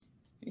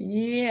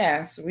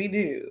Yes, we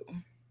do.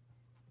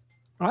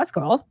 Oh, that's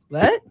cool.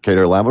 What? Care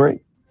to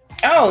elaborate?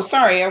 Oh,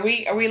 sorry. Are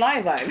we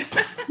live? I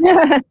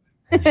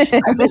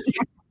missed.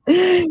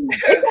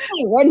 It's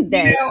only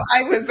Wednesday.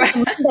 I was.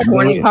 Monday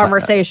morning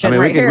conversation. I mean,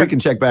 right we can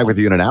check back with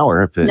you in an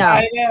hour if it. No.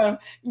 I know.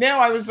 No,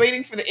 I was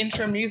waiting for the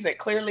intro music.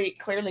 Clearly,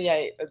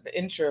 the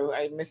intro.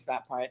 I missed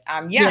that part.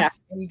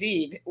 Yes,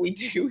 indeed, we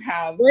do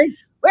have.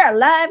 We're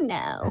alive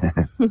now.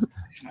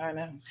 I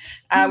know.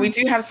 We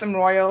do have some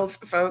royals,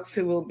 folks,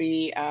 who will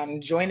be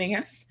joining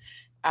us.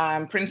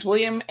 Prince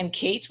William and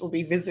Kate will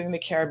be visiting the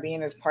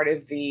Caribbean as part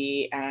of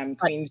the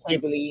Queen's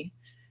Jubilee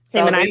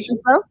celebration.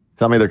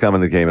 Tell me they're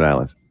coming to the Cayman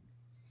Islands.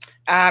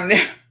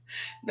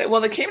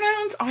 Well, the Cayman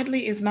Islands,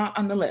 oddly, is not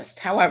on the list.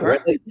 However,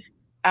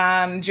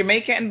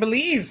 Jamaica and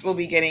Belize will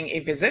be getting a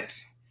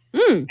visit.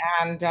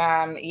 And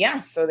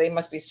so they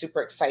must be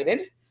super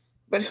excited.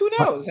 But who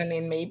knows? I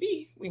mean,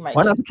 maybe we might.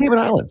 Why not the Cayman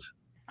Islands?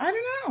 I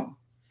don't know.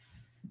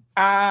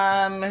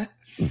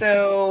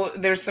 So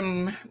there's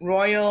some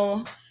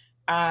royal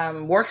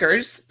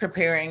workers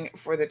preparing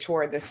for the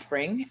tour this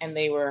spring, and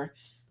they were,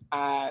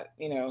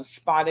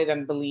 spotted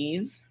on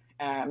Belize,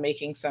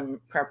 making some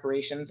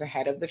preparations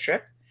ahead of the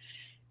trip.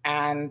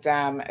 And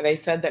they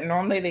said that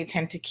normally they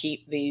tend to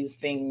keep these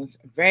things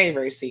very,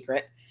 very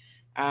secret.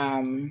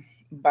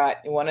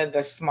 But one of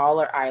the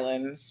smaller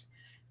islands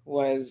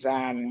was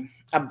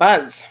a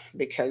buzz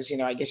because,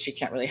 I guess you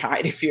can't really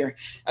hide if you're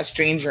a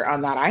stranger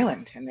on that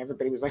island. And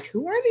everybody was like,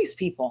 who are these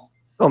people?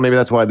 Well, maybe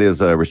that's why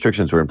those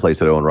restrictions were in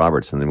place at Owen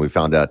Roberts. And then we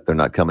found out they're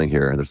not coming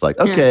here. And it's like,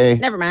 okay,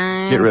 never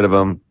mind. Get rid of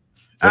them.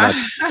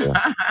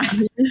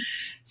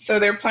 So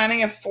they're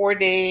planning a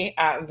 4-day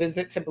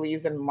visit to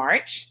Belize in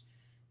March.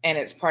 And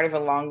it's part of a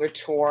longer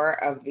tour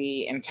of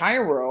the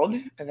entire world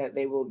that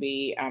they will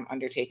be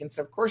undertaking.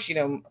 So, of course,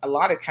 a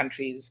lot of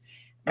countries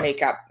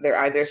they're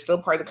either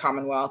still part of the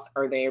Commonwealth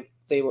or they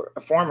were a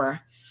former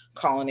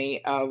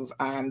colony of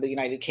the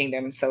United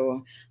Kingdom.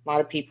 So a lot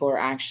of people are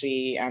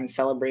actually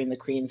celebrating the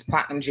Queen's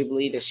Platinum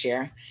Jubilee this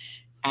year.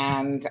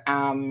 And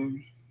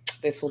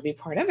this will be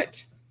part of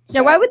it. So,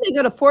 yeah, why would they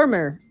go to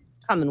former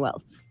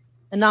Commonwealth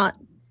and not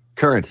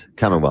current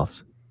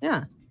Commonwealths?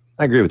 Yeah.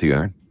 I agree with you,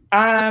 Aaron.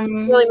 I'd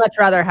really much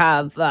rather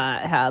have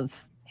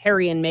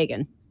Harry and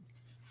Meghan.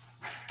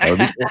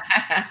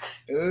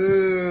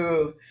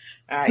 Ooh.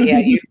 Yeah,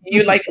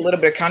 you like a little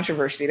bit of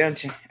controversy,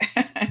 don't you?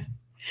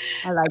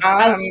 I like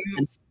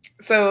it.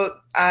 So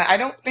I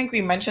don't think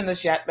we mentioned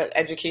this yet, but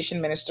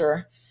Education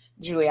Minister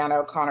Juliana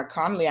O'Connor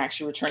Connolly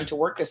actually returned to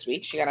work this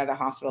week. She got out of the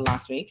hospital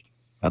last week.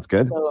 That's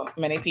good. So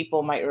many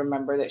people might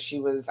remember that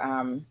she was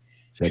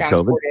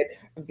transported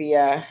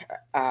via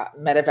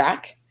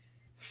medevac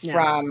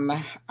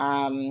from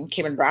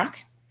Cayman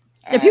Brac.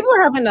 Yeah, people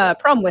are having a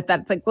problem with that.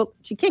 It's like, well,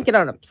 she can't get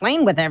on a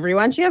plane with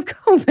everyone. She has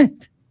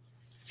COVID.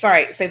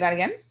 Sorry, say that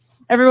again.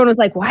 Everyone was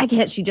like, why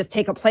can't she just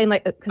take a plane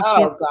like?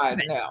 Oh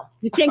God, no!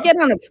 You can't get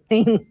on a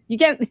plane. You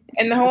can't.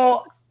 And the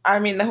whole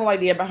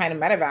idea behind a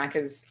medevac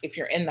is if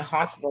you're in the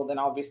hospital, then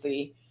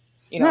obviously,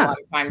 a lot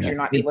of times you're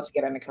not able to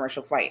get on a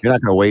commercial flight. You're not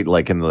going to wait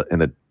like in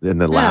the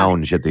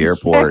lounge at the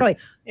airport when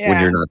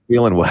you're not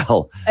feeling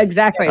well.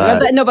 Exactly.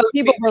 But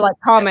people were like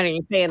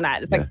commenting saying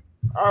that. It's like,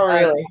 oh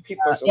really?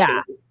 People are so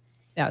crazy.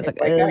 Yeah, it's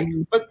like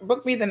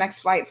book me the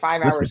next flight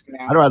 5 hours from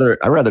now. I'd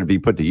rather be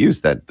put to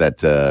use that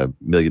 $1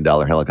 million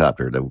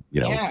helicopter to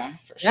Yeah,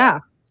 for sure. Yeah.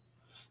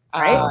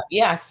 Right.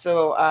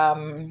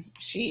 So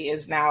she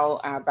is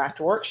now back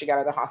to work. She got out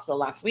of the hospital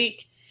last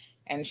week,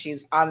 and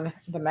she's on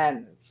the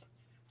mends.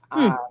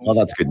 Well,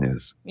 that's good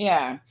news.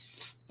 Yeah.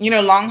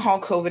 Long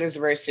haul COVID is a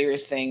very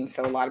serious thing.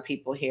 So a lot of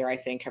people here, I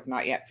think, have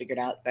not yet figured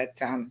out that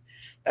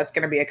that's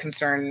going to be a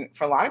concern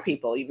for a lot of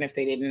people, even if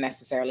they didn't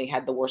necessarily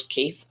had the worst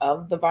case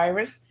of the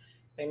virus.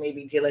 They may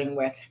be dealing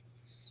with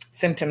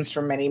symptoms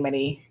for many,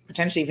 many,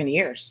 potentially even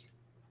years.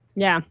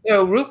 Yeah.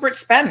 So Rupert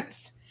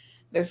Spence,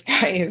 this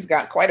guy has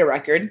got quite a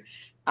record.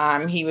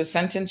 He was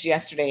sentenced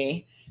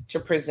yesterday to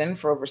prison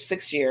for over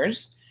 6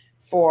 years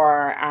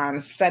for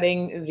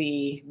setting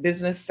the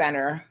business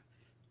center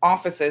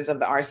offices of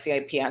the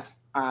RCIPS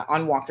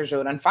on Walker's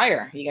Road on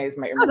fire. You guys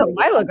might remember. That was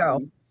a while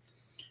ago.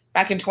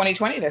 Back in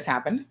 2020, this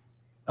happened.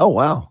 Oh,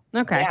 wow.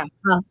 Okay. Yeah.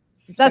 Well,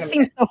 that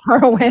seems so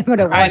far away, but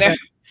it wasn't. I know.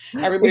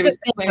 Everybody was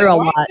complaining,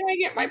 why can I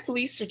get my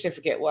police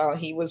certificate? Well,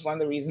 he was one of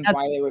the reasons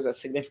why there was a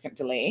significant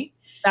delay.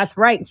 That's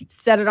right. He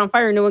set it on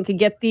fire. No one could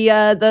get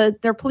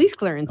their police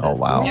clearances. Oh,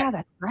 wow. Yeah,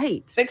 that's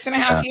right.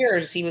 6.5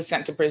 years he was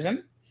sent to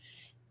prison.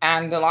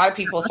 And a lot of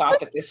people thought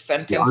that this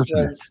sentence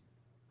was...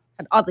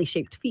 Had oddly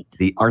shaped feet.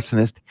 The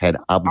arsonist had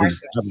oddly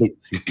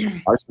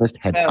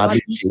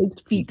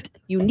shaped feet.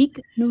 Unique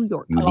New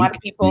York. A lot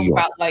of people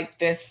felt like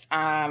this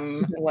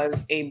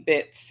was a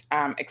bit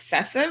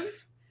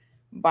excessive.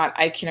 But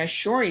I can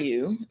assure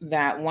you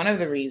that one of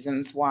the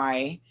reasons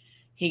why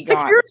he 6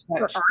 got years for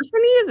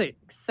larceny is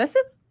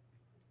excessive.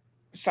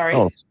 Sorry.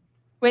 Oh.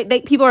 Wait,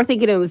 people are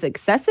thinking it was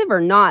excessive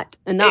or not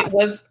enough?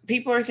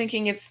 People are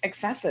thinking it's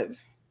excessive.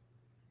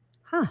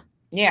 Huh.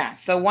 Yeah.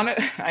 So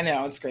I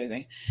know it's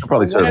crazy.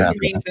 Probably one of the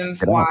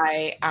reasons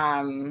why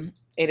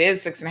it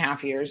is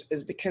 6.5 years,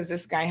 is because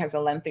this guy has a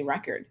lengthy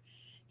record.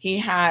 He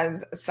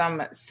has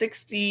some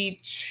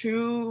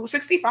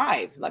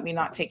 65, let me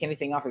not take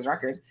anything off his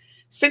record,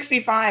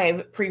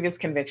 65 previous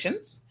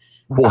convictions.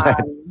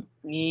 What?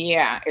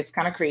 Yeah, it's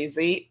kind of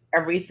crazy.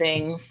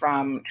 Everything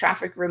from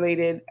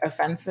traffic-related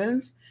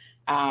offenses,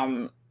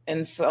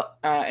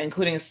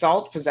 including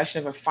assault, possession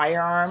of a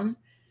firearm.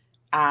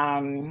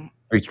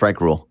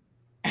 3-strike rule.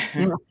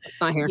 No, it's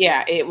not here.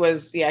 Yeah, it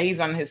was. Yeah, he's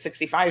on his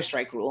 65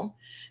 strike rule.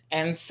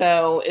 And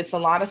so it's a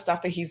lot of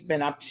stuff that he's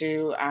been up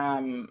to.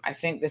 I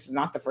think this is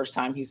not the first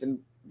time he's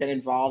been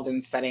involved in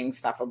setting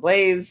stuff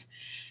ablaze.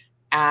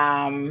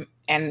 And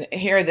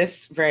here,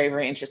 this very,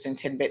 very interesting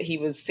tidbit. He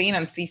was seen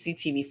on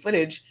CCTV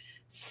footage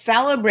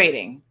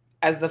celebrating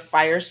as the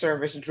fire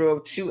service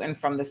drove to and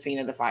from the scene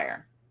of the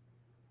fire.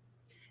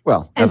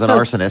 Well, And as an so-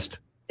 arsonist,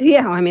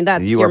 Yeah, I mean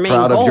that's you your are main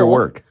proud goal. of your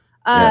work.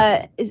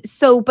 Yes.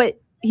 So, but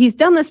he's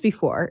done this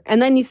before,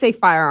 and then you say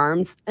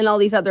firearms and all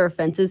these other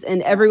offenses,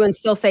 and everyone's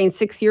still saying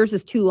 6 years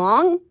is too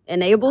long.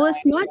 Enable this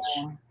much?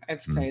 Yeah,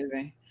 it's Hmm.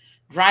 crazy.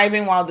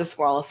 Driving while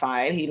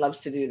disqualified. He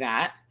loves to do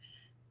that.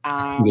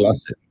 He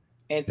loves it.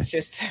 It's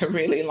just a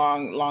really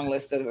long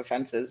list of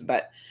offenses.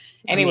 But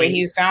anyway, Amazing.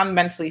 he's found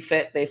mentally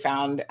fit. They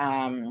found,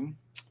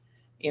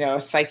 a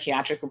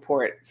psychiatric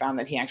report found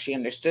that he actually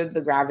understood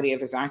the gravity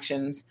of his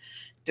actions,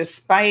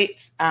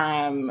 despite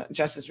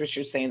Justice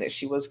Richards saying that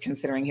she was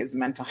considering his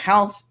mental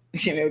health,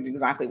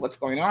 exactly what's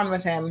going on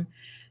with him.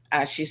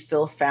 She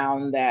still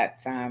found that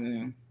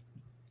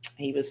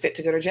he was fit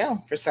to go to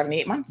jail for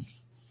 78 months.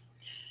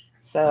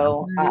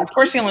 So, of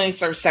course, he only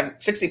served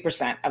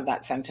 60% of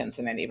that sentence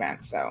in any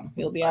event. So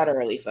he'll be out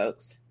early,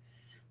 folks.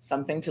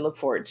 Something to look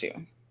forward to.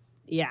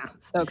 Yeah,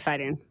 so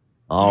exciting.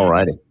 All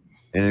righty.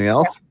 Anything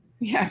else?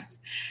 Yes.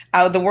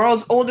 The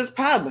world's oldest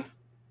pub,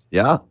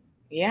 Yeah.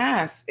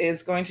 yes,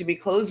 is going to be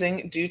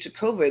closing due to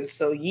COVID.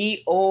 So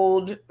Ye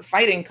Old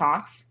Fighting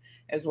Cocks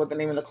is what the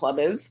name of the club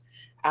is.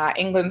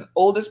 England's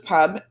oldest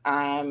pub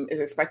is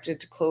expected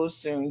to close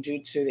soon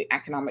due to the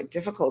economic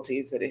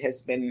difficulties that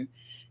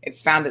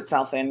it's found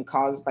itself in,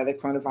 caused by the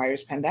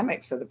coronavirus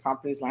pandemic. So the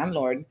property's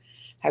landlord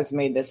has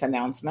made this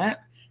announcement.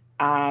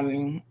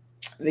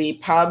 The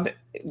pub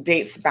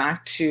dates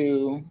back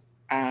to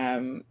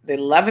the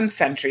 11th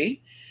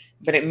century,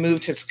 but it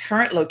moved to its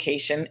current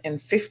location in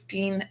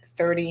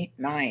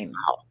 1539.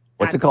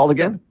 What's it That's called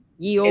again?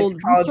 Ye old.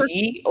 It's called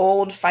Ye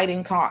Old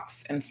Fighting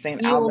Cocks in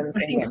St. Ye Old Albans,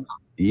 Fighting England.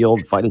 The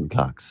old fighting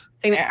cocks.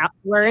 Yeah.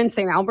 We're in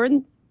St.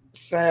 Albans.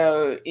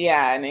 So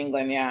yeah, in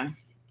England, yeah.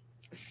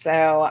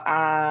 So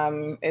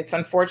it's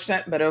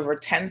unfortunate, but over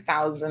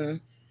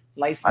 10,000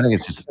 license. I think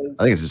it's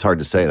just hard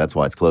to say. That's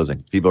why it's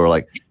closing. People are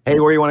like, "Hey,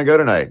 where do you want to go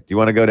tonight? Do you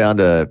want to go down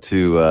to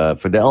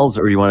Fidel's,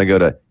 or you want to go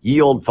to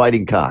Ye Old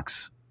Fighting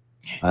Cocks?"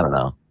 I don't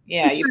know.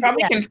 Yeah, you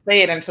probably can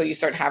say it until you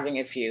start having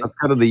a few. Let's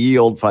go to the Ye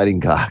Old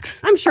Fighting Cocks.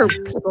 I'm sure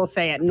people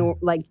say it. No,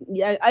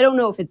 I don't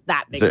know if it's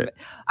that big. Of it.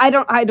 I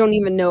don't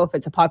even know if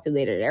it's a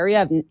populated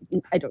area.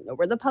 I don't know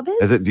where the pub is.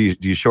 Is it? Do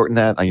you shorten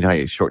that? You know how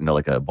you shorten to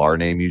like a bar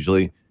name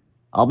usually.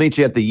 I'll meet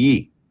you at the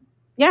Ye.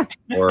 Yeah.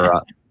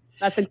 Or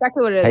That's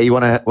exactly what it is. hey, you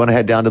want to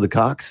head down to the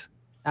Cocks?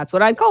 That's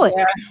what I'd call it.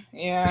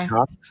 Yeah.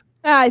 Cocks?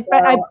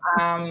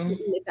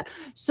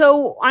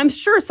 So I'm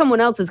sure someone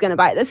else is going to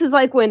buy it. This is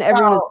like when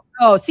everyone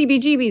was,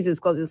 CBGB's is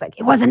closed. It's like,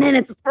 it wasn't in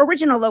its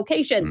original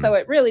location. So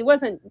it really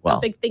wasn't a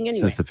big thing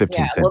anyway. Since the 15th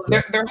Yeah, century.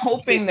 well, they're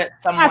hoping that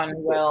someone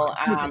will.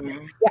 They're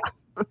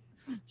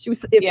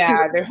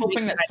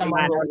hoping that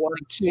someone will work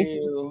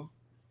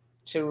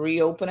to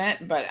reopen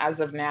it. But as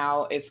of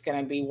now, it's going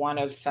to be one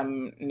of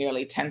some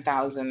nearly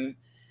 10,000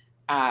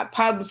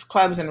 pubs,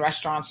 clubs, and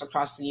restaurants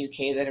across the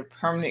UK that are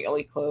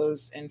permanently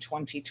closed in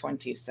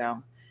 2020.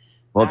 So,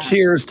 Well,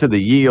 cheers to the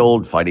Ye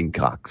Old Fighting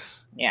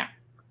Cocks. yeah.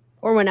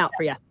 Or went out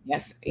for you.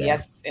 Yes,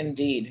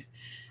 indeed.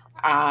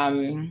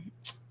 And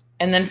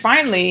then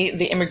finally,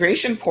 the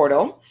immigration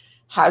portal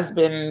has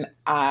been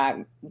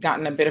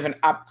gotten a bit of an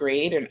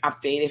upgrade, an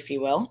update, if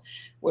you will,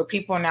 where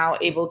people are now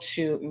able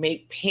to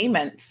make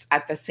payments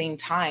at the same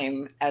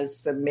time as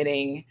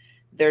submitting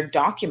their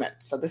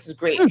documents. So this is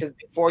great because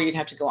before you'd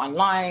have to go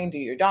online, do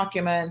your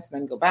documents,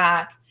 and then go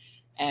back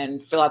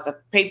and fill out the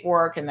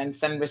paperwork and then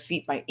send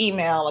receipt by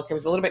email. Like, it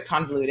was a little bit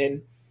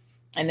convoluted.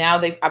 And now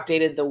they've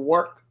updated the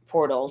work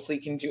portal so you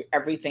can do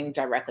everything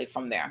directly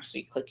from there. So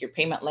you click your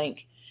payment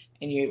link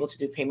and you're able to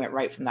do payment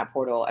right from that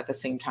portal at the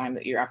same time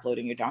that you're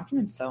uploading your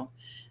documents. So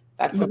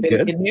that's a bit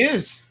of good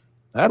news.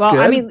 That's good.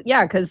 I mean,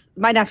 yeah, because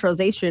my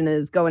naturalization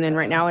is going in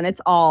right now, and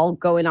it's all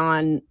going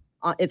on.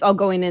 It's all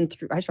going in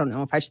through. I don't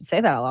know if I should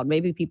say that out loud.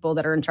 Maybe people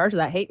that are in charge of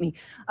that hate me.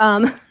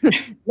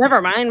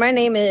 Never mind. My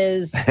name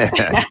is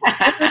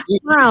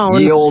Brown.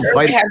 Ye Old I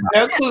Fighting have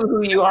no clue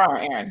who you are,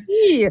 Aaron.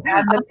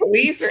 And the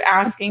police are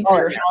asking for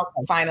your help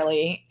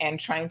finally and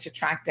trying to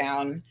track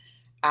down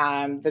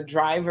the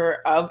driver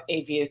of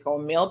a vehicle,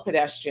 male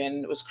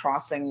pedestrian, that was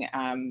crossing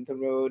the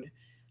road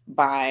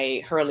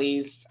by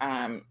Hurley's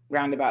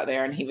roundabout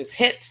there, and he was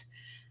hit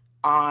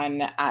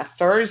on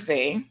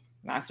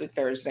last week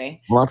Thursday.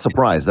 I'm not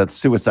surprised. That's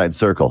Suicide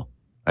Circle.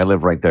 I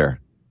live right there.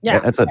 Yeah.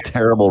 That's a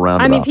terrible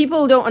roundabout. I mean,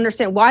 people don't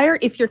understand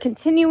if you're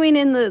continuing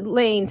in the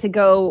lane to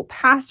go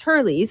past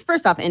Hurley's,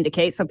 first off,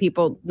 indicate so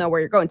people know where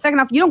you're going. Second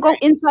off, you don't go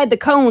inside the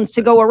cones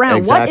to go around.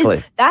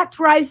 Exactly. That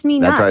drives me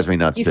nuts. That drives me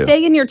nuts you too.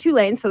 stay in your 2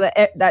 lanes so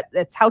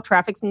that's how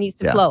traffic needs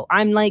to flow.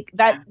 I'm like,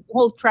 that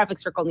whole traffic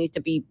circle needs to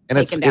be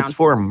taken down. It's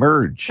for a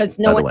merge, by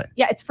the way.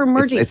 Yeah, it's for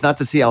merging. It's not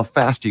to see how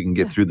fast you can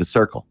get through the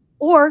circle.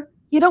 Or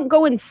you don't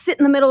go and sit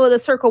in the middle of the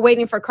circle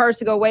waiting for cars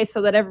to go away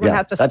so that everyone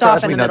has to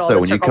stop in the middle of the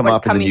circle. When you come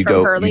up and then you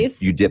go,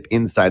 you dip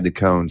inside the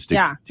cones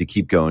to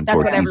keep going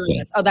towards That's what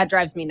everyone is. Oh, that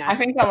drives me nuts. I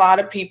think a lot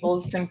of people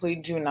simply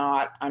do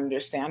not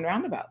understand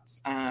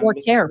roundabouts. Or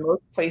care.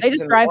 They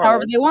just drive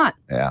however they want.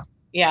 Yeah.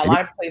 Yeah, a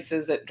lot of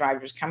places that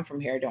drivers come from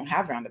here don't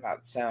have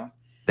roundabouts. So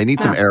they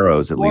need some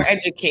arrows at least. More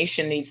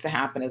education needs to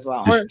happen as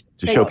well.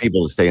 To show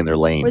people to stay in their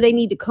lane. Or they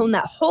need to cone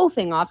that whole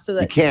thing off so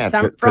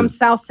that from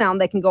South Sound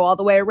they can go all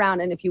the way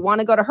around. And if you want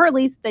to go to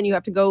Hurley's, then you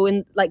have to go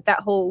in like that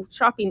whole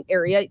shopping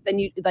area. Then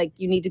you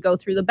need to go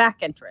through the back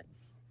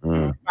entrance.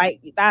 Right?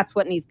 That's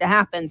what needs to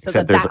happen. So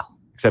Except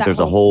there's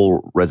a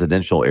whole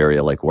residential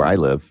area like where I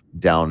live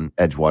down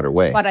Edgewater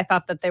Way. But I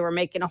thought that they were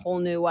making a whole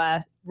new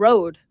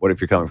road. What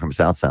if you're coming from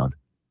South Sound?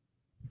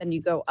 Then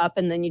you go up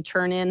and then you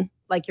turn in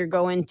like you're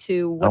going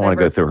to whatever. I want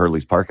to go through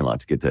Hurley's parking lot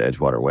to get to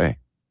Edgewater Way.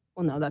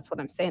 Well, no, that's what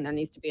I'm saying. There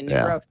needs to be a new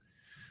road.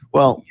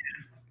 Well,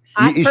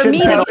 you for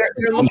me,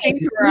 you're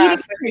looking for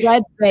us.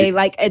 Red Bay,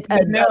 like all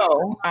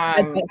the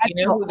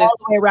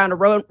way around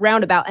a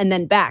roundabout and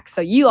then back,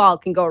 so you all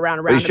can go around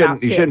a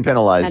roundabout. You shouldn't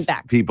penalize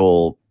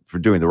people for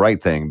doing the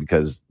right thing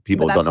because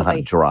people don't know how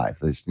to drive.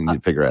 They just need to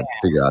figure out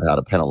how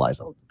to penalize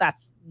them.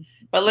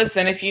 But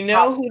listen, if you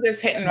know who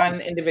this hit and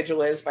run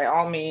individual is, by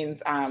all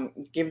means,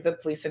 give the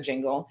police a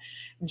jingle.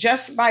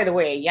 Just by the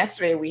way,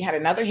 yesterday we had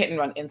another hit and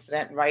run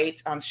incident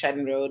right on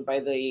Shedden Road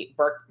by the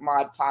Burke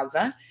Mod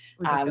Plaza.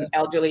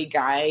 Elderly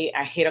guy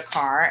hit a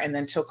car and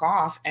then took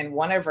off, and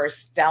one of our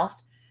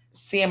stealth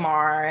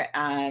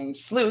CMR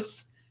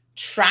sleuths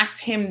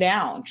tracked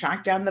down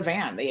the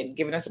van. They had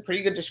given us a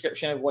pretty good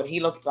description of what he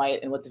looked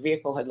like and what the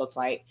vehicle had looked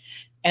like.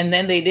 And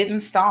then they didn't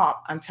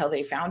stop until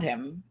they found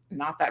him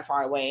not that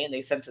far away. And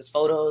they sent us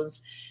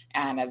photos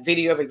and a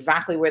video of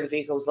exactly where the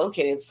vehicle was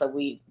located. So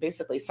we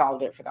basically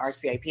solved it for the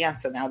RCIPS.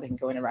 So now they can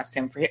go and arrest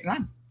him for hit and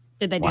run.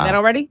 Did they do that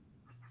already?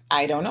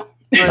 I don't know.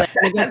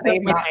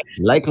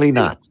 Likely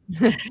not.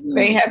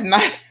 They have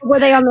not. Were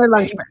they on their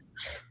lunch break?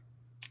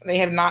 They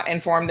have not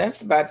informed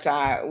us, but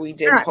we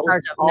did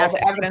post all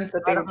the evidence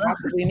that they would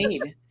possibly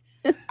need.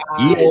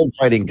 Ye old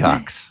fighting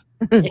cocks.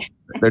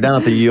 They're down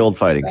at the Ye old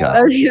fighting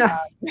cocks.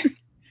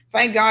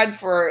 Thank God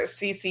for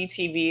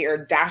CCTV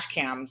or dash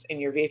cams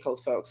in your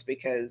vehicles, folks,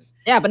 because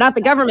but not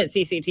the government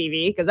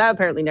CCTV, because that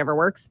apparently never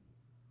works.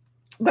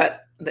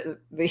 But the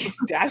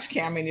dash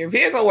cam in your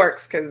vehicle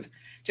works, because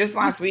just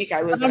last week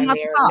I was in a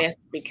near miss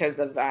because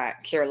of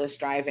careless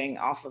driving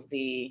off of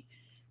the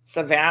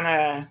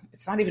Savannah.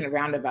 It's not even a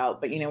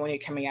roundabout, but when you're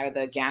coming out of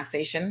the gas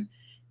station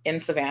in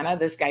Savannah,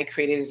 this guy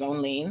created his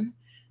own lane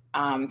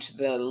to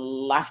the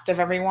left of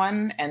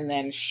everyone and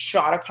then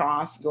shot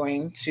across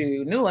going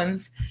to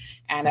Newlands.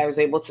 And I was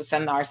able to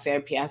send the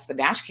RCIPS the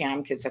dash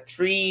cam, because it's a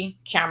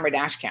 3-camera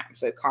dash cam.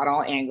 So it caught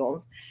all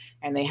angles,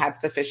 and they had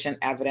sufficient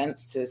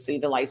evidence to see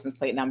the license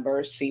plate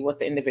number, see what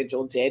the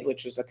individual did,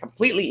 which was a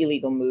completely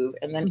illegal move,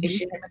 and then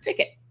issue him a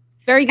ticket.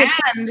 Very good.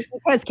 And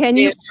because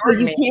you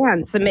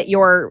can submit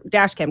your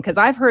dash cam, because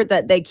I've heard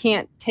that they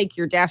can't take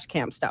your dash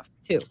cam stuff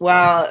too.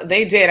 Well,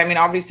 they did. I mean,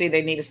 obviously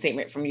they need a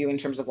statement from you in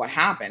terms of what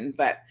happened,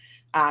 but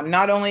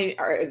not only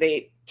are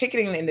they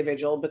ticketing the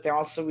individual, but they're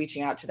also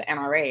reaching out to the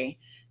NRA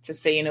to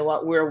say, you know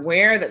what, we're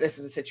aware that this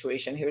is a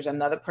situation. Here's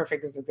another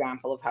perfect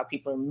example of how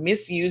people are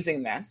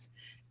misusing this.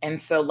 And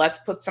so let's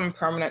put some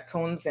permanent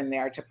cones in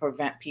there to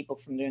prevent people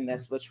from doing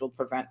this, which will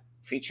prevent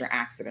future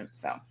accidents.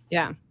 So,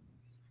 yeah.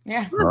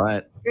 All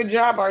right. Good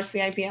job,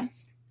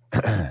 RCIPS.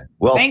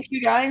 Well, thank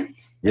you,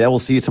 guys. Yeah, we'll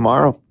see you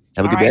tomorrow.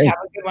 Have a good day. Have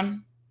a good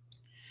one.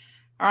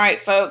 All right,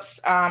 folks.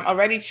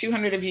 Already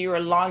 200 of you are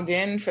logged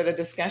in for the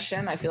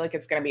discussion. I feel like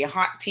it's going to be a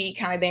hot tea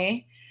kind of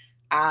day.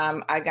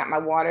 I got my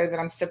water that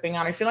I'm sipping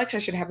on. I feel like I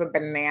should have a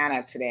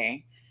banana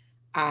today,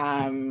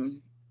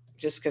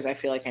 just because I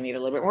feel like I need a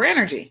little bit more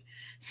energy.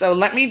 So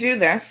let me do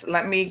this.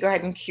 Let me go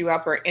ahead and queue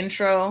up our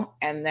intro,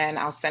 and then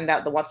I'll send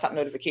out the WhatsApp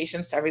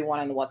notifications to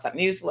everyone on the WhatsApp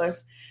news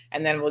list,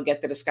 and then we'll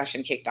get the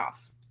discussion kicked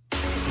off.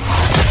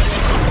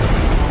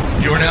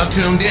 You're now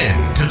tuned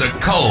in to the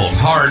Cold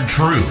Hard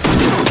Truth,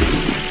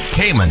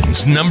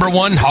 Cayman's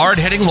 #1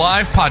 hard-hitting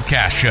live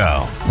podcast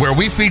show, where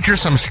we feature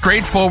some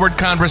straightforward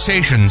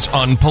conversations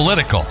on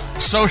political,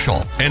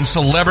 social, and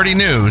celebrity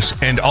news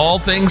and all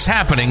things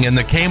happening in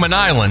the Cayman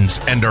Islands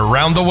and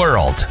around the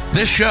world.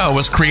 This show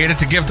was created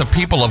to give the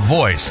people a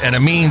voice and a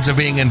means of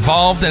being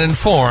involved and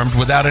informed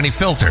without any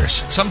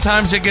filters.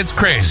 Sometimes it gets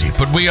crazy,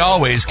 but we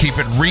always keep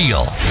it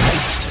real.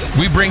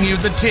 We bring you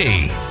the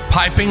tea,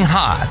 piping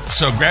hot,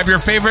 so grab your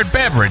favorite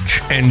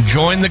beverage and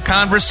join the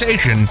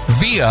conversation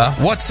via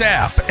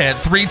WhatsApp at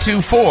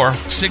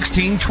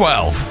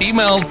 324-1612.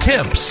 Email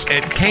tips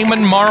at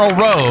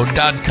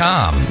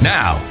CaymanMarlRoad.com.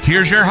 Now,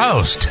 here's your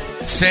host,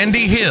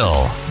 Sandy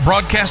Hill,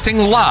 broadcasting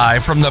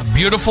live from the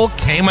beautiful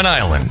Cayman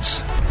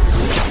Islands.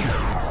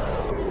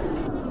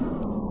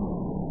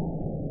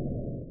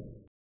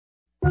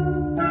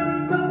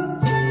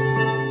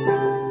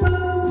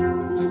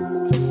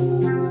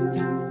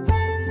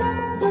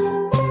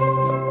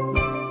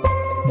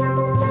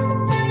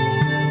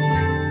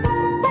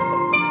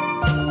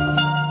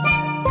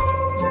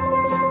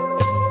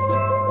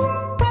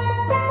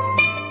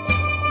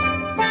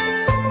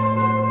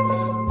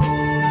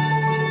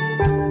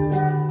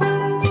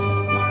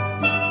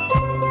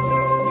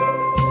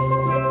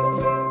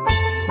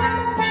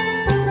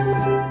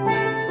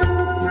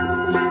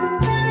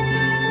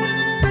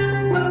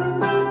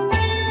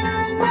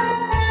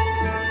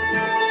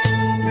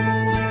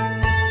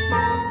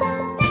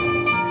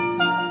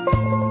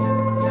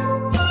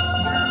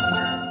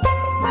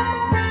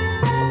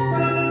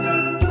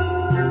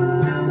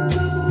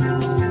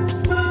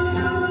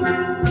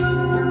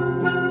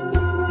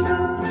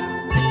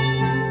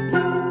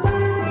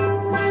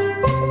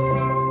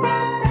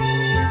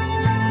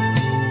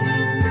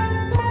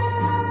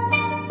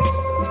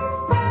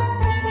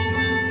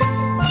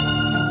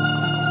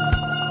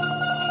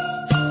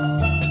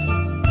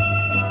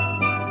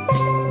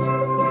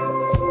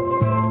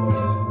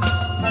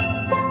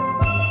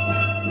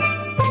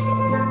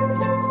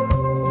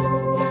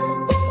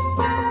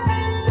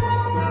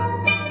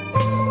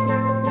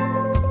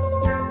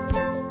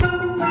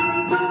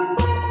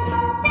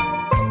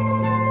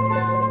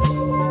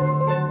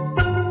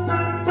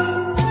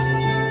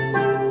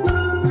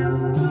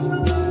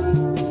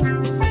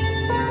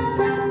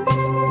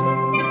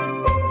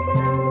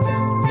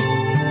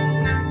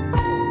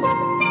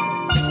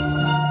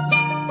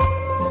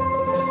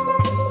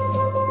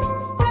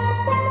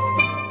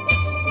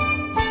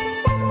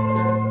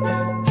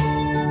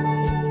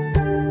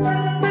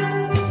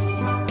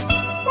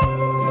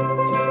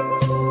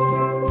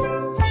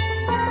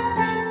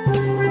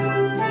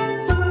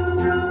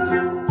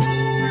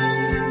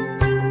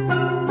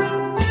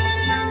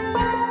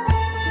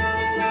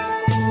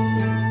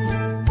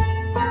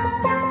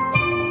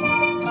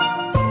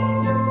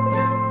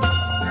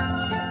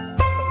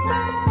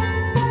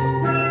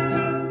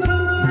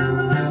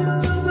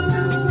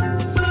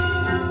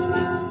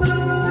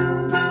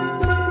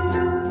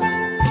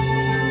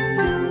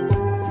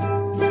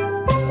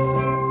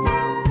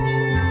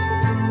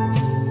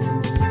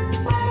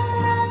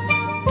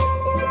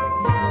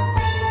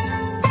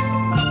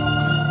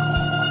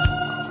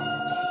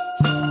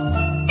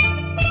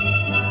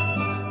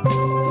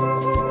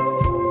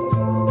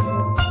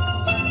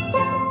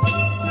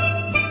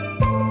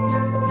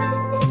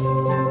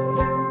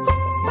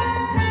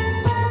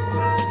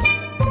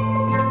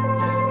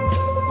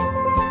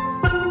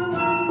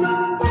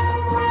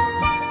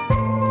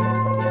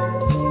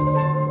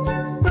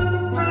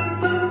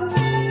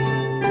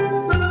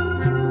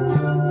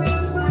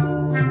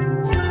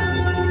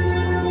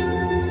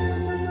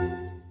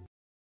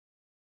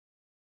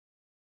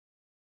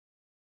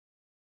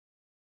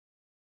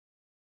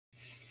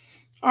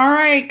 All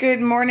right.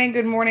 Good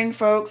morning,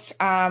 folks.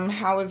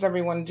 How is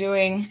everyone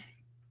doing?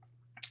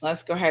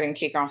 Let's go ahead and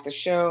kick off the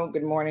show.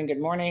 Good morning.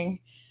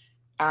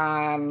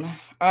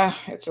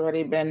 It's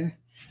already been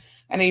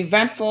an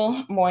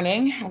eventful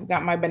morning. I've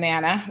got my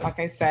banana, like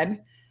I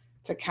said,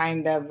 to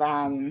kind of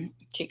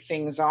kick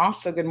things off.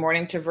 So good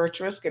morning to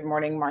Virtuous. Good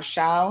morning,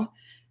 Marshall.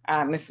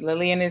 Miss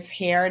Lillian is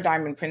here.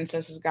 Diamond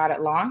Princess has got it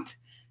locked.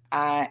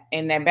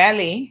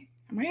 Inebeli.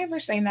 Am I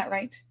ever saying that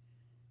right?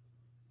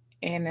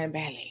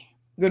 Inebeli.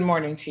 Good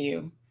morning to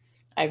you.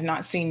 I've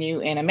not seen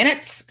you in a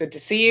minute. Good to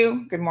see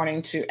you. Good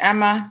morning to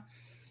Emma.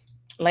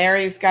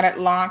 Larry's got it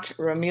locked.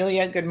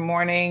 Romelia, good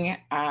morning.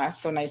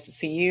 So nice to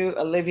see you.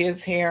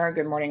 Olivia's here.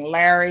 Good morning,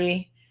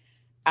 Larry.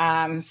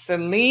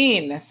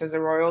 Celine says the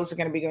Royals are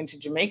going to be going to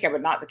Jamaica,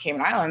 but not the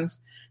Cayman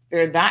Islands.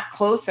 They're that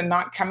close and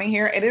not coming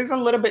here. It is a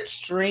little bit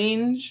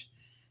strange,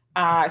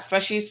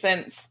 especially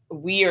since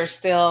we are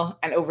still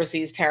an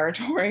overseas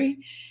territory,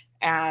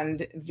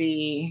 and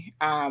the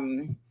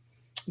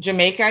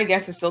Jamaica, I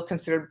guess, is still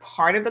considered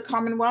part of the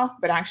Commonwealth,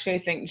 but actually I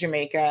think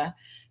Jamaica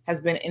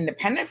has been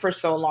independent for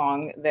so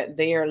long that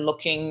they are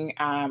looking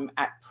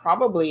at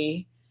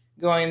probably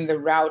going the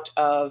route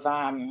of,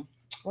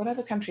 what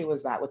other country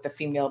was that with the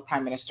female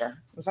prime minister?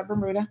 Was that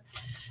Bermuda?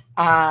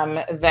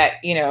 That,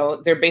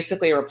 they're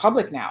basically a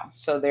republic now.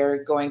 So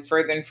they're going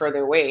further and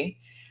further away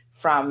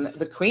from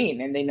the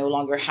Queen, and they no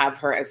longer have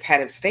her as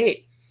head of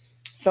state.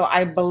 So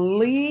I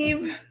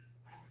believe,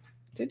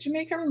 did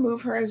Jamaica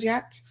remove her as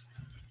yet?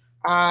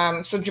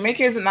 So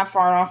Jamaica isn't that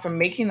far off from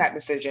making that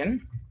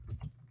decision.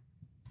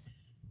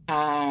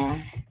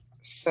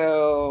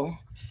 So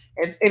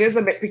it is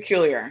a bit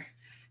peculiar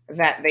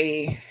that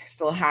they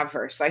still have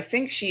her. So I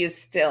think she is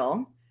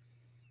still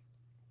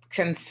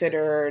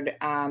considered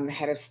the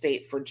head of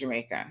state for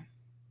Jamaica.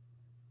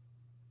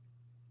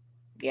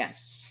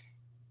 Yes.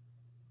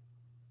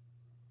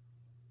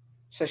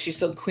 So she's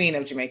still Queen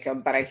of Jamaica,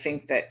 but I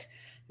think that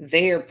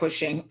they are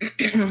pushing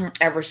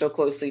ever so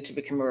closely to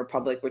become a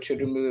republic, which would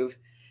remove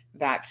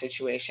that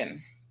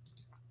situation.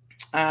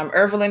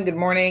 Evelyn, good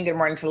morning. Good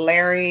morning to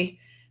Larry.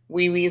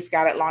 Wee Wee's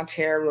got it, locked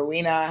hair.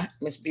 Rowena,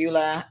 Miss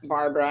Beulah,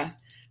 Barbara.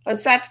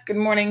 Lisette, good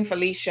morning.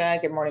 Felicia,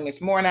 good morning. Miss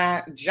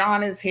Morna.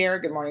 John is here.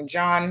 Good morning,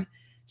 John.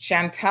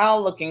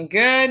 Chantel, looking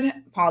good.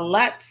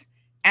 Paulette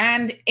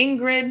and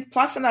Ingrid,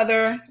 plus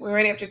another. We're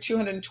already up to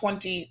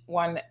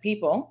 221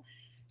 people.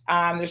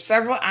 There's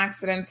several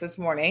accidents this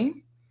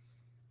morning.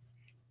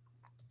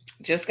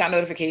 Just got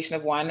notification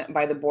of one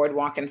by the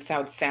boardwalk in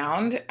South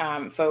Sound.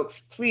 Folks,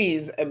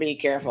 please be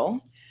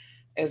careful,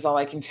 is all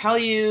I can tell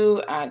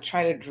you.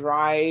 Try to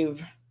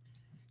drive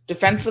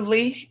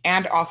defensively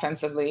and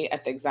offensively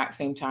at the exact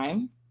same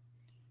time.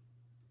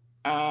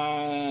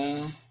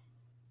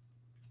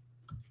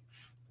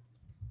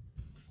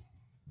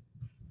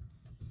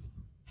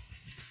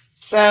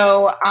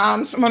 So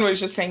someone was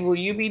just saying, will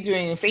you be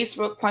doing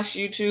Facebook plus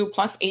YouTube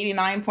plus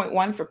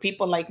 89.1 for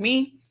people like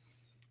me?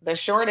 The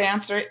short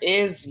answer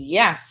is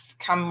yes.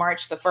 Come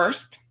March the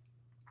 1st,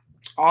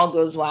 all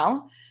goes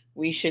well,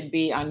 we should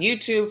be on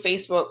YouTube,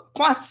 Facebook,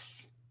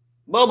 plus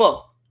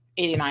Bobo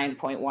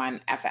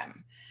 89.1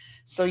 FM.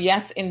 So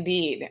yes,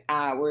 indeed,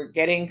 we're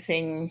getting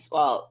things.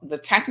 Well, the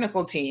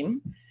technical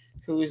team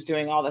who's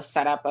doing all the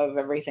setup of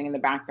everything in the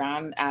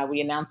background, we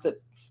announced it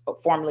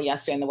formally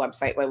yesterday on the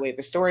website by way of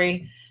a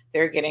story.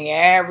 They're getting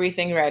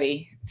everything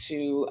ready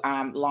to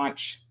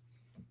launch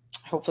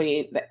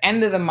hopefully the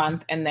end of the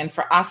month. And then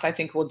for us, I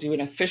think we'll do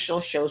an official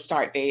show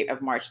start date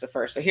of March the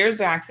 1st. So here's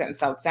the accident in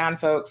South Sound,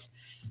 folks.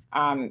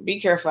 Be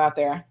careful out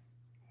there.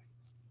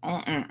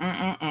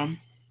 I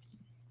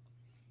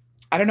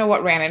don't know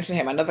what ran into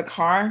him. Another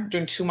car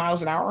doing 2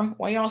 miles an hour.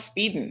 Why y'all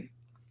speeding?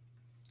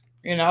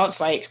 You know, it's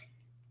like,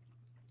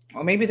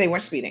 well, maybe they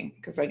weren't speeding,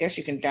 because I guess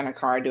you can dent a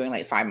car doing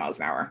like 5 miles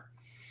an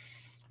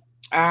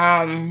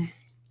hour.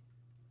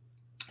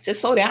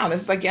 Just slow down.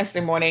 This is like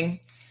yesterday morning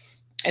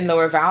in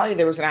Lower Valley.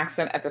 There was an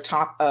accident at the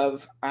top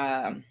of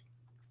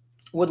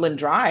Woodland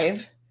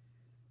Drive.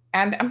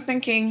 And I'm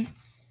thinking,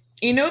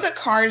 you know, the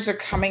cars are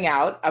coming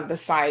out of the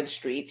side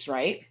streets,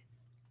 right?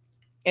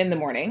 In the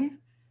morning.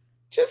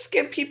 Just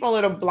give people a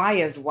little bly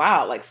as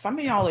well. Like, some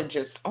of y'all are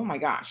just, oh my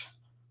gosh.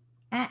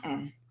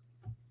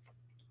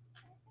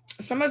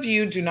 Some of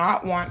you do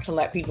not want to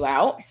let people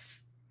out.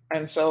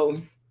 And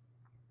so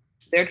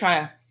they're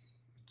trying to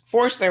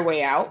force their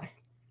way out.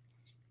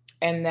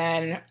 And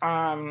then,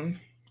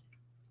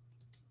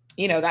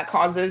 you know, that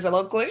causes a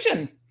little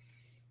collision.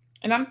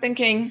 And I'm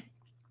thinking,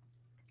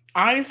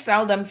 I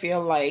seldom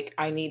feel like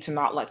I need to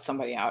not let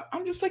somebody out.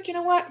 I'm just like, you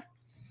know what?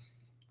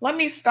 Let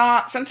me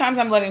stop. Sometimes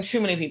I'm letting too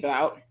many people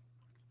out.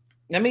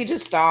 Let me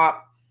just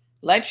stop,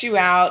 let you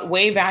out,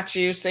 wave at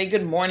you, say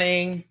good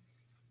morning.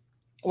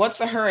 What's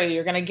the hurry?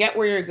 You're going to get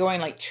where you're going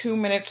like 2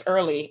 minutes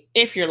early,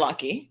 if you're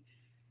lucky.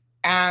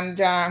 And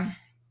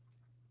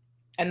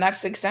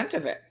that's the extent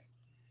of it.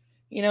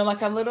 You know,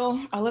 like a little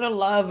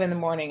love in the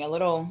morning, a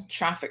little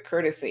traffic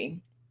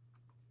courtesy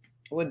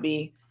would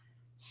be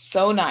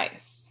so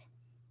nice.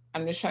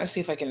 I'm just trying to see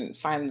if I can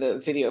find the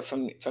video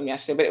from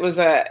yesterday, but it was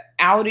a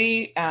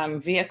Audi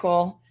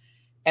vehicle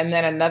and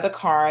then another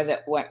car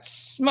that went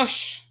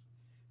smush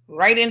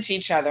right into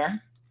each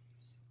other.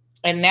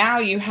 And now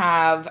you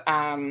have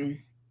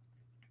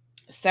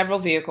several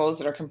vehicles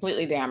that are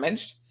completely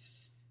damaged.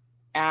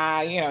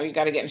 You know, you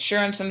got to get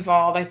insurance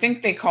involved. I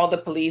think they called the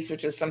police,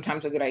 which is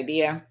sometimes a good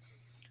idea.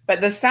 But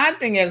the sad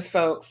thing is,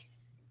 folks,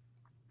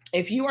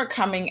 if you are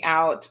coming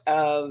out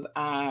of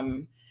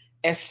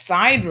a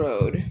side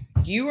road,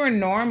 you are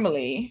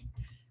normally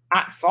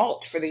at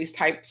fault for these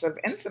types of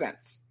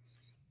incidents,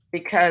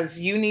 because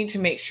you need to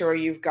make sure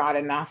you've got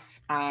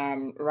enough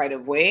right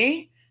of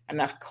way,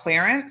 enough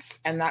clearance,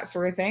 and that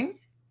sort of thing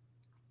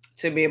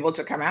to be able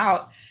to come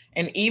out.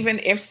 And even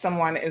if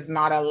someone is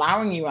not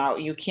allowing you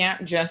out, you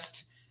can't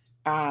just,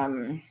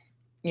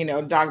 you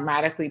know,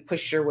 dogmatically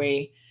push your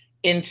way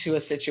into a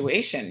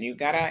situation. You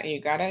gotta,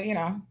 you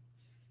know,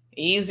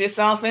 ease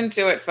yourself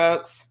into it,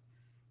 folks.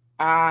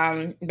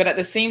 But at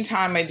the same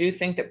time, I do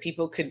think that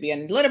people could be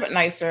a little bit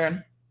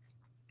nicer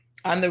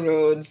on the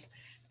roads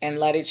and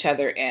let each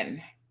other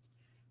in.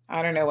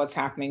 I don't know what's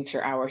happening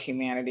to our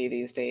humanity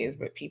these days,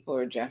 but people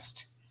are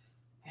just,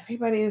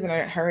 everybody is in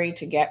a hurry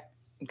to get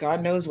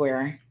God knows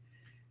where.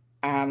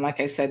 Like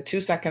I said,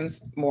 2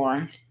 seconds more,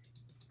 and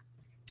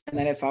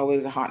then it's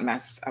always a hot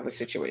mess of a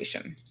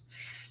situation.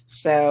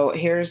 So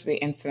here's the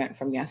incident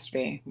from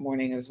yesterday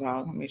morning as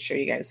well. Let me show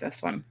you guys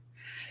this one.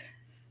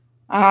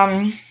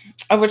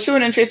 Over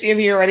 250 of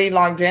you already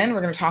logged in.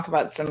 We're going to talk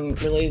about some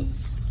really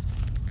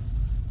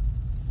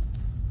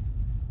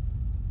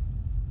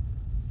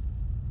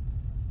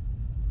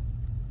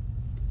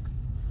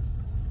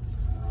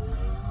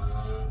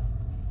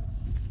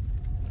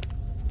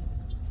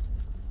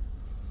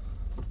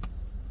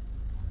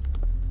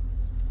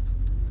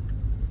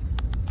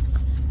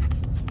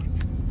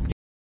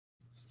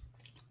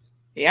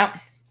yeah.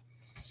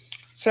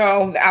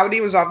 So the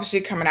Audi was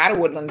obviously coming out of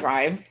Woodland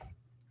Drive.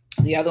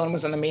 The other one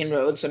was on the main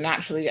road. So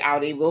naturally, the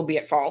Audi will be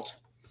at fault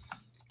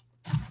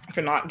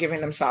for not giving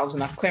themselves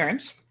enough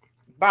clearance.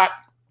 But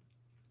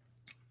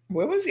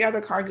where was the other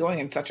car going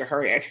in such a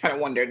hurry? I kind of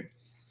wondered.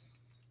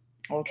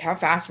 Oh, how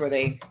fast were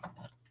they?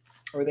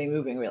 Were they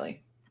moving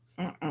really?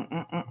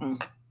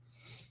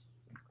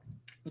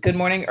 Good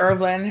morning,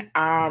 Irvin.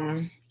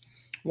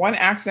 One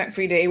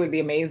accident-free day would be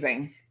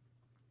amazing.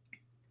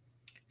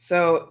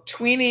 So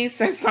Tweenie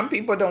says some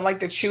people don't like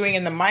the chewing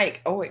in the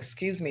mic. Oh,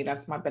 excuse me,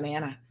 that's my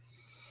banana.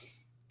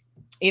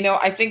 You know,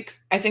 I think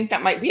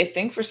that might be a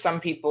thing for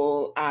some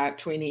people,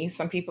 Tweenie.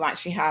 Some people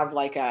actually have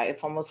like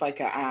it's almost like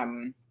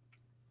a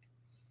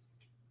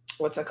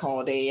what's it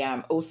called? A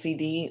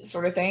OCD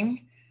sort of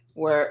thing,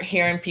 where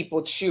hearing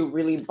people chew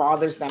really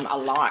bothers them a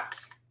lot.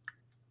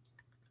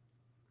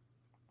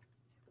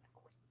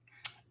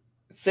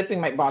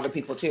 Sipping might bother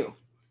people too,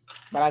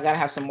 but I gotta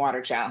have some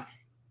water, child.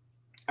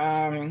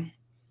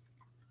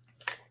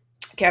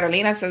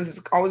 Catalina says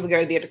it's always a good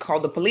idea to call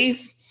the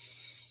police.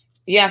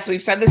 Yes,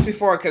 we've said this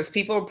before, because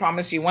people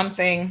promise you one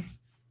thing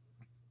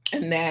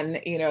and then,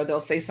 you know, they'll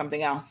say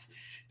something else.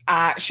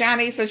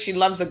 Shani says she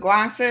loves the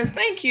glasses.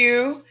 Thank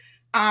you.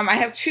 I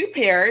have 2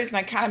 pairs and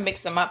I kind of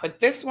mix them up, but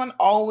this one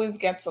always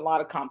gets a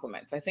lot of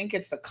compliments. I think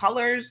it's the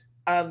colors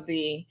of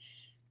the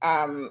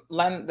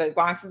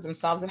glasses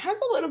themselves. It has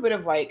a little bit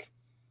of like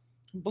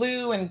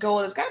blue and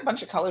gold. It's got a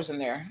bunch of colors in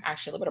there,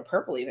 actually a little bit of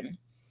purple even.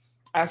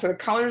 So the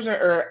colors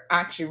are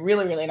actually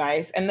really, really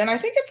nice. And then I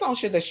think it's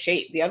also the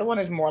shape. The other one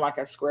is more like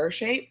a square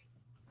shape.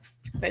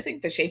 So I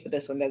think the shape of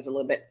this one does a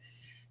little bit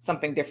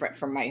something different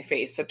from my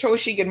face. So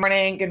Toshi, good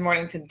morning. Good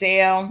morning to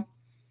Dale.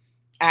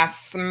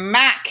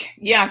 Smack.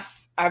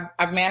 Yes,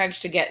 I've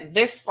managed to get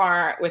this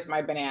far with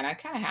my banana,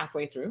 kind of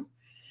halfway through.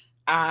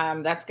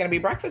 That's going to be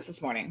breakfast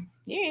this morning.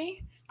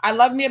 Yay. I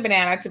love me a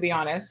banana, to be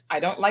honest.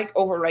 I don't like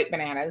overripe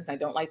bananas. I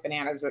don't like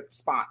bananas with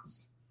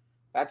spots.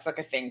 That's like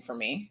a thing for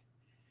me.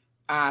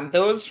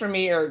 Those for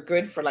me are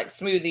good for like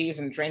smoothies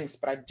and drinks,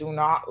 but I do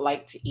not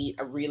like to eat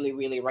a really,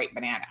 really ripe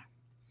banana.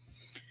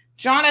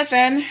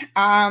 Jonathan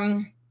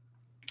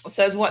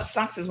says what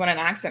sucks is when an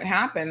accident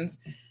happens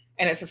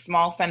and it's a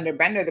small fender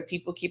bender, the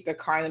people keep their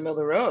car in the middle of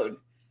the road.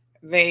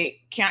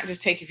 They can't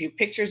just take a few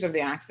pictures of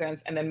the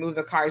accidents and then move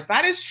the cars.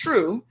 That is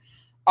true.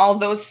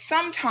 Although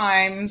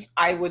sometimes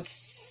I would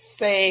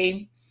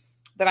say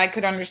that I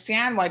could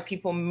understand why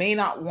people may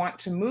not want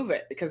to move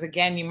it, because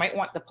again, you might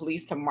want the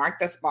police to mark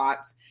the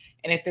spots.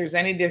 And if there's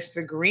any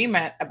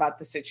disagreement about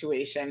the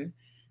situation,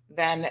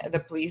 then the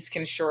police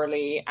can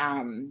surely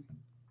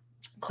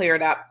clear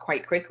it up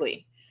quite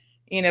quickly.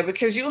 You know,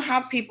 because you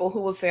have people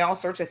who will say all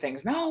sorts of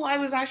things. No, I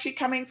was actually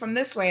coming from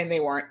this way and they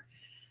weren't.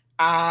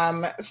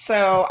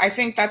 So I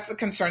think that's the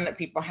concern that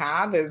people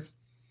have is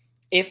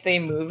if they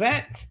move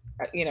it,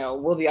 you know,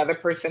 will the other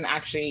person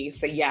actually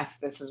say, yes,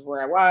 this is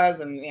where I was?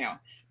 And, you know,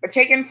 but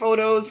taking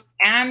photos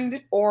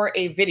and or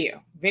a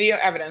video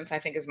evidence, I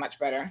think is much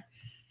better.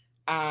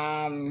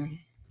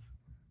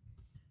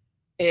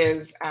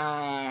 Is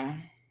a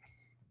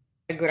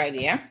good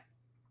idea,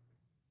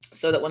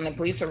 so that when the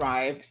police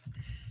arrive,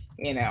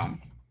 you know,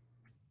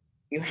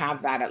 you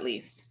have that at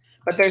least.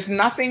 But there's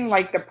nothing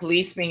like the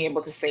police being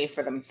able to say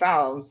for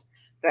themselves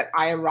that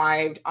I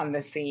arrived on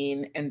the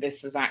scene and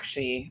this is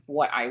actually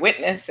what I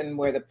witnessed and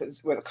where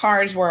the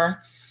cars were.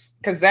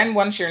 Because then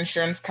once your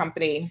insurance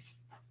company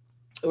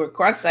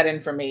requests that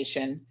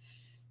information,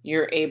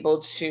 you're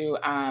able to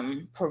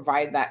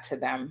provide that to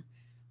them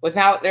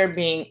without there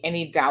being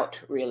any doubt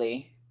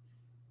really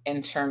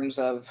in terms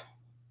of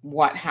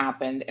what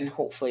happened and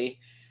hopefully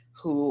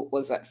who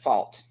was at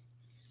fault.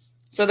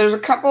 So there's a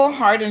couple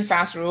hard and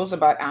fast rules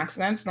about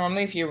accidents.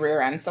 Normally, if you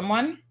rear end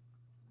someone,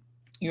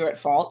 you're at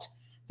fault.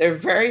 There are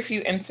very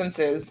few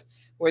instances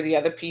where the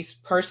other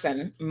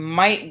person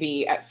might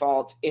be at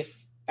fault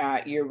if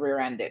you're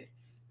rear-ended.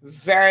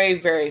 Very,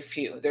 very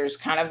few. There's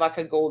kind of like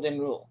a golden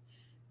rule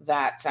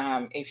that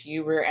if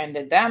you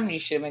rear-ended them, you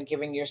should have been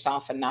giving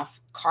yourself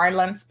enough car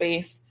length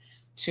space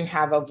to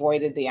have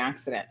avoided the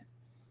accident.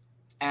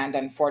 And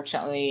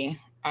unfortunately,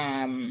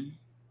 a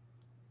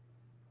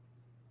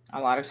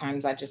lot of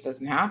times that just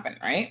doesn't happen,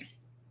 right?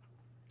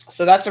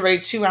 So that's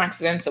already 2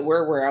 accidents that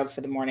we're aware of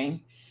for the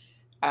morning.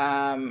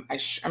 I'm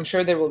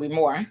sure there will be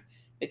more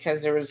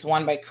because there was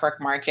one by Kirk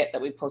Market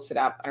that we posted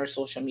up on our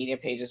social media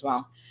page as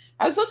well.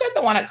 I was looking at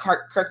the one at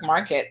Kirk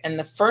Market, and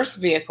the first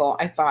vehicle,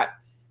 I thought,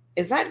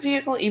 is that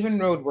vehicle even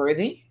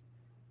roadworthy?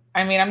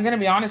 I mean, I'm going to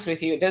be honest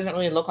with you. It doesn't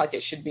really look like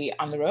it should be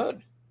on the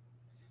road.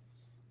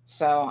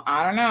 So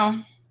I don't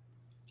know,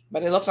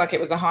 but it looks like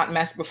it was a hot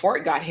mess before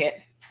it got hit.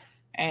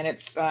 And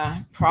it's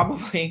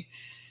probably,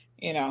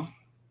 you know,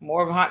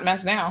 more of a hot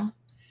mess now.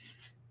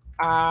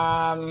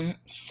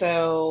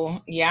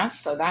 So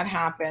that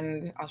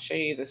happened. I'll show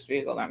you this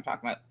vehicle that I'm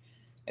talking about.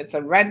 It's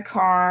a red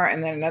car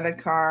and then another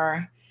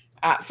car.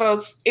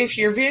 Folks, if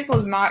your vehicle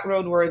is not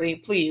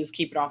roadworthy, please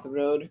keep it off the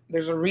road.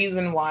 There's a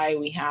reason why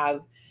we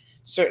have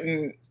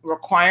certain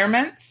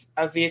requirements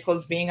of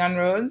vehicles being on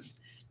roads.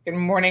 Good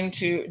morning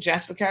to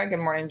Jessica. Good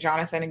morning,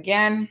 Jonathan,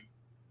 again.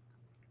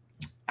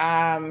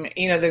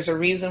 There's a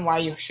reason why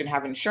you should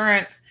have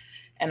insurance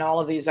and all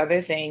of these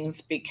other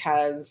things,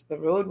 because the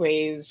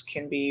roadways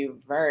can be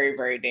very,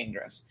 very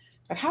dangerous.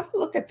 But have a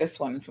look at this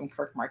one from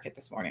Kirk Market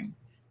this morning.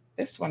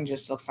 This one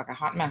just looks like a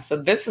hot mess. So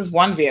this is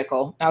one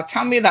vehicle. Now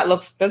tell me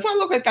does that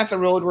look like that's a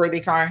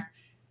roadworthy car?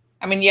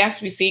 I mean,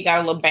 yes, we see it got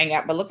a little bang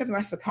up, but look at the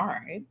rest of the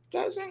car. It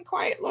doesn't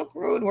quite look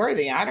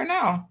roadworthy. I don't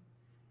know.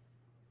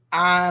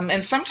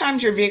 And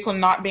sometimes your vehicle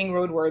not being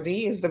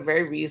roadworthy is the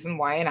very reason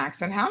why an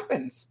accident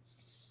happens.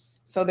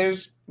 So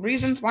there's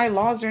reasons why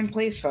laws are in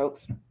place,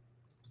 folks.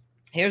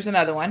 Here's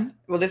another one.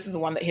 Well, this is the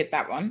one that hit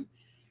that one,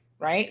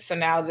 right? So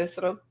now this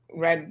little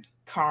red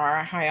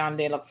car,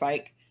 Hyundai, looks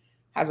like,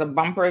 has a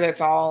bumper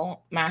that's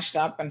all mashed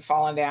up and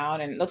fallen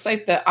down. And it looks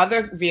like the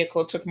other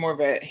vehicle took more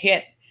of a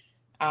hit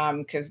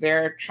because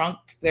the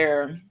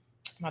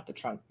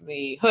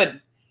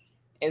hood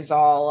is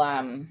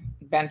all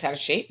bent out of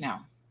shape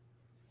now.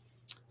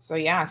 So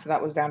yeah, so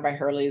that was down by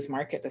Hurley's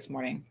Market this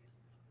morning.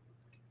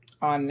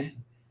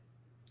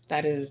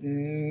 That is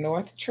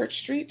North Church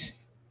Street.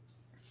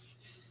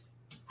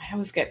 I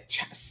always get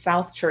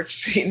South Church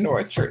Street and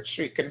North Church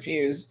Street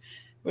confused,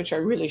 which I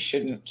really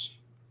shouldn't.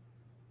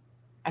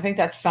 I think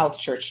that's South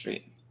Church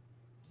Street.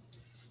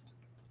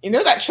 You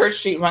know that Church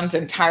Street runs the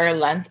entire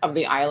length of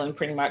the island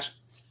pretty much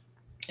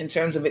in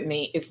terms of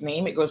its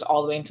name. It goes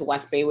all the way into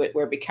West Bay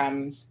where it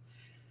becomes,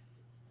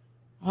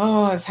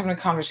 I was having a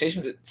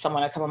conversation with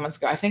someone a couple months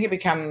ago. I think it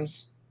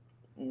becomes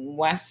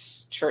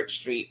West Church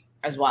Street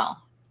as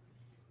well.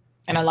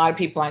 And a lot of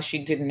people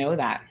actually didn't know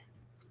that.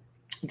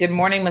 Good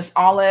morning, Miss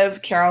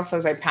Olive. Carol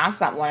says, I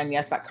passed that one. And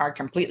yes, that car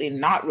completely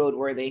not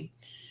roadworthy.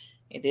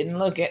 It didn't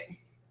look it.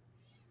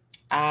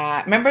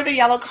 Remember the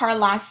yellow car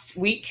last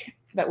week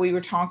that we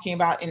were talking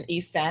about in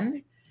East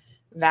End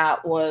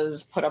that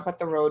was put up at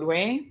the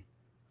roadway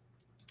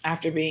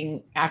after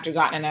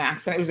gotten in an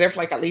accident? It was there for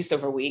like at least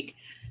over a week.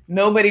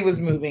 Nobody was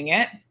moving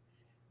it.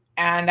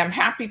 And I'm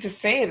happy to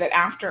say that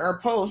after our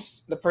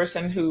post, the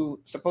person who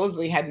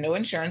supposedly had no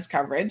insurance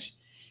coverage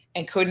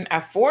and couldn't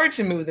afford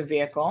to move the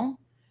vehicle,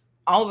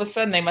 all of a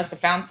sudden they must have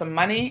found some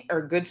money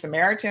or Good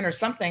Samaritan or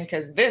something,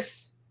 because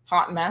this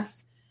hot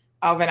mess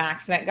of an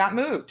accident got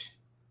moved.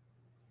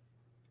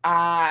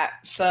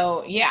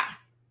 So yeah,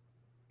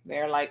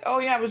 they're like, oh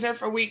yeah, I was there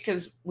for a week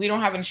because we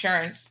don't have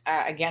insurance.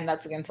 Again,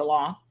 that's against the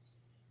law.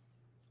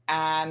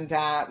 And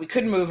we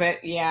couldn't move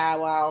it. Yeah,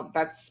 well,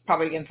 that's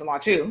probably against the law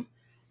too.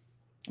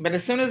 But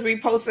as soon as we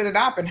posted it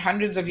up and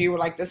hundreds of you were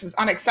like, this is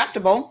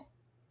unacceptable,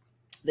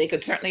 they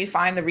could certainly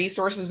find the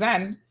resources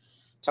then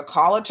to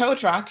call a tow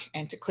truck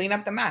and to clean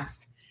up the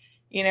mess.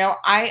 You know,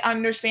 I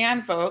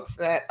understand, folks,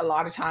 that a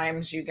lot of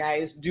times you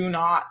guys do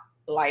not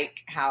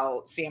like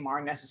how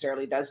CMR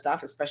necessarily does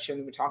stuff, especially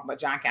when we talk about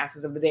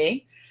jackasses of the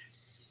day.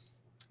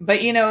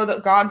 But, you know,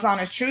 the God's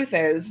honest truth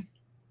is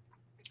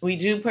we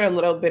do put a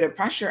little bit of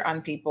pressure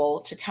on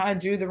people to kind of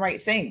do the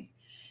right thing.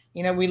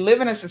 You know, we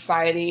live in a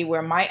society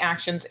where my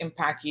actions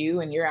impact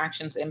you and your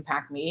actions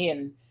impact me.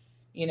 And,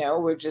 you know,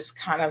 we're just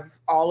kind of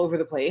all over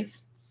the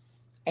place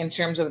in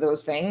terms of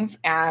those things.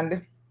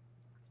 And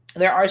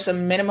there are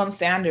some minimum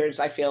standards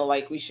I feel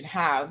like we should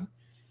have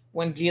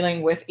when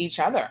dealing with each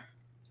other,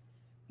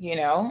 you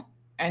know.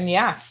 And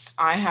yes,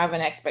 I have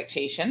an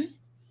expectation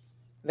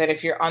that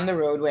if you're on the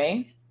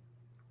roadway,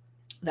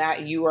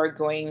 that you are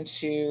going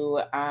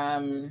to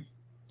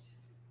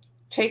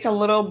take a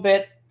little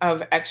bit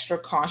of extra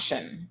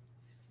caution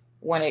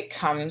when it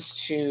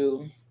comes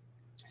to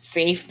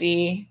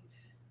safety,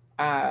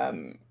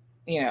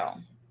 you know,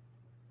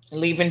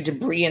 leaving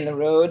debris in the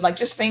road, like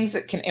just things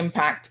that can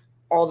impact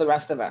all the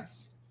rest of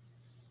us.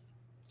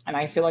 And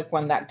I feel like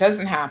when that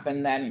doesn't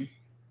happen, then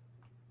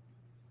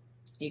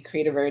you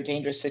create a very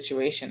dangerous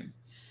situation.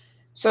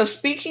 So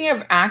speaking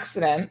of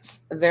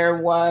accidents, there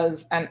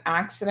was an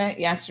accident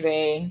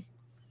yesterday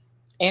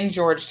in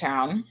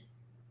Georgetown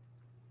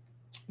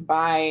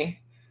by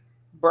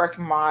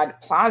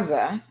Berkmod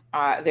Plaza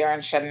there on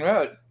Shedden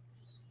Road.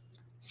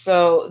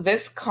 So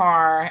this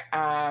car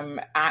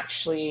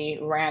actually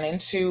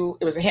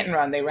it was a hit and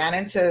run.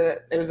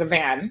 It was a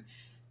van.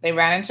 They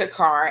ran into a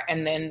car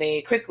and then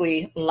they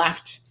quickly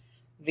left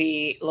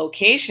the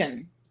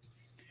location.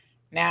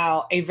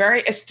 Now, a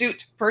very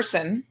astute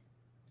person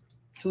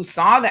who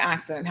saw the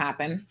accident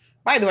happen,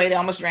 by the way, they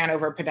almost ran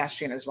over a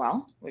pedestrian as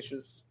well, which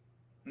was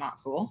not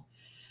cool.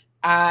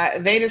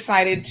 They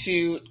decided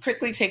to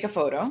quickly take a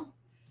photo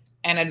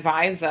and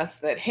advise us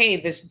that, hey,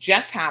 this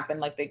just happened.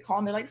 Like they called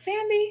and they're like,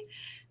 Sandy,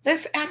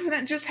 this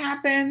accident just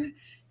happened.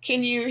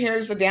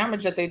 Here's the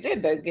damage that they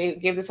did. They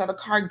gave this other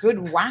car a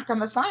good whack on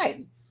the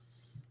side.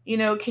 You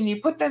know, can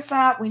you put this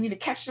up? We need to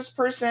catch this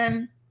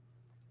person.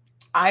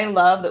 I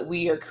love that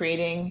we are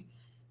creating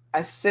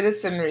a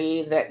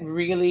citizenry that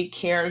really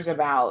cares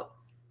about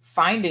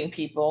finding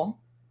people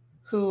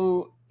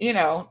who, you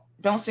know,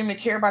 don't seem to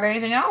care about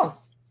anything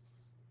else.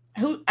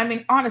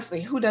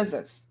 Honestly, who does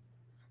this?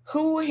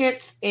 Who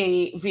hits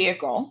a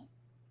vehicle,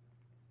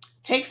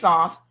 takes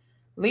off,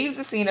 leaves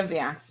the scene of the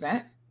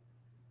accident,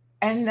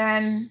 and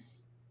then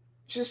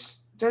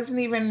just doesn't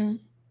even,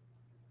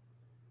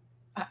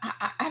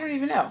 I don't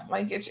even know.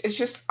 Like, it's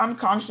just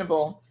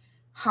unconscionable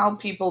how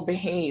people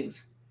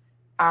behave.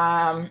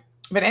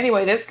 But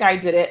anyway, this guy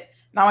did it.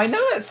 Now, I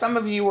know that some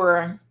of you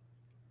were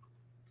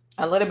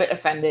a little bit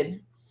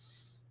offended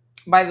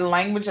by the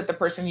language that the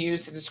person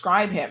used to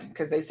describe him,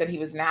 because they said he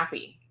was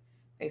nappy.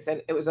 They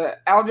said it was an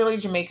elderly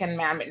Jamaican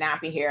man with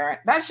nappy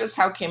hair. That's just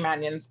how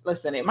Caymanians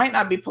listen. It might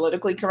not be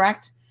politically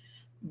correct,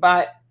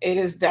 but it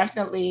is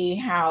definitely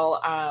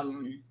how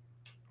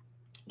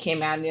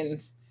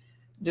Caymanians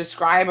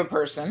describe a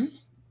person.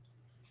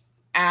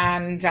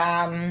 And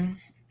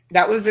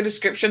that was the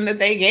description that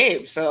they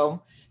gave.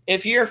 So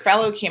if you're a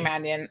fellow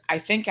Caymanian, I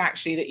think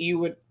actually that you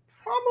would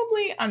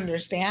probably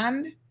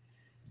understand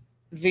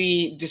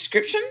the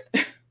description.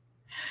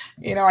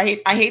 You know, I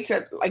hate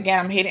to,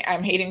 again,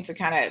 I'm hating to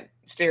kind of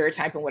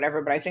stereotype and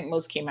whatever, but I think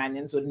most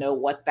Caymanians would know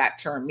what that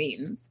term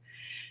means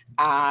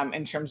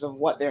in terms of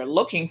what they're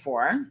looking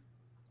for,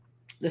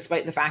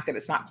 despite the fact that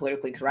it's not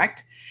politically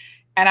correct.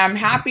 And I'm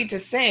happy to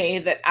say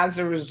that as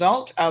a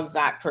result of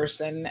that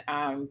person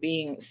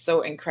being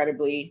so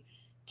incredibly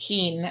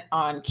keen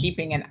on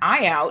keeping an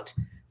eye out,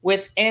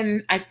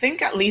 within, I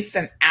think, at least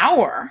an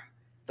hour,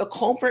 the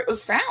culprit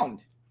was found.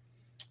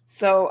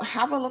 So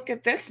have a look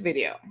at this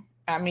video.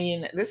 I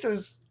mean, this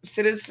is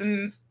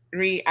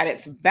citizenry at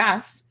its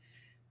best,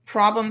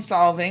 problem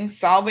solving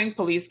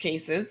police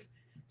cases.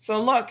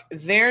 So look,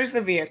 there's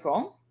the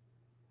vehicle.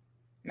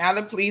 Now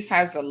the police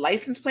has the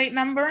license plate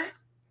number.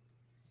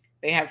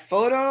 They have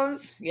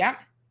photos. Yep.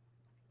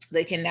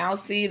 They can now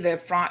see the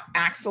front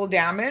axle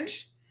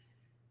damage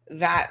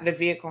that the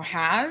vehicle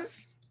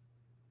has.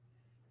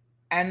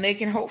 And they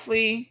can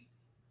hopefully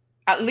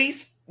at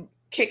least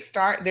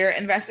kickstart their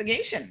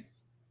investigation,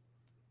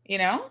 you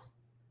know,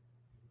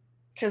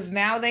 because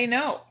now they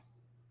know,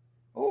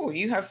 oh,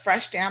 you have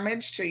fresh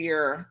damage to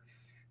your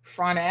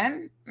front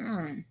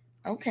end.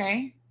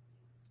 Okay.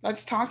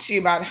 Let's talk to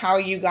you about how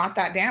you got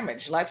that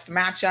damage. Let's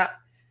match up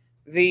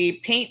the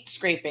paint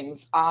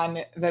scrapings on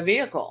the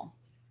vehicle.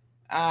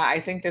 I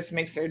think this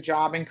makes their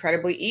job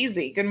incredibly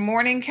easy. Good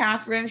morning,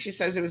 Catherine. She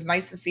says it was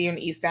nice to see you in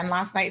East End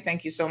last night.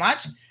 Thank you so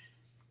much.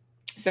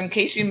 So in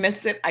case you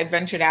missed it, I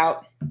ventured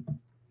out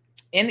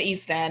in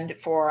East End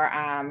for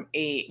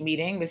a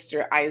meeting.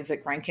 Mr.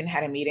 Isaac Rankin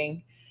had a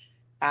meeting.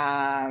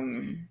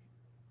 I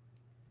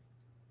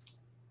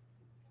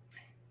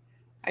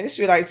just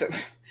realized that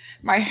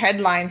my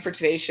headline for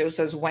today's show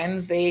says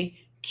Wednesday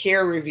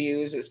care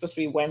reviews. It's supposed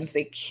to be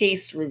Wednesday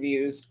case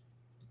reviews.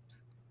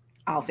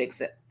 I'll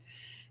fix it.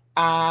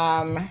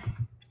 It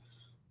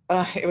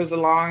was a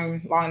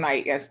long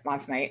night,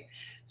 last night.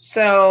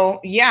 So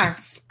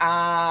yes,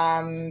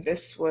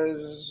 this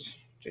was.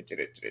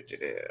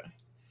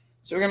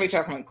 So we're gonna be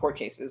talking about court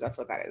cases. That's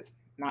what that is,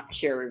 not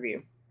care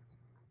review.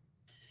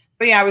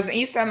 But yeah, I was in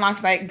East End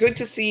last night. Good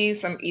to see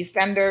some East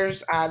Enders.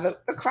 The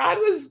crowd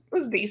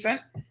was decent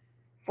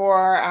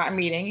for a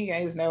meeting. You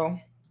guys know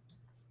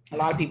a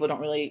lot of people don't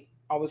really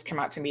always come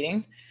out to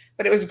meetings,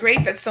 but it was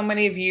great that so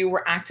many of you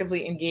were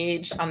actively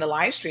engaged on the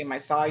live stream. I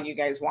saw you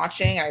guys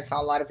watching, and I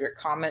saw a lot of your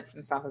comments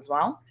and stuff as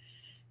well.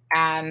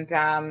 And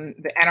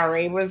the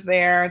NRA was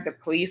there, the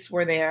police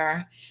were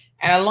there,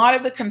 and a lot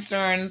of the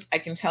concerns, I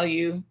can tell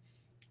you,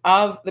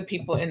 of the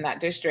people in that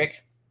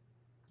district,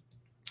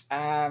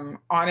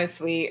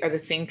 honestly, are the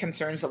same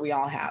concerns that we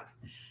all have.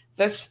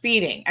 The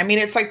speeding. I mean,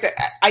 it's like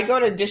I go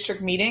to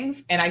district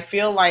meetings and I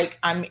feel like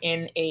I'm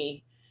in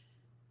a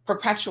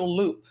perpetual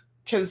loop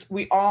because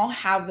we all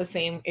have the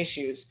same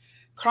issues.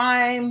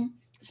 Crime,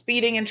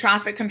 speeding, and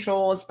traffic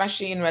control,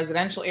 especially in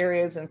residential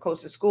areas and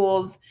close to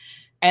schools.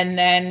 And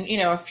then, you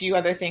know, a few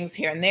other things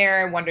here and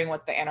there, wondering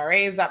what the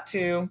NRA is up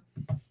to,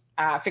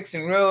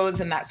 fixing roads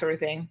and that sort of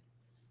thing.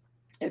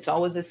 It's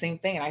always the same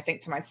thing. And I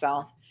think to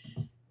myself,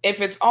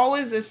 if it's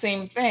always the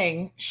same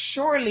thing,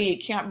 surely it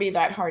can't be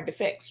that hard to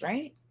fix,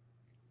 right?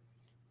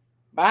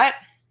 But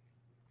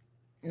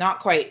not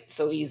quite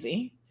so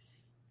easy.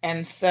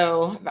 And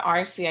so the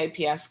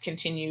RCIPS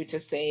continue to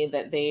say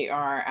that they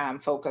are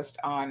focused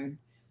on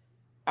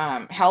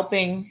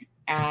helping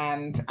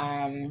and,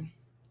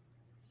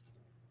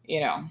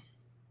 you know,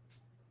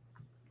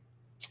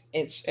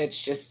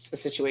 it's just a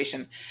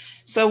situation.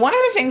 So one of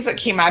the things that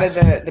came out of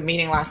the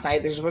meeting last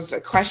night, there was a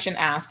question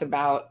asked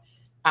about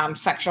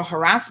sexual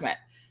harassment.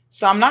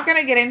 So I'm not going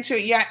to get into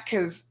it yet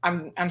because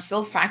I'm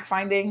still fact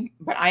finding,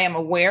 but I am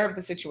aware of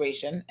the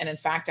situation. And in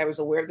fact, I was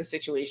aware of the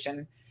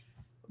situation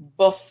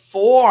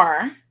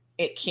before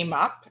it came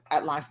up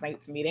at last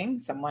night's meeting.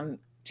 Someone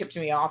tipped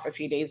me off a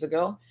few days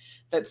ago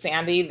that,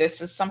 Sandy,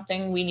 this is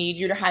something we need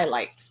you to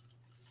highlight.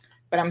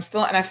 But I'm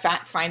still in a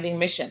fact finding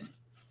mission.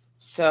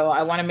 So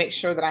I want to make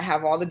sure that I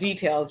have all the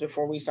details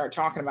before we start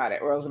talking about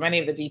it, or as many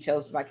of the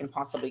details as I can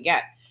possibly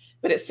get.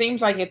 But it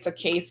seems like it's a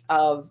case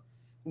of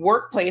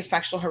workplace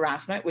sexual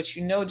harassment, which,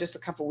 you know, just a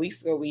couple of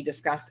weeks ago we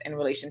discussed in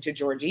relation to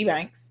George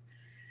Ebanks.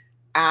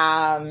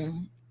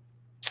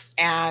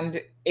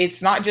 And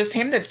it's not just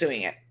him that's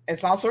doing it.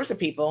 It's all sorts of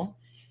people.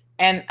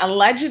 And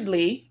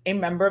allegedly a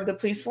member of the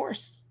police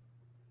force.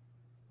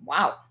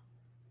 Wow.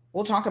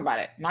 We'll talk about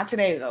it. Not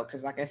today, though,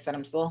 because like I said,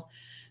 I'm still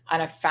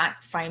on a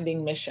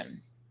fact-finding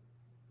mission.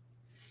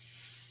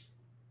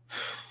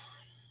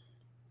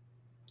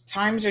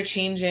 Times are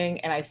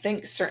changing, and I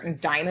think certain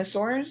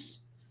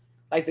dinosaurs,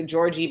 like the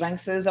George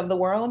Ebankses of the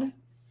world,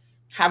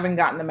 haven't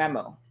gotten the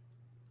memo.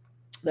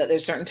 that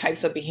there's certain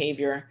types of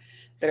behavior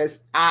that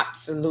is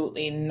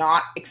absolutely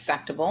not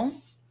acceptable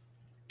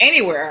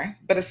anywhere,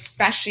 but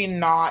especially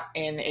not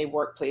in a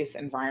workplace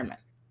environment.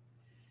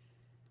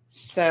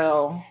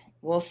 So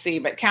we'll see.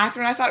 But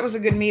Catherine, I thought it was a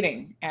good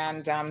meeting.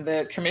 And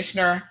the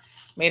commissioner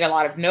made a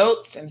lot of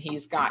notes, and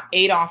he's got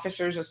 8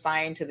 officers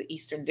assigned to the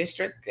Eastern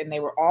District, and they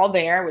were all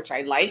there, which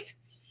I liked.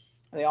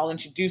 They all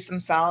introduced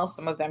themselves.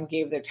 Some of them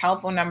gave their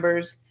telephone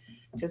numbers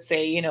to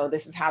say, you know,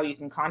 this is how you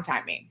can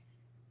contact me.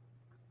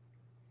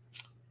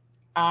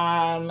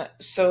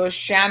 So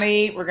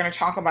Shani, we're going to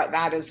talk about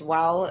that as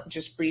well,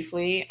 just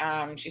briefly.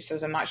 She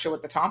says, I'm not sure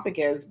what the topic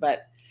is,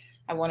 but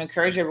I want to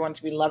encourage everyone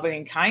to be loving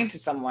and kind to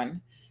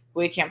someone.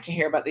 Waking up to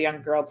hear about the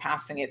young girl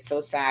passing, it's so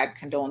sad.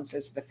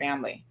 Condolences to the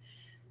family.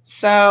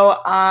 So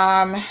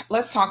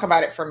let's talk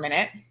about it for a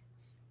minute.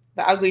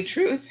 The ugly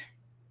truth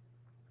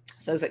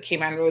says that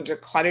Cayman roads are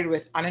cluttered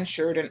with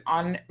uninsured and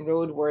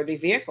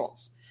unroadworthy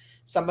vehicles.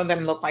 Some of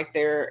them look like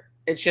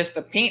it's just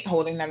the paint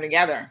holding them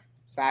together,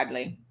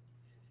 sadly.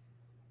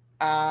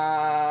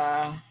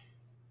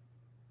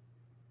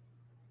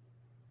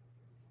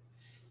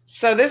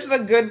 So this is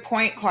a good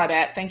point,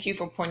 Claudette. Thank you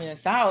for pointing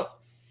this out.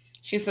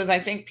 She says, I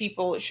think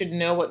people should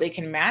know what they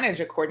can manage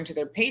according to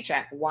their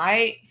paycheck.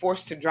 Why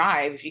force to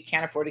drive if you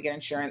can't afford to get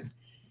insurance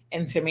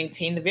and to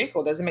maintain the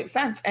vehicle? Doesn't make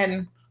sense.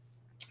 And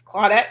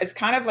Claudette, it's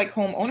kind of like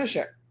home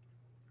ownership.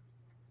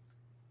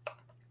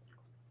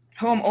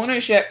 Home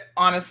ownership,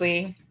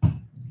 honestly,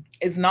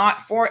 is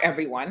not for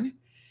everyone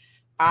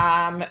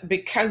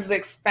because the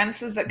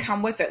expenses that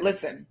come with it.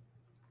 Listen,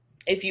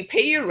 if you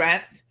pay your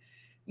rent,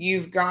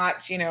 you've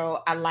got, you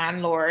know, a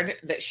landlord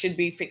that should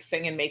be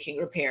fixing and making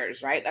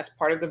repairs, right? That's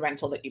part of the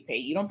rental that you pay.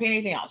 You don't pay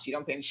anything else. You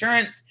don't pay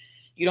insurance.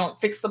 You don't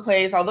fix the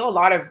place. Although a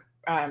lot of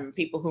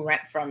people who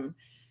rent from,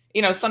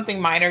 you know, something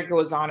minor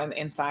goes on the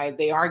inside,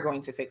 they are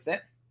going to fix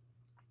it.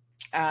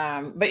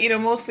 But, you know,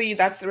 mostly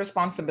that's the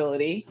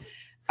responsibility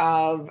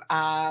of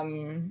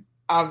the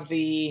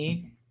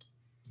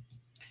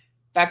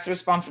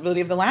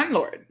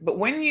landlord. But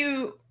when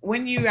you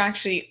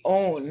actually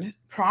own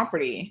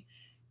property,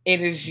 it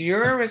is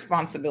your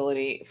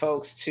responsibility,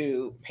 folks,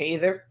 to pay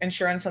the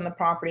insurance on the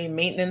property,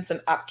 maintenance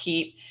and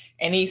upkeep,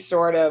 any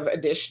sort of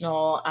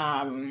additional,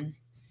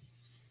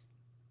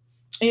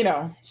 you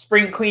know,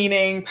 spring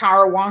cleaning,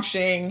 power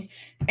washing,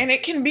 and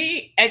it can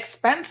be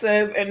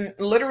expensive. And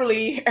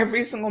literally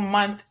every single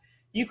month,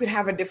 you could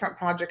have a different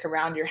project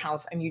around your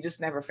house and you just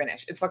never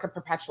finish. It's like a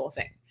perpetual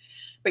thing.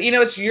 But, you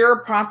know, it's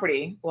your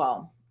property.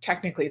 Well,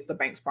 technically it's the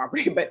bank's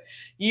property, but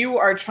you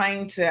are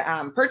trying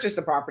to purchase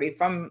the property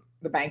from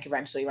the bank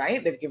eventually,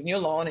 right? They've given you a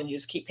loan and you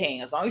just keep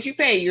paying. As long as you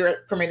pay, you're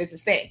permitted to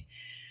stay.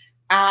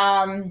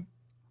 And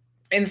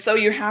so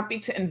you're happy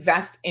to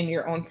invest in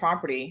your own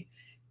property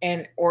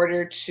in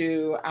order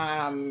to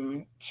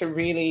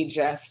really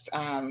just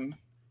in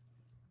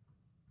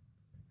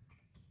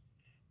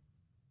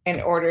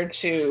order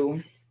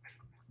to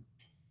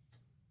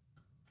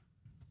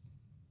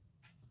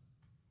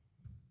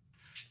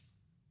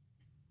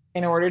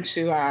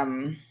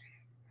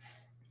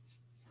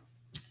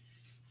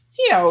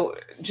you know,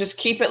 just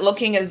keep it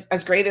looking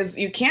as great as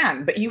you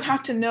can. But you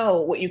have to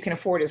know what you can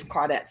afford, as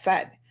Claudette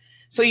said.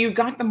 So you've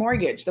got the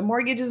mortgage. The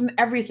mortgage isn't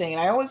everything.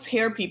 And I always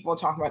hear people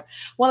talk about,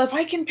 well, if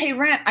I can pay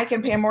rent, I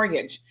can pay a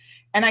mortgage.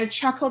 And I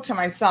chuckle to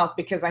myself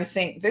because I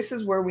think this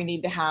is where we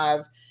need to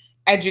have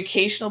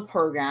educational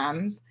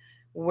programs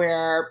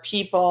where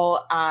people,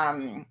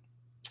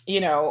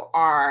 you know,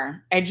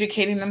 are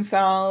educating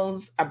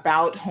themselves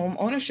about home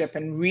ownership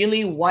and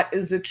really what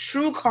is the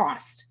true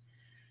cost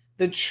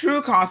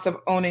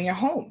of owning a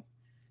home.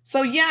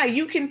 So yeah,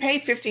 you can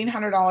pay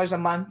 $1,500 a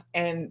month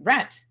in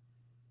rent.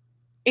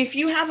 If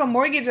you have a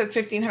mortgage at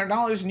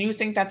 $1,500 and you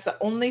think that's the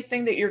only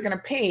thing that you're going to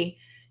pay,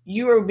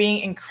 you are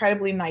being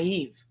incredibly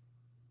naive.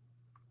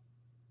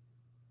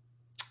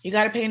 You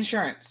got to pay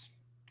insurance.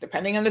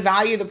 Depending on the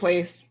value of the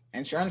place,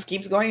 insurance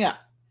keeps going up.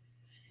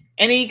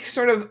 Any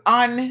sort of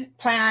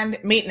unplanned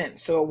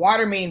maintenance, so a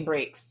water main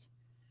breaks.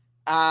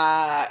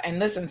 And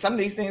listen, some of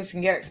these things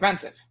can get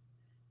expensive.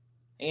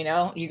 You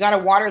know, you got a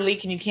water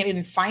leak and you can't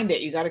even find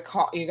it. You got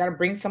to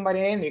bring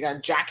somebody in. You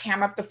got to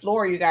jackhammer up the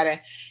floor. You got to,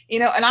 you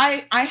know, and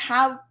I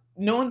have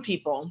known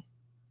people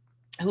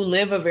who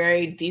live a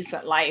very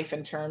decent life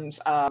in terms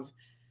of,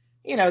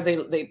 you know,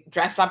 they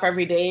dress up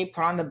every day,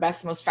 put on the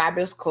best, most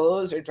fabulous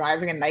clothes, or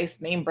driving a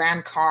nice name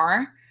brand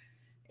car,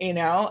 you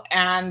know,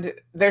 and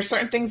there's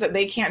certain things that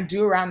they can't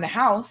do around the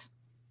house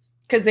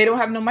because they don't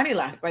have no money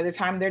left. By the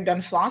time they're done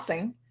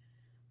flossing,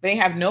 they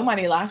have no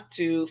money left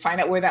to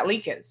find out where that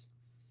leak is.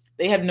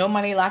 They have no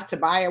money left to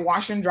buy a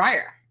washer and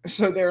dryer.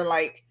 So they're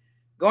like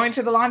going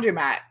to the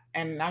laundromat,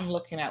 and I'm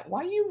looking at,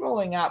 why are you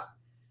rolling up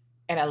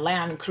in a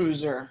Land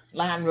Cruiser,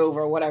 Land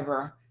Rover,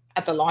 whatever,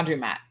 at the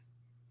laundromat?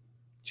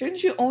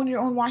 Shouldn't you own your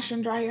own washer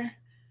and dryer?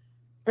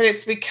 But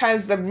it's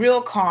because the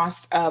real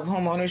cost of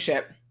home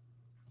ownership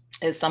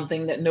is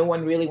something that no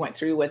one really went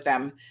through with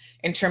them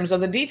in terms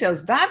of the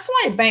details. That's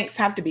why banks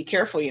have to be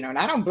careful, you know, and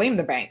I don't blame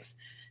the banks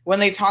when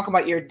they talk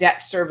about your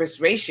debt service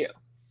ratio.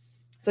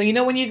 So, you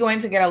know, when you go in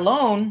to get a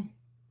loan,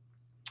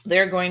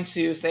 they're going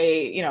to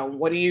say,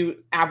 what are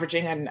you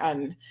averaging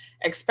on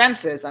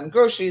expenses, on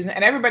groceries?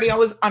 And everybody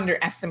always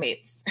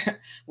underestimates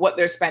what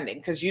they're spending,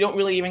 because you don't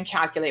really even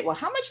calculate, well,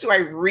 how much do I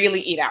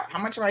really eat out? How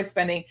much am I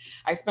spending?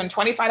 I spend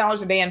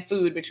 $25 a day on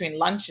food between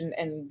lunch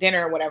and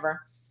dinner or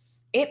whatever.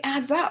 It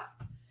adds up.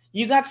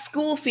 You got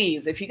school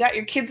fees. If you got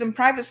your kids in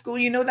private school,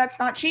 that's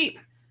not cheap.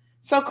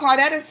 So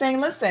Claudette is saying,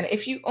 listen,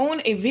 if you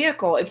own a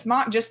vehicle, it's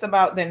not just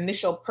about the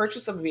initial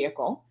purchase of a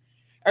vehicle,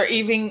 or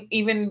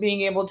even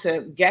being able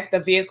to get the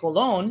vehicle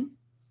loan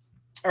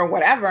or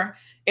whatever.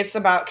 It's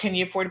about, can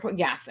you afford to put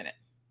gas in it?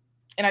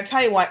 And I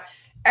tell you what,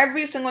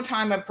 every single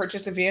time I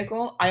purchased a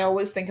vehicle, I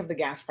always think of the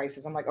gas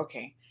prices. I'm like,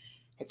 okay,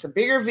 it's a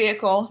bigger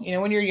vehicle.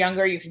 When you're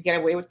younger, you could get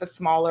away with the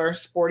smaller,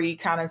 sporty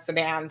kind of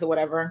sedans or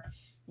whatever.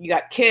 You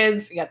got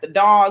kids, you got the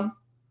dog,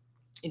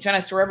 you're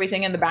trying to throw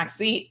everything in the back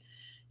seat.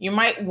 You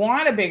might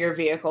want a bigger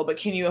vehicle, but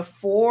can you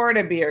afford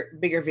a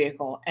bigger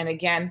vehicle? And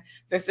again,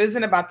 this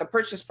isn't about the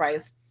purchase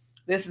price.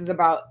 This is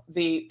about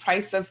the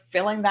price of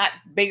filling that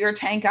bigger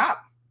tank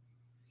up.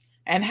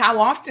 And how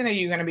often are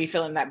you going to be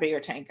filling that bigger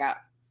tank up?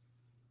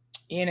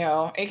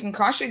 It can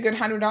cost you a good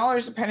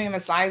 $100, depending on the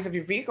size of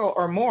your vehicle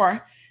or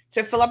more,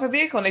 to fill up a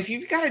vehicle. And if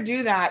you've got to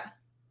do that,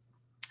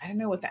 I don't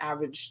know what the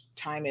average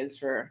time is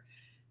for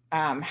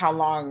how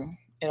long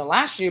it'll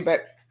last you.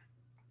 But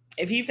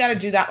if you've got to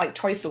do that like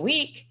twice a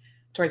week,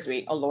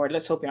 oh Lord,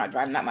 let's hope you're not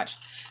driving that much,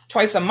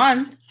 twice a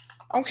month.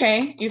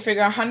 Okay. You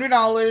figure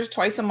 $100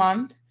 twice a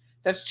month.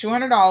 That's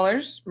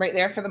 $200 right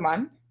there for the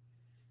month.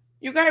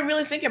 You got to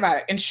really think about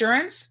it.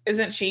 Insurance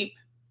isn't cheap.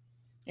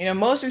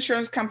 Most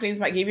insurance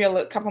companies might give you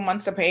a couple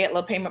months to pay it,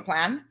 low payment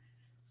plan,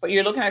 but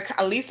you're looking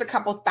at least a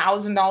couple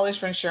 $1,000s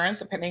for insurance,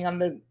 depending on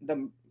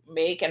the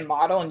make and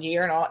model and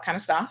year and all that kind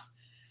of stuff.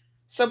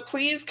 So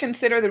please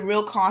consider the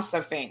real cost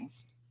of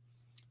things.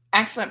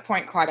 Excellent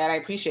point, Claudette. I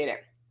appreciate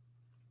it.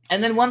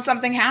 And then once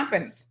something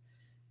happens,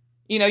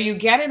 you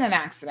get in an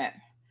accident.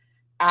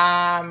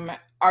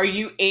 Are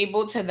you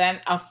able to then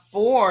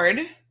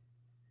afford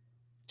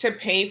to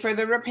pay for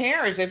the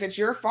repairs if it's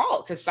your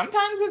fault? Because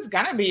sometimes it's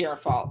going to be your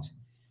fault.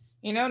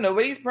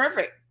 Nobody's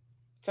perfect.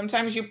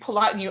 Sometimes you pull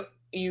out and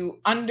you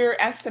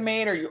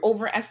underestimate or you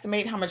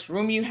overestimate how much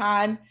room you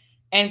had,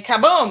 and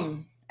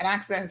kaboom, an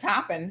accident has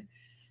happened.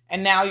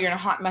 And now you're in a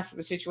hot mess of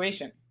a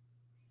situation.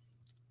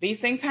 These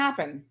things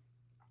happen.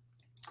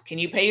 Can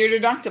you pay your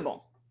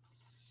deductible?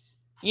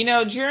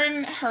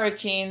 During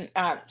hurricane, it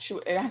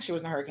actually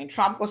wasn't a hurricane,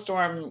 Tropical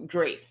Storm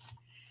Grace,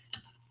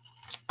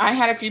 I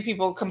had a few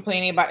people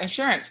complaining about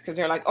insurance because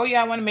they're like, oh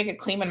yeah, I want to make a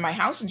claim on my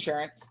house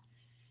insurance.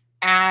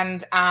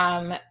 And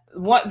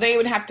what they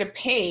would have to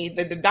pay,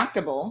 the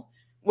deductible,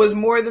 was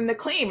more than the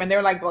claim. And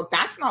they're like, well,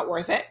 that's not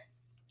worth it.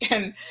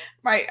 And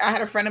I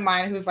had a friend of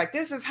mine who's like,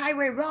 this is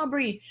highway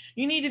robbery.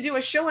 You need to do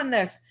a show on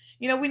this.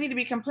 We need to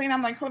be complaining.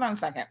 I'm like, hold on a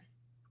second.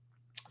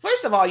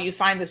 First of all, you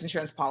signed this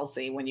insurance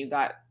policy when you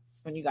got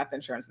the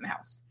insurance in the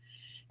house.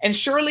 And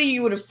surely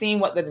you would have seen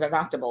what the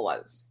deductible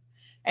was.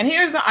 And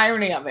here's the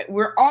irony of it.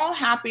 We're all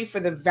happy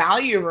for the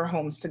value of our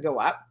homes to go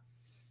up,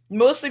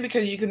 mostly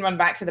because you can run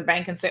back to the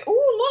bank and say,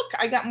 oh,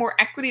 look, I got more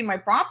equity in my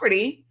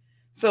property,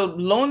 so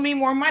loan me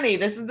more money.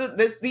 These are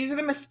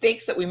the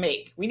mistakes that we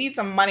make. We need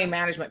some money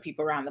management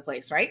people around the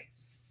place, right?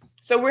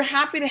 So we're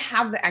happy to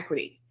have the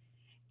equity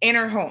in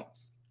our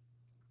homes.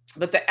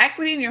 But the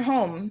equity in your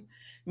home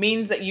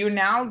means that you're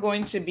now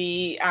going to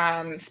be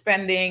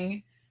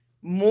spending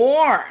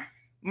more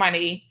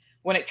money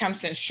when it comes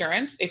to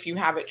insurance, if you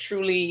have it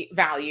truly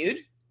valued,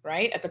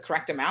 right, at the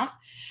correct amount.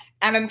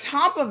 And on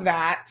top of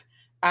that,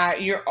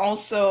 you're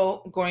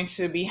also going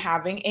to be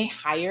having a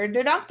higher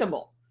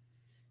deductible.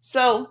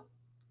 So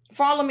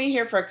follow me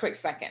here for a quick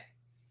second.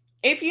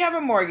 If you have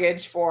a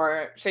mortgage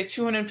for, say,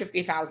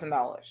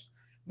 $250,000,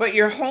 but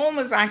your home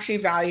is actually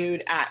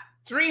valued at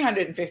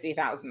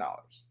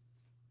 $350,000,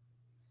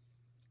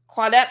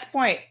 Claudette's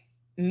point,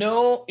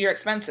 know your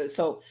expenses.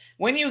 So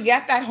when you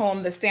get that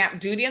home, the stamp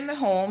duty on the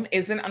home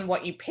isn't on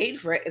what you paid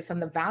for it, it's on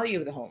the value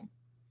of the home.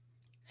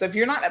 So if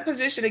you're not in a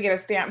position to get a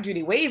stamp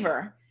duty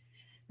waiver,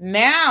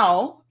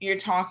 now you're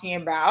talking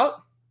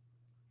about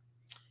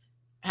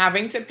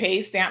having to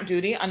pay stamp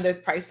duty on the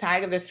price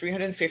tag of the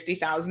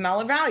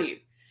 $350,000 value.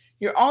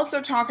 You're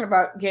also talking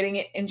about getting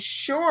it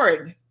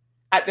insured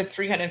at the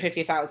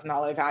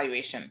 $350,000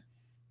 valuation,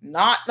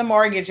 not the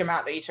mortgage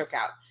amount that you took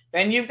out.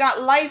 Then you've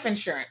got life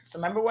insurance.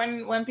 Remember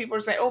when people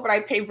say, oh, but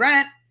I pay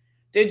rent.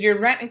 Did your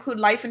rent include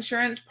life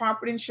insurance,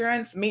 property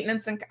insurance,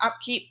 maintenance and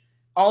upkeep,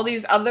 all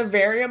these other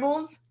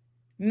variables?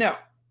 No.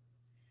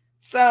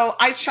 So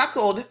I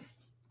chuckled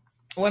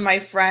when my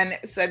friend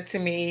said to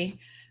me,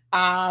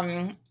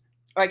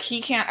 like,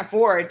 he can't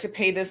afford to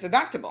pay this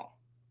deductible.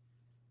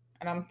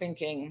 And I'm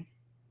thinking,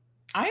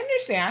 I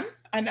understand.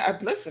 And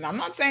listen, I'm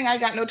not saying I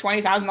got no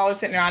 $20,000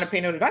 sitting around to pay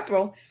no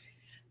deductible,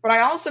 but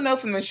I also know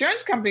from the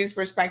insurance company's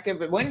perspective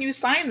that when you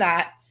signed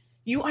that,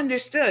 you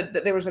understood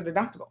that there was a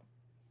deductible.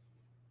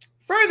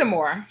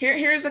 Furthermore,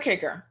 here's the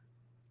kicker.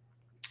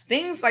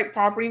 Things like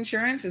property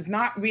insurance is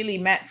not really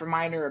meant for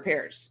minor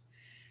repairs,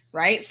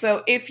 right?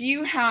 So if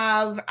you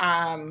have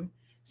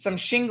some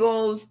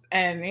shingles,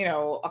 and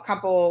a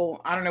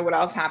couple. I don't know what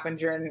else happened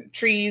during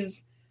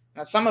trees.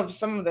 Now, some of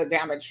the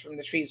damage from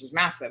the trees was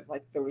massive.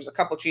 Like there was a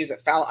couple trees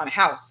that fell on a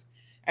house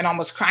and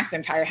almost cracked the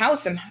entire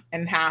house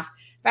in half.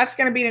 That's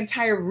going to be an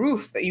entire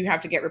roof that you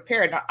have to get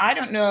repaired. Now, I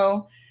don't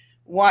know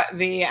what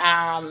the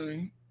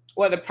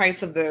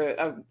price of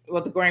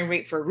what the going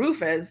rate for a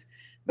roof is,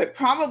 but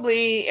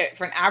probably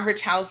for an average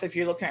house, if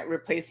you're looking at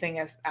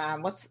replacing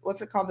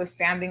what's it called, the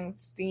standing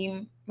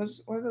seam, what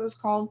are those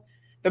called?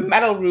 The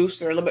metal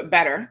roofs are a little bit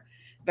better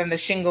than the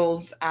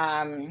shingles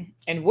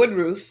and wood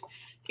roof.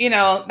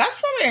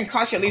 That's probably going to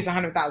cost you at least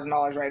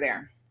 $100,000 right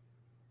there.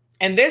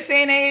 In this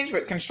day and age,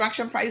 with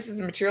construction prices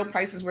and material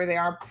prices where they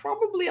are,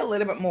 probably a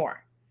little bit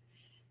more.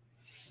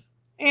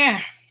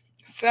 Yeah.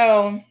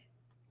 So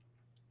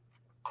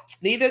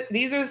these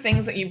are the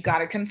things that you've got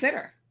to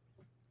consider.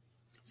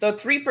 So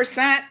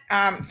 3%,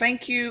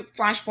 thank you,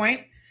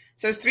 Flashpoint,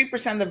 says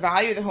 3% of the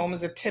value of the home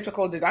is a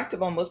typical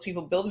deductible. Most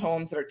people build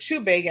homes that are too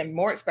big and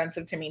more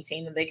expensive to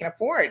maintain than they can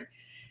afford.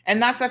 And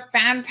that's a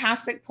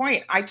fantastic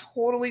point. I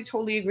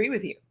totally agree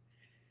with you.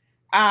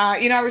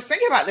 I was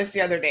thinking about this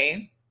the other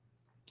day,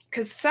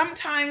 because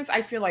sometimes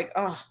I feel like,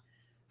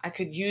 I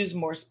could use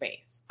more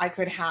space. I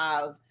could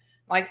have,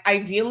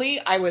 ideally,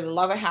 I would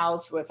love a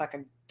house with a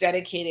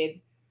dedicated,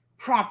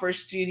 proper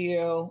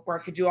studio where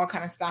I could do all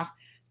kind of stuff.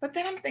 But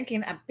then I'm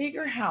thinking, a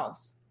bigger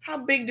house,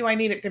 how big do I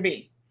need it to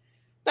be?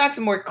 That's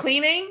more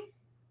cleaning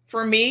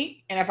for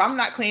me. And if I'm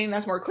not cleaning,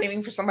 that's more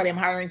cleaning for somebody I'm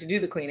hiring to do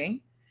the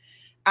cleaning.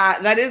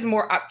 That is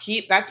more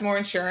upkeep. That's more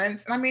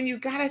insurance. And I mean, you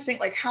got to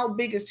think, how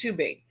big is too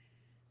big?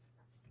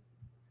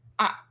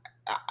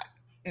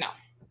 No.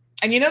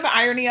 And the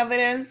irony of it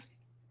is,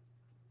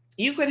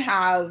 you could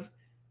have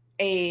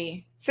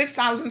a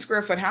 6,000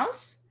 square foot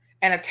house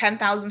and a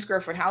 10,000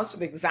 square foot house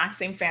with the exact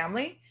same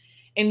family,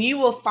 and you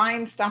will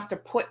find stuff to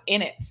put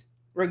in it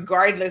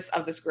regardless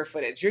of the square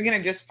footage. You're going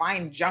to just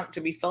find junk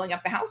to be filling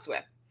up the house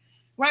with.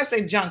 When I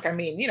say junk, I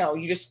mean,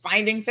 you're just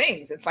finding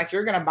things. It's like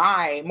you're going to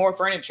buy more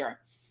furniture,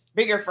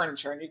 bigger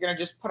furniture, and you're going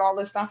to just put all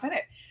this stuff in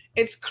it.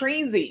 It's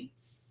crazy.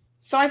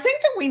 So I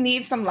think that we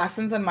need some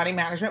lessons in money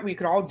management we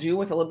could all do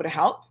with a little bit of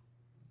help.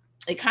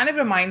 It kind of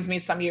reminds me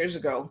some years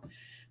ago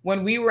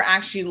when we were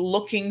actually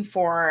looking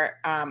for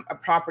a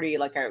property,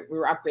 we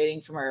were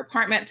upgrading from our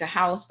apartment to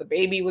house. The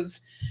baby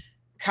was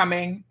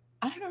coming.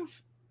 I don't know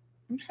if,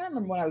 I'm trying to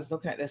remember when I was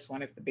looking at this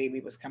one, if the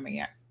baby was coming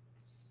yet.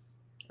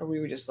 Or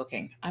we were just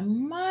looking. I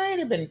might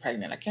have been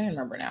pregnant. I can't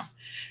remember now.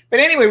 But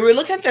anyway, we were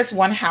looking at this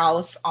one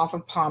house off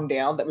of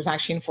Palmdale that was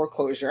actually in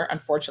foreclosure.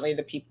 Unfortunately,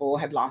 the people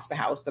had lost the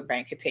house. The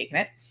bank had taken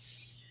it.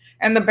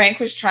 And the bank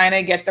was trying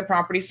to get the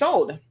property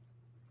sold.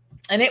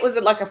 And it was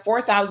a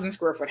 4,000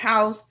 square foot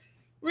house.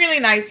 Really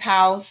nice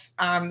house.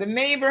 The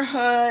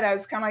neighborhood, I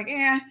was kind of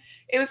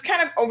it was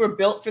kind of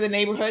overbuilt for the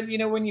neighborhood.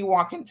 When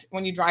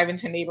you drive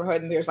into a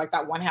neighborhood and there's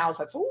that one house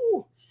that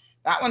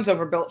one's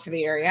overbuilt for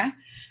the area.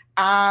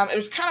 It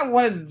was kind of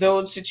one of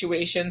those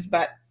situations,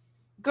 but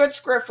good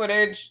square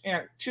footage,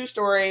 2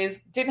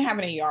 stories, didn't have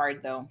any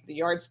yard though. The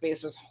yard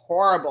space was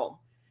horrible.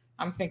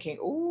 I'm thinking,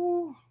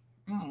 you're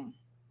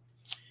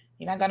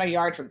not got no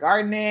yard for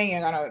gardening. You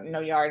got no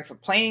yard for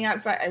playing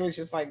outside. I was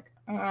just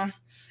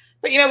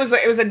but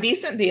it was a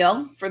decent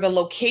deal for the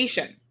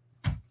location.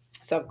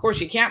 So of course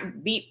you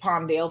can't beat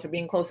Palmdale for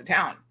being close to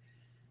town,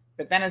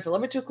 but then it's a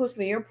little bit too close to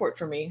the airport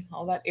for me.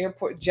 All that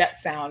airport jet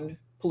sound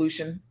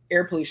pollution,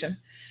 air pollution,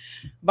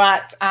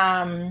 but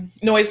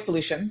noise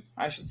pollution,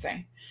 I should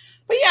say.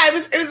 But yeah, it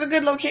was a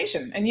good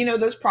location. And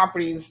those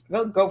properties,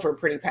 they'll go for a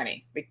pretty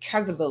penny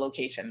because of the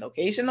location,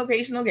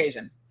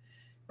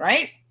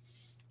 right?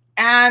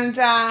 And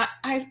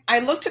I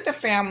looked at the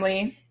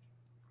family.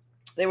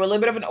 They were a little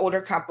bit of an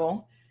older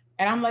couple.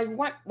 And I'm like,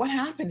 what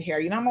happened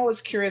here? I'm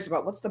always curious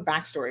about what's the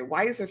backstory.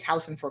 Why is this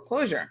house in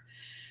foreclosure?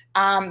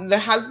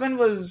 The husband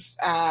was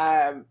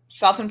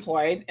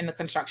self-employed in the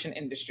construction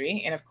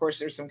industry. And of course,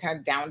 there's some kind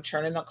of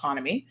downturn in the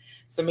economy.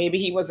 So maybe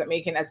he wasn't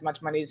making as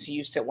much money as he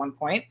used to at one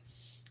point.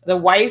 The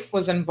wife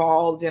was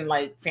involved in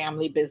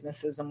family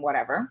businesses and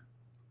whatever.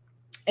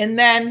 And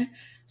then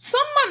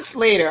some months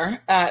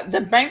later,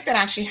 the bank that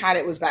actually had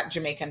it was that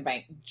Jamaican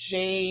bank,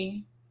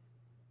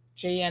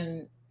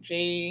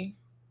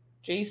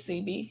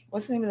 JCB.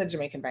 What's the name of the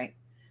Jamaican bank?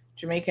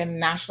 Jamaican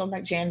National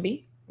Bank,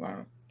 JNB?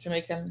 Or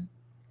Jamaican.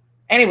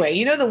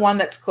 Anyway, the one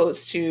that's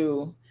close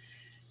to,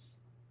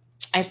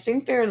 I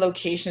think their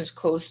location is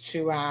close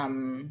to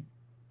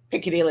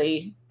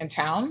Piccadilly in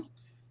town.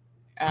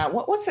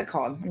 What's it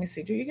called? Let me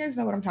see. Do you guys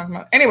know what I'm talking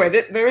about? Anyway,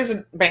 there is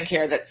a bank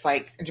here that's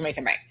a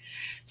Jamaican bank.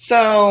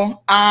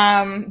 So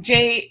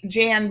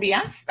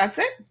JNBS, that's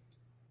it.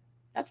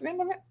 That's the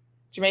name of it.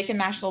 Jamaican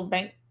National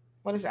Bank.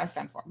 What does that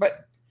stand for? But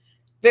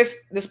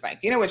this bank,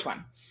 you know which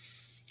one.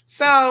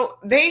 So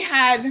they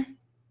had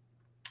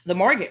the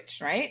mortgage,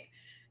 right?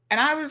 And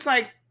I was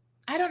like,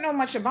 I don't know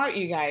much about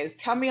you guys.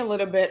 Tell me a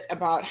little bit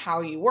about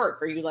how you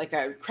work. Are you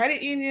a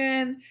credit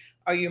union?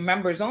 Are you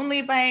members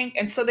only bank?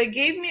 And so they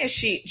gave me a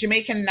sheet,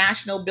 Jamaican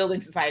National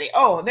Building Society.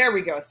 Oh, there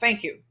we go.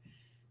 Thank you.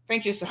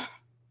 Thank you, sir.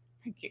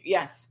 Thank you.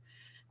 Yes.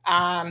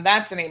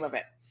 That's the name of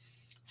it.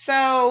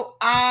 So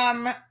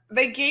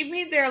they gave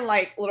me their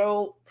like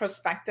little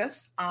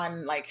prospectus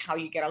on like how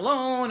you get a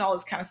loan, all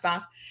this kind of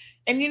stuff.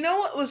 And you know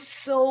what was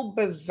so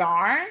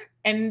bizarre?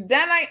 And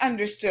then I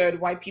understood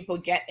why people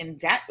get in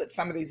debt with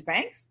some of these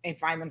banks and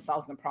find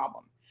themselves in a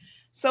problem.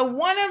 So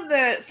one of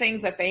the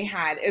things that they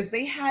had is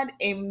they had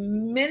a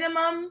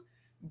minimum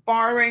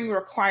borrowing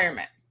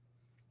requirement.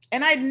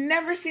 And I'd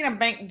never seen a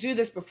bank do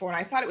this before. And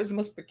I thought it was the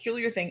most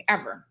peculiar thing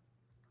ever.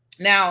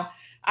 Now,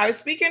 I was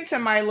speaking to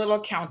my little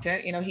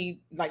accountant. You know, he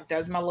like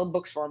does my little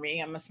books for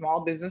me. I'm a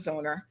small business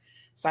owner.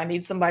 So I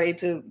need somebody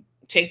to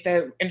take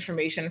the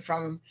information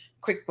from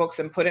QuickBooks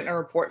and put it in a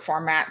report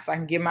format so I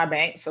can give my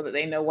bank so that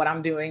they know what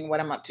I'm doing, what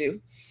I'm up to.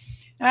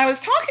 And I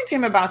was talking to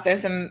him about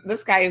this, and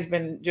this guy has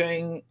been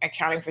doing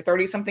accounting for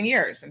 30 something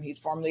years, and he's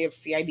formerly of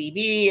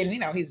CIBB, and, you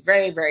know, he's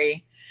very,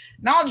 very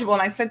knowledgeable.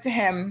 And I said to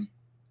him,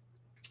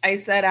 I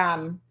said,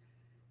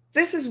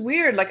 this is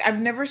weird. Like,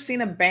 I've never seen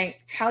a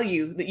bank tell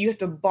you that you have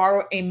to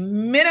borrow a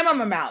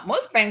minimum amount.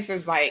 Most banks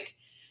is like,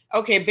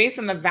 okay, based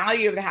on the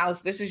value of the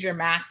house, this is your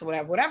max,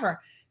 whatever, whatever.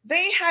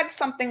 They had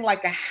something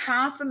like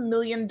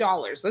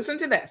 $500,000. Listen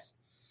to this.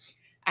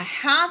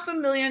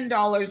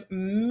 $500,000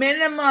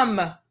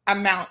 minimum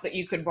amount that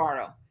you could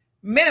borrow.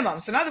 Minimum.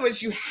 So in other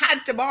words, you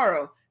had to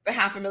borrow the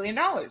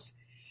 $500,000.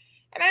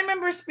 And I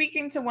remember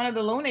speaking to one of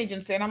the loan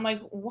agents and I'm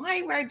like,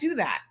 why would I do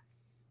that?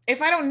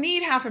 If I don't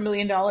need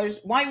 $500,000,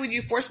 why would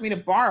you force me to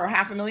borrow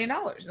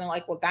 $500,000? And they're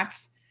like, well,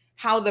 that's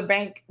how the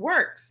bank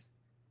works.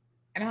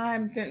 And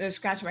I'm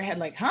scratching my head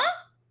like, huh?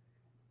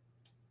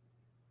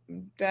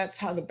 That's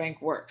how the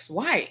bank works.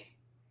 Why?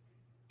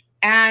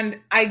 And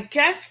I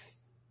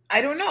guess,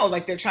 I don't know,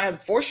 like they're trying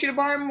to force you to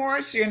borrow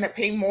more, so you end up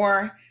paying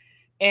more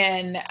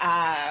in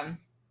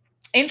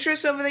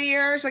interest over the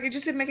years. Like, it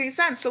just didn't make any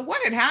sense. So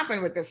what had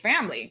happened with this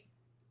family,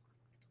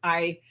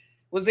 I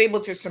was able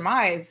to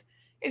surmise,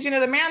 is, you know,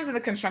 the man's in the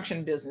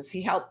construction business.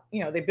 He helped,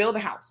 you know, they build a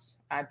house,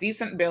 a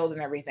decent build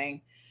and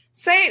everything.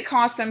 Say it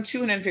costs them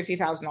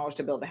 $250,000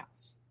 to build a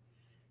house.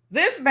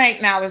 This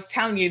bank now is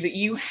telling you that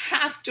you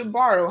have to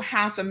borrow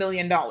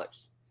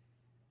 $500,000.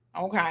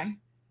 Okay.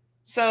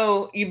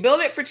 So you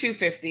build it for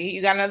 $250,000.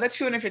 You got another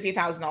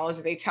 $250,000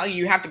 that they tell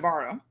you have to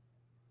borrow.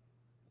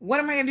 What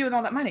am I going to do with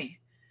all that money?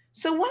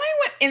 So when I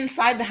went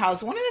inside the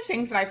house, one of the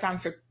things that I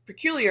found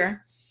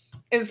peculiar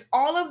is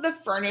all of the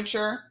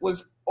furniture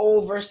was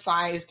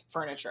oversized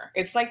furniture.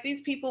 It's like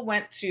these people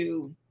went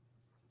to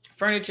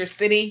Furniture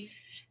City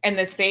in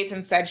the States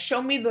and said,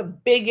 show me the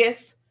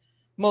biggest,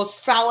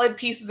 most solid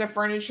pieces of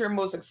furniture,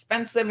 most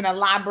expensive and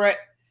elaborate.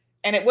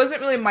 And it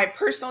wasn't really my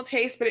personal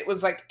taste, but it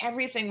was like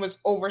everything was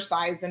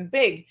oversized and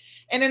big.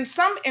 And in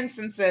some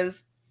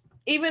instances,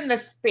 even the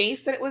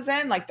space that it was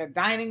in, like the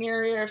dining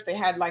area, if they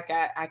had like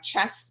a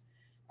chest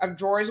of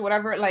drawers,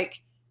 whatever,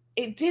 like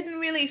it didn't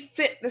really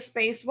fit the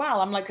space well.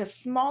 I'm like, a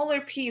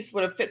smaller piece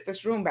would have fit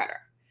this room better.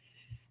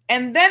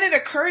 And then it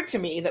occurred to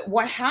me that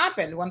what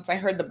happened once I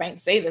heard the bank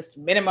say this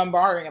minimum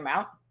borrowing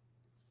amount,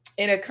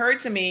 it occurred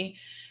to me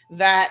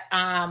that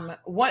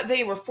what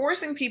they were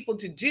forcing people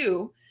to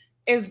do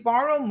is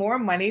borrow more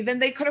money than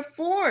they could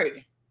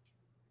afford.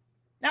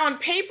 Now, on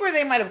paper,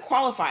 they might have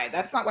qualified.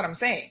 That's not what I'm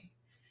saying.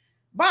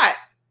 But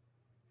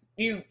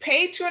you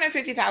pay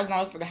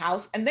 $250,000 for the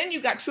house, and then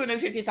you got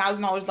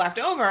 $250,000 left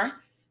over.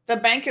 The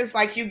bank is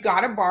like, you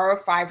got to borrow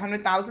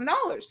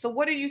 $500,000. So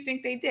what do you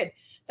think they did?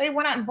 They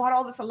went out and bought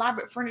all this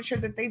elaborate furniture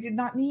that they did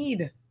not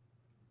need.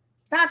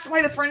 That's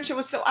why the furniture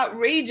was so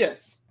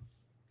outrageous.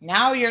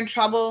 Now you're in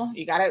trouble.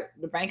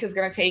 The bank is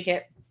going to take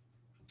it.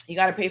 You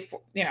got to pay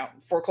for,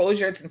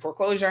 foreclosure. It's in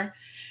foreclosure.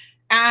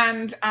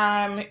 And,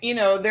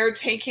 they're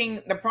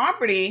taking the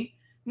property.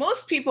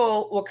 Most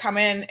people will come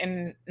in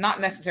and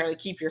not necessarily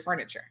keep your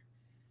furniture.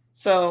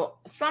 So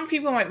some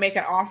people might make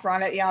an offer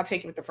on it. Yeah, I'll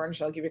take it with the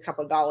furniture. I'll give you a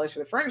couple of dollars for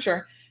the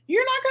furniture.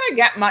 You're not going to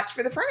get much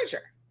for the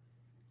furniture.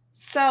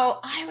 So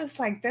I was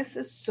like, this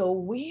is so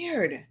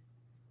weird.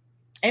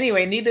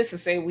 Anyway, needless to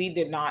say, we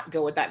did not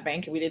go with that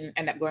bank and we didn't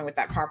end up going with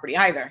that property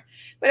either.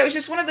 But it was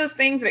just one of those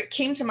things that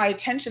came to my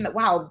attention that,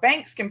 wow,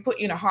 banks can put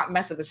you in a hot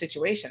mess of a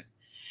situation.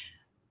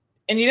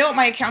 And you know what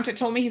my accountant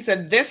told me? He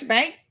said, this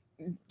bank,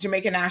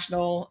 Jamaica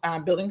National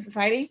Building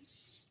Society,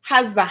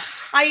 has the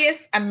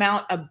highest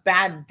amount of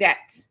bad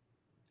debt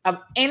of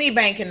any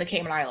bank in the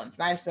Cayman Islands.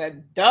 And I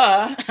said,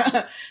 duh,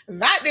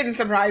 that didn't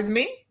surprise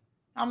me.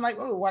 I'm like,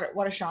 oh,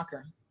 what a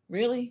shocker.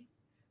 Really?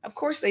 Of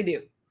course they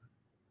do.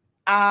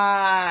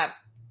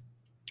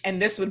 And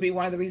this would be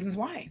one of the reasons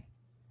why.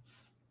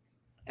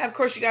 And of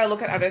course, you got to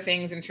look at other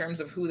things in terms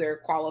of who they're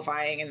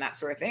qualifying and that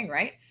sort of thing,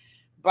 right?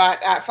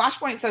 But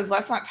Flashpoint says,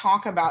 let's not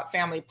talk about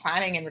family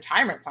planning and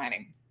retirement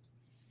planning.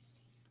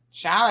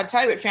 Shall I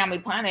tell you, with family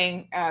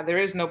planning, there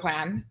is no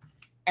plan.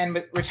 And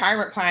with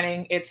retirement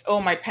planning, it's,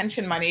 my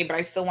pension money, but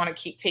I still want to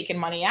keep taking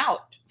money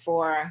out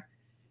for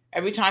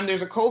every time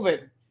there's a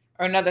COVID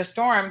or another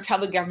storm, tell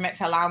the government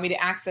to allow me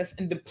to access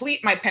and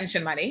deplete my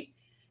pension money.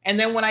 And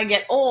then when I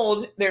get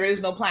old, there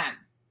is no plan.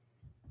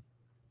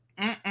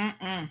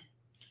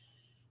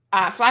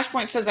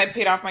 Flashpoint says I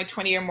paid off my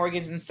 20-year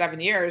mortgage in 7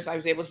 years. I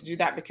was able to do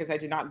that because I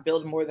did not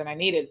build more than I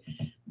needed.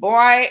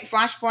 Boy,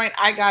 Flashpoint,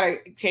 I gotta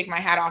take my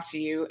hat off to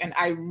you. And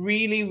I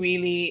really,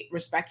 really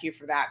respect you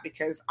for that,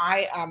 because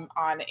I am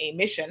on a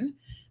mission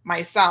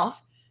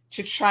myself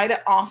to try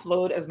to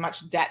offload as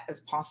much debt as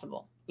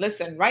possible.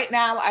 Listen, right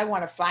now, I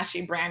want a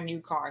flashy brand new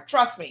car.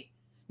 Trust me,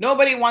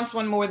 nobody wants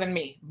one more than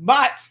me.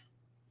 But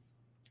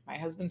my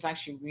husband's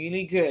actually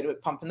really good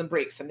with pumping the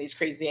brakes on these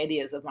crazy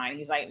ideas of mine.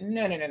 He's like,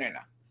 no.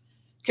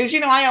 Because,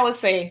 I always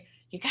say,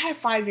 you got a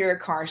 5-year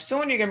car.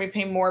 Soon you're going to be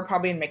paying more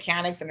probably in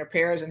mechanics and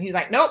repairs. And he's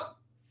like, nope.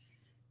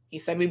 He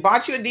said, we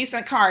bought you a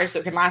decent car so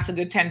it could last a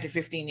good 10 to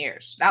 15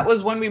 years. That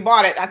was when we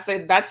bought it.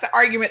 That's the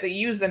argument that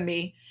used in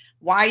me,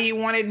 why you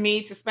wanted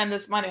me to spend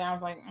this money. I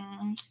was like,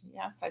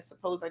 yes, I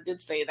suppose I did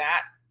say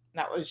that.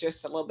 That was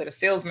just a little bit of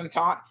salesman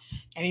talk.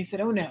 And he said,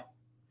 oh, no,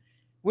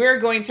 we're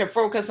going to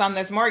focus on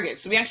this mortgage.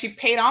 So we actually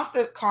paid off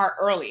the car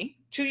early,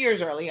 2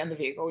 years early on the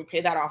vehicle. We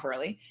paid that off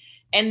early.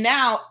 And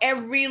now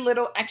every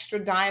little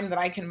extra dime that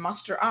I can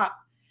muster up,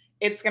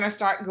 it's going to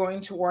start going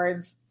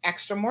towards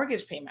extra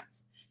mortgage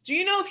payments. Do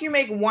you know if you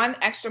make one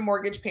extra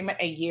mortgage payment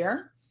a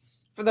year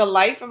for the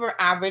life of our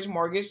average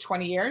mortgage,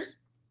 20 years,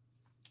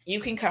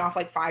 you can cut off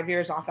like 5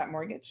 years off that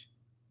mortgage?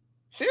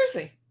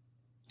 Seriously,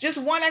 just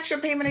one extra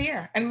payment a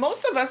year. And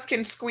most of us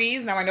can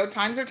squeeze. Now I know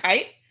times are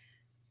tight,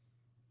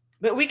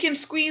 but we can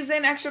squeeze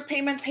in extra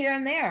payments here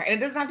and there. And it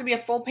doesn't have to be a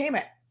full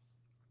payment.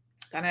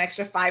 Got an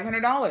extra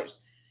 $500.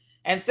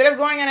 Instead of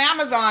going on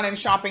Amazon and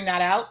shopping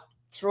that out,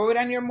 throw it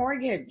on your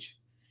mortgage.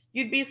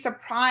 You'd be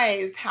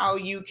surprised how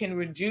you can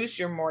reduce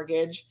your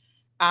mortgage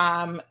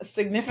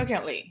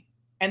significantly.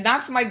 And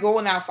that's my goal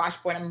now,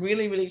 Flashpoint. I'm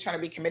really, really trying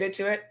to be committed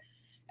to it.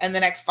 And the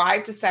next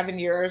 5 to 7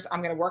 years,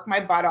 I'm going to work my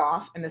butt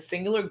off. And the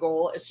singular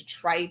goal is to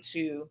try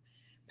to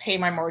pay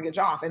my mortgage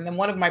off. And then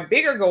one of my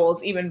bigger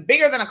goals, even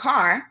bigger than a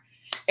car,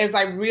 is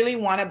I really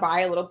want to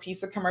buy a little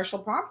piece of commercial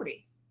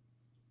property.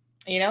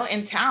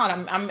 In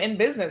town, I'm in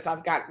business.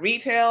 I've got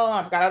retail.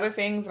 I've got other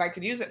things that I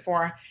could use it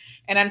for.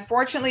 And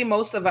unfortunately,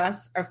 most of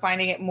us are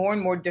finding it more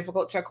and more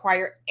difficult to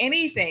acquire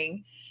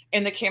anything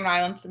in the Cayman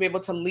Islands to be able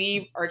to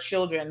leave our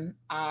children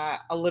a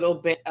little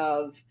bit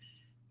of,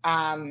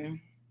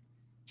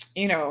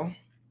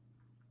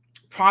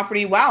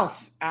 property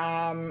wealth.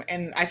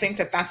 And I think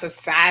that's a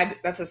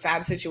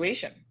sad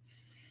situation.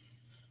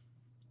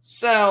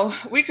 So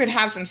we could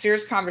have some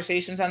serious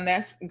conversations on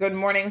this. Good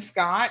morning,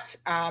 Scott.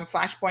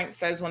 Flashpoint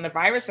says, when the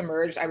virus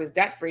emerged, I was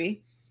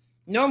debt-free,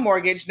 no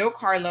mortgage, no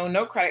car loan,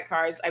 no credit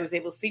cards. I was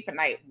able to sleep at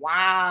night.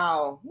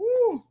 Wow.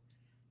 Woo.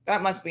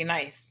 That must be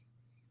nice.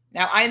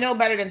 Now, I know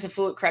better than to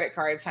fool with credit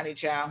cards, honey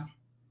chow.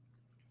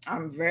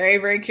 I'm very,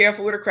 very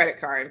careful with a credit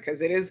card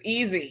because it is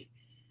easy.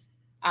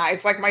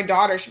 It's like my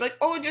daughter. She'll be like,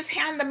 oh, just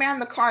hand the man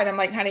the card. I'm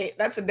like, honey,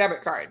 that's a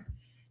debit card.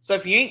 So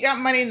if you ain't got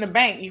money in the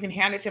bank, you can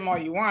hand it to him all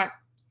you want.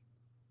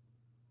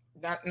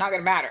 Not going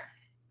to matter.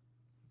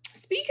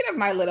 Speaking of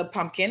my little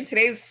pumpkin,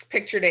 today's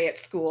picture day at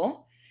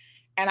school,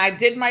 and I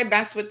did my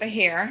best with the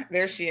hair.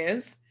 There she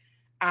is.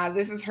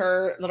 This is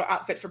her little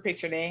outfit for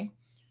picture day.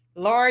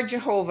 Lord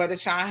Jehovah, the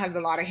child has a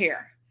lot of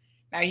hair.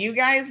 Now, you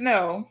guys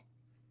know,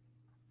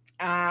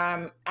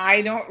 I'm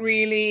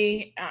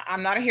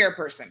not a hair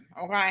person,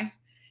 okay?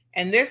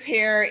 And this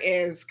hair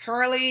is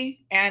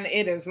curly, and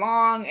it is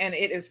long, and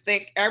it is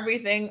thick,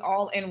 everything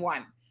all in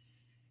one.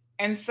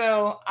 And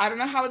so I don't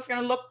know how it's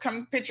going to look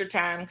come picture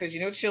time because,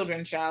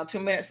 children, child, 2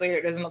 minutes later,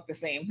 it doesn't look the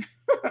same.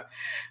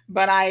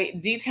 But I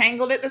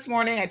detangled it this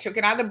morning. I took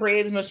it out of the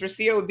braids. Miss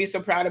Rocio would be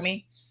so proud of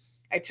me.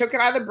 I took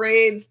it out of the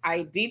braids.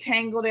 I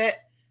detangled it.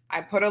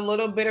 I put a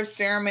little bit of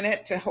serum in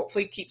it to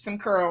hopefully keep some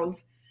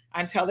curls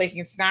until they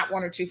can snap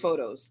 1 or 2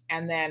 photos.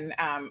 And then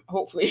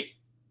hopefully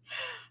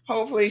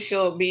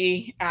she'll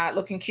be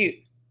looking cute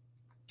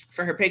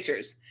for her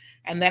pictures.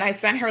 And then I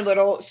sent her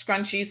little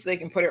scrunchie so they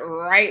can put it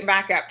right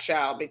back up,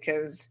 child,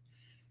 because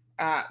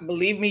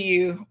believe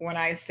me, when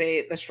I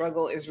say the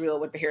struggle is real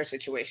with the hair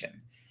situation.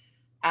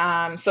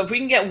 So if we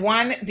can get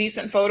one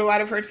decent photo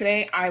out of her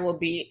today, I will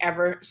be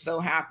ever so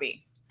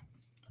happy.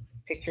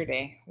 Picture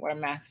day. What a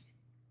mess.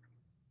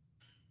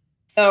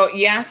 So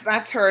yes,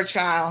 that's her,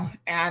 child.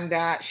 And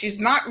she's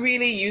not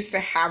really used to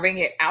having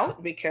it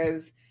out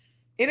because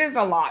it is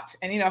a lot.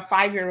 And, a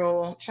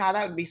 5-year-old child,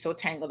 that would be so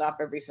tangled up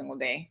every single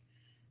day.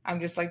 I'm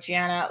just like,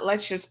 Gianna,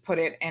 let's just put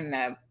it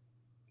in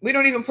we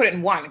don't even put it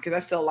in one because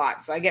that's still a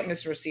lot. So I get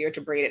Miss Rocio to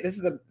braid it. This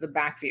is the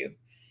back view.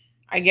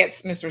 I get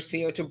Miss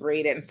Rocio to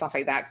braid it and stuff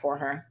like that for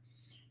her.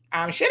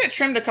 She had it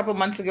trimmed a couple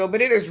months ago,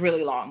 but it is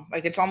really long.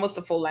 Like it's almost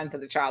the full length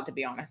of the child, to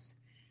be honest.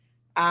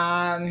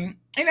 And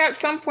at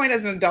some point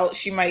as an adult,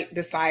 she might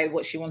decide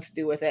what she wants to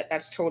do with it.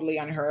 That's totally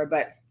on her.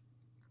 But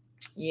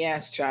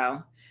yes,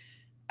 child.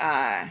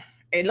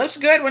 It looks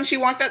good when she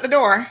walked out the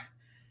door.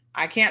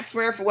 I can't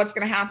swear for what's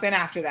going to happen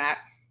after that.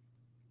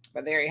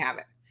 But there you have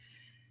it.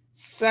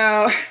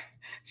 So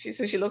she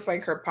says she looks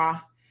like her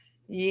pa.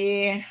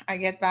 Yeah, I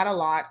get that a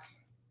lot.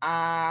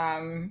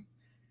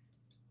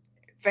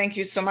 Thank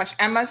you so much.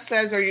 Emma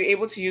says, are you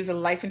able to use a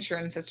life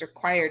insurance that's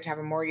required to have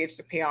a mortgage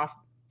to pay off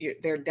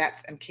their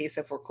debts in case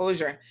of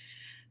foreclosure?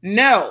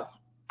 No,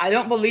 I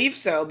don't believe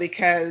so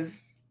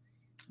because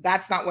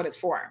that's not what it's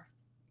for.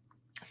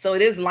 So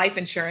it is life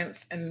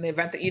insurance in the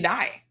event that you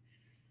die,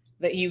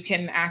 that you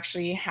can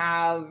actually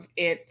have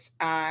it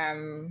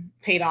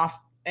paid off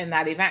in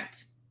that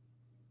event.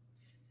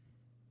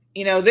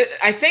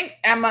 I think,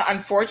 Emma,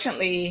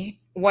 unfortunately,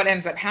 what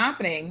ends up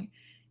happening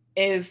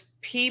is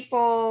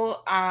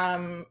people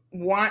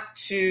want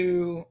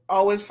to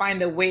always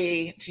find a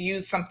way to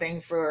use something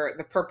for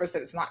the purpose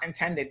that it's not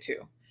intended to.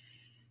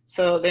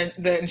 So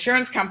the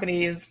insurance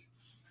companies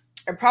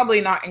are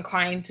probably not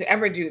inclined to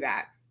ever do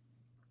that.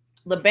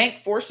 The bank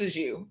forces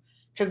you,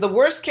 because the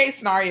worst case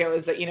scenario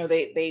is that, you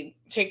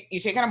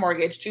take out a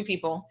mortgage, two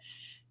people,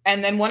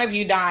 and then one of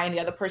you die and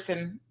the other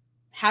person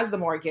has the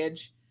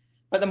mortgage,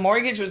 but the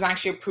mortgage was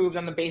actually approved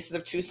on the basis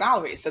of two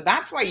salaries. So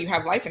that's why you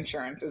have life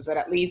insurance, is that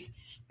at least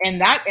in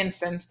that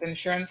instance, the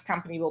insurance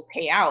company will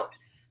pay out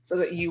so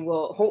that you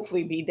will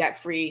hopefully be debt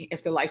free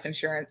if the life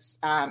insurance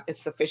is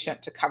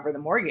sufficient to cover the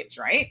mortgage,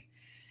 right?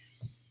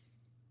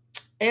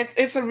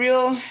 It's a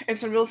real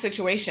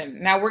situation.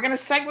 Now we're going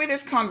to segue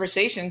this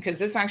conversation, because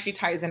this actually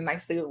ties in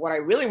nicely with what I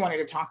really wanted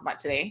to talk about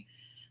today,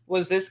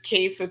 was this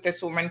case with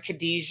this woman,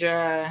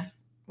 Khadijah,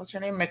 what's her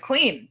name?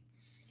 McLean.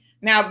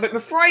 Now, but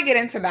before I get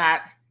into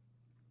that,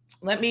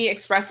 let me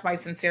express my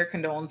sincere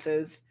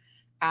condolences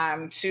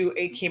to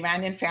a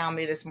Caymanian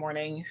family this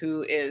morning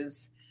who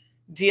is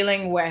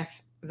dealing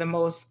with the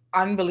most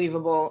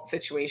unbelievable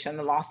situation,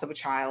 the loss of a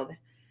child.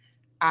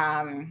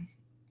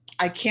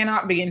 I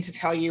cannot begin to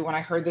tell you, when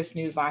I heard this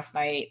news last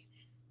night,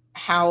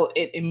 how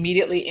it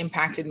immediately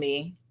impacted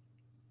me.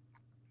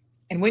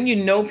 And when you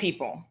know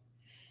people,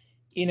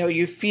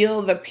 you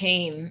feel the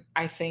pain,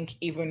 I think,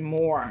 even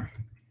more,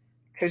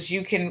 because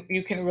you can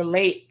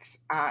relate.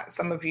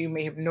 Some of you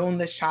may have known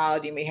this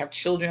child. You may have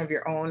children of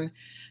your own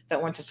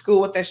that went to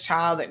school with this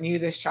child, that knew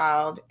this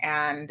child.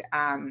 And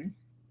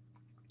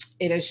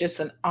it is just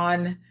an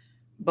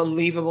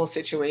unbelievable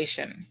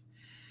situation.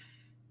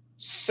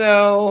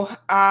 So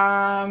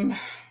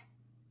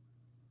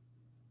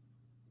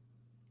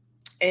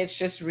it's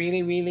just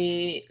really,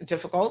 really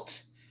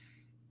difficult.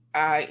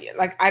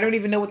 I don't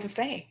even know what to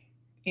say.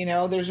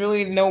 There's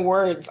really no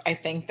words, I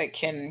think, that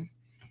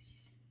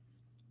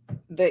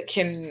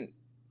can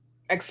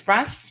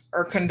express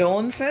our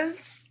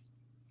condolences.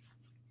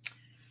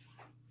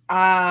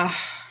 I'm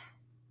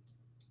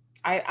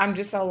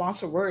just at a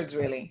loss of words,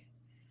 really.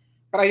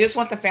 But I just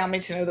want the family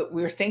to know that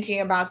we're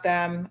thinking about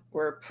them.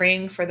 We're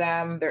praying for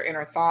them. They're in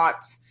our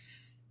thoughts.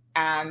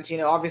 And,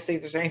 obviously,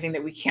 if there's anything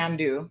that we can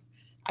do,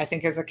 I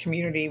think as a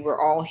community, we're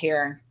all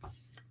here.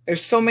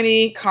 There's so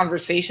many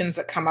conversations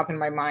that come up in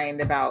my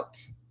mind about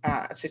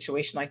a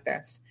situation like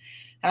this.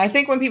 And I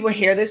think when people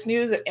hear this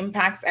news, it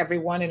impacts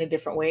everyone in a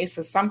different way.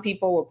 So some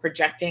people were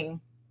projecting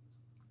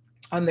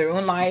on their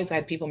own lives. I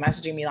had people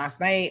messaging me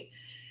last night.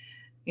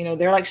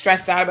 They're like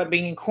stressed out about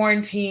being in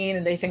quarantine,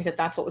 and they think that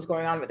that's what was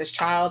going on with this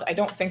child. I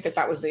don't think that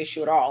that was the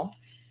issue at all.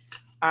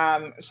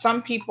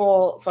 Some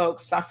people,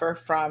 folks, suffer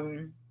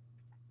from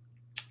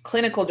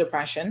clinical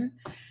depression,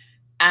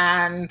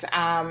 and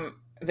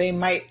they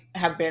might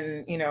have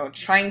been,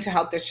 trying to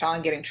help this child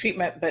and getting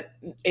treatment. But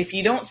if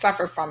you don't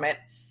suffer from it,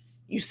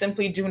 you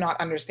simply do not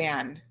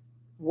understand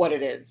what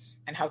it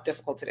is and how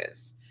difficult it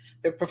is.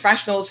 There are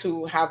professionals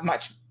who have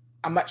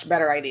a much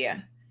better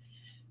idea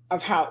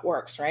of how it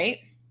works, right?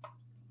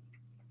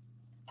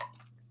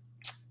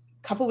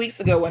 A couple weeks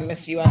ago, when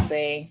Miss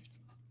USA,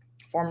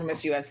 former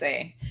Miss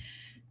USA,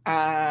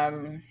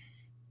 ended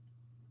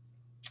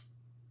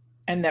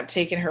up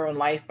taking her own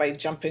life by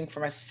jumping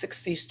from off the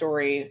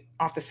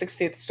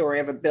 60th story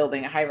of a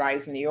building, a high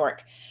rise in New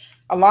York.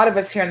 A lot of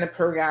us here in the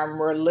program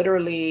were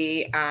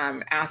literally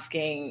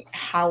asking,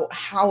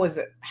 how is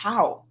it?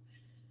 How?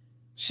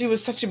 She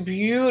was such a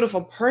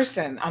beautiful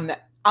person on the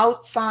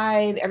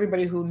outside.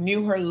 Everybody who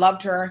knew her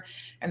loved her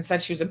and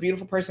said she was a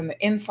beautiful person on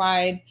the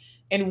inside.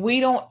 And we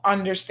don't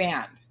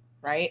understand,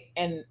 right?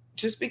 And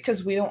just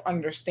because we don't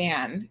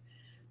understand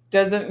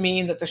doesn't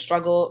mean that the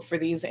struggle for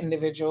these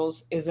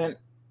individuals isn't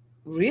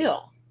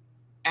real.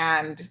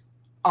 And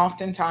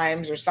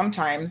oftentimes, or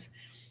sometimes,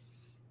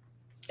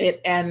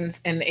 it ends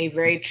in a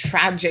very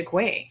tragic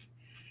way.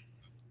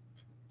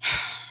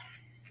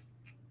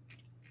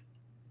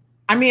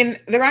 I mean,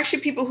 there are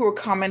actually people who were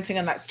commenting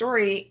on that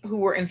story who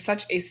were in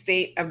such a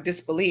state of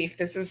disbelief.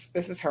 This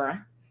is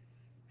her.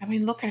 I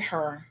mean, look at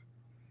her.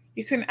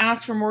 You couldn't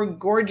ask for a more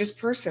gorgeous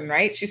person,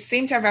 right? She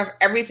seemed to have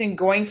everything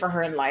going for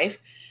her in life.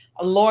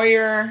 A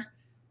lawyer,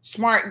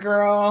 smart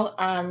girl,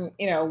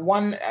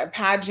 won a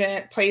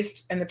pageant,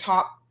 placed in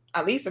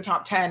at least the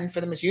top 10 for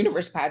the Miss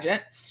Universe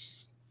pageant,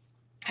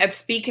 had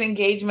speaking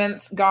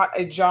engagements, got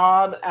a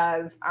job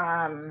as,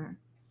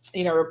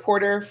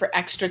 reporter for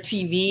Extra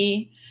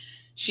TV.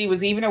 She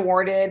was even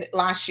awarded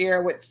last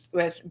year with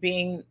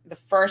being the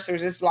first.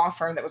 There's this law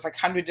firm that was like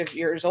hundreds of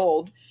years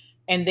old.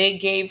 And they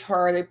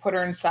put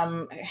her in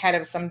some head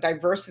of some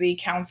diversity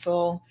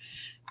council.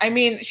 I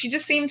mean, she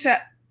just seemed to,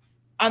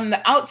 on the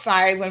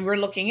outside, when we're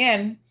looking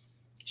in,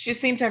 she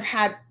seemed to have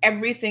had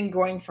everything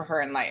going for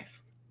her in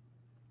life.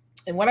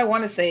 And what I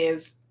want to say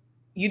is,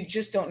 you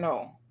just don't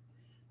know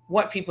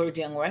what people are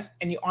dealing with.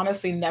 And you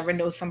honestly never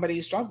know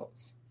somebody's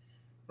struggles.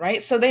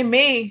 right? So they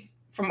may,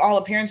 from all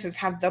appearances,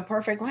 have the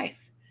perfect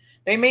life.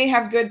 They may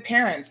have good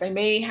parents. They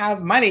may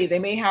have money. They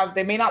may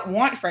not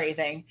want for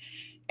anything.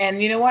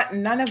 And you know what?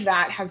 None of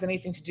that has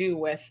anything to do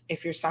with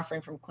if you're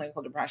suffering from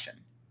clinical depression,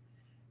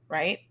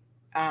 right?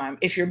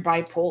 If you're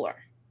bipolar,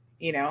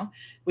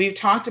 we've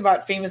talked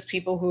about famous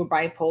people who are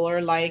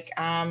bipolar, like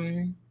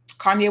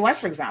Kanye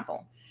West, for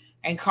example.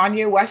 And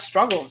Kanye West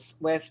struggles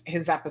with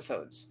his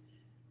episodes.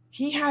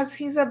 He's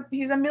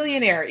a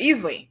millionaire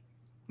easily,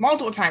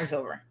 multiple times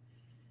over.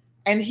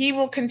 And he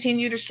will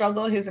continue to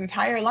struggle his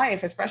entire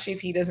life, especially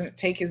if he doesn't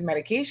take his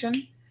medication.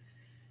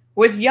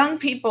 With young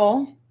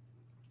people,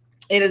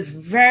 it is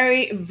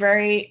very,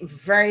 very,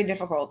 very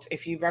difficult.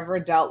 If you've ever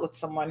dealt with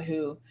someone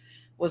who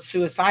was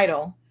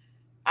suicidal,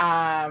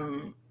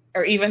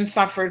 or even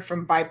suffered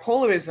from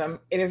bipolarism,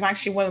 it is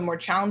actually one of the more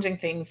challenging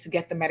things to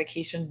get the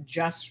medication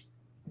just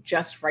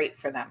right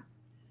for them.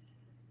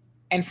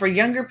 And for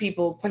younger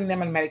people, putting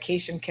them on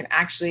medication can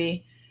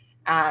actually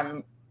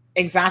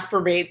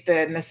exacerbate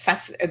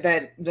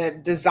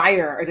the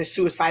desire or the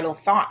suicidal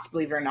thoughts,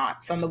 believe it or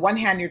not. So on the one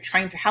hand, you're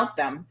trying to help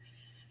them,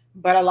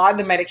 but a lot of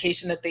the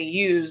medication that they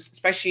use,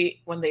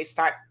 especially when they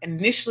start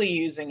initially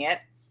using it,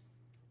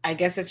 I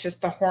guess it's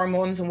just the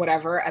hormones and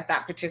whatever at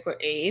that particular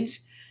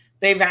age,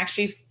 they've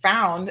actually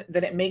found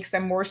that it makes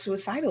them more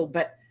suicidal.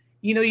 But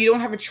you don't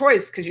have a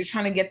choice, because you're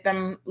trying to get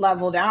them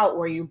leveled out,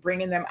 where you're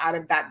bringing them out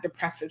of that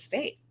depressive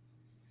state.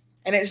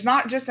 And it's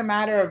not just a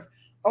matter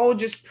of,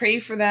 just pray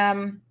for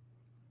them,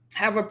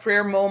 have a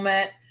prayer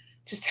moment,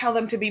 just tell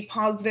them to be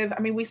positive.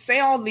 I mean, we say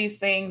all these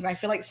things. And I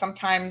feel like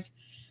sometimes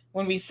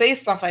when we say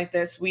stuff like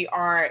this, we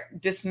are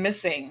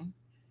dismissing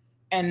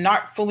and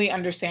not fully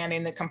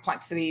understanding the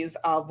complexities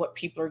of what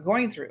people are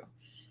going through.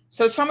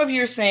 So some of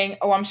you are saying,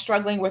 I'm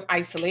struggling with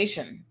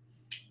isolation.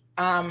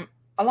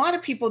 A lot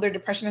of people, their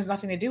depression has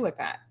nothing to do with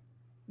that.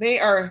 They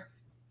are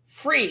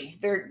free.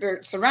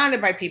 They're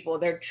surrounded by people.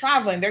 They're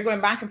traveling. They're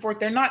going back and forth.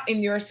 They're not in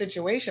your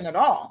situation at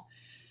all.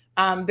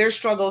 Their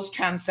struggles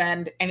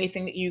transcend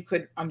anything that you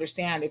could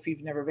understand if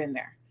you've never been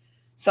there.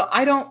 So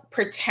I don't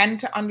pretend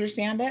to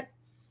understand it.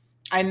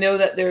 I know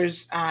that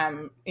there's,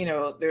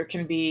 there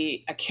can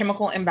be a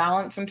chemical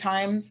imbalance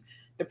sometimes.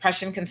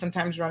 Depression can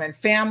sometimes run in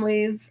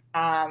families.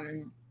 I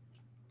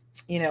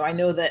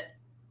know that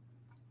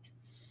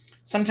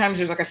sometimes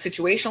there's like a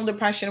situational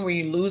depression where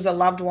you lose a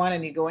loved one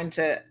and you go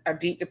into a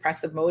deep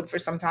depressive mode for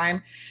some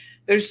time.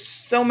 There's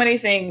so many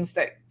things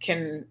that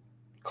can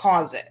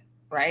cause it,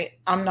 right?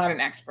 I'm not an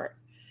expert.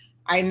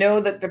 I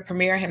know that the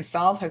premier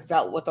himself has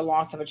dealt with the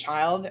loss of a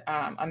child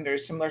under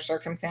similar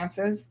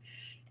circumstances.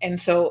 And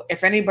so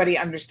if anybody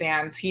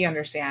understands, he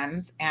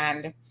understands.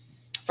 And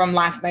from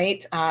last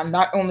night,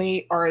 not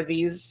only are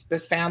this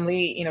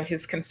family,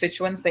 his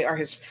constituents, they are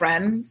his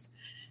friends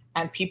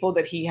and people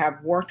that he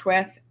have worked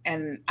with.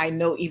 And I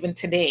know even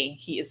today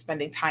he is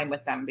spending time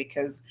with them,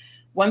 because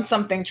when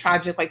something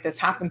tragic like this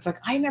happens, like,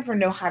 I never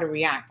know how to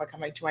react. Like,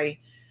 I'm like, do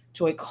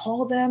I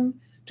call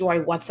them? Do I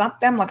WhatsApp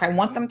them? Like, I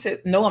want them to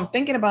know I'm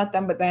thinking about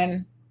them, but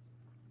then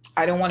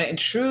I don't want to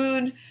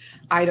intrude.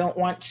 I don't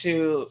want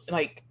to,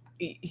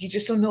 you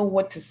just don't know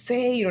what to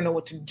say. You don't know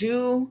what to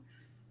do.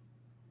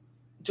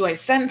 Do I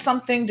send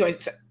something?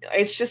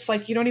 It's just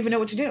like, you don't even know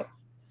what to do.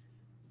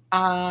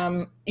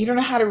 You don't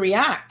know how to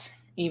react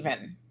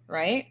even,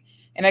 right?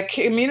 In a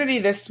community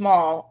this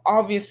small,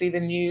 obviously the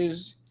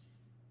news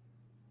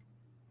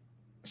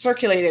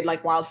circulated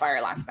like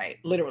wildfire last night,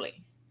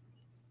 literally.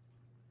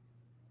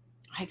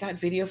 I got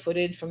video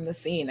footage from the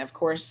scene. Of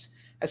course,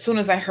 as soon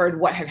as I heard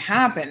what had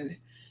happened,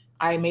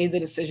 I made the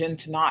decision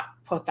to not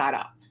put that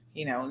up,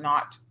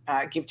 not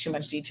give too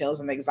much details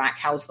on the exact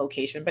house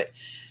location. But,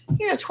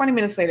 20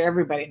 minutes later,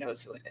 everybody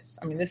knows who it is.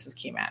 I mean, this is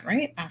Cayman,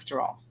 right?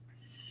 After all.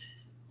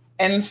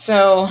 And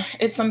so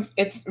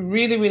it's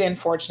really, really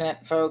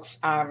unfortunate, folks.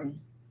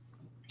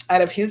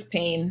 Out of his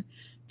pain,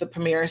 the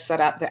premier set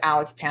up the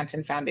Alex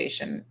Panton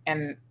Foundation.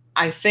 And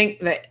I think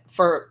that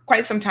for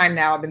quite some time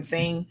now, I've been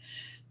saying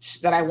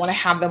that I want to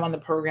have them on the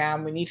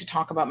program. We need to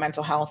talk about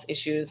mental health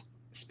issues,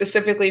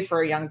 specifically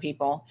for young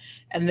people.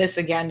 And this,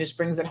 again, just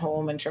brings it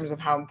home in terms of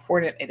how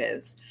important it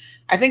is.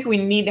 I think we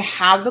need to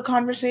have the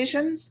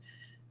conversations,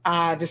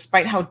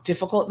 despite how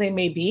difficult they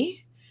may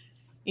be,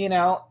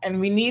 and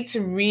we need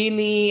to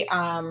really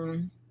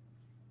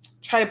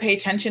try to pay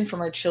attention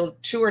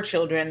to our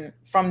children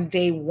from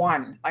day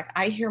one. Like,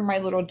 I hear my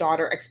little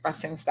daughter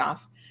expressing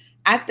stuff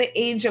at the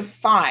age of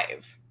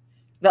 5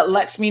 that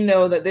lets me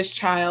know that this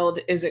child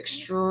is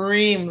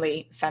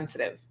extremely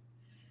sensitive.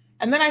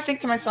 And then I think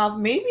to myself,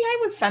 maybe I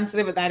was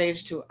sensitive at that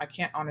age too. I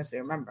can't honestly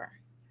remember.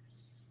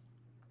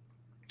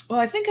 Well,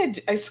 I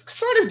think I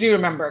sort of do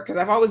remember, because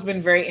I've always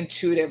been very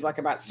intuitive,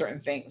 about certain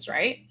things,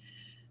 right?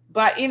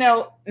 But,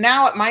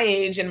 now at my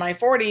age, in my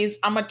 40s,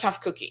 I'm a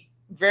tough cookie.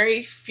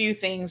 Very few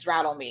things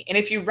rattle me. And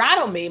if you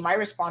rattle me, my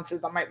response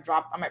is I might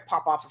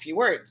pop off a few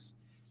words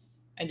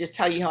and just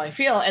tell you how I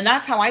feel. And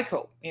that's how I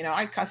cope.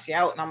 I cuss you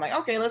out and I'm like,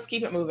 okay, let's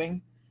keep it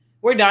moving.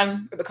 We're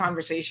done with the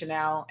conversation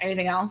now.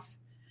 Anything else?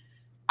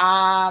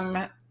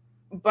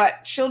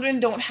 But children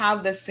don't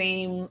have the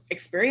same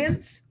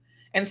experience.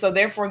 And so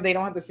therefore they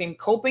don't have the same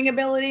coping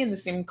ability and the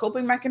same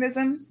coping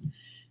mechanisms.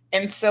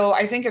 And so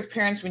I think as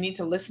parents, we need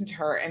to listen to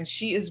her. And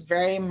she's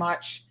very in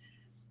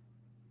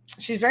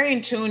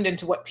tuned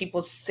into what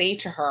people say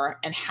to her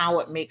and how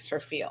it makes her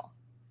feel.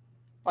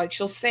 Like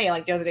she'll say,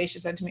 like the other day, she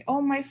said to me,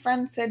 oh, my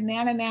friend said,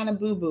 nana, nana,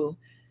 boo, boo.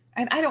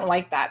 And I don't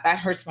like that. That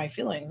hurts my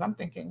feelings. I'm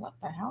thinking, what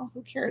the hell?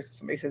 Who cares if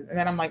somebody says, and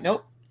then I'm like,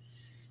 nope,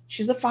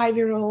 she's a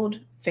 5-year-old.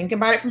 Think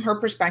about it from her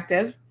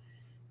perspective.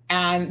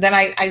 And then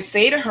I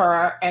say to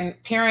her,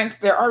 and parents,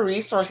 there are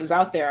resources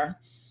out there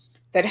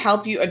that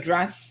help you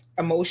address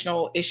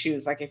emotional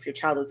issues. Like if your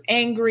child is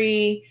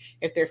angry,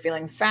 if they're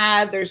feeling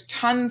sad, there's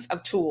tons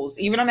of tools,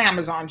 even on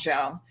Amazon,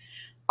 Joe,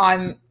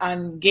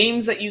 on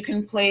games that you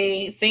can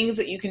play, things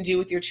that you can do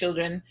with your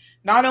children,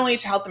 not only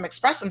to help them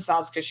express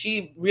themselves, because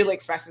she really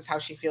expresses how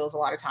she feels a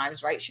lot of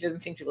times, right? She doesn't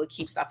seem to really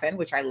keep stuff in,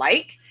 which I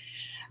like.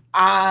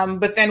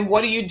 But then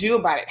what do you do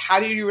about it? How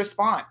do you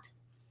respond?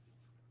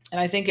 And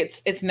I think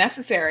it's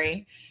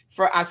necessary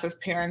for us as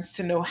parents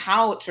to know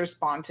how to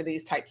respond to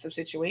these types of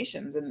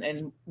situations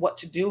and what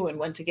to do and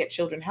when to get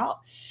children help.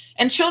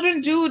 And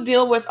children do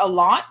deal with a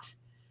lot.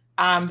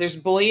 There's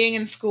bullying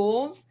in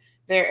schools.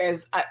 There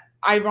is,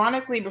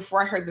 ironically,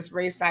 before I heard this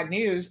very sad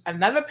news,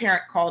 another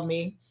parent called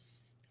me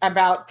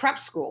about prep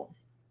school.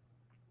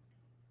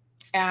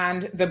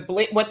 And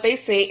what they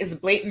say is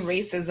blatant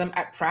racism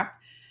at prep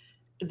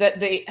that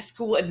the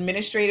school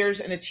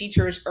administrators and the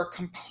teachers are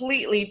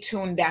completely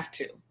tone deaf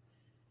to.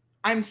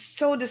 I'm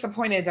so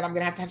disappointed that I'm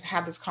going to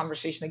have this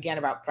conversation again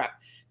about prep.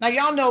 Now,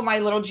 y'all know my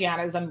little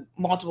Gianna is on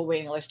multiple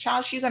waiting lists.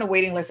 Child, she's on a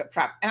waiting list at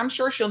prep, and I'm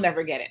sure she'll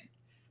never get in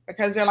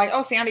because they're like,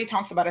 oh, Sandy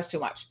talks about us too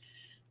much.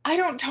 I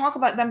don't talk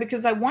about them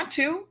because I want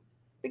to,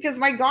 because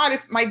my God,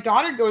 if my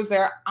daughter goes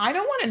there, I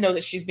don't want to know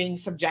that she's being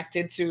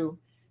subjected to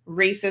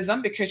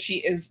racism because she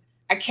is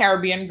a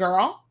Caribbean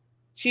girl.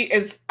 She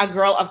is a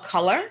girl of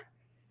color,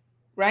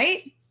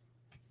 right?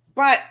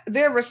 But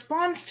their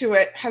response to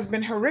it has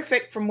been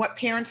horrific from what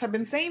parents have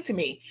been saying to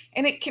me.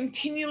 And it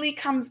continually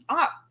comes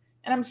up.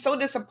 And I'm so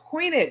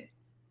disappointed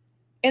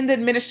in the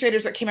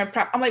administrators that came in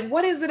prep. I'm like,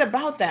 what is it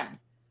about them?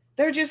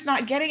 They're just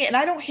not getting it. And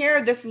I don't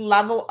hear this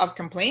level of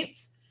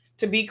complaints,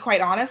 to be quite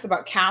honest,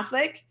 about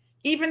Catholic,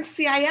 even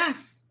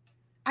CIS.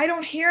 I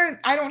don't hear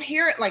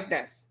it like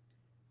this.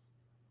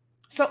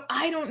 So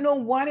I don't know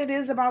what it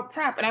is about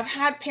prep. And I've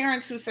had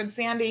parents who said,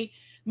 Sandy,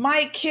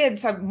 my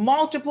kids have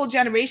multiple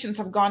generations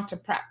have gone to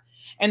prep.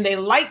 And they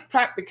like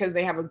prep because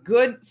they have a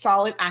good,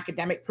 solid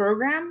academic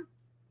program.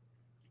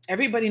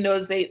 Everybody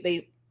knows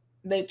they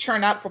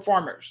churn out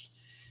performers,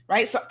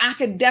 right? So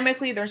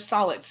academically, they're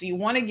solid. So you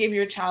want to give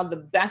your child the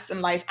best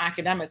in life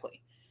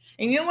academically.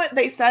 And you know what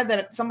they said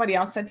that somebody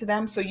else said to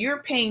them? So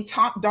you're paying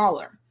top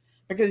dollar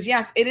because,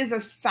 yes, it is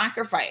a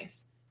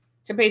sacrifice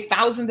to pay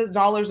thousands of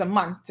dollars a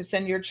month to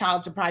send your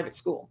child to private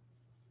school.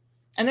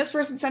 And this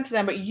person said to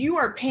them, but you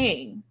are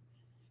paying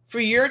for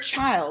your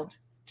child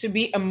to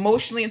be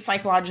emotionally and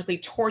psychologically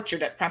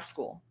tortured at prep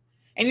school.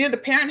 And, you know, the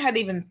parent hadn't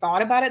even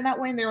thought about it that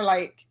way. And they were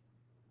like,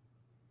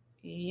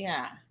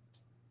 yeah.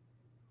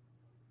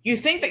 You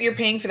think that you're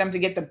paying for them to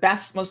get the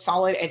best, most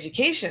solid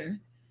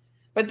education,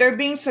 but they're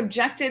being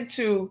subjected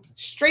to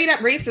straight up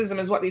racism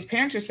is what these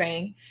parents are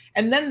saying.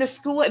 And then the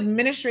school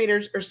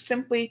administrators are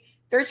simply,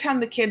 they're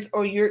telling the kids,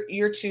 oh,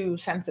 you're too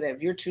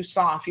sensitive. You're too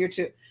soft.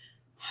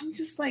 I'm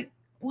just like,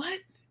 what?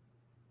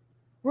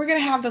 We're going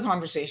to have the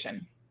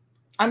conversation.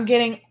 I'm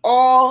getting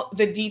all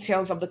the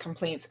details of the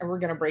complaints and we're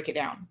going to break it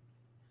down.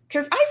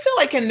 Because I feel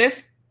like in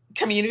this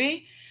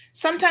community,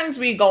 sometimes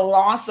we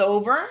gloss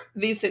over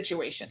these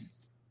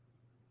situations.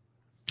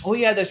 Oh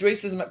yeah, there's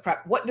racism at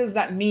prep. What does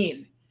that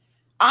mean?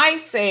 I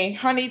say,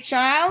 honey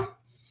child,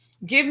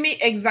 give me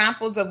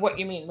examples of what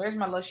you mean. Where's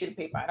my little sheet of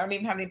paper? I don't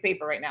even have any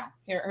paper right now.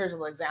 Here's a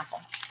little example.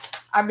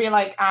 I'd be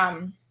like,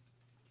 I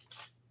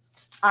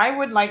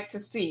would like to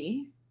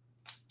see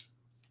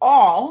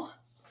all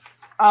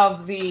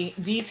of the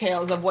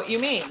details of what you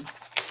mean.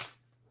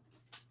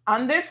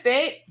 On this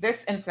date,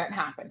 this incident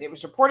happened. It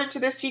was reported to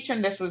this teacher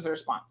and this was the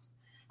response.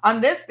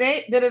 On this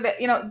date,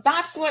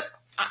 that's what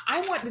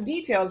I want, the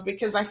details,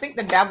 because I think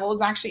the devil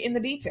is actually in the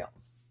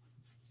details.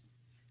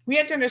 We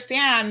have to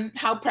understand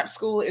how prep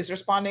school is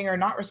responding or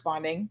not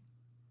responding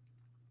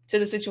to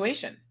the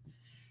situation.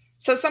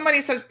 So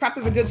somebody says prep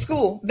is a good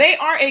school. They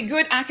are a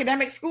good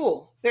academic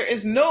school. There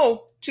is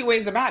no two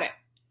ways about it.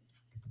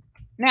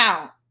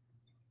 Now,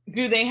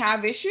 do they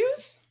have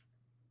issues?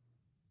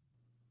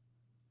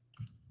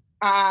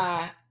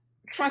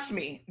 Trust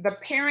me, the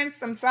parents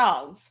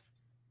themselves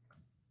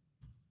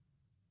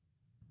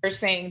are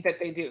saying that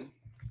they do.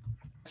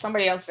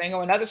 Somebody else saying,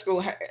 oh, another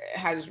school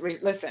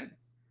listen,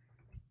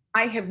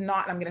 I have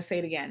not, I'm going to say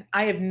it again.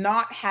 I have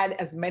not had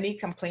as many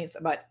complaints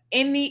about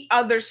any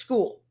other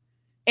school,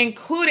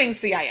 including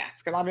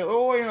CIS. Because I'll be,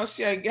 oh,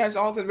 CIS,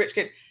 all for the rich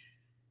kid.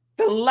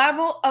 The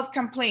level of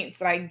complaints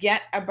that I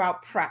get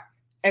about prep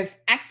is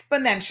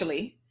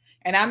exponentially,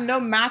 and I'm no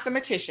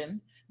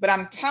mathematician, but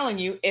I'm telling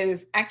you, it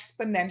is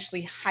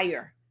exponentially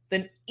higher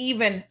than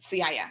even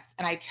CIS.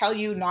 And I tell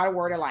you, not a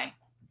word of lie.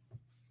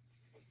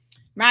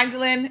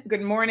 Magdalene,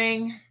 good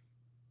morning.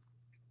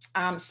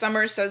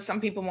 Summer says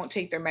some people won't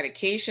take their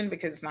medication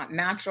because it's not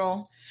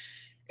natural.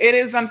 It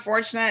is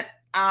unfortunate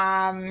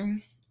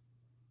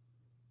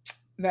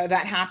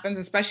that happens,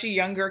 especially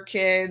younger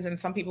kids. And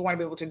some people want to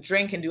be able to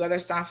drink and do other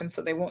stuff. And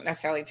so they won't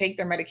necessarily take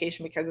their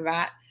medication because of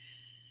that.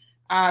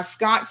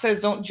 Scott says,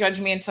 don't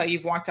judge me until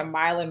you've walked a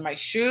mile in my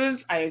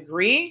shoes. I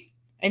agree.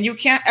 And you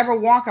can't ever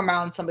walk a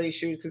mile in somebody's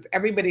shoes because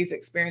everybody's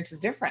experience is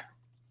different.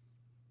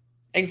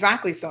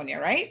 Exactly, Sonia,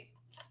 right?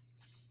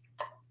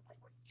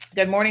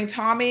 Good morning,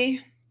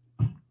 Tommy.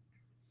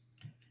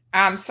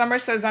 Summer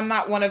says, I'm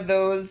not one of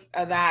those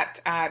that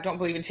don't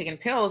believe in taking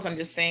pills. I'm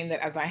just saying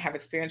that as I have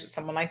experience with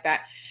someone like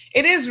that,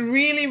 it is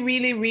really,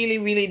 really, really,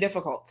 really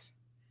difficult.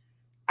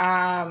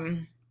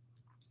 I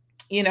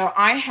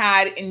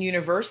had in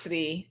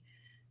university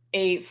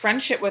a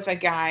friendship with a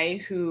guy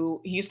who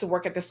he used to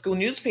work at the school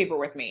newspaper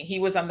with me. He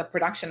was on the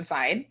production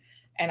side,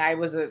 and I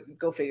was a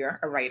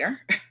writer,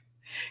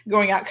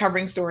 going out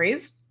covering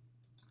stories.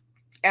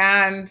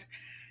 And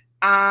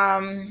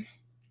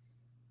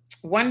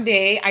one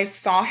day I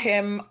saw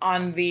him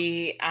on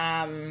the,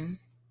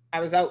 I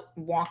was out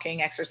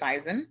walking,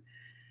 exercising,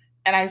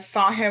 and I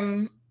saw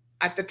him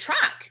at the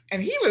track,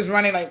 and he was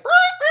running like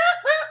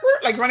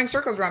running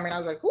circles around me. And I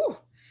was like, whoo,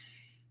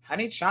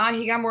 honey child,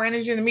 he got more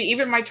energy than me.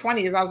 Even in my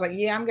 20s, I was like,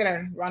 yeah, I'm going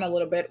to run a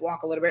little bit,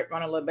 walk a little bit,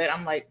 run a little bit.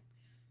 I'm like,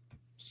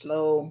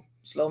 slow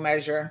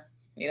measure,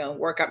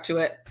 work up to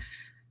it.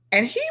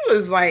 And he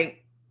was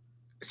like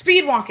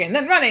speed walking,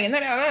 then running. And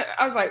then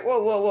I was like,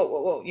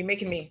 whoa. You're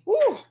making me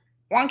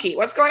wonky.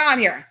 What's going on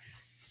here?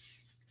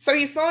 So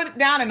he slowed it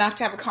down enough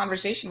to have a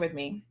conversation with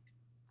me.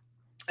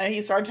 And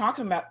he started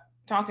talking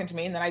to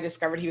me. And then I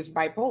discovered he was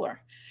bipolar.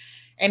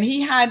 And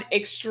he had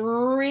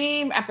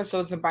extreme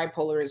episodes of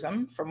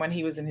bipolarism from when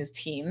he was in his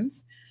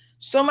teens.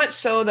 So much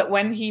so that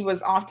when he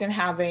was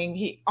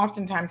he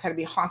oftentimes had to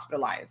be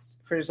hospitalized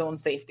for his own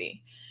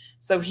safety.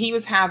 So he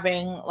was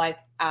having like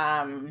a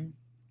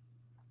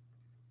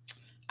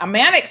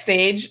manic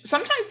stage.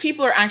 Sometimes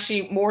people are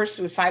actually more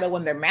suicidal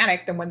when they're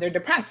manic than when they're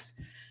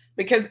depressed.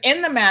 Because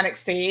in the manic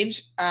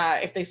stage,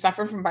 if they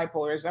suffer from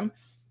bipolarism,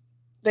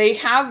 they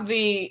have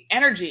the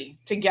energy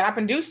to get up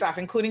and do stuff,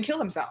 including kill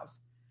themselves.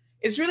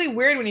 It's really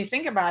weird when you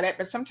think about it,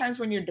 but sometimes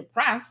when you're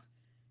depressed,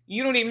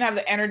 you don't even have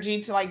the energy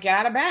to like get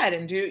out of bed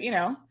and do,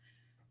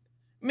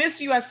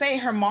 Miss USA,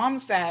 her mom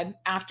said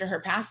after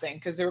her passing,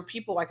 because there were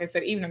people, like I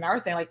said, even in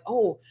our thing, like,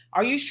 oh,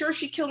 are you sure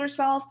she killed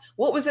herself?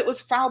 What was it? Was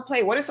foul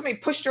play? What if somebody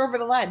pushed her over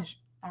the ledge?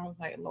 I was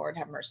like, Lord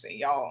have mercy,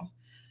 y'all.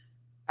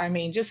 I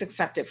mean, just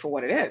accept it for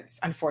what it is.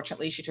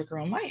 Unfortunately, she took her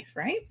own life,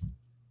 right?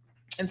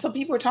 And so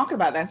people were talking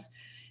about this.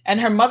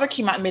 And her mother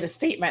came out and made a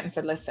statement and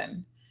said,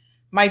 listen,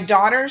 my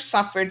daughter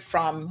suffered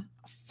from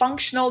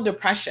functional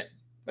depression,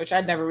 which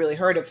I'd never really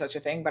heard of such a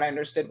thing, but I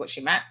understood what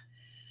she meant,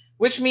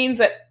 which means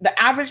that the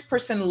average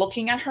person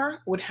looking at her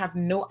would have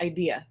no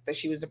idea that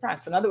she was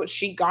depressed. In other words,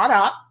 she got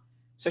up,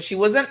 so she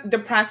wasn't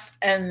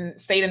depressed and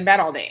stayed in bed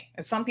all day.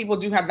 And some people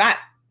do have that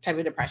type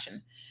of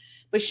depression,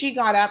 but she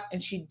got up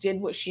and she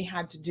did what she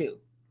had to do,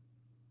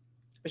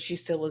 but she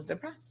still was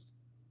depressed.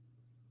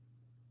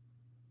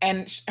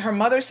 And her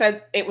mother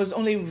said it was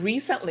only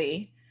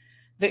recently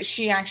that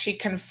she actually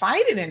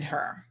confided in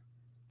her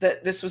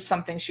that this was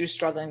something she was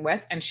struggling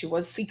with, and she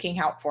was seeking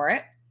help for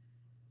it.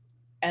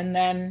 And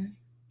then,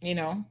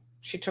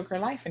 she took her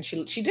life, and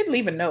she did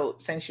leave a note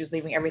saying she was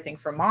leaving everything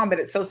for mom. But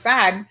it's so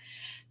sad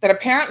that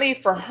apparently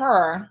for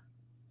her,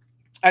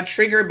 a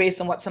trigger based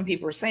on what some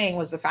people were saying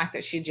was the fact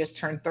that she just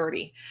turned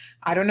 30.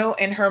 I don't know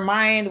in her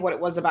mind what it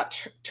was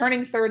about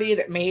turning 30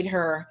 that made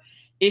her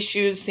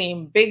issues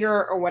seem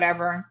bigger or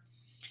whatever.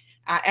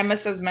 Emma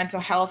says mental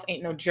health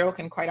ain't no joke.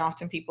 And quite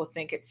often people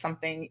think it's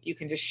something you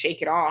can just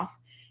shake it off.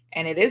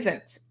 And it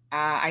isn't.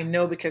 I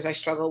know because I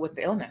struggle with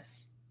the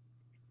illness.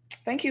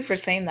 Thank you for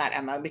saying that,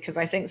 Emma, because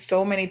I think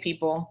so many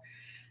people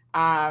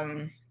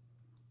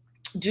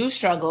do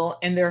struggle,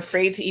 and they're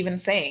afraid to even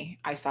say,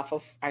 I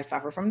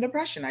suffer from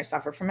depression. I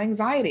suffer from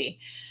anxiety.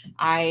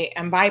 I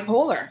am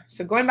bipolar.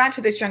 So going back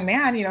to this young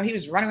man, he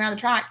was running around the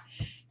track.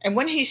 And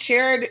when he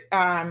shared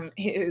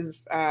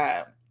his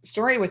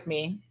story with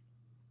me,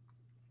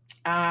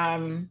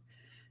 I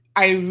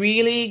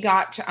really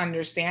got to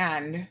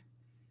understand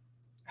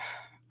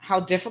how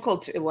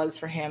difficult it was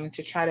for him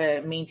to try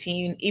to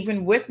maintain,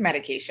 even with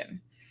medication,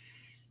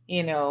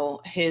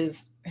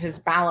 his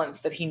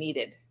balance that he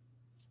needed.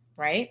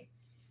 Right.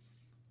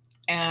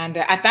 And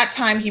at that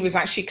time he was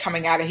actually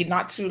coming out of, he'd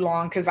not too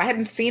long, because I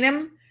hadn't seen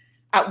him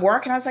at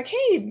work. And I was like,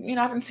 hey,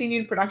 I haven't seen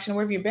you in production.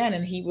 Where have you been?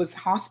 And he was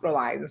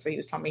hospitalized. And so he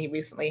was telling me he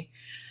recently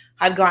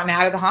had gotten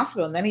out of the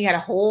hospital, and then he had a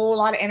whole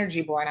lot of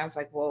energy, boy. And I was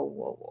like,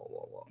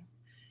 whoa.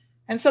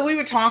 And so we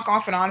would talk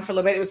off and on for a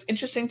little bit. It was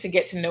interesting to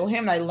get to know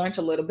him. And I learned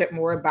a little bit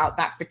more about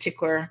that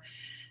particular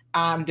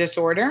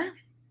disorder.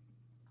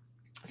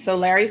 So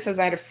Larry says,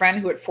 I had a friend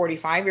who at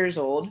 45 years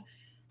old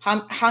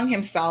hung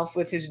himself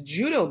with his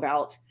judo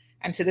belt.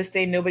 And to this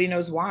day, nobody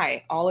knows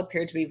why. All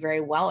appeared to be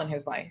very well in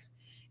his life.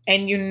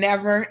 And you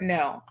never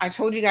know. I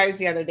told you guys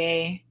the other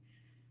day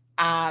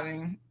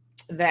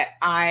that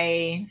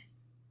I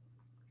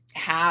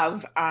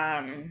have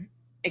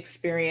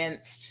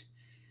experienced.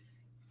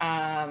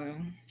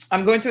 I'm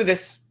going through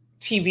this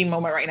TV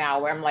moment right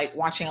now where I'm like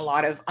watching a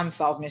lot of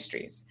unsolved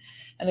mysteries.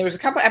 And there was a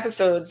couple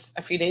episodes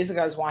a few days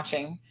ago I was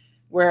watching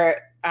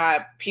where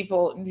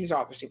people, these are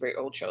obviously very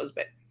old shows,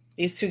 but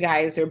these two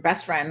guys are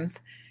best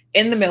friends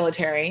in the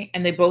military,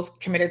 and they both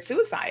committed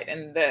suicide.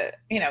 And the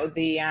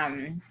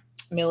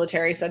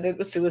military said that it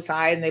was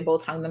suicide, and they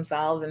both hung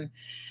themselves. And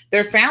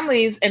their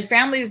families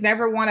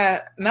never want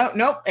to,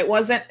 nope, it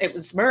wasn't, it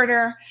was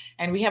murder.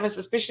 And we have a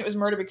suspicion it was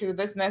murder because of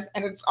this and this.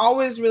 And it's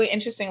always really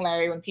interesting,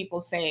 Larry, when people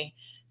say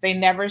they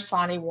never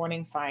saw any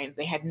warning signs.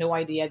 They had no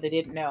idea. They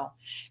didn't know.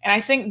 And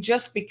I think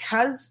just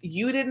because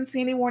you didn't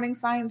see any warning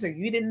signs or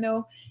you didn't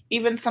know,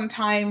 even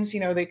sometimes,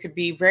 they could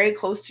be very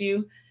close to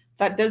you.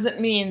 That doesn't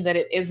mean that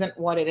it isn't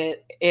what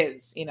it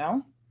is,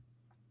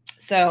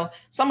 So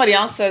somebody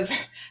else says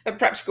the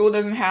prep school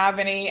doesn't have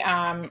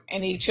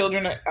any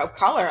children of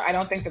color. I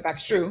don't think that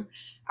that's true.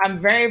 I'm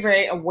very,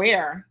 very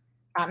aware,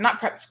 not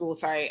prep school,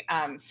 sorry,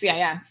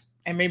 CIS,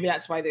 and maybe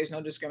that's why there's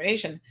no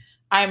discrimination.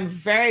 I'm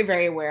very,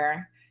 very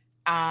aware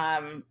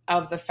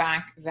of the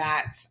fact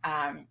that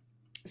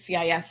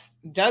CIS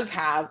does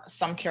have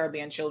some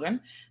Caribbean children.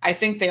 I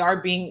think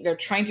they're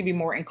trying to be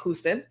more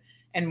inclusive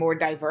and more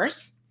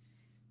diverse.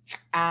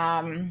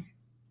 And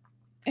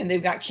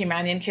they've got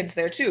Caymanian kids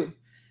there too.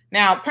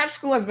 Now, prep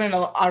school has been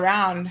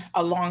around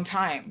a long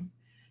time.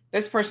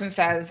 This person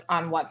says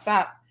on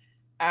WhatsApp,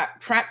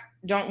 prep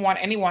don't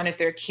want anyone if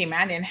they're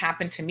Caymanian.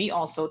 Happened to me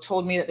also.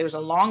 Told me that there was a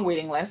long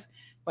waiting list.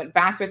 Went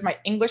back with my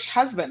English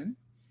husband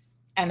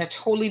and a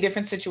totally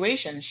different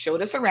situation.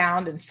 Showed us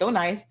around and so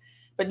nice,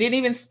 but didn't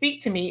even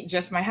speak to me,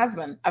 just my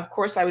husband. Of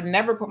course, I would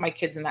never put my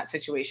kids in that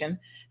situation.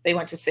 They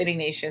went to St.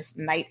 Ignatius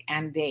night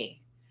and day.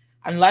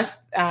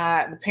 Unless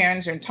the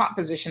parents are in top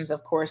positions,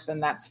 of course, then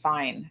that's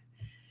fine.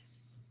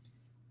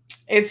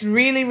 It's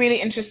really, really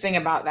interesting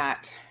about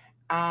that.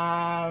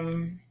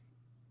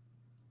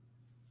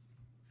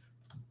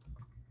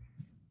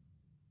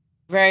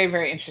 Very,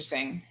 very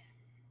interesting.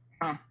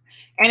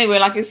 Anyway,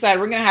 like I said,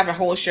 we're going to have a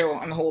whole show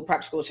on the whole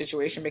prep school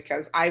situation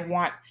because I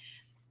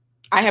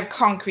have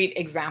concrete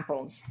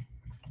examples.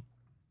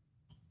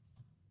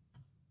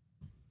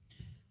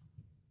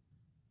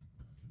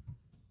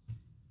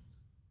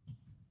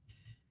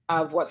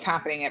 Of what's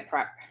happening at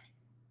prep.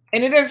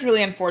 And it is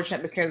really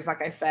unfortunate because,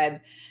 like I said,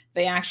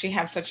 they actually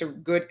have such a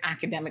good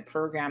academic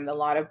program that a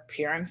lot of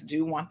parents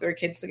do want their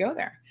kids to go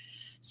there.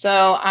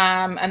 So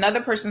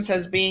another person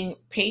says being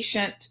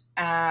patient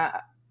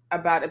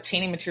about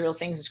obtaining material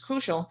things is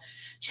crucial.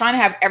 Trying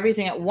to have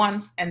everything at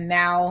once and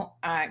now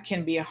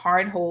can be a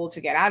hard hole to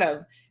get out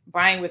of.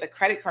 Buying with a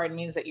credit card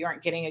means that you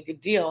aren't getting a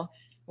good deal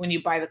when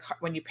you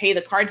pay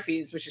the card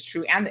fees, which is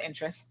true, and the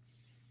interest.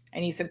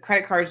 And he said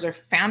credit cards are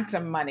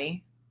phantom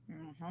money.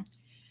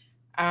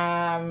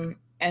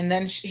 And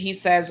then he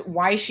says,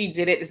 why she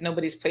did it is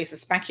nobody's place to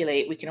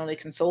speculate. We can only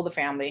console the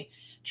family,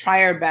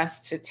 try our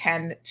best to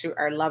tend to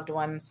our loved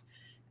ones.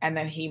 And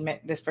then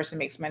this person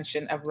makes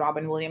mention of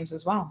Robin Williams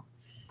as well.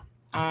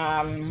 So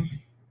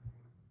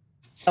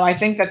I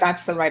think that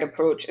that's the right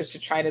approach, is to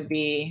try to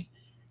be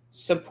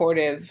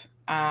supportive.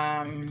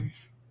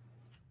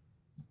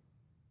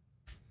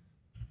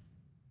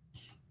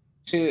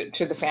 To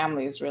the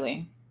families,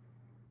 really.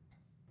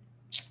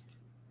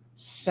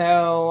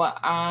 So,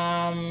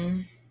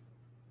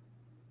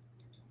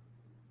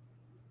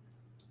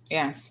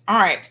 yes. All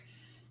right.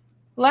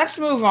 Let's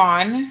move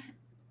on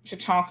to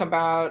talk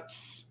about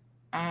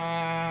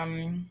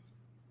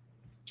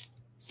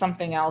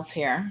something else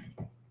here.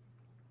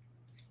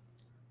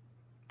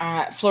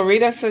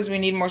 Florida says we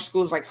need more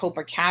schools like Hope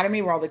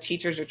Academy, where all the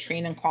teachers are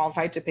trained and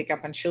qualified to pick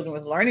up on children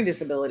with learning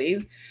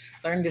disabilities.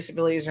 Learning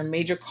disabilities are a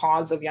major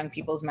cause of young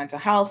people's mental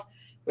health,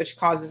 which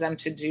causes them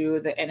to do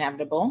the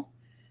inevitable.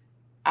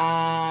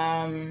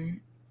 And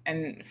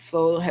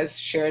Flo has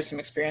shared some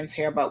experience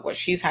here about what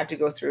she's had to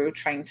go through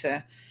trying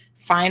to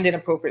find an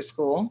appropriate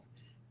school.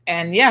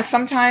 And yeah,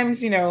 sometimes,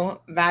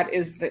 that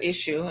is the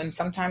issue. And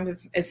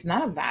sometimes it's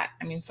none of that.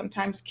 I mean,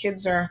 sometimes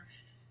kids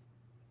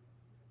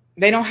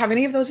they don't have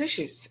any of those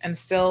issues and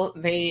still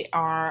they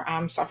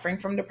are suffering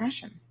from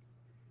depression.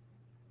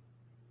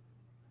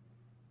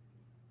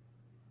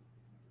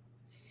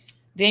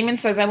 Damon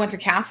says, I went to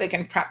Catholic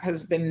and prep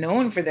has been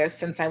known for this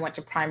since I went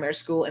to primary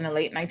school in the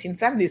late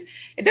 1970s.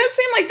 It does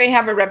seem like they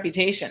have a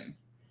reputation.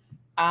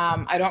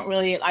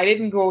 I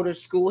didn't go to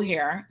school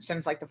here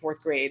since like the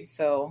 4th grade.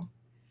 So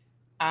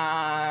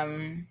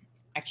I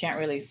can't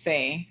really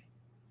say.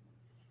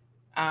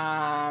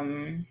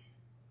 But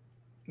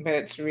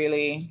it's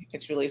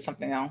really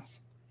something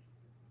else.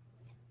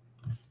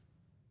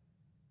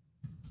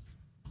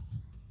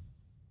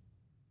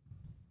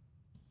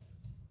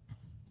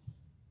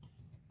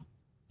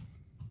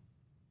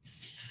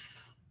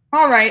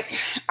 All right.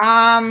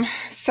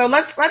 So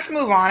let's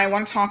move on. I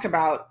want to talk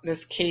about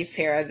this case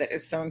here that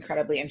is so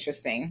incredibly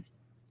interesting.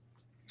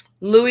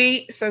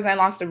 Louis says, I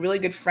lost a really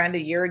good friend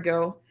a year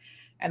ago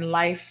and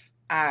life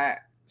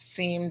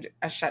seemed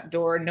a shut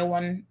door. No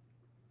one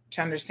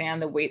to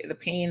understand the weight of the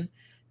pain.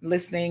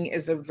 Listening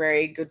is a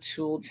very good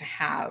tool to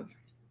have.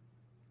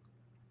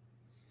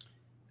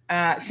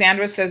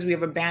 Sandra says we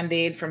have a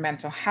Band-Aid for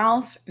mental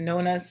health.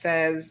 Nona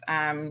says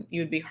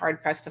you'd be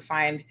hard-pressed to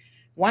find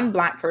one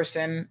Black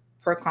person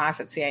per class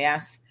at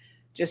CIS,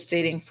 just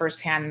stating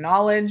firsthand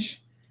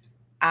knowledge.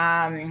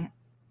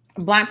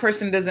 Black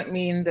person doesn't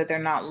mean that they're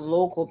not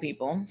local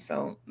people.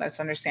 So let's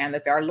understand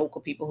that there are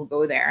local people who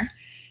go there.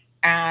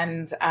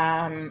 And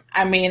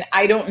I mean,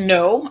 I don't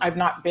know. I've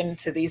not been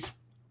to these.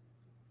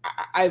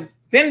 I've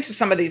been to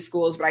some of these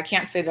schools, but I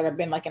can't say that I've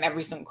been like in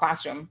every single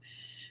classroom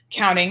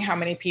counting how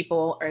many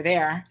people are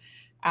there.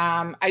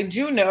 I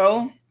do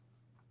know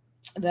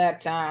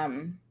that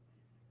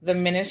the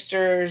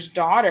minister's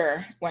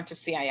daughter went to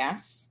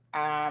CIS.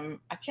 I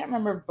can't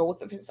remember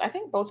I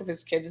think both of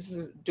his kids, this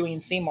is doing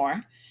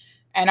Seymour.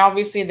 And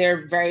obviously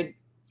they're very,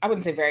 I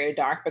wouldn't say very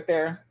dark, but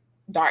they're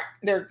dark.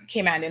 They're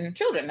Caymanian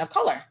children of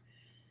color.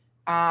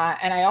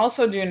 And I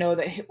also do know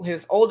that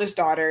his oldest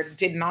daughter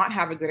did not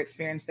have a good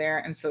experience there.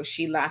 And so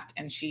she left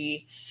and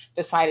she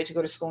decided to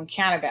go to school in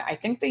Canada. I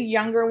think the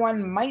younger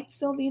one might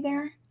still be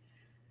there.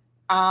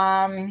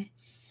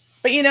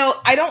 But, you know,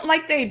 I don't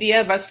like the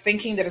idea of us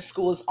thinking that a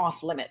school is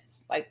off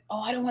limits. Like, oh,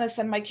 I don't want to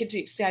send my kid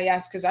to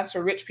CIS because that's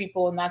for rich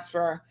people and that's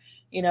for,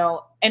 you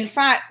know, in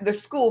fact, the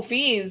school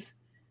fees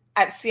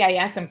at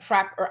CIS and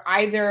prep are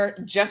either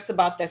just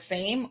about the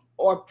same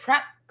or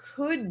prep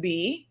could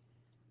be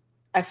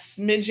a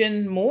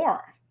smidgen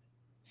more.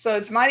 So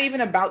it's not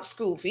even about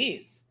school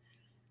fees.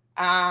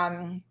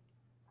 A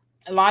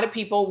lot of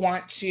people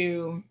want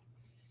to,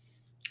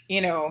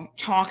 you know,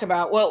 talk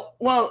about,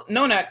 well,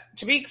 Nona,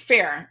 to be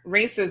fair,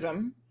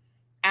 racism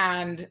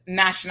and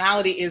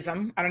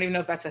nationalityism, I don't even know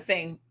if that's a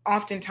thing,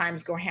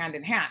 oftentimes go hand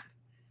in hand.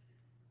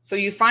 So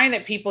you find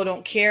that people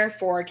don't care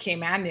for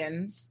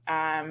Caymanians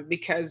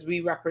because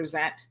we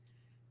represent,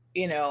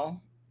 you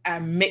know,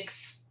 a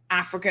mixed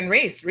African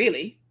race,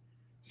 really.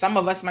 Some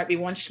of us might be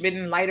one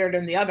schmidden lighter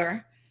than the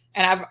other.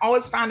 And I've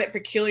always found it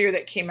peculiar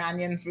that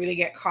Caymanians really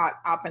get caught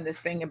up in this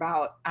thing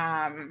about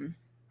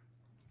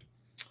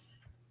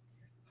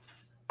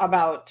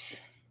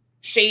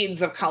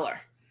shades of color.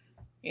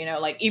 You know,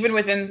 like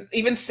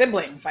even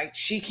siblings, like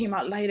she came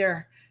out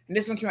lighter and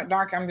this one came out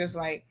darker. I'm just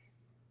like,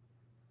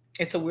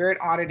 it's a weird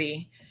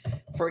oddity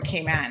for a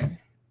Cayman.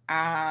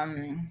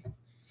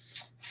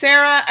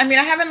 Sarah, I mean,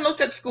 I haven't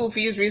looked at school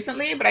fees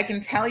recently, but I can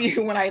tell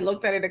you when I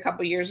looked at it a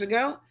couple years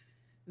ago,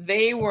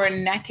 they were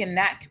neck and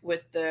neck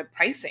with the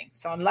pricing.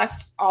 So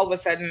unless all of a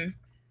sudden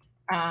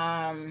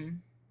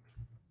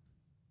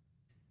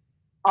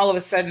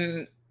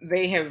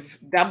they have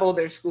doubled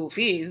their school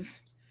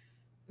fees,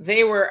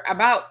 they were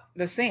about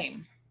the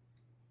same.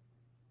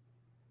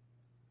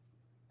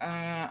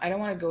 I don't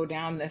want to go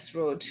down this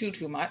road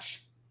too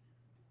much,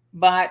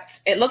 but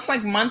it looks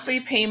like monthly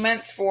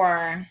payments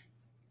for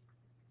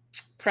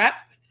prep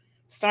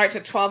starts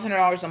at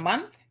 $1,200 a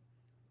month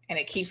and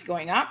it keeps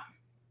going up.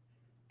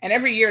 And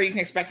every year you can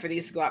expect for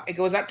these to go up. It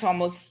goes up to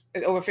almost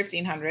over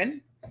 $1,500.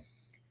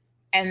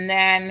 And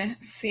then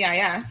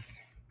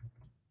CIS,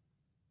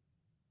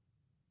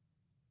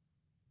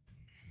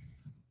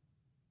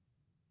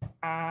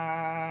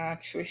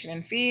 tuition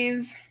and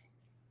fees.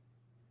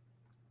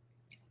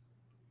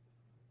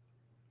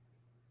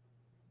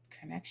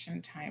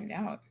 Connection timed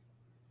out.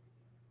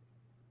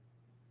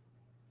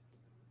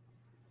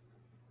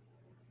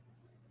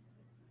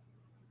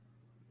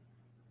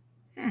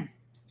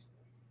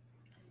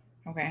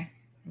 Okay,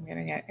 I'm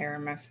gonna get error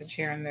message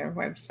here on their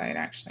website,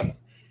 actually.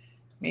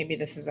 Maybe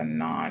this is a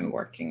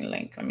non-working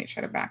link. Let me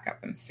try to back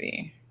up and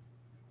see.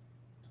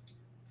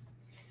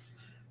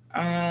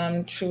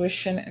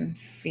 Tuition and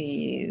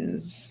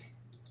fees.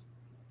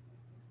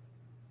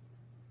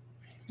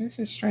 This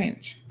is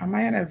strange. Am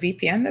I on a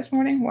VPN this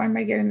morning? Why am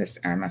I getting this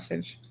error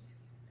message?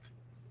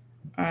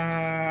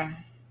 I'll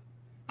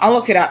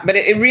look it up, but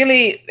it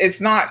was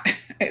not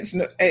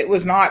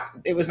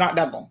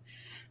double.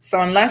 So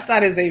unless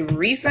that is a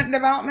recent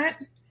development,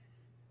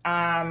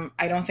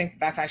 I don't think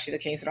that's actually the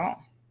case at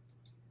all.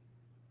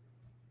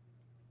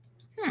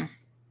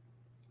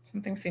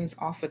 Something seems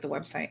off with the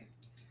website.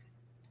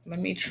 Let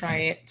me try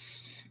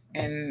it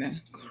in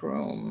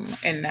Chrome,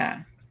 in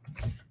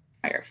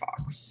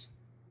Firefox.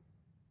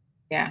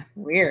 Yeah,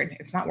 weird.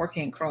 It's not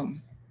working in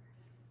Chrome.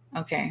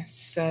 Okay,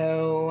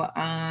 so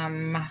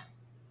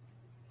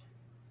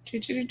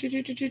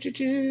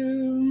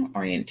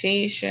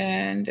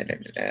orientation.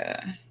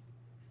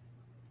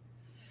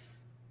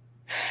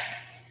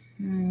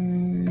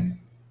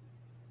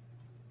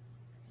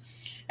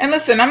 And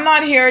listen, I'm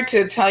not here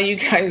to tell you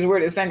guys where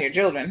to send your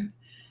children,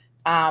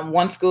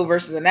 one school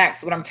versus the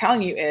next. What I'm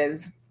telling you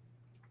is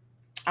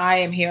I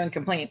am hearing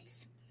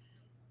complaints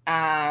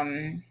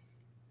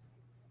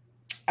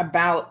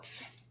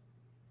about,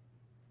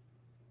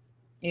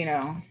 you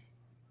know,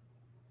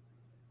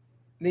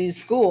 these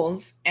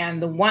schools.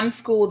 And the one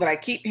school that I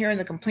keep hearing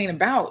the complaint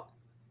about,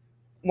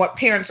 what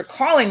parents are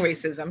calling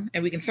racism,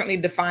 and we can certainly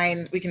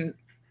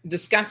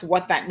discuss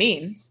what that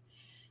means.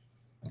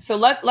 So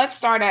let's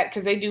start at,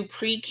 because they do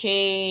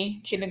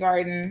pre-K,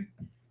 kindergarten.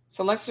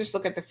 So let's just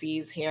look at the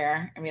fees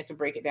here, and we have to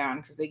break it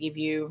down because they give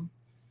you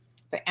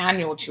the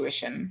annual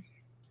tuition.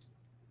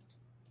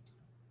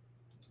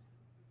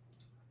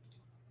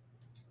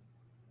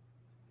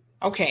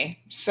 Okay,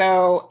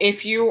 so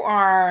if you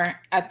are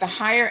at the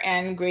higher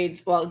end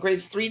grades, well,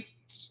 grades 3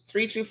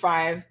 to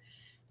 5.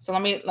 So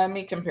let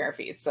me compare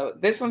fees. So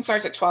this one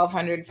starts at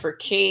 $1,200 for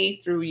K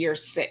through year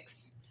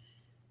 6.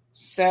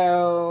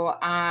 So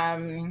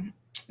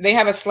they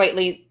have a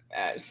slightly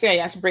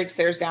CIS breaks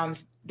theirs down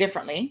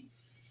differently.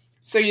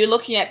 So you're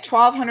looking at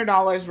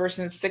 $1,200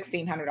 versus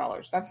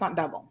 $1,600. That's not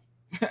double.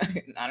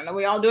 I don't know,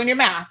 we all doing your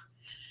math,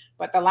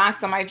 but the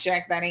last time I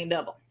checked, that ain't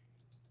double.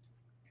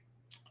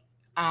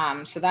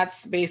 So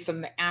that's based on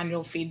the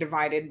annual fee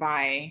divided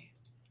by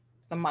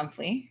the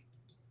monthly,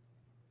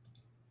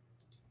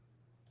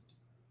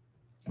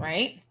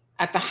 right?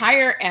 At the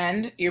higher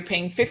end, you're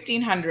paying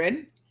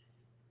 $1,500.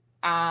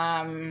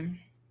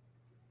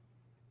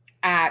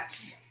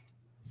 At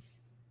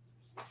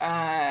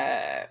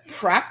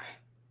prep,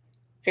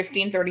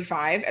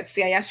 $1,535. At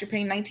CIS, you're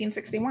paying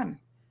 $1,961.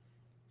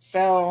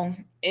 So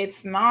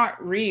it's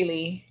not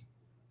really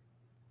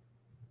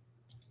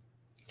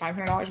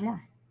 $500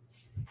 more.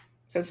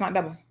 So it's not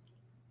double.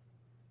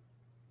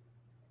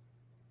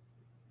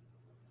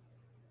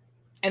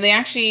 And they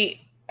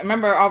actually,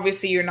 remember,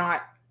 obviously you're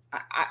not,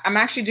 I'm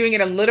actually doing it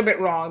a little bit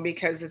wrong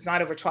because it's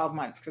not over 12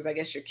 months. Because I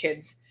guess your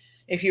kids,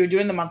 if you're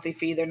doing the monthly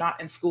fee, they're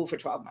not in school for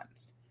 12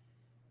 months.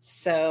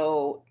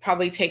 So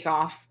probably take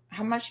off,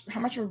 how much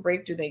of a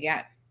break do they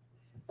get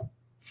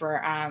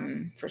for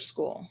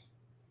school?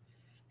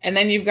 And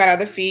then you've got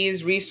other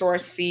fees,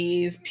 resource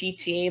fees,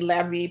 PTA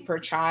levy per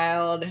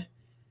child.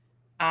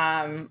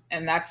 And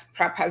that's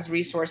prep has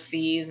resource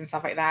fees and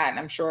stuff like that. And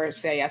I'm sure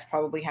CIS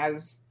probably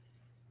has,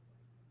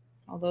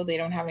 although they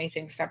don't have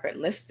anything separate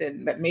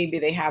listed, but maybe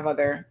they have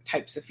other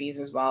types of fees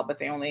as well, but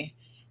they don't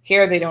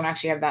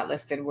actually have that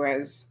listed,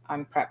 whereas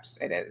on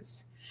preps it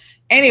is.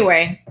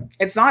 Anyway,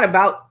 it's not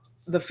about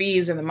the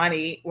fees and the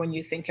money when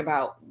you think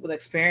about the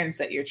experience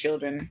that your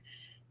children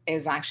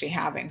is actually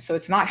having. So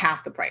it's not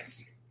half the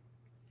price.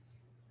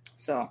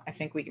 So I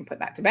think we can put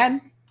that to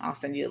bed. I'll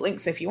send you the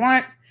links if you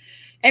want.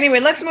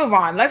 Anyway, let's move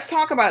on. Let's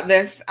talk about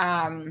this.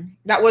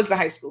 That was the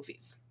high school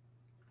fees,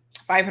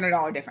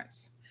 $500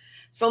 difference.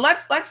 So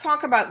let's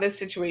talk about this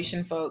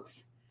situation,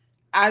 folks,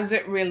 as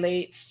it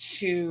relates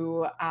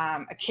to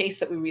a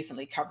case that we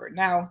recently covered.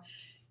 Now,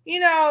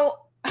 you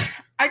know,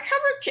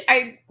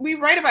 we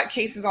write about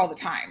cases all the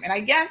time, and I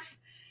guess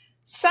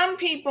some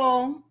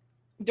people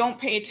don't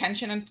pay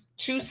attention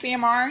to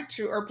CMR,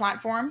 to our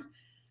platform,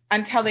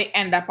 until they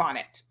end up on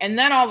it. And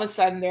then all of a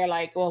sudden they're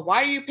like, well,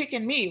 why are you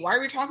picking me? Why are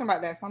we talking about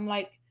this? I'm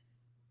like,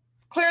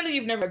 clearly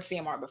you've never had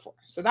CMR before.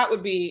 So that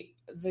would be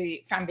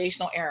the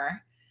foundational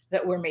error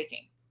that we're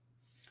making.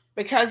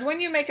 Because when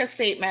you make a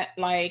statement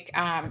like,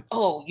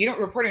 oh, you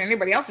don't report on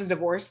anybody else's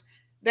divorce,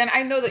 then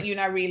I know that you're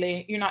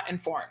not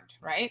informed,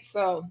 right?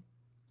 So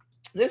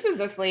this is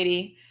this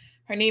lady.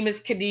 Her name is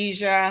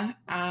Khadijah.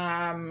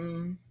 Let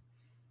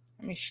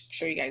me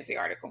show you guys the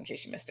article in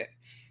case you missed it.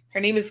 Her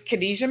name is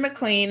Khadijah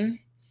McLean.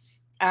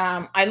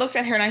 I looked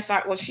at her and I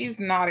thought, well, she's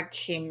not a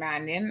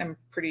Caymanian. I'm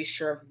pretty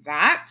sure of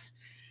that.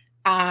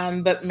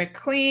 But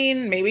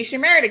McLean, maybe she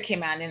married a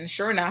Caymanian. And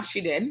sure enough,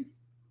 she did.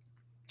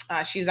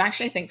 She's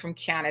actually, I think, from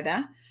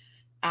Canada.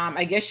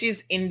 I guess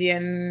she's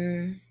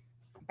Indian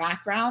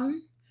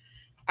background.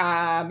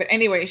 But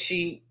anyway,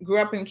 she grew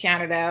up in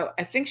Canada.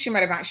 I think she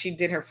might have actually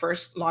did her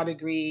first law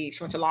degree.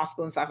 She went to law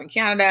school and stuff in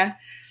Canada.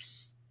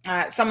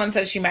 Someone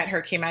said she met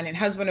her Caymanian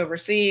husband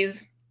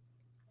overseas.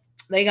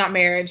 They got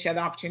married. She had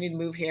the opportunity to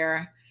move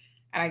here.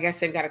 And I guess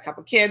they've got a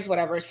couple kids,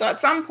 whatever. So at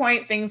some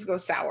point, things go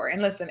sour.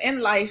 And listen,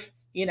 in life,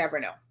 you never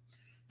know.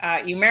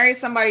 You marry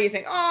somebody, you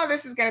think, oh,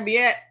 this is going to be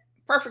it.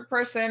 Perfect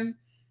person.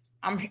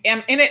 I'm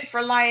in it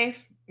for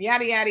life.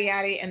 Yada, yada,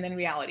 yada. And then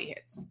reality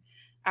hits.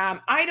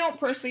 I don't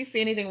personally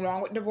see anything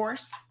wrong with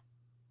divorce.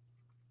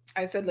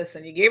 I said,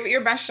 listen, you gave it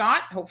your best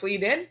shot. Hopefully you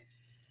did.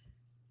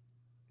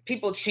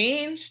 People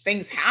change.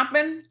 Things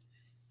happen.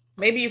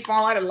 Maybe you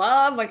fall out of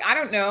love. Like, I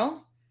don't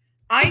know.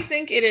 I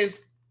think it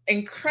is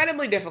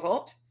incredibly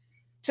difficult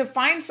to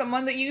find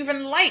someone that you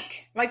even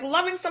like. Like,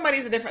 loving somebody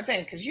is a different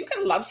thing because you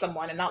can love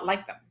someone and not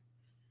like them.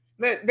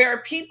 There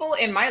are people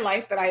in my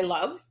life that I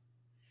love,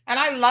 and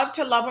I love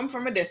to love them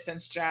from a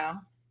distance, child.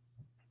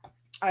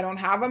 I don't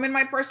have them in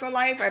my personal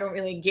life. I don't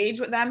really engage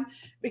with them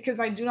because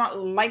I do not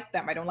like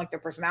them. I don't like their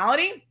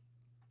personality.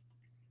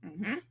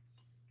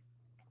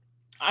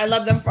 I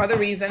love them for other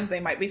reasons. They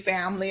might be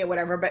family or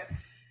whatever, but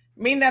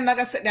me and them not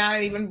gonna sit down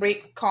and even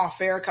break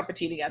coffee or a cup of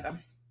tea together.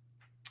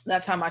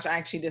 That's how much I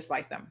actually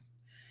dislike them.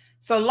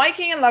 So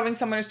liking and loving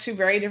someone is two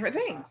very different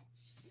things.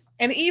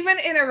 And even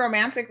in a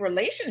romantic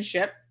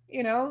relationship,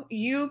 you know,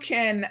 you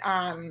can,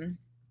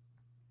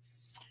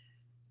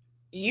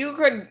 you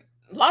could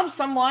love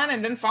someone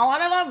and then fall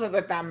out of love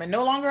with them and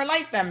no longer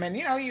like them. And,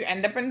 you know, you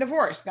end up in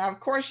divorce. Now, of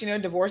course, you know,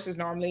 divorce is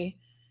normally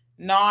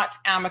not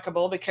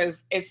amicable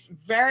because it's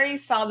very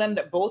seldom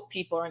that both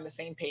people are on the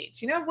same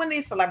page. You know, when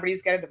these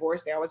celebrities get a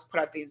divorce, they always put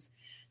out these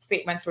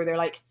statements where they're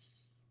like,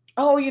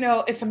 oh, you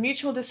know, it's a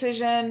mutual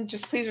decision.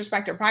 Just please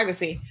respect our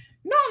privacy.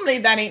 Normally,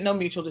 that ain't no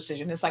mutual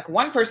decision. It's like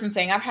one person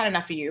saying, I've had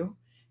enough of you.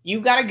 You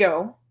got to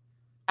go.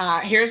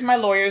 Here's my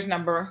lawyer's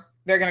number.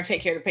 they're going to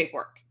take care of the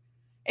paperwork.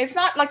 It's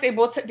not like they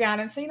both sit down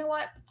and say, you know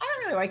what, I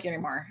don't really like you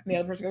anymore. And the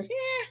other person goes,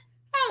 yeah,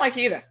 I don't like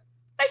you either.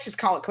 Let's just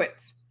call it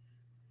quits.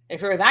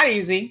 If it were that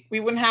easy,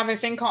 we wouldn't have a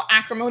thing called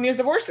acrimonious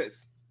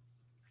divorces.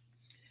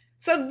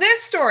 So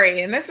this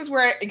story, and this is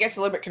where it gets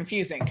a little bit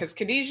confusing, because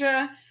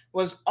Khadijah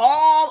was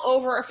all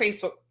over her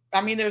Facebook.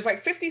 I mean, there's like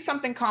 50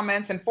 something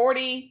comments and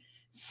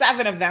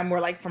 47 of them were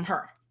like from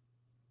her.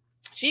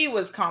 She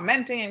was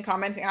commenting and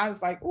commenting. I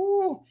was like,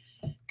 ooh,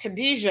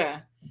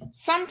 Khadijah,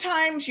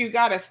 sometimes you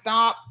got to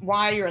stop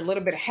while you're a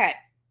little bit ahead,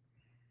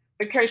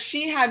 because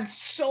she had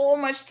so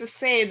much to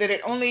say that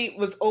it only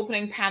was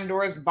opening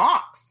Pandora's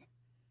box,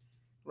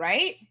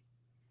 right?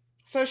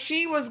 So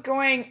she was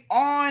going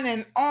on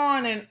and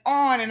on and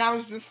on. And I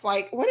was just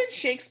like, what did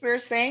Shakespeare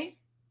say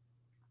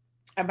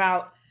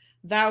about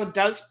thou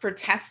dost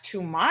protest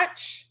too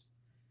much?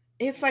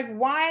 It's like,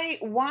 why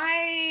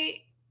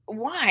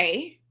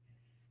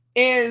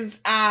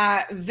is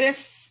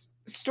this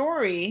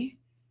story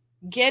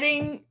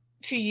getting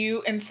to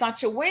you in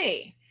such a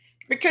way?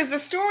 Because the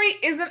story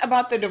isn't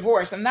about the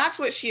divorce. And that's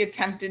what she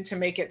attempted to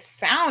make it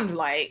sound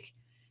like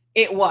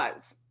it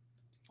was.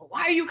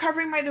 Why are you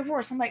covering my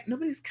divorce? I'm like,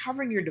 nobody's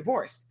covering your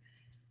divorce.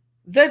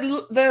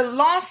 The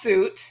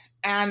lawsuit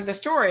and the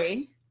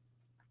story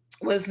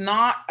was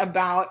not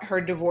about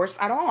her divorce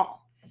at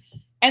all.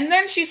 And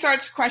then she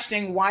starts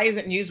questioning, why is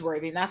it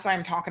newsworthy? And that's why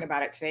I'm talking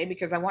about it today,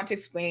 because I want to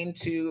explain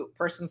to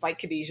persons like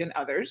Khadijah and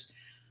others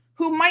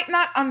who might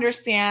not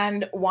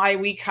understand why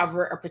we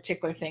cover a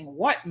particular thing.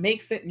 What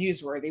makes it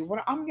newsworthy?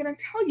 Well, I'm going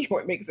to tell you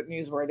what makes it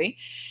newsworthy.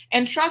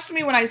 And trust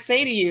me when I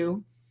say to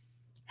you,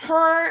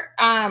 her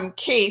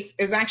case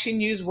is actually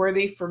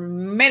newsworthy for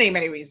many,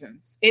 many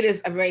reasons. It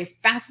is a very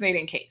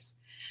fascinating case.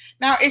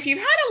 Now, if you've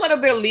had a little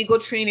bit of legal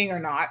training or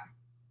not,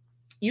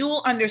 you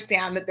will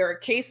understand that there are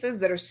cases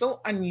that are so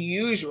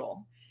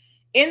unusual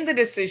in the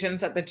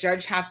decisions that the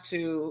judge have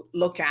to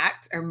look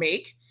at or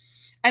make,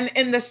 and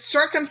in the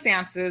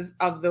circumstances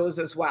of those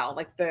as well,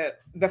 like the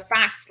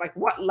facts, like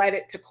what led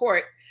it to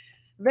court,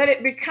 that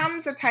it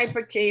becomes a type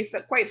of case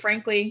that, quite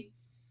frankly,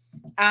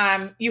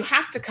 you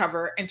have to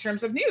cover in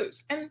terms of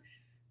news. And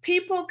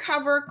people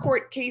cover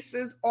court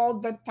cases all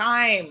the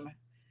time.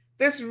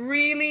 This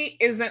really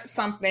isn't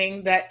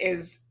something that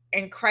is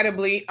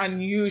incredibly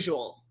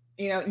unusual.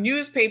 You know,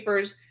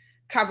 newspapers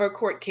cover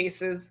court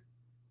cases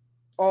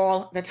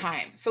all the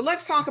time. So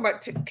let's talk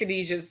about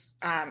Khadijah's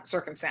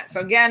circumstance. So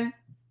again,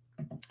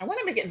 I want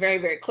to make it very,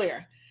 very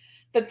clear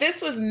that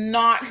this was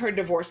not her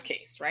divorce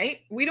case, right?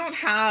 We don't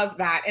have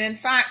that. And in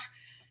fact,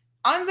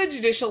 on the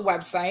judicial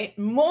website,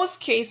 most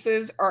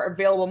cases are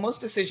available,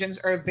 most decisions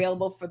are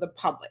available for the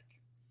public.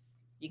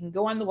 You can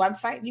go on the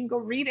website and you can go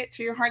read it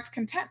to your heart's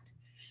content.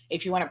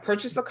 If you want to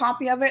purchase a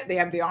copy of it, they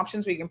have the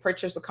options where you can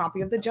purchase a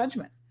copy of the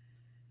judgment.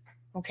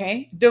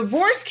 Okay.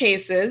 Divorce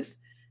cases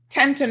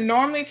tend to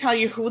normally tell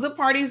you who the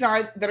parties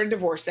are that are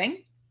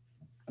divorcing.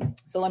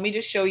 So let me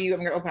just show you. I'm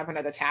going to open up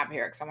another tab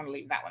here because I want to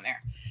leave that one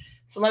there.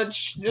 So let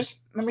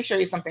me show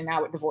you something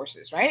now with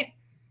divorces, right?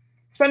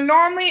 So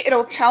normally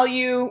it'll tell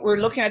you, we're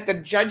looking at the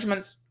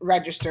judgments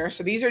register.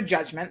 So these are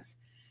judgments.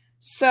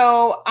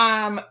 So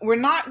we're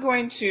not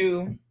going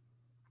to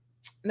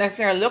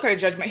necessarily look at a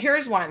judgment.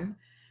 Here's one.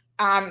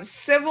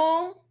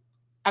 Civil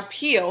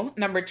Appeal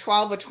number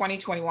 12 of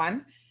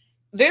 2021.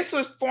 This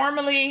was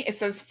formerly, it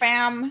says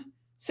FAM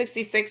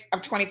 66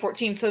 of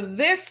 2014. So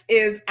this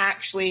is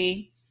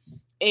actually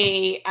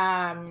this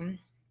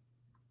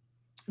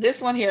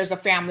one here is a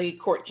family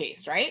court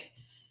case, right?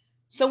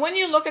 So when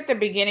you look at the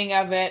beginning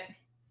of it,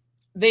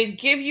 they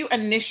give you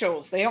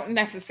initials. They don't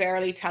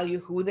necessarily tell you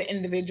who the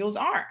individuals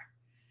are.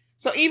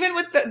 So even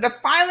with the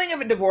filing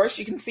of a divorce,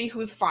 you can see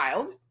who's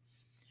filed.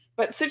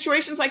 But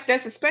situations like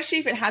this, especially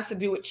if it has to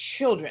do with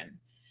children,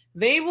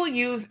 they will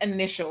use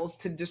initials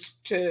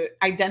to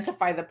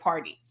identify the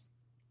parties.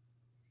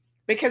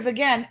 Because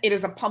again, it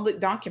is a public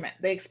document.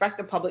 They expect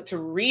the public to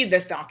read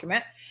this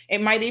document.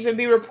 It might even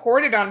be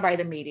reported on by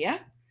the media.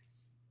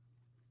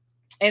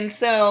 And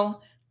so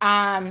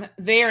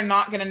they are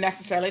not going to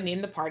necessarily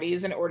name the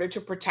parties in order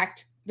to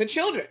protect the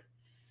children.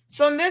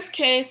 So in this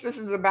case, this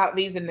is about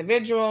these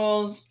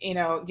individuals, you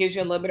know, gives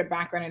you a little bit of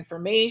background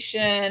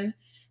information.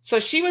 So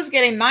she was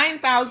getting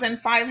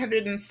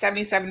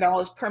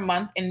 $9,577 per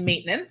month in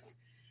maintenance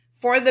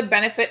for the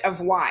benefit of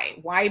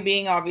Y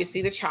being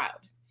obviously the child.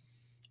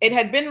 It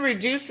had been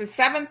reduced to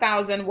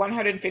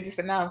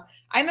 $7,157. Now,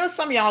 I know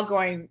some of y'all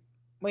going,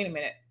 wait a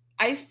minute,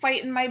 I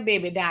fighting my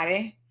baby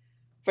daddy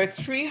for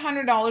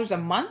 $300 a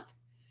month,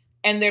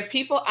 and there are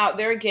people out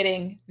there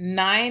getting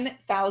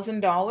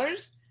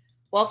 $9,000.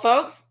 Well,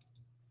 folks,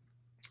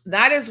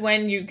 that is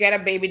when you get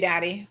a baby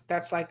daddy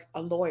that's like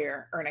a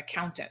lawyer or an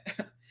accountant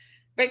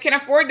that can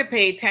afford to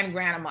pay 10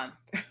 grand a month.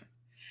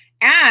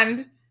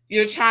 And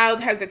your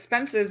child has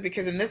expenses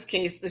because in this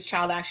case, this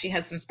child actually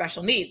has some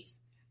special needs.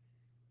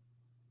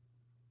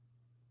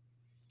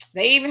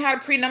 They even had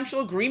a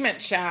prenuptial agreement,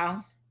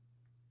 child.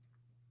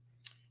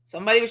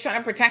 Somebody was trying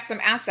to protect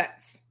some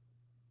assets.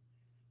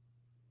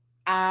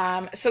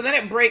 So then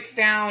it breaks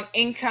down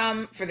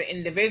income for the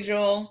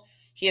individual.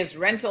 He has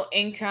rental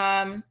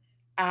income.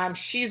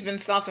 She's been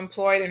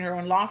self-employed in her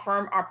own law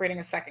firm, operating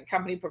a second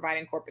company,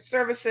 providing corporate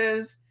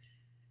services.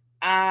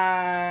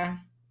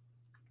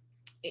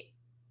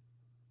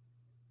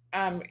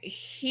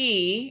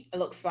 He, it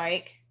looks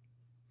like,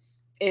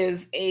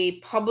 is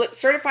a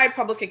certified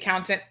public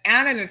accountant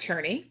and an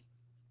attorney.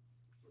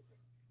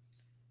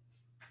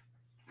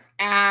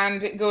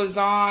 And it goes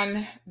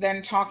on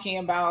then talking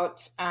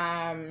about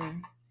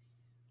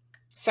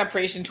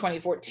separation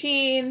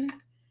 2014.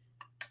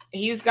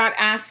 He's got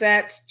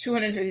assets,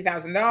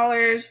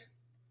 $250,000.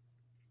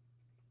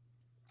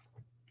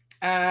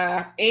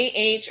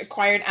 AH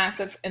acquired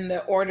assets in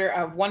the order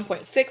of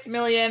 $1.6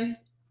 million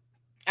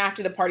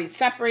after the parties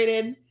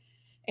separated,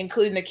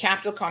 including the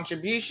capital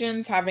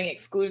contributions. Having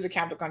excluded the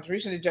capital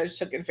contribution, the judge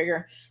took in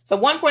figure. So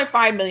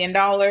 $1.5 million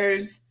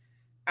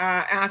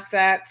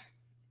assets.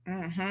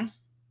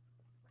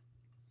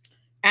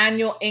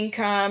 Annual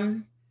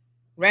income,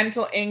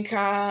 rental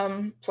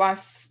income,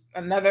 plus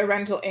another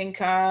rental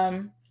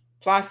income,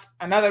 plus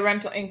another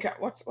rental income.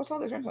 What's all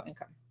this rental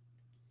income?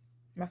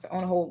 Must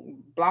own a whole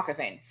block of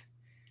things.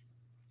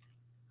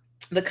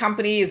 The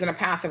company is in a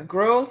path of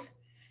growth.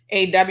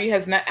 AW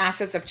has net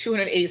assets of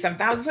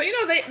 $287,000. So,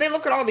 they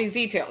look at all these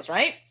details,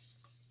 right?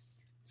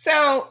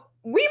 So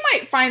we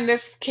might find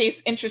this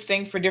case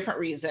interesting for different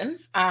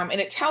reasons. And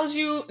it tells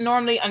you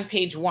normally on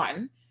page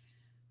 1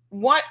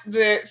 what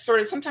the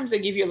sort of, sometimes they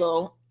give you a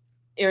little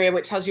area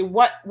which tells you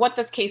what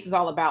this case is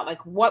all about.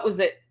 Like, what was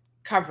it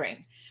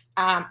covering?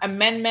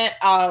 Amendment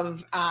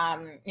of,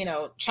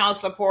 child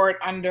support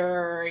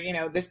under,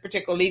 this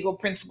particular legal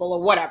principle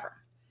or whatever.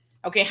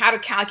 Okay, how to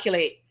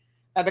calculate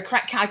the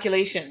correct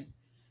calculation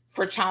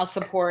for child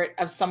support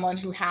of someone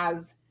who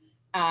has,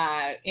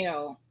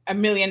 $1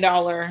 million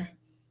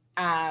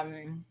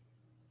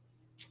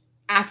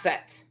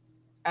asset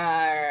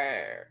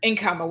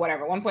income or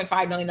whatever,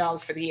 $1.5 million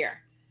for the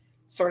year,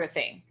 sort of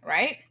thing,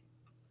 right?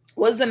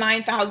 Was the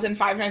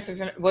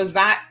 $9,500, was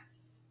that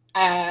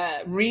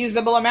a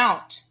reasonable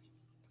amount?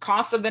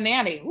 Cost of the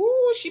nanny.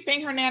 Ooh, she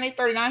paying her nanny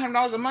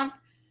 $3,900 a month.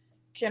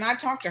 Can I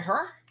talk to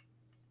her?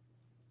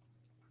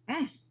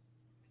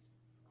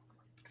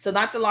 So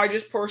that's the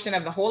largest portion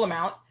of the whole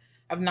amount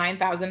of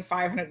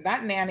 $9,500.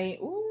 That nanny,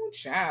 ooh,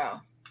 child.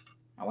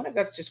 I wonder if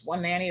that's just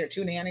one nanny or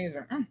two nannies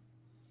or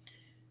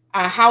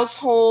a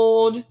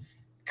household.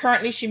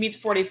 Currently, she meets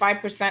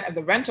 45% of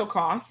the rental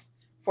costs,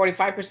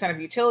 45%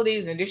 of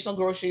utilities, and additional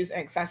groceries in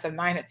excess of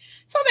 $900.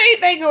 So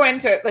they go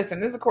into, listen,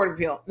 this is a court of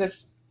appeal.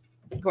 This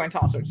go into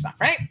all sorts of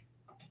stuff, right?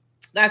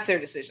 That's their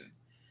decision.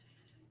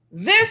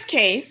 This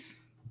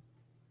case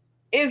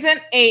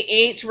isn't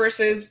AH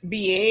versus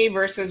BA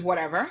versus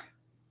whatever.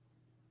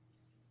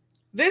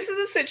 This is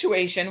a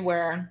situation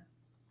where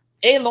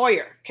a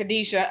lawyer,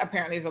 Khadijah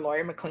apparently is a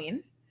lawyer,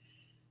 McLean,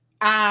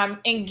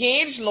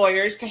 engaged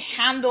lawyers to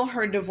handle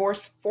her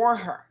divorce for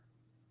her.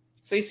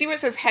 So you see what it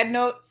says, head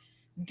note,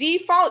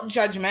 default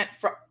judgment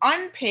for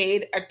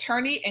unpaid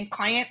attorney and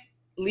client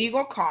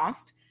legal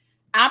cost,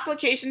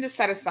 application to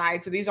set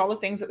aside. So these are all the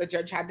things that the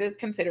judge had to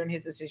consider in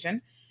his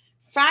decision.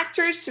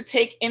 Factors to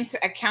take into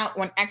account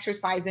when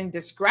exercising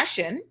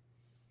discretion,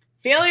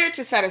 failure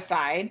to set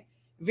aside,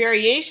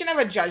 variation of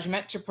a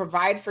judgment to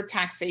provide for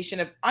taxation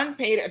of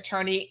unpaid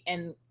attorney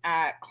and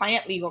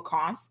client legal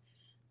costs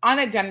on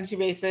a indemnity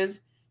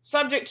basis,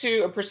 subject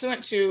to or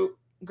pursuant to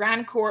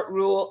Grand Court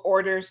Rule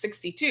Order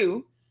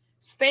 62,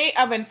 stay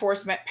of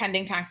enforcement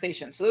pending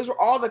taxation. So those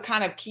were all the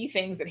kind of key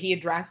things that he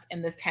addressed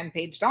in this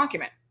 10-page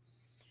document.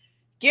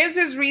 Gives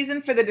his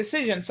reason for the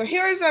decision. So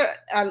here is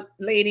a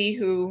lady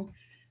who,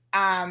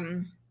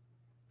 had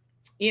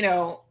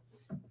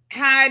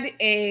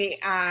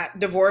a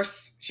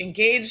divorce. She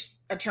engaged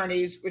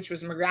attorneys, which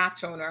was McGrath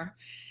Toner,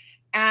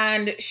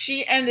 and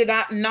she ended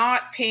up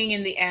not paying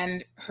in the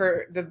end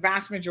the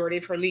vast majority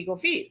of her legal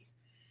fees.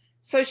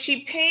 So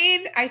she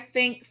paid, I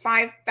think,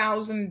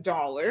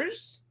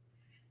 $5,000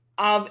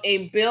 of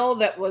a bill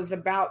that was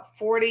about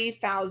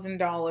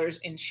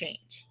 $40,000 in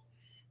change.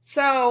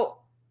 So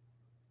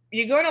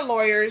you go to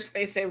lawyers,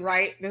 they say,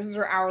 right, this is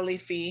her hourly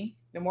fee.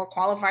 The more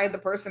qualified the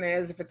person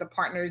is, if it's a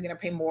partner, you're going to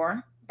pay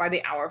more by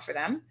the hour for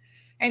them.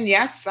 And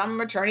yes, some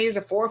attorneys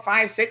are $400,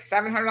 $500,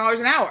 $600, $700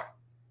 an hour,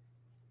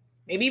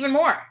 maybe even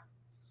more.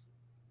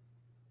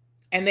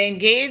 And they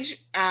engage,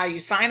 you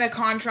sign a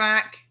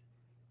contract,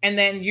 and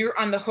then you're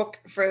on the hook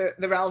for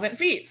the relevant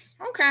fees.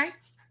 Okay.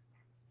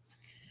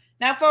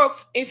 Now,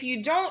 folks, if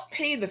you don't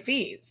pay the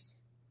fees,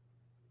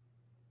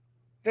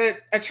 the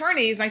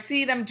attorneys, I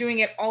see them doing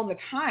it all the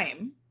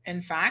time,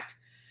 in fact,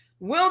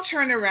 will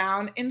turn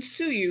around and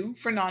sue you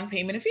for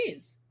non-payment of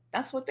fees.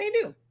 That's what they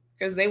do,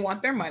 because they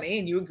want their money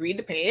and you agreed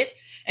to pay it.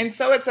 And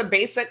so it's a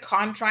basic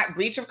contract,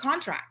 breach of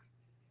contract.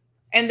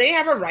 And they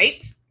have a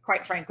right,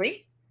 quite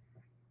frankly,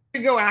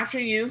 to go after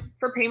you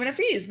for payment of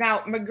fees. Now,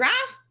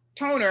 McGrath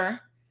Toner,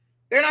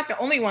 they're not the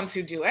only ones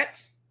who do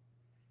it.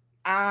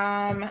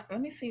 Let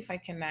me see if I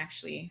can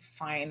actually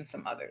find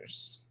some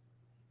others.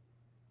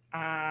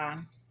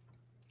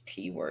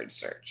 Keyword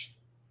search.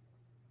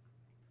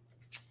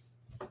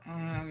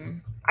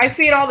 I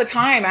see it all the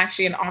time,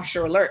 actually, in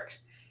Offshore Alert.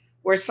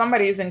 where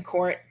somebody's in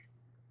court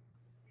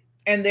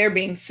and they're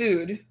being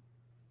sued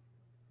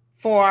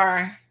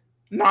for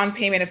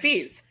non-payment of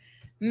fees.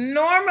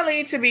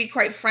 Normally, to be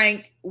quite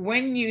frank,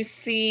 when you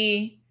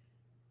see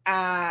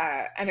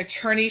an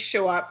attorney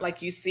show up,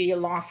 like you see a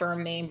law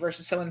firm name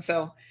versus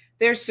so-and-so,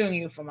 they're suing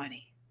you for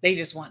money. They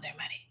just want their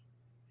money.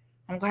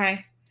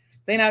 Okay?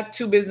 They're not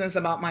too business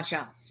about much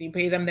else. You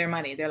pay them their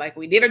money. They're like,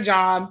 we did a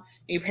job,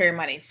 you pay your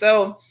money.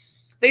 So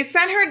they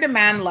sent her a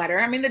demand letter.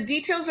 I mean, the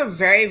details are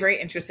very, very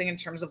interesting in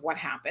terms of what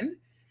happened.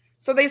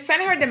 So they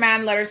sent her a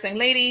demand letter saying,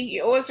 lady,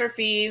 you owe us her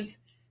fees.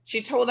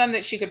 She told them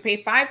that she could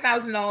pay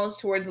 $5,000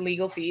 towards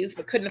legal fees,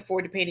 but couldn't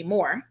afford to pay any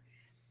more.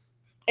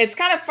 It's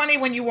kind of funny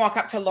when you walk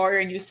up to a lawyer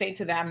and you say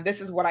to them,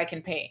 this is what I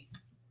can pay.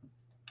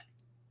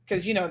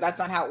 Because, you know, that's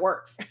not how it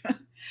works.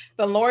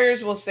 The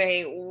lawyers will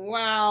say,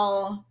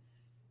 well,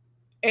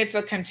 it's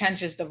a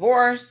contentious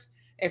divorce.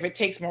 If it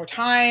takes more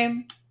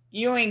time,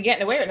 you ain't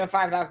getting away with no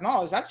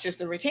 $5,000. That's just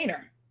the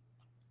retainer.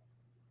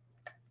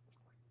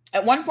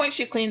 At one point,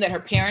 she claimed that her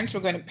parents were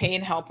going to pay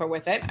and help her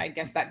with it. I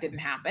guess that didn't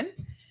happen.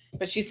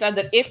 But she said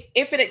that if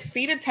it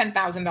exceeded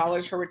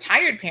 $10,000, her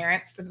retired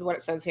parents, this is what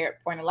it says here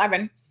at point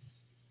 11,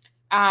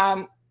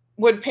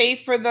 would pay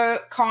for the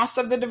cost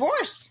of the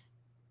divorce.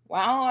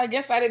 Well, I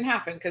guess that didn't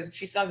happen because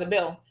she still has a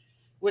bill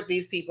with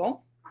these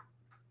people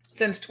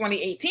since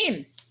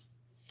 2018.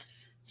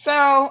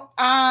 So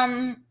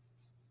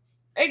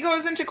it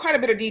goes into quite a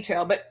bit of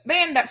detail, but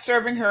they end up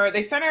serving her.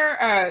 They sent her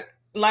a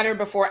letter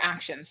before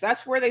actions.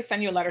 That's where they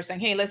send you a letter saying,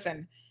 hey,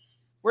 listen,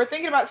 we're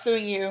thinking about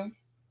suing you.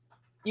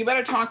 You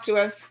better talk to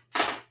us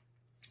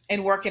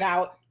and work it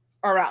out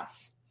or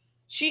else.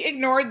 She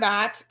ignored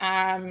that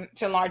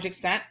to a large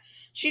extent.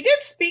 She did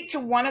speak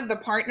to one of the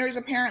partners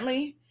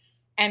apparently.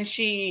 And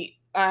she,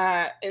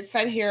 it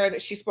said here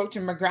that she spoke to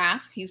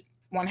McGrath. He's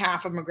one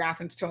half of McGrath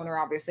and Toner,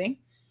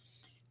 obviously.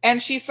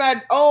 And she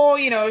said, oh,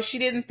 you know, she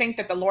didn't think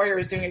that the lawyer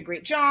was doing a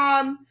great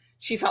job.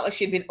 She felt like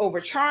she'd been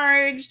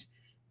overcharged.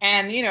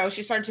 And, you know,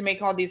 she started to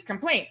make all these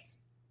complaints.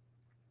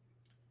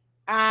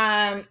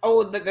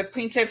 The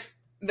plaintiff,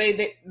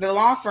 the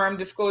law firm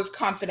disclosed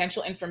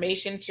confidential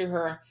information to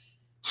her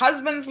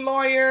husband's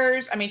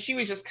lawyers. I mean, she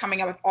was just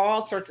coming up with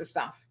all sorts of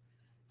stuff.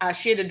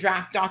 She had to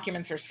draft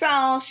documents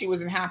herself. She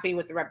wasn't happy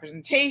with the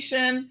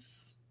representation,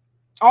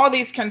 all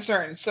these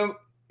concerns. So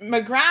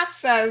McGrath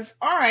says,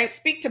 all right,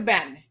 speak to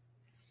Ben.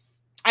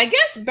 I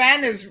guess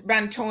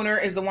Ben Toner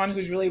is the one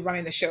who's really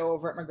running the show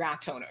over at McGrath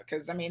Toner.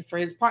 Because, I mean, for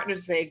his partner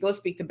to say, go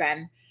speak to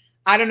Ben.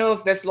 I don't know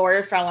if this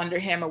lawyer fell under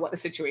him or what the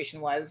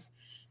situation was.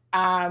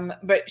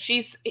 But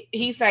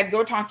he said,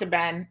 go talk to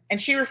Ben.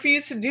 And she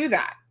refused to do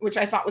that, which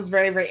I thought was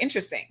very, very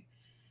interesting.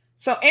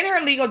 So in her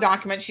legal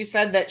document, she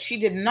said that she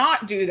did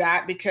not do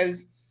that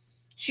because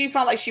she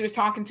felt like she was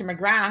talking to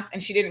McGrath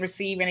and she didn't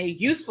receive any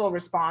useful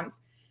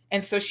response.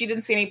 And so she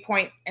didn't see any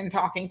point in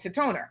talking to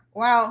Toner.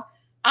 Well,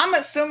 I'm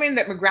assuming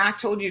that McGrath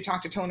told you to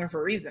talk to Toner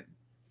for a reason,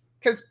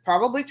 because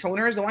probably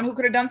Toner is the one who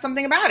could have done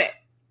something about it,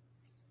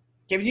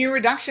 giving you a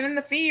reduction in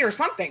the fee or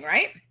something,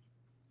 right?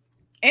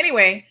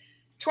 Anyway,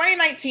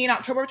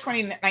 October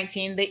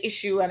 2019, they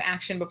issue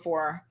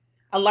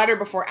a letter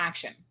before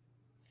action.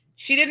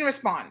 She didn't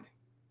respond.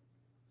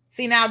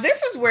 See, now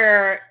this is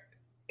where,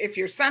 if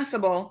you're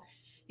sensible,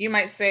 you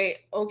might say,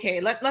 okay,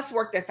 let's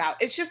work this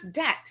out. It's just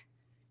debt.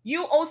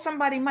 You owe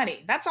somebody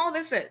money. That's all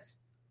this is.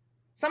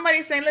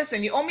 Somebody's saying,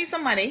 listen, you owe me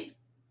some money.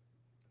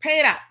 Pay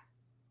it up.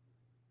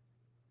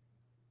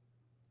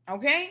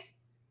 Okay?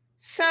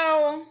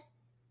 So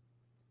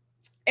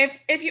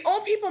if you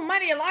owe people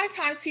money, a lot of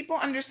times people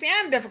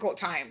understand difficult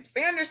times.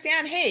 They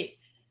understand, hey,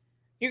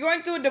 you're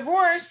going through a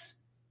divorce.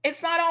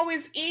 It's not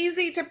always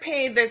easy to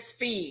pay this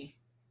fee.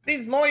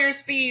 These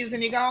lawyers' fees,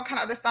 and you got all kind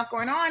of other stuff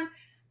going on.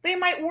 They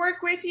might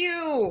work with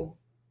you.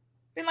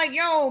 Be like,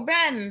 yo,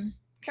 Ben,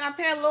 can I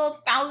pay a little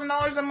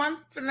 $1,000 a month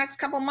for the next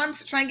couple months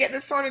to try and get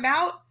this sorted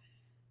out?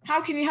 How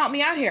can you help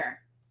me out here?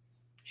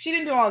 She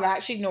didn't do all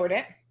that. She ignored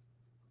it.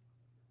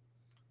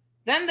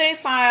 Then they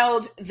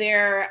filed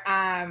they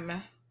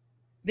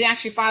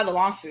actually filed a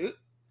lawsuit.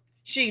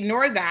 She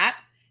ignored that.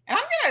 And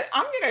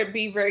I'm gonna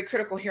be very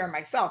critical here on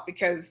myself,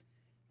 because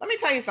let me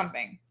tell you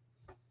something.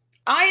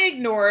 I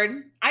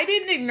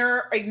didn't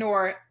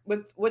ignore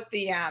with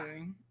the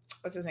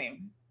what's his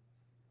name?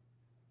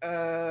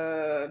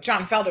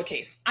 John Felder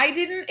case. I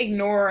didn't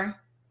ignore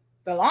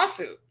the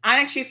lawsuit. I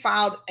actually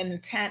filed an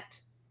intent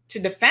to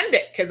defend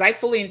it because I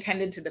fully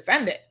intended to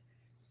defend it.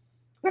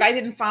 But I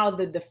didn't file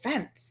the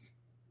defense.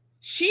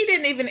 She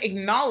didn't even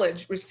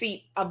acknowledge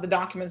receipt of the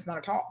documents, not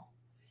at all.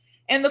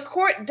 And the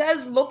court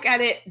does look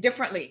at it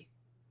differently,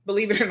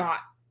 believe it or not,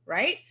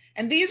 right?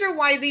 And these are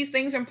why these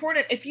things are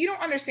important. If you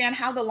don't understand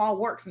how the law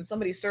works and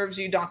somebody serves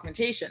you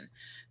documentation,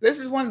 this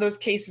is one of those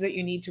cases that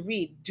you need to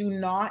read. Do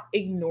not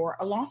ignore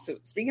a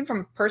lawsuit. Speaking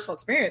from personal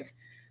experience,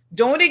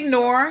 don't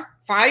ignore,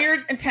 file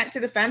your intent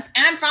to defense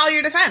and file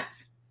your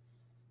defense.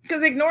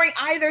 Because ignoring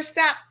either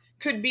step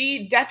could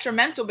be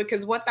detrimental,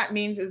 because what that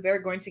means is they're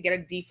going to get a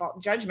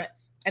default judgment.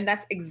 And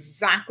that's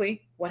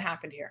exactly what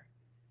happened here.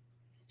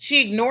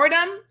 She ignored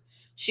them.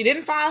 She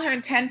didn't file her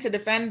intent to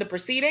defend the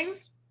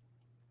proceedings.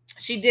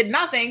 She did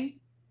nothing,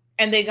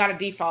 and they got a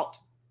default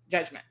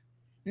judgment.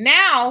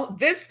 Now,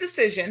 this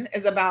decision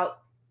is about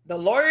the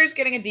lawyers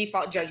getting a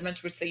default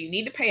judgment, which say you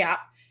need to pay up,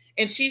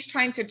 and she's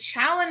trying to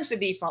challenge the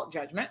default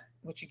judgment,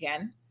 which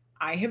again,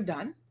 I have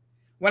done.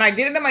 When I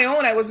did it on my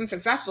own, I wasn't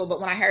successful, but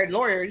when I hired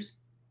lawyers,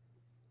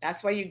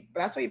 that's why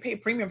you pay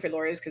premium for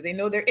lawyers, because they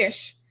know their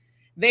ish.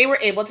 They were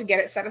able to get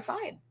it set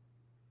aside.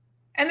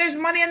 And there's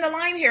money on the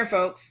line here,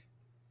 folks.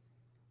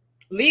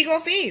 Legal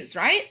fees,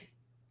 right?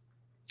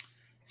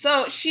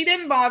 So she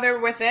didn't bother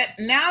with it.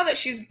 Now that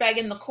she's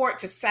begging the court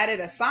to set it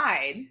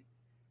aside.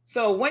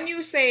 So when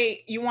you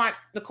say you want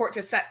the court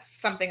to set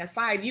something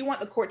aside, you want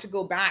the court to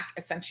go back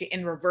essentially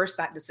and reverse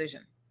that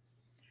decision.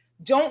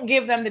 Don't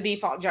give them the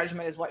default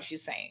judgment is what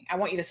she's saying. I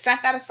want you to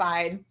set that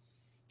aside.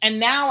 And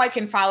now I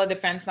can file a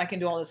defense and I can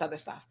do all this other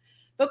stuff.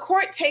 The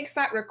court takes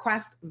that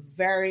request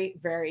very,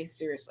 very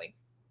seriously.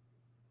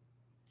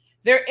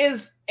 There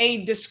is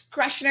a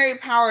discretionary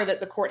power that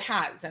the court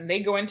has, and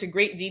they go into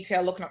great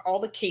detail looking at all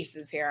the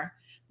cases here,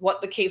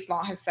 what the case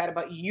law has said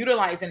about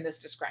utilizing this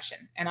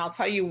discretion. And I'll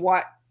tell you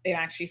what it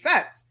actually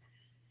says.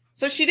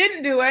 So she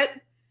didn't do it.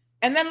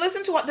 And then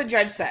listen to what the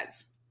judge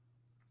says.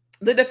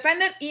 The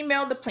defendant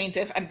emailed the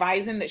plaintiff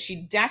advising that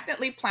she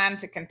definitely planned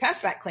to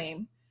contest that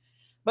claim,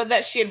 but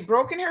that she had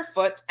broken her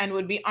foot and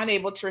would be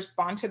unable to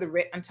respond to the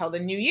writ until the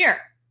new year.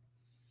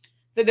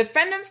 The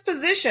defendant's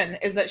position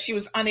is that she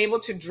was unable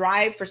to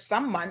drive for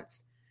some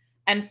months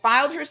and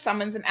filed her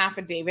summons and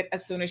affidavit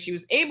as soon as she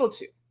was able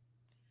to.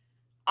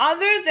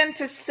 Other than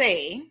to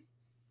say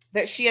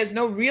that she has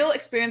no real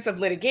experience of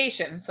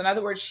litigation, so in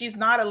other words, she's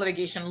not a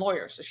litigation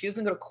lawyer, so she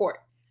doesn't go to court.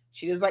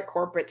 She does like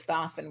corporate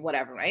stuff and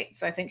whatever, right?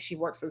 So I think she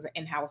works as an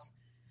in-house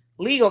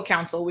legal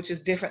counsel, which is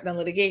different than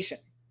litigation.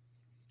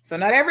 So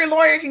not every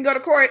lawyer can go to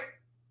court.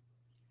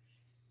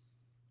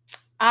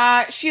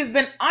 She has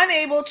been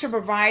unable to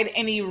provide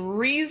any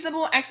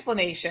reasonable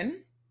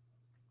explanation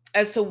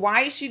as to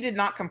why she did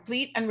not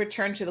complete and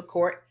return to the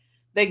court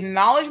the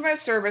acknowledgement of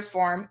service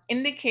form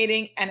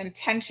indicating an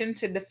intention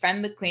to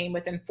defend the claim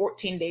within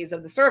 14 days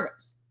of the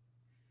service.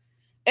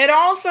 It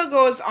also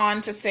goes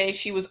on to say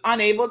she was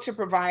unable to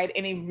provide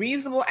any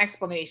reasonable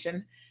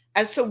explanation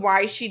as to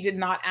why she did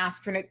not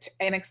ask for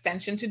an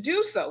extension to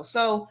do so.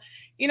 So,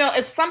 you know,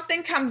 if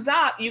something comes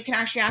up, you can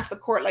actually ask the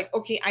court, like,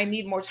 okay, I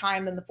need more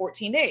time than the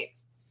 14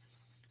 days.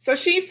 So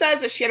she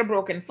says that she had a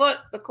broken foot.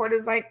 The court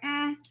is like,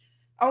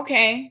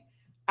 okay.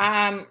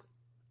 I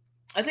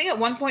think at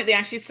one point they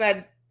actually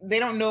said they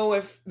don't know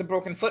if the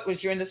broken foot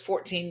was during this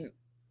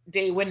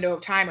 14-day window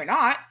of time or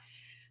not.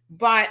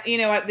 But, you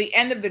know, at the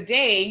end of the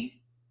day,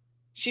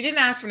 she didn't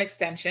ask for an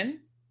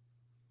extension.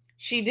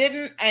 She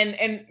didn't.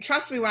 And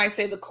trust me when I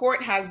say the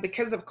court has,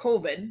 because of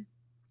COVID,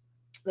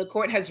 the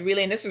court has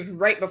really, and this is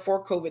right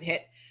before COVID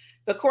hit,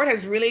 the court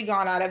has really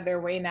gone out of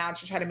their way now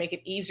to try to make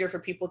it easier for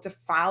people to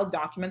file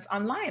documents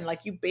online.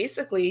 Like, you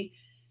basically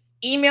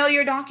email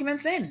your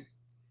documents in.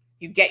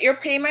 You get your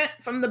payment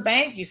from the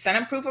bank, you send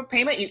them proof of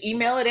payment, you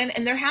email it in,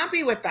 and they're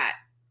happy with that.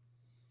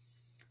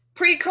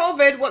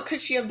 Pre-COVID, what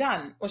could she have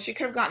done? Well, she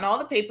could have gotten all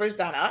the papers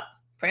done up,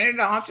 printed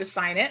it off, just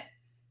sign it,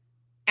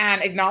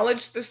 and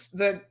acknowledge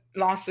the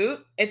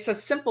lawsuit. It's a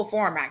simple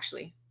form,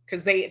 actually,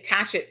 because they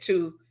attach it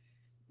to,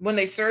 when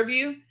they serve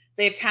you,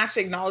 they attach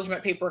the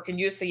acknowledgement paperwork, and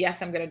you just say,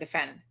 yes, I'm going to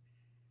defend.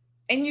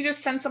 And you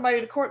just send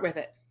somebody to court with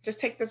it. Just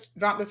take this,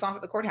 drop this off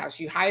at the courthouse.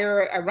 You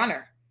hire a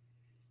runner.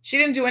 She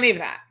didn't do any of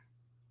that.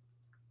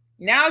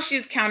 Now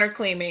she's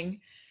counterclaiming,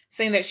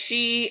 saying that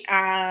she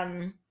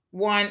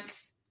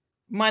wants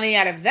money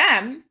out of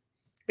them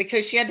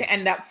because she had to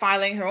end up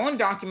filing her own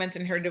documents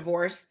in her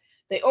divorce.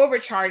 They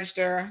overcharged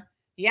her,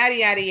 yada,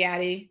 yada,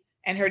 yada.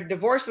 And her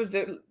divorce was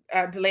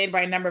delayed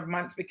by a number of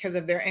months because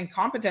of their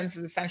incompetence,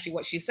 is essentially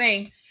what she's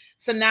saying.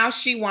 So now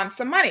she wants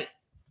some money.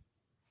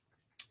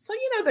 So,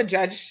 you know, the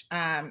judge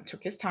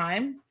took his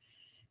time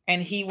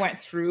and he went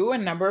through a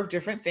number of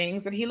different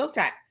things that he looked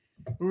at.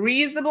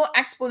 Reasonable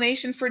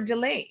explanation for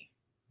delay.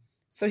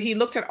 So he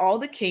looked at all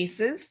the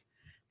cases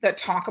that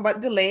talk about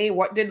delay.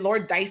 What did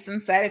Lord Dyson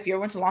said? If you ever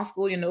went to law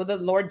school, you know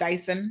that Lord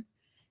Dyson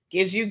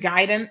gives you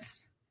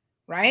guidance,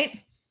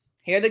 right?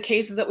 Here are the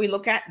cases that we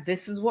look at.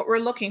 This is what we're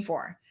looking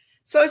for.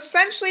 So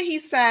essentially he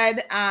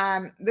said,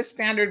 the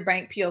Standard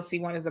Bank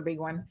PLC one is a big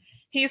one.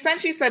 He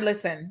essentially said,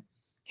 listen,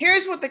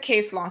 here's what the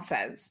case law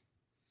says.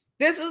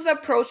 This is the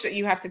approach that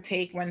you have to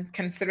take when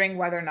considering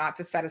whether or not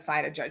to set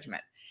aside a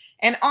judgment.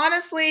 And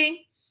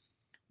honestly,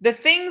 the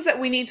things that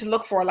we need to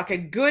look for, like a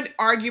good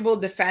arguable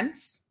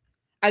defense,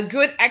 a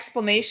good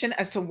explanation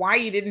as to why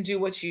you didn't do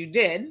what you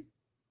did,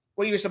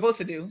 what you were supposed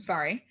to do,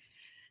 sorry.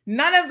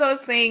 None of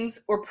those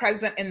things were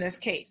present in this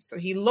case. So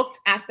he looked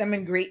at them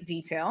in great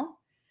detail,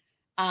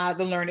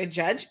 the learned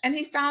judge, and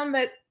he found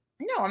that,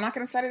 no, I'm not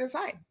going to set it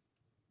aside.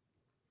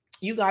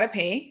 You got to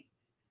pay.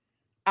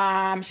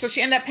 So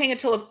she ended up paying a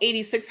total of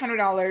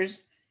 $8,600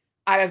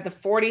 out of the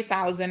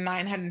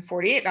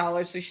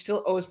 $40,948. So she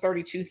still owes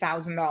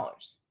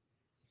 $32,000.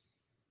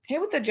 Hear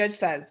what the judge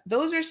says.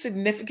 Those are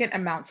significant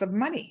amounts of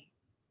money.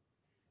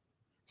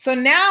 So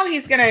now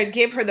he's going to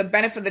give her the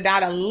benefit of the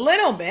doubt a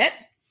little bit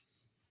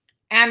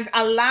and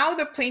allow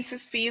the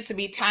plaintiff's fees to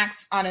be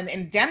taxed on an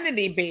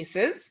indemnity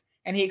basis.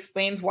 And he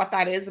explains what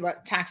that is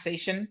about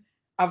taxation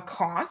of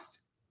cost.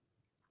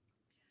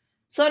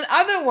 So in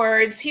other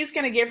words, he's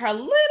going to give her a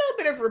little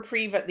bit of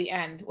reprieve at the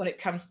end when it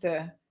comes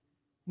to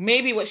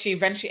maybe what she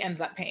eventually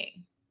ends up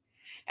paying.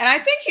 And I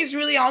think he's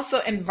really also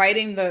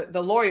inviting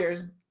the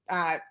lawyers,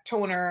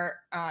 Toner,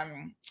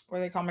 what do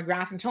they call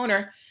McGrath and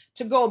Toner,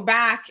 to go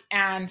back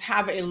and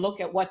have a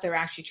look at what they're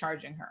actually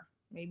charging her.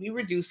 Maybe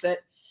reduce it,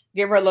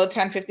 give her a little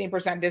 10,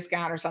 15%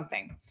 discount or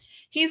something.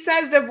 He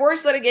says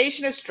divorce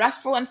litigation is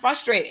stressful and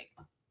frustrating.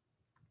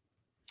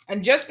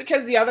 And just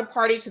because the other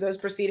party to those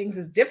proceedings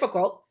is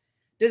difficult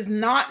does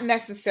not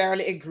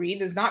necessarily agree,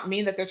 does not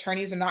mean that the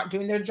attorneys are not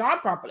doing their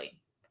job properly.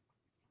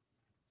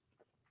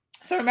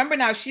 So remember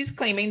now, she's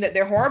claiming that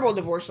they're horrible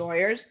divorce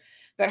lawyers,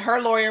 that her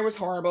lawyer was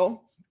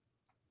horrible,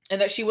 and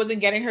that she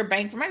wasn't getting her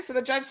bang for money. So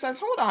the judge says,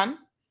 hold on,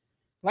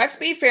 let's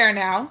be fair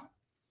now.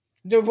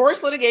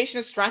 Divorce litigation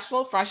is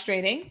stressful,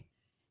 frustrating.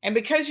 And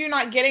because you're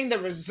not getting the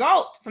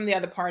result from the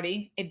other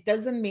party, it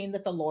doesn't mean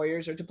that the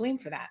lawyers are to blame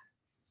for that.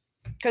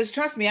 Because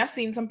trust me, I've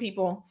seen some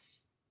people,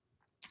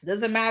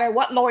 doesn't matter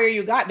what lawyer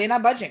you got, they're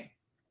not budging.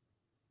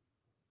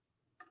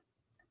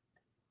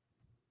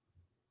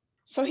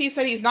 So he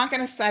said he's not going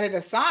to set it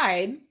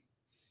aside.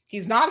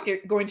 He's not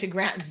going to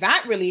grant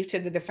that relief to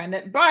the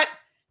defendant, but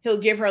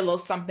he'll give her a little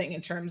something in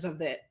terms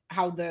of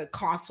how the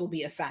costs will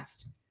be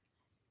assessed.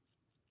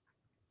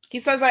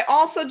 He says, I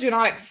also do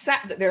not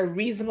accept that there are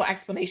reasonable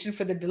explanation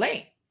for the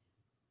delay,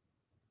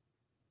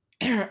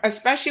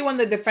 especially when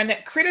the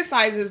defendant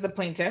criticizes the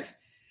plaintiff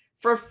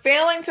for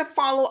failing to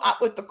follow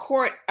up with the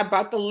court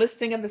about the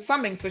listing of the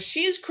summons. So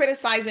she's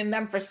criticizing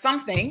them for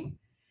something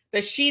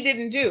that she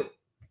didn't do.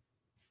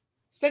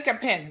 Stick a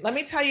pin. Let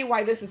me tell you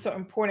why this is so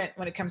important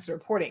when it comes to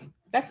reporting.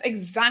 That's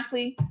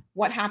exactly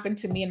what happened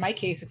to me in my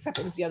case, except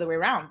it was the other way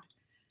around.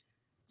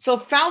 So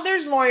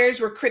Felder's lawyers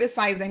were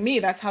criticizing me.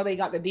 That's how they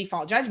got the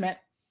default judgment,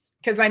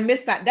 because I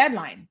missed that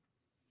deadline.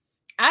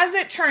 As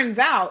it turns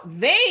out,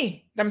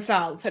 they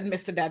themselves had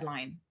missed the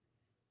deadline,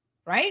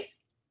 right?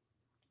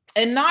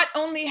 And not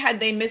only had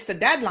they missed the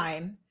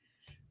deadline,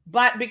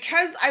 but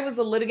because I was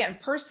a litigant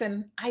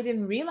person, I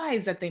didn't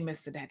realize that they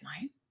missed the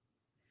deadline.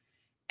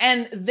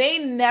 And they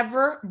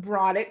never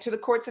brought it to the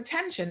court's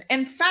attention.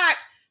 In fact,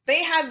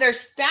 they had their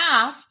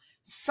staff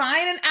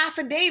sign an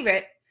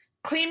affidavit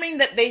claiming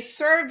that they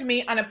served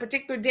me on a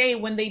particular day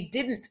when they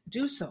didn't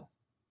do so.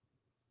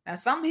 Now,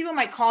 some people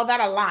might call that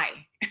a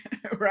lie,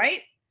 right?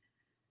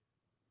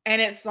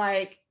 And it's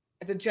like,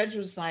 the judge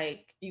was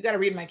like, you got to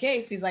read my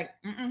case. He's like,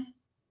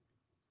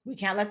 we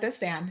can't let this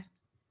stand.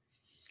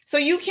 So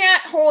you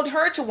can't hold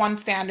her to one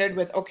standard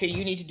with, okay,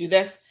 you need to do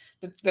this.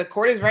 The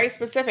court is very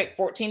specific,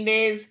 14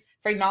 days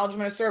for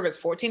acknowledgement of service,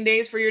 14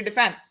 days for your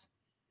defense,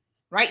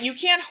 right? You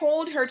can't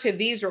hold her to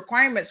these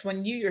requirements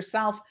when you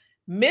yourself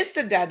missed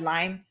the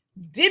deadline,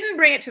 didn't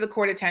bring it to the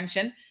court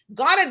attention,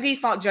 got a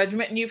default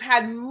judgment, and you've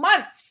had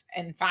months,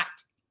 in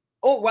fact,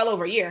 well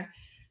over a year,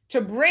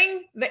 to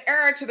bring the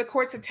error to the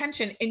court's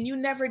attention, and you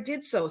never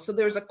did so. So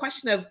there was a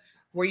question of,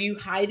 were you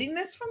hiding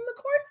this from the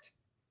court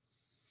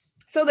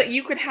so that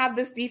you could have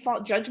this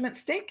default judgment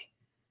stick?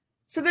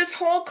 So this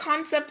whole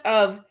concept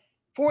of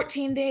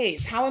 14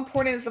 days, how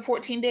important is the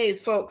 14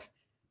 days, folks?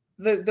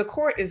 The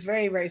court is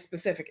very, very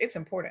specific. It's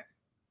important.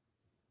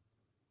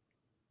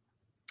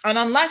 And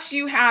unless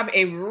you have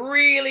a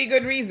really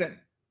good reason,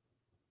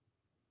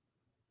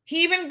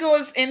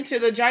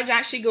 the judge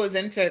actually goes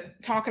into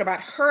talking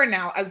about her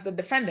now as the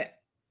defendant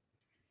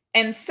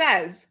and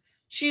says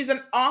she's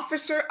an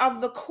officer of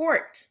the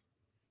court.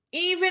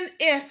 Even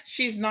if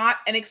she's not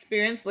an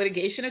experienced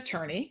litigation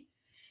attorney,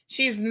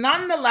 she's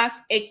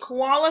nonetheless a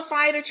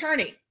qualified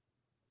attorney.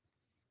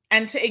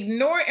 And to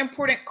ignore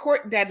important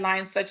court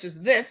deadlines such as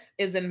this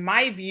is, in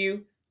my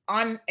view,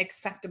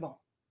 unacceptable.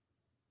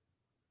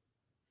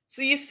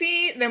 So you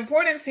see, the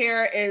importance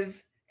here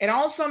is it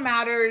also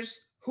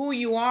matters who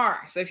you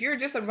are. So if you're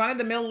just a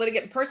run-of-the-mill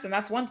litigant person,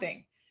 that's one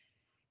thing.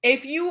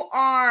 If you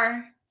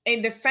are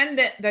a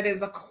defendant that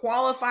is a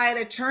qualified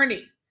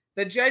attorney,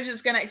 the judge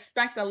is going to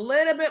expect a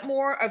little bit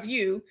more of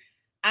you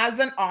as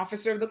an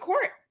officer of the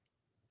court.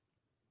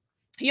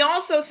 He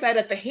also said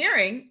at the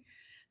hearing,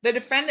 the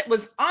defendant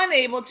was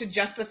unable to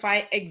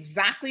justify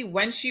exactly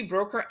when she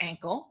broke her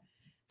ankle,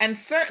 and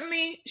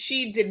certainly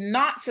she did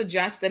not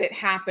suggest that it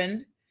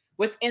happened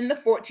within the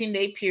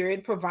 14-day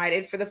period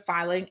provided for the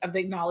filing of the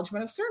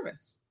acknowledgement of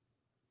service.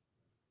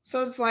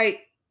 So it's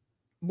like,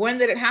 when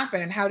did it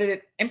happen and how did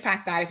it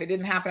impact that if it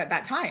didn't happen at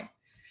that time?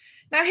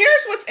 Now,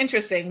 here's what's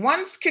interesting.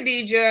 Once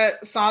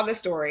Khadijah saw the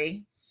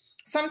story,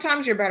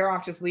 sometimes you're better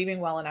off just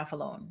leaving well enough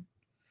alone.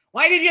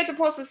 Why did you have to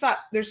post this up?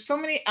 There's so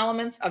many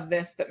elements of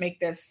this that make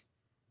this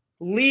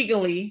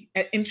legally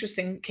an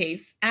interesting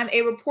case and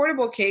a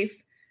reportable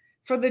case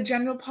for the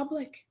general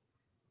public.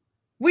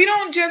 We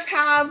don't just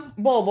have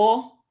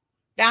Bobo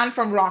down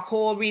from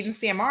Rockhole reading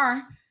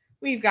CMR.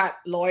 We've got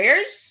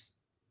lawyers,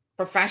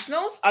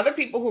 professionals, other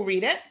people who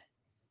read it,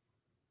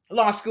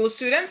 law school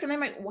students, and I'm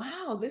like,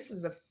 wow, this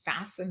is a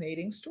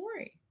fascinating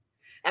story.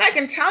 And I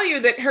can tell you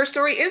that her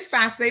story is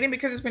fascinating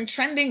because it's been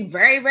trending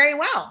very, very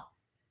well.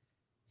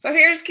 So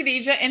here's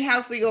Khadijah,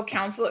 in-house legal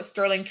counsel at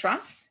Sterling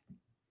Trust.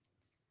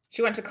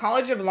 She went to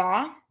College of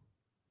Law,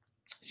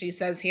 she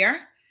says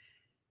here.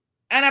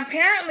 And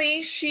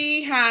apparently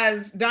she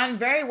has done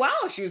very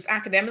well. She was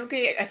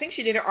academically, I think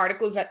she did her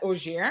articles at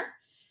Augier.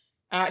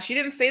 She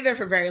didn't stay there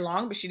for very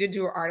long, but she did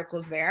do her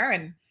articles there.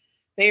 And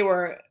they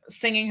were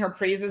singing her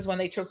praises when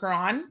they took her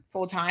on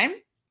full time.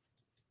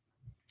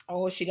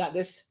 Oh, she got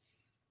this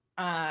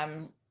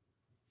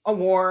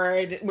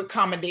award with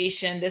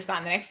commendation, this, that,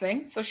 and the next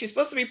thing. So she's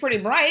supposed to be pretty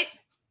bright.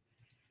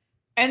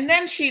 And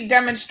then she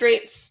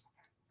demonstrates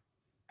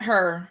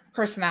her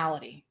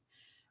personality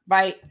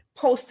by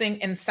posting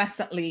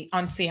incessantly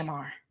on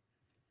CMR.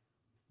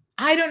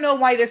 I don't know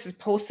why this is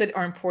posted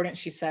or important,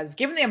 she says.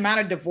 Given the amount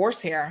of divorce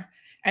here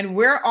and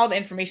where all the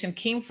information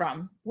came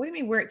from. What do you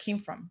mean where it came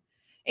from?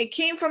 It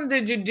came from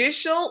the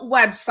judicial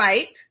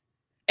website,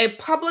 a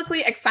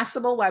publicly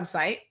accessible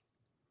website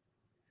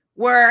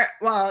where,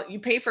 well, you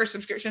pay for a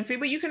subscription fee,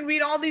 but you can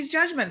read all these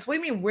judgments. What do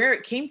you mean where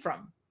it came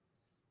from?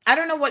 I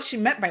don't know what she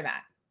meant by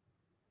that.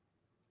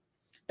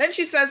 Then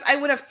she says, I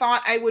would have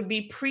thought I would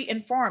be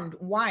pre-informed.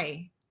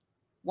 Why?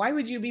 Why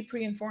would you be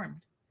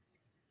pre-informed?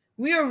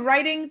 We are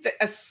writing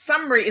a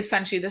summary,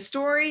 essentially. The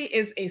story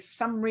is a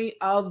summary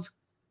of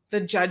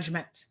the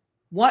judgment,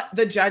 what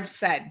the judge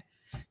said.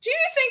 Do you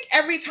think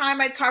every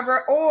time I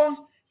cover,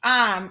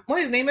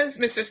 what his name is,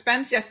 Mr.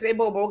 Spence, yesterday,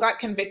 Bobo got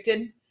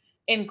convicted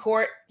in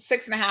court,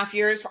 6.5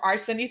 years for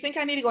arson. Do you think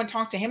I need to go and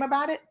talk to him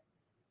about it?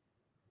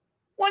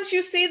 Once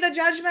you see the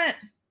judgment,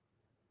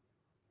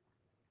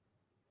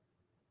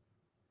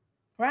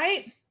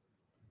 right?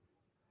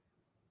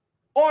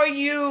 Or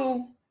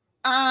you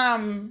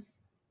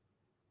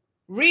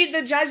read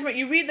the judgment,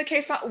 you read the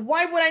case file.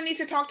 Why would I need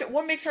to talk to,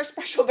 what makes her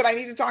special that I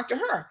need to talk to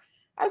her?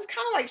 I was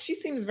kind of like, she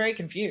seems very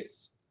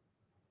confused.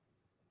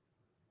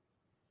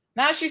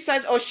 Now she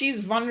says, oh,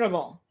 she's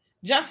vulnerable.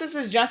 Justice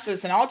is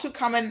justice and all too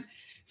common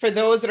for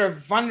those that are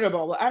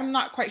vulnerable. Well, I'm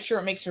not quite sure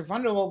what makes her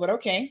vulnerable, but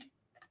okay.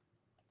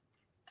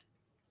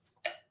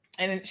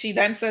 And she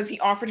then says he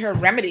offered her a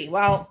remedy.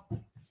 Well,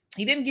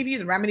 he didn't give you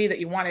the remedy that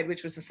you wanted,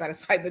 which was to set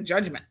aside the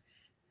judgment.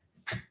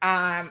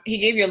 He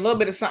gave you a little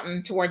bit of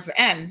something towards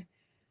the end,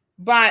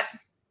 but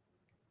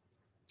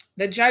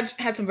the judge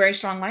had some very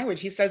strong language.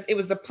 He says it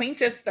was the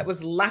plaintiff that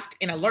was left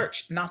in a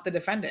lurch, not the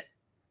defendant.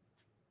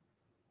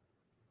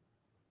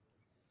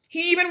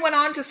 He even went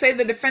on to say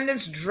the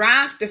defendant's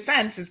draft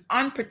defense is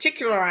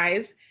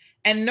unparticularized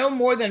and no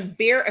more than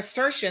bare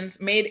assertions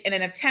made in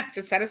an attempt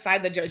to set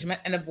aside the judgment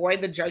and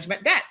avoid the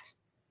judgment debt.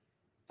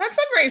 That's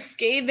a very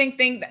scathing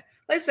thing.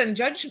 Listen,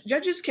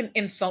 judges can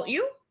insult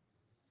you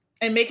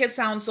and make it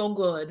sound so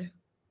good.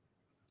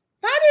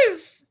 That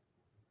is,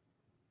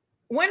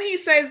 when he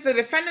says the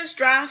defendant's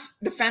draft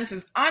defense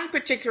is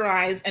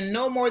unparticularized and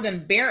no more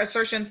than bare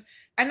assertions.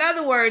 In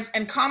other words,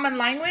 in common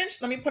language,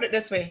 let me put it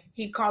this way.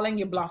 He's calling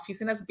you bluff. He's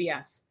saying that's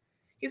BS.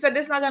 He said,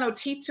 this is not got no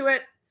teeth to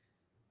it.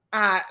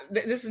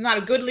 This is not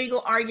a good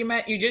legal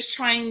argument. You're just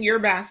trying your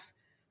best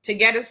to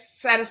get us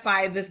set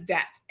aside this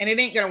debt. And it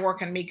ain't going to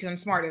work on me because I'm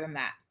smarter than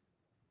that.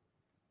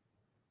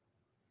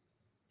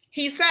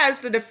 He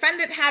says the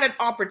defendant had an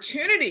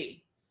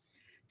opportunity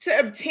to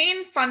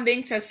obtain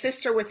funding to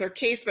assist her with her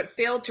case, but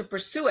failed to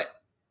pursue it.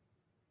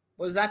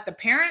 Was that the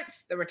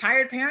parents, the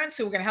retired parents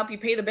who were going to help you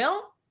pay the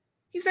bill?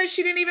 He says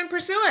she didn't even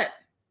pursue it.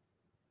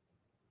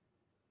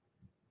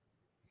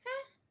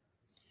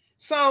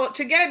 So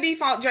to get a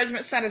default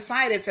judgment set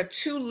aside, it's a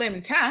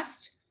 2-limb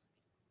test.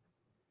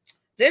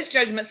 This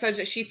judgment says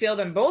that she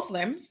failed on both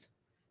limbs.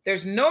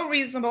 There's no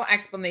reasonable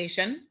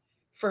explanation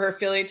for her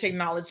failure to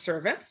acknowledge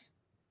service.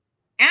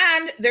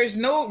 And there's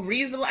no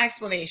reasonable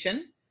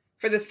explanation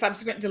for the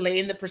subsequent delay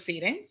in the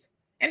proceedings.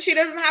 And she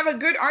doesn't have a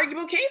good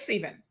arguable case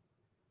even.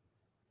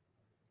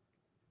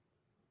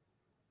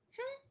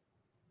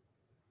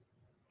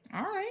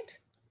 All right.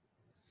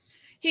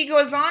 He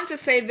goes on to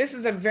say this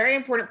is a very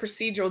important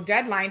procedural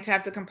deadline to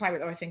have to comply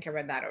with. Oh, I think I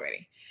read that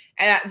already.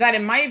 That,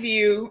 in my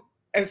view,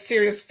 a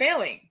serious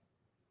failing.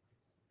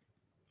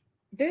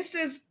 This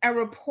is a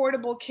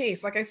reportable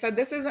case. Like I said,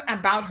 this isn't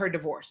about her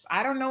divorce.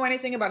 I don't know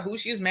anything about who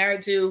she's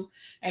married to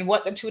and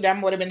what the two of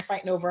them would have been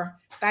fighting over.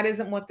 That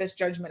isn't what this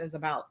judgment is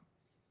about.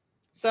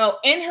 So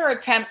in her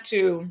attempt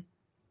to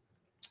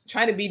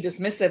try to be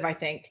dismissive, I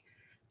think,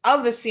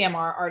 of the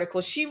CMR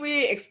article, she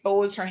really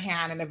exposed her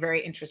hand in a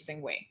very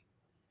interesting way.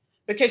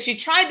 Because she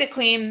tried to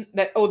claim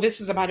that, oh,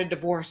 this is about a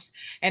divorce.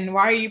 And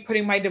why are you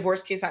putting my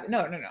divorce case out?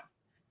 No.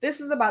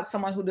 This is about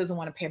someone who doesn't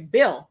want to pay a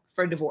bill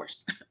for a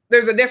divorce.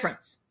 There's a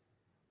difference.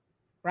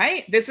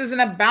 Right? This isn't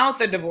about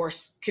the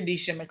divorce,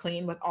 Khadijah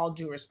McLean, with all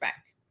due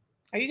respect.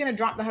 Are you going to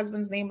drop the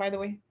husband's name, by the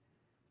way?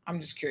 I'm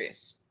just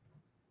curious.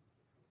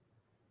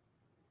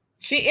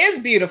 She is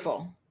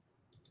beautiful.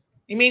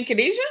 You mean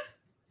Khadijah?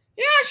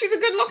 Yeah, she's a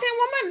good-looking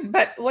woman.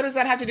 But what does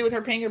that have to do with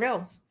her paying your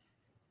bills?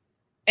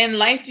 In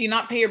life, do you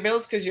not pay your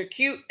bills because you're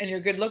cute and you're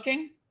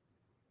good-looking?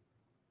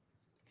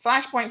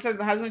 Flashpoint says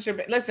the husband should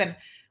be. Listen,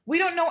 we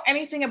don't know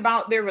anything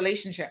about their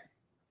relationship.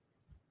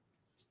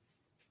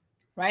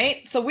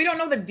 right? So we don't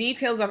know the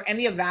details of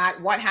any of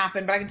that, what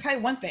happened, but I can tell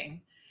you one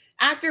thing.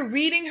 After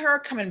reading her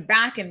coming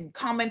back and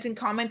commenting,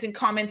 I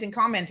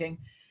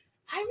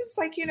was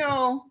like,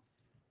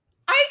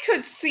 I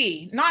could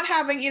see not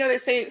having, they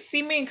say,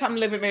 see me and come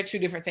live with me are two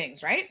different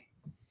things, right?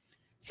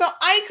 So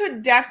I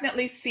could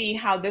definitely see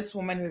how this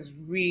woman is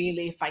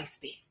really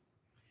feisty.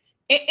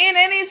 In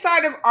any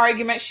sort of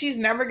argument, she's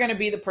never going to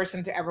be the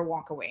person to ever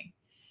walk away.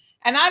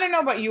 And I don't know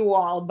about you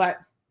all, but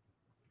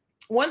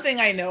one thing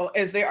I know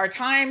is there are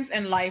times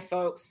in life,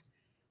 folks,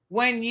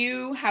 when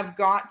you have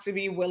got to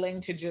be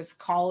willing to just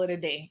call it a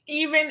day,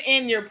 even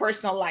in your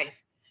personal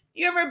life.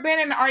 You ever been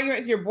in an argument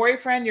with your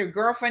boyfriend, your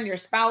girlfriend, your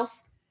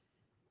spouse,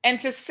 and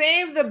to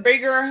save the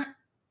bigger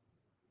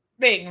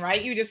thing,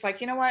 right? You just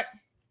like, you know what?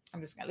 I'm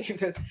just going to leave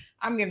this.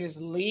 I'm going to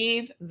just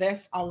leave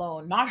this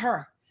alone. Not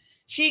her.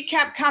 She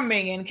kept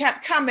coming and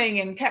kept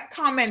commenting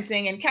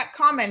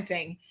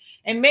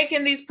and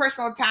making these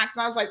personal attacks.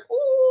 And I was like,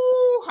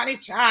 ooh, honey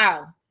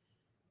child,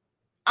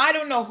 I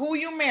don't know who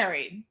you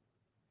married,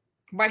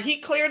 but he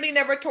clearly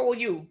never told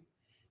you.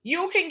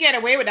 You can get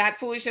away with that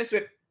foolishness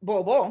with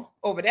Bobo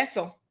over there.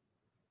 So,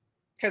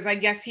 because I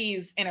guess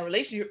he's in a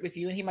relationship with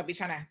you and he might be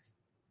trying to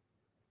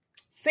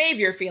save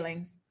your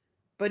feelings.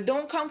 But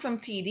don't come from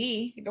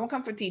TD. Don't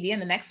come from TD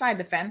in the next side of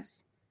the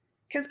fence,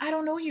 because I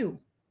don't know you.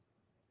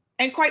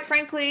 And quite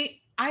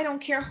frankly, I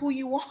don't care who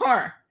you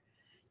are,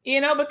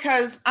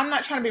 because I'm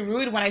not trying to be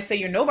rude when I say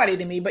you're nobody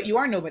to me, but you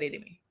are nobody to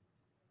me.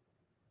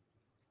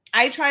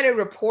 I try to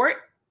report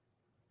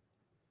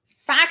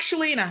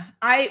factually.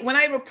 When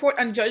I report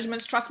on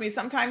judgments, trust me,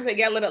 sometimes they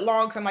get a little bit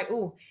long because I'm like,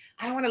 ooh,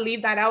 I don't want to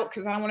leave that out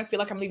because I don't want to feel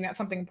like I'm leaving out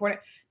something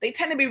important. They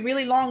tend to be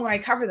really long when I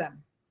cover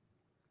them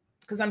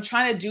because I'm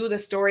trying to do the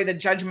story, the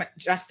judgment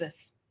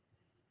justice,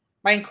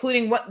 by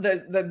including what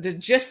the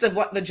gist of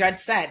what the judge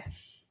said.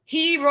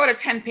 He wrote a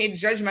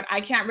 10-page judgment.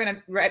 I can't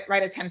write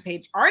a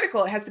 10-page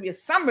article. It has to be a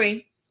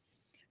summary,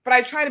 but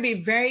I try to be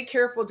very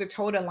careful to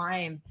toe the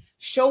line,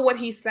 show what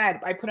he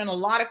said. I put in a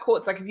lot of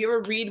quotes. Like if you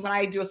ever read when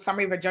I do a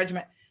summary of a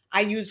judgment,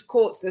 I use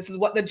quotes. This is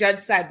what the judge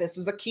said. This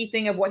was a key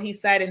thing of what he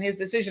said in his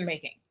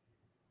decision-making.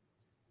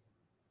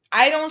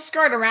 I don't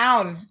skirt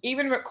around,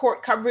 even with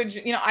court coverage.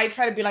 I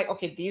try to be like,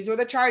 okay, these were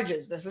the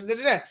charges. This is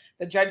the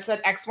judge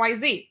said X, Y,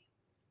 Z.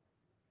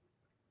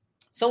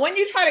 So when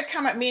you try to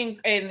come at me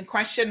and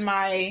question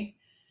my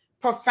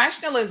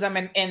professionalism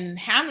in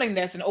handling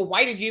this, and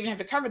why did you even have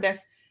to cover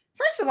this?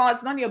 First of all,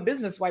 it's none of your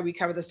business why we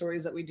cover the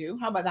stories that we do.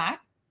 How about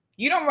that?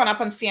 You don't run up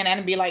on CNN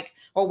and be like,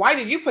 well, why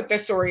did you put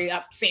this story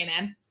up,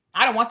 CNN?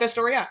 I don't want this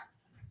story up.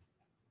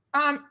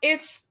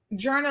 It's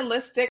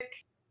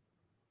journalistic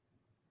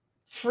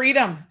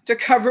freedom to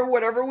cover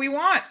whatever we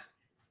want.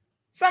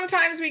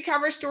 Sometimes we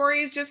cover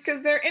stories just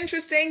because they're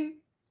interesting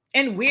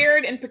and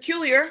weird and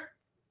peculiar.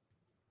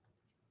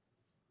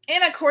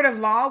 In a court of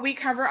law, we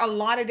cover a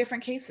lot of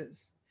different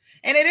cases.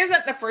 And it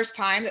isn't the first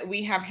time that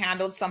we have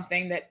handled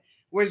something that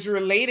was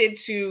related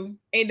to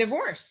a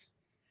divorce.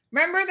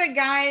 Remember the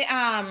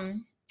guy,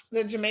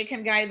 the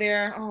Jamaican guy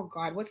there? Oh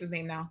God, what's his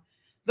name now?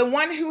 The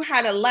one who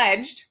had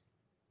alleged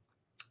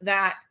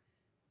that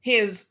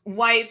his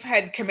wife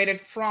had committed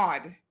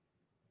fraud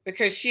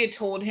because she had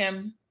told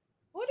him,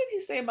 what did he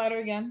say about her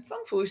again?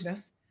 Some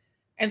foolishness.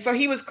 And so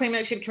he was claiming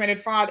that she had committed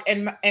fraud,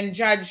 and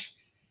Judge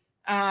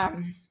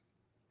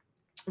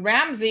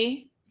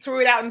Ramsey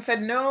threw it out and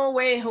said, no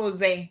way,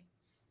 Jose.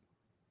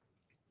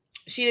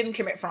 She didn't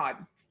commit fraud.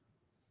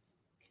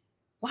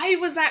 Why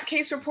was that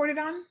case reported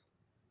on?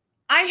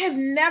 I have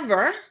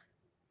never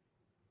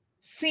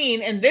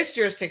seen in this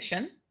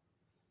jurisdiction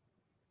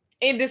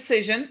a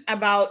decision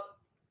about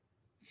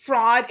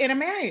fraud in a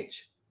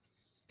marriage.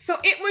 So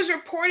it was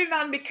reported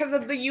on because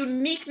of the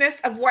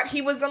uniqueness of what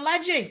he was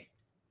alleging.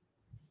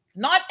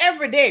 Not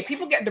every day.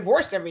 People get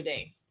divorced every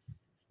day.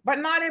 But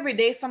not every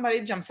day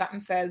somebody jumps up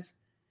and says,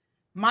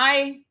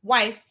 my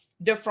wife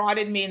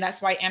defrauded me and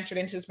that's why I entered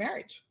into this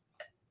marriage.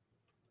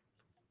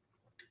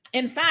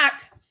 In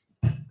fact,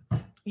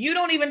 you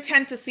don't even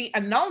tend to see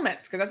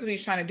annulments, because that's what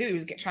he's trying to do. He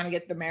was trying to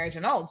get the marriage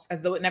annulled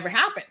as though it never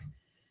happened.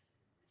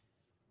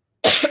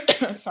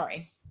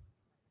 Sorry.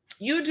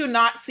 You do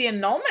not see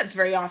annulments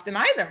very often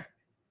either.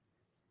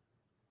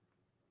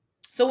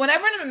 So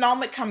whenever an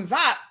annulment comes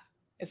up,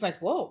 it's like,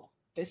 whoa,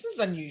 this is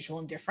unusual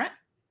and different.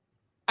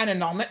 An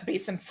annulment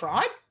based on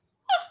fraud?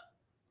 Huh,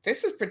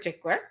 this is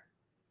particular.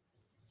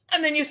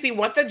 And then you see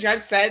what the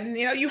judge said, and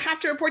you have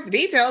to report the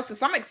details to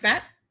some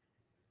extent.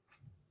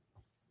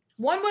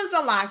 When was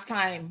the last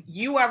time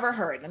you ever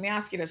heard? Let me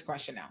ask you this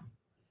question now.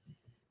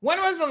 When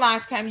was the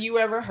last time you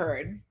ever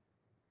heard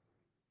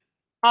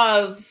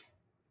of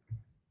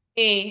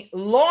a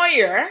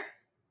lawyer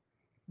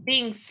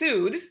being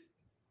sued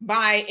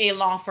by a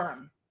law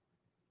firm?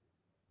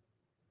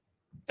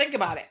 Think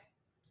about it.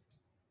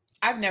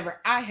 I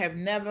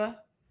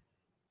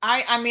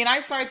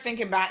started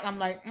thinking back and I'm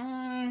like,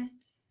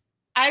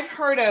 I've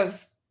heard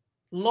of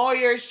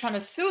lawyers trying to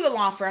sue the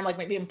law firm, like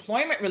maybe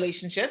employment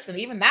relationships. And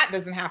even that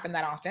doesn't happen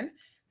that often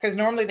because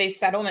normally they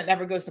settle and it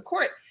never goes to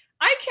court.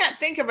 I can't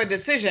think of a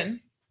decision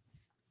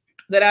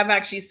that I've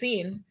actually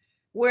seen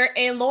where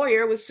a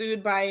lawyer was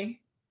sued by,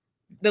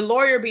 the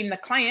lawyer being the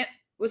client,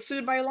 was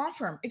sued by a law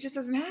firm. It just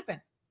doesn't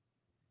happen.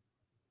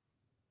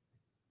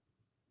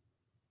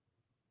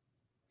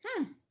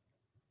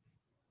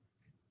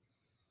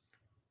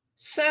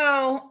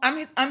 So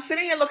I'm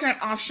sitting here looking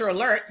at Offshore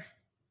Alert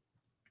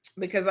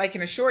because I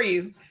can assure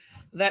you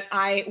that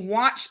I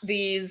watch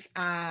these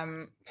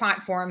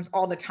platforms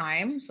all the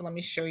time. So let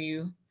me show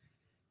you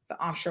the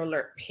Offshore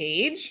Alert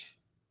page,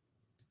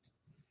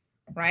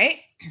 right?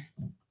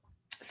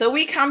 So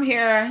we come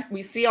here,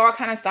 we see all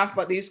kind of stuff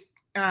about these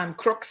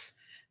crooks,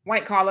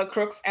 white collar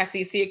crooks.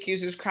 SEC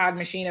accuses Crowd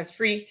Machine of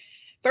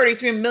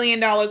 $33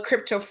 million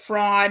crypto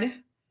fraud.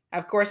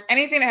 Of course,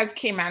 anything that has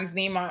Cayman's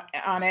name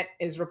on it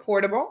is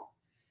reportable.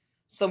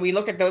 So we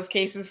look at those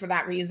cases for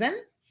that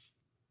reason.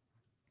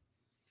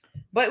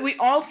 But we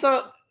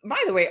also, by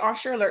the way,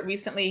 Offshore Alert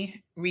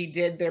recently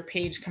redid their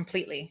page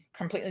completely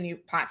new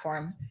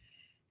platform.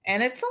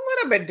 And it's a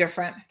little bit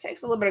different. It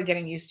takes a little bit of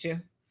getting used to.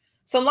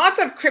 So lots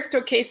of crypto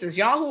cases.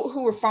 Y'all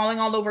who are falling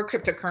all over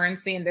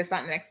cryptocurrency and this, that,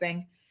 and the next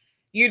thing,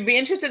 you'd be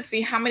interested to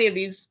see how many of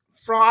these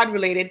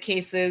fraud-related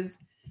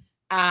cases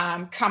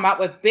come up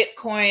with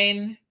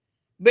Bitcoin.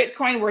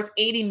 Bitcoin worth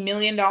 $80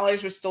 million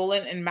was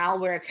stolen in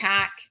malware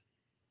attack.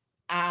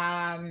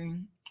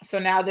 So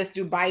now this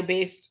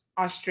Dubai-based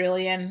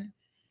Australian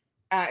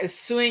is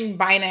suing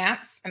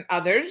Binance and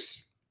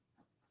others.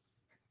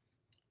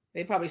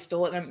 They probably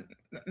stole it.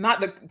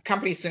 Not the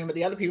company suing, but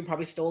the other people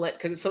probably stole it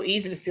because it's so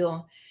easy to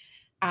steal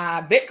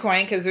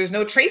Bitcoin because there's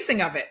no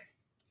tracing of it.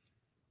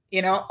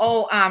 You know,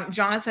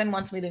 Jonathan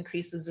wants me to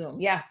increase the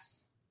Zoom.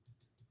 Yes.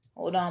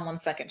 Hold on 1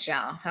 second,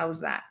 Shal. How's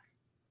that?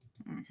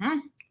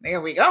 There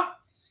we go.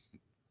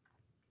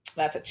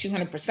 That's at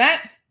 200%.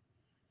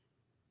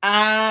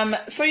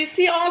 So you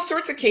see all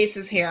sorts of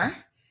cases here.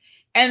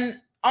 And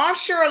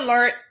Offshore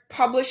Alert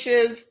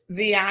publishes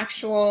the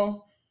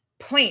actual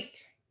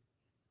plaint.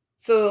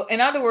 So in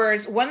other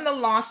words, when the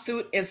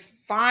lawsuit is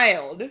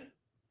filed,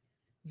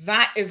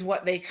 that is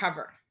what they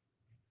cover,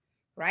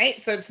 right?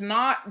 So it's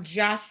not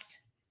just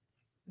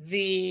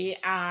the,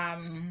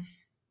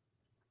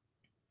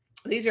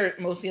 these are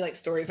mostly like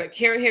stories like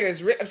here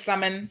is writ of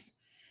summons,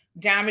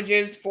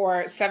 damages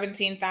for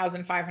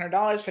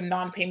 $17,500 for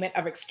non-payment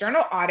of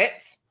external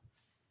audits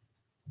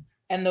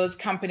and those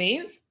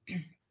companies,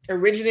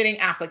 originating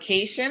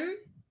application.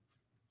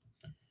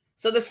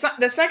 So the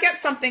second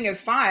something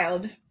is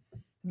filed,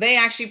 they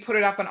actually put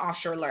it up on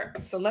Offshore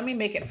Alert. So let me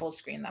make it full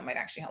screen. That might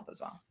actually help as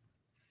well.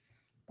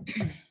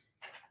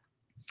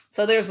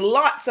 So there's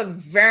lots of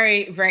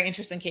very, very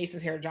interesting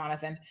cases here,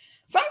 Jonathan.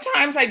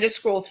 Sometimes I just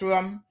scroll through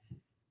them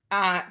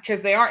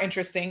because they are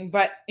interesting,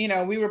 but you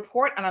know, we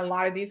report on a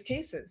lot of these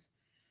cases.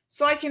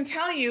 So I can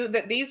tell you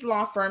that these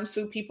law firms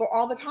sue people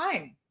all the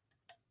time.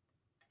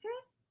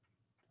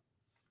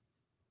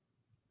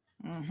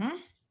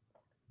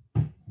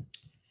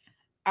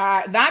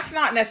 That's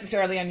not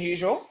necessarily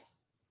unusual,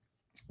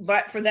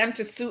 but for them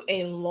to sue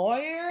a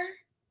lawyer,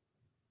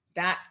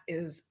 that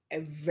is a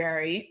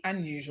very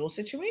unusual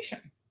situation.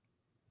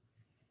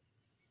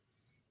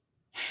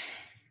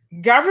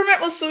 Government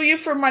will sue you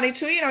for money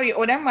too. You know, you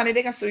owe them money,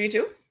 they can sue you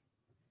too.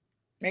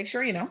 Make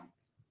sure you know.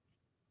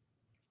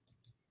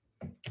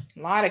 A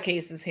lot of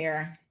cases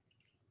here.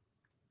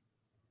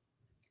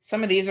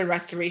 Some of these are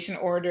restoration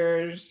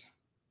orders,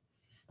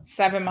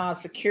 7 Mile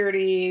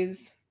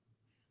Securities.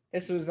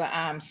 This was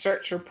a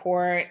search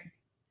report.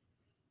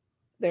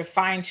 They're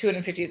fined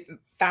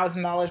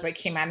 $250,000 by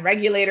Cayman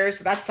regulators.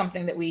 So that's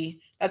something that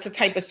that's a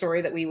type of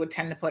story that we would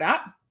tend to put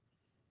up.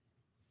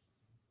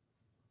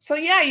 So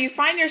yeah, you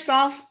find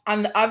yourself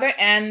on the other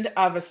end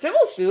of a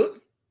civil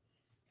suit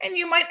and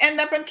you might end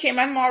up on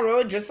Cayman Mall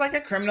Road just like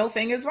a criminal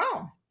thing as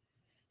well.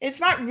 It's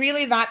not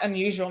really that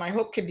unusual. And I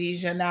hope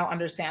Khadijah now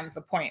understands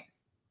the point.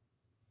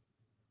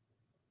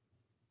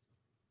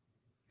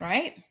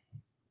 Right?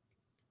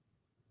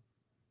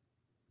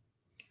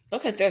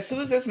 Look at this. Who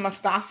is this?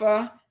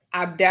 Mustafa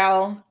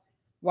Abdel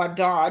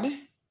Wadad.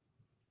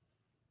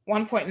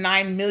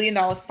 $1.9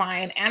 million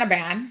fine and a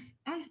ban.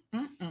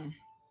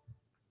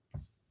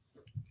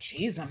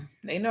 Jeez,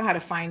 they know how to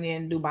find you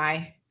in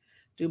Dubai.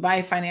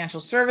 Dubai Financial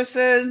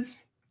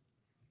Services.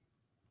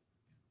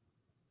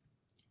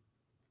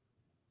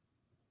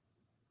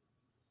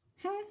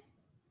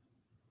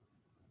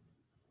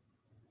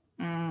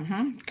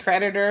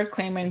 Creditor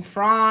claiming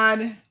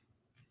fraud.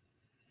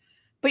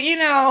 But you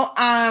know,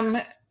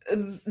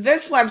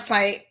 this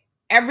website,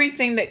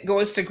 everything that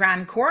goes to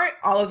Grand Court,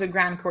 all of the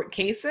Grand Court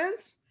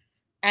cases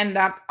end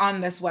up on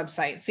this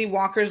website. See,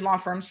 Walker's Law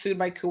Firm sued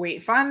by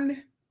Kuwait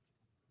Fund.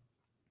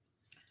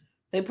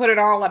 They put it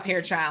all up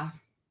here, child.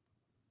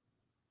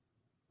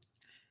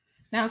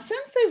 Now,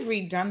 since they've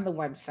redone the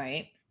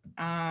website,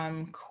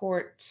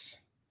 Court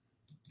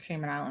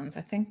Cayman Islands,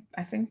 I think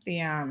they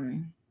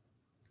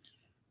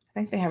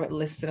have it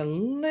listed a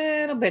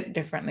little bit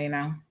differently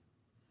now.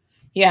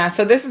 Yeah,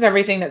 so this is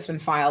everything that's been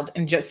filed,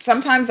 and just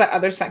sometimes that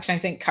other section I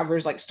think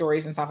covers like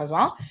stories and stuff as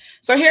well.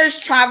 So here's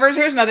Travers.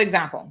 Here's another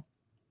example.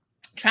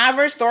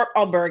 Travers Thorpe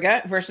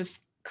Alberga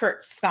versus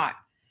Kurt Scott.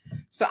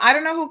 So I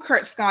don't know who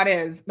Kurt Scott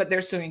is, but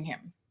they're suing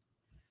him.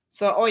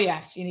 So, oh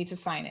yes, you need to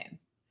sign in.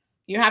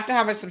 You have to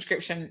have a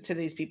subscription to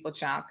these people,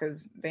 child,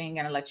 because they ain't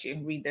going to let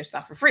you read their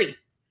stuff for free.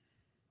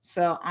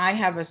 So I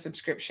have a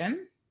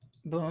subscription.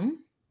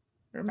 Boom.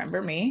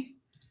 Remember me.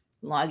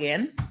 Log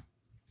in.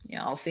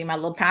 I'll see my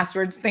little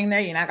passwords thing there.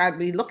 You're not got to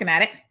be looking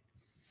at it.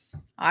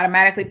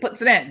 Automatically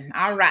puts it in.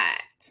 All right.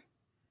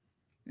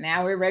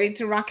 Now we're ready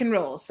to rock and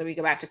roll. So we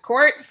go back to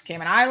courts,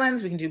 Cayman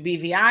Islands. We can do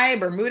BVI,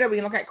 Bermuda. We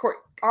can look at court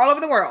all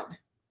over the world.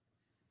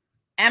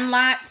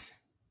 MLAT.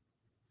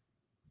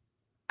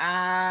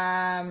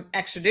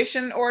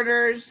 Extradition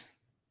orders.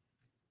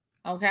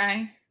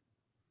 Okay.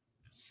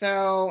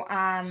 So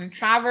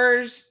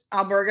Travers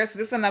Alberga. So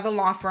this is another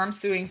law firm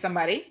suing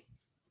somebody.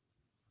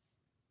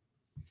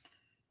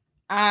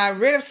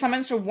 Writ of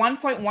summons for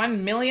 $1.1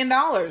 million.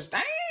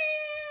 Damn.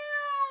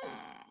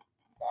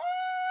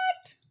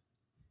 What?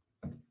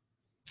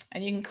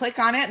 And you can click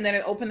on it and then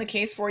it opened the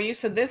case for you.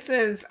 So this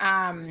is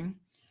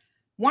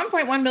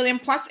 1.1 million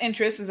plus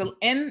interest is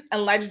in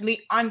allegedly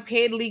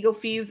unpaid legal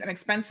fees and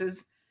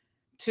expenses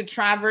to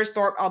Travers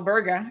Thorpe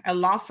Alberga, a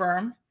law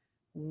firm.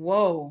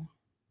 Whoa.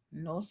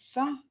 No,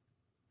 sir.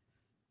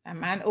 That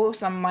man owes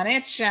some money,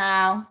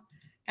 child.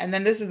 And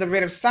then this is the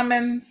writ of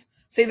summons.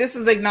 See, this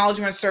is the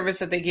acknowledgement service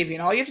that they give you.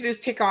 And all you have to do is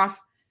tick off.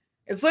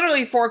 It's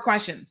literally 4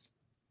 questions.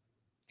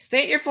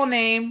 State your full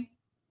name.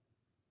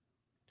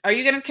 Are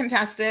you going to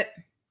contest it?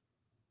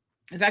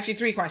 It's actually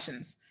 3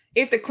 questions.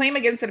 If the claim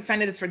against the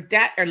defendant is for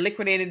debt or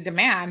liquidated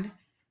demand,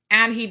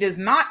 and he does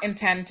not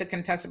intend to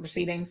contest the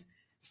proceedings,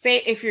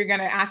 state if you're going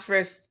to ask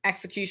for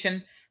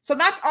execution. So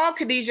that's all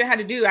Khadijah had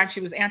to do,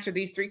 actually, was answer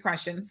these 3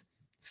 questions,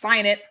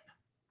 sign it,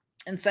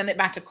 and send it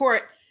back to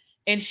court.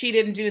 And she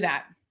didn't do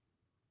that.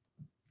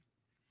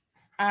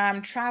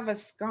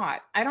 Travis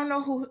Scott. I don't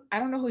know who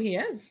he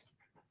is.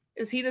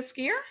 Is he the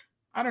skier?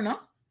 I don't know.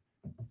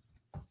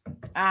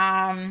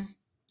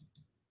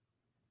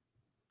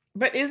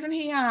 But isn't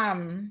he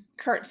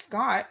Kurt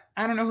Scott?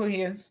 I don't know who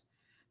he is.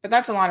 But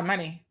that's a lot of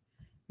money.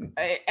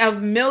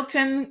 Of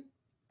Milton,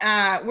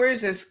 where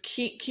is this?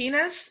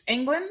 Keynes,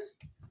 England?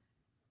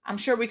 I'm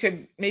sure we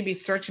could maybe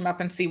search him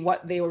up and see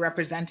what they were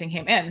representing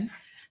him in.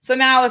 So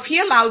now if he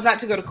allows that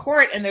to go to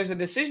court and there's a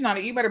decision on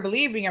it, you better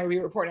believe we're going to be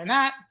reporting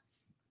that.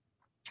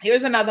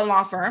 Here's another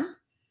law firm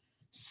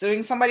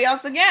suing somebody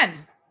else again.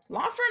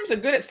 Law firms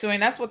are good at suing.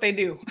 That's what they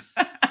do.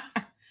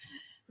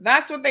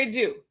 That's what they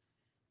do.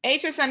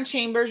 HSN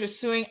Chambers are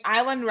suing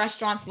Island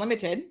Restaurants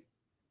Limited.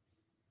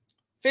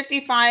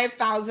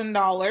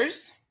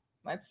 $55,000.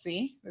 Let's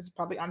see. This is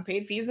probably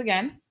unpaid fees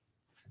again.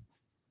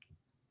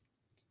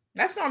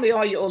 That's normally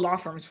all you owe law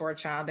firms for, a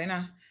child. They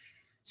know.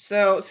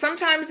 So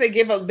sometimes they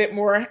give a bit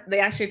more. They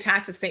actually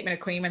attach the statement of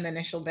claim in the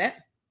initial bit.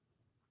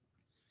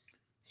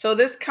 So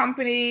this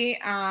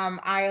company,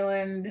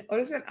 Island, what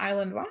is it?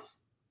 Island what?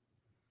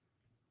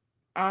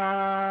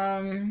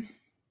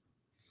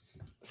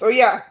 So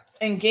yeah,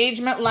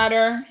 engagement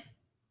letter.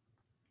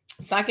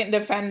 Second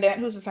defendant.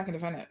 Who's the second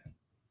defendant?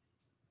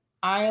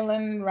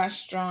 Island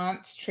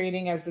Restaurants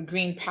trading as the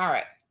Green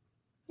Parrot.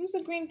 Who's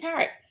the Green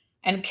Parrot?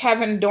 And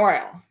Kevin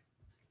Doyle.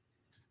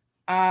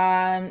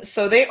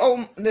 So they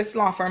owe this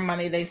law firm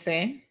money, they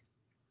say.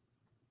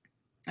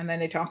 And then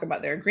they talk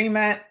about their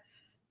agreement.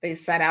 They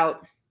set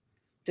out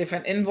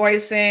different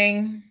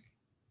invoicing.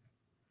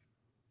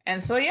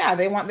 And so, yeah,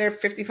 they want their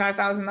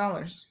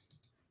 $55,000.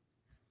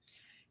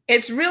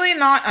 It's really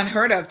not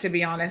unheard of, to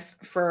be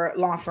honest, for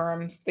law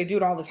firms. They do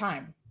it all the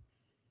time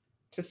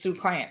to sue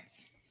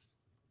clients.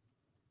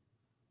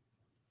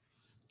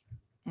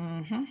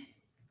 I'm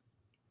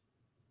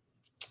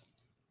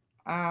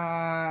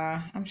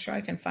sure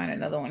I can find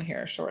another one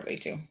here shortly,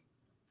 too.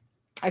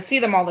 I see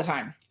them all the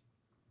time.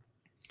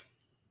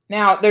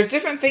 Now, there's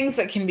different things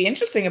that can be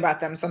interesting about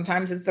them.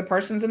 Sometimes it's the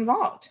persons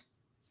involved.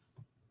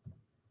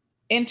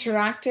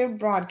 Interactive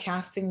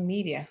Broadcasting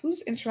Media.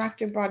 Who's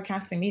Interactive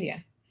Broadcasting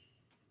Media?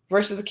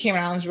 Versus the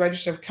Cayman Islands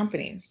Register of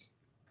Companies.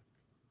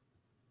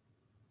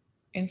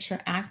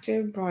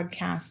 Interactive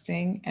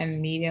Broadcasting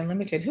and Media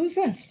Limited. Who's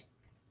this?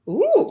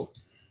 Ooh,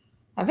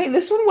 I think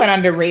this one went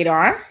under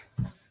radar.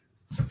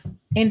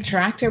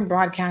 Interactive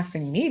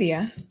Broadcasting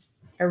Media.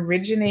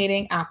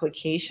 Originating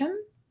application.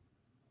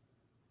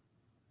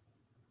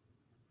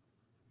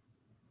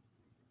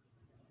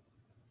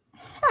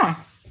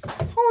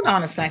 Hold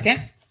on a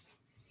second.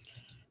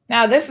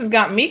 Now this has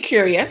got me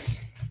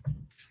curious.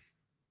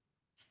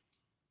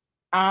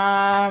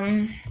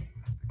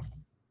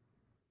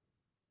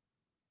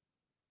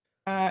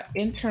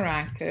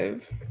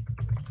 Interactive.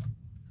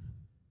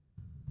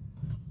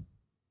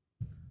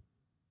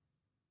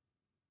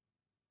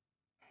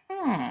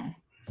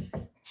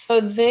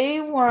 So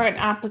they were an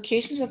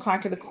application to the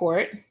clerk of the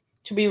court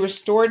to be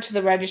restored to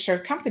the Register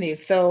of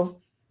Companies. So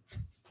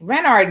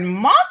Renard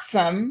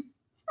Moxham.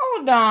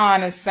 Hold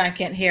on a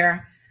second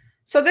here.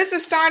 So this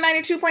is Star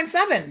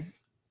 92.7.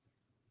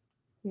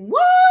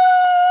 What?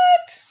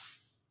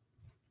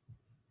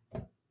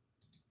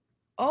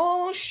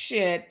 Oh,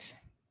 shit.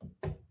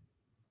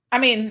 I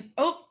mean,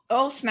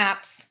 oh,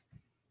 snaps.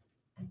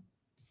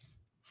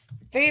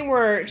 They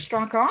were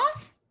struck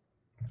off?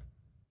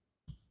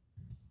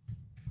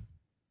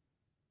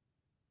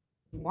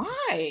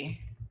 Why?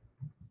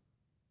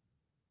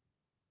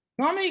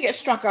 Normally you get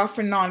struck off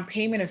for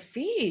non-payment of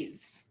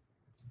fees.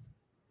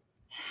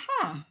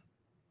 Huh.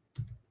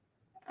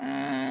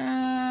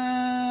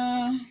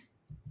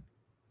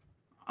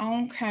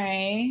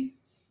 Okay.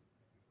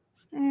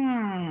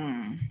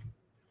 Hmm.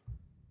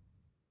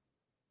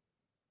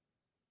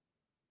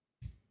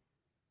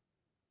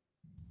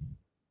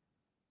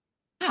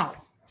 Wow.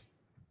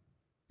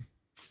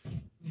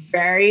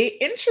 Very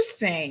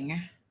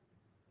interesting.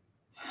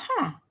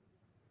 Huh.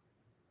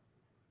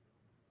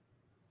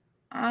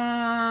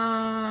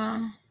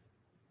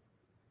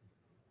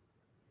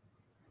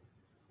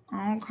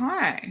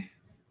 Okay.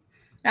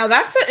 Now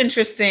that's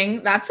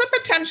that's a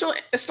potential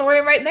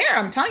story right there.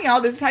 I'm telling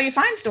y'all, this is how you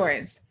find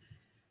stories.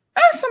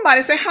 Oh,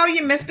 somebody say, how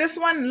you missed this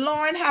one?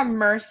 Lord have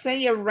mercy.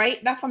 You're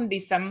right. That's from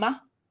December.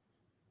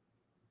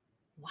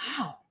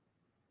 Wow.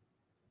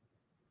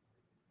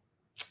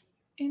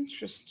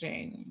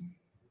 Interesting.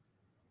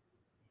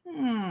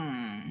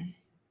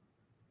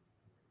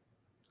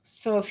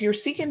 So if you're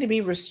seeking to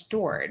be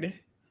restored,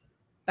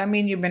 that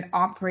means you've been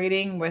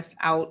operating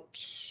without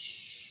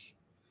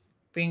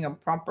being a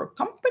proper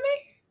company?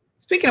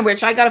 Speaking of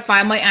which, I got to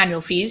find my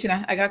annual fees.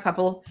 I got a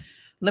couple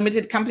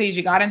limited companies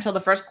you got until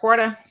the first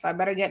quarter, so I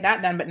better get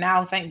that done. But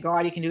now, thank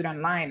God, you can do it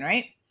online,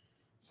 right?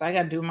 So I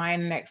got to do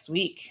mine next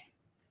week.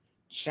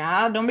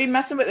 Child, don't be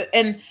messing with it.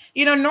 And,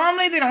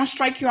 normally they don't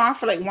strike you off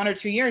for like 1 or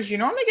 2 years. You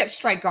normally get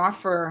strike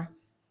off for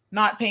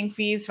not paying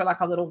fees for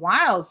like a little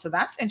while. So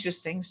that's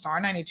interesting.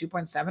 Star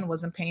 92.7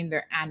 wasn't paying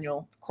their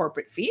annual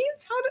corporate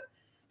fees.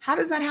 How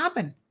does that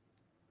happen?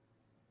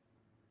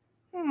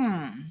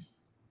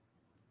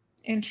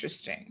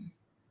 Interesting.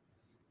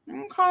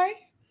 Okay.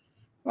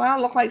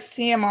 Well, look like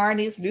CMR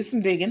needs to do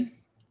some digging.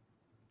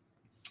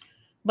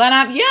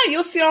 But yeah,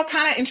 you'll see all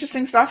kind of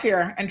interesting stuff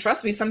here. And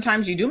trust me,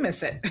 sometimes you do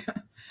miss it.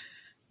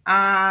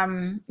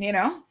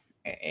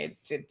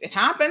 It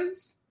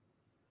happens.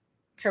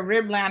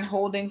 Caribland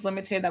Holdings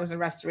Limited, that was a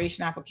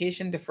restoration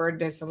application, deferred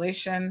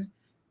dissolution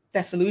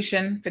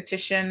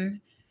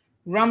petition.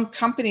 Rum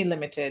Company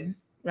Limited,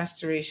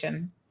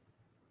 restoration.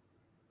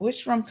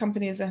 Which rum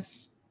company is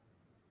this?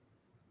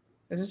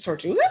 Is this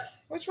Tortuga?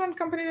 Which rum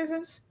company is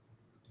this?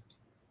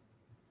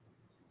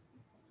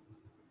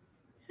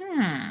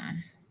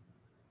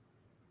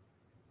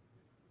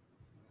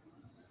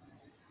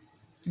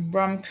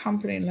 Rum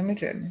Company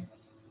Limited.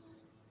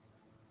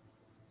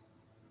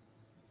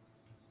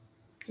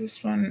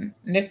 This one,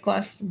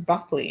 Nicholas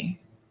Buckley.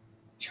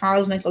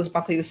 Charles Nicholas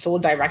Buckley, the sole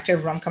director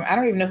of Rum Company. I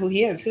don't even know who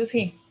he is. Who's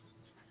he?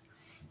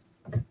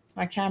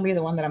 I can't be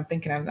the one that I'm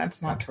thinking of.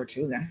 That's not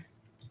Tortuga.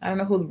 I don't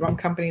know who the Rum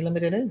Company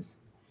Limited is.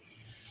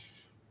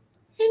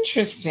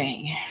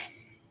 Interesting.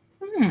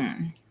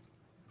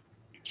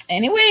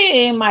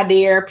 Anyway, my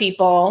dear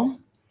people,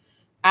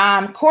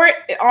 court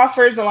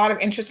offers a lot of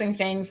interesting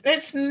things.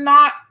 It's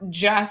not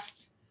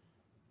just,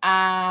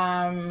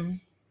 it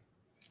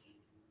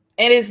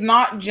is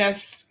not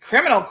just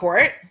criminal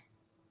court.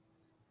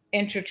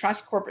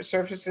 Intertrust Corporate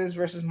Services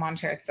versus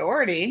Monetary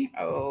Authority.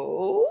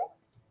 Oh.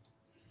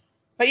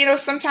 But,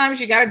 sometimes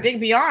you got to dig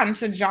beyond.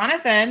 So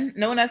Jonathan,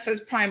 known as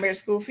his primary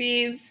school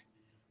fees.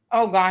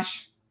 Oh,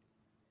 gosh.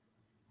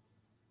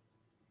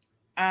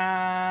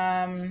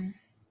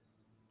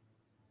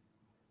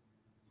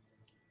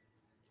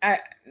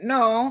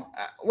 No.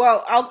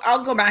 Well,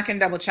 I'll go back and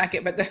double check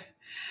it. But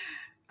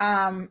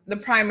the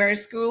primary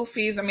school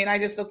fees, I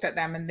just looked at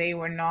them and they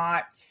were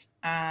not...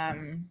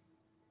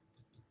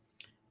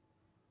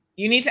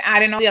 you need to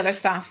add in all the other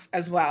stuff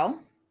as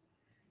well.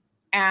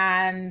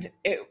 And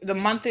the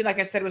monthly, like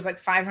I said, was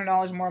like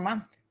 $500 more a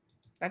month.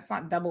 That's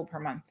not double per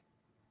month.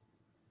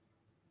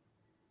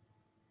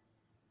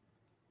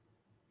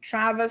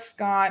 Travis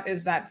Scott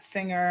is that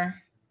singer.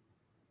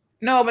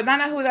 No, but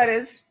that's not who that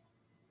is.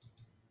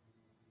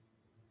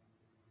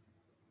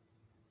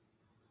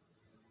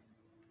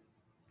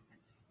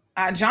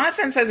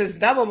 Jonathan says it's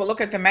double, but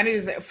look at the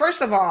amenities.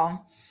 First of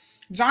all,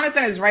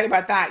 Jonathan is right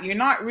about that. You're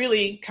not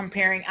really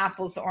comparing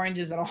apples to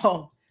oranges at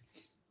all.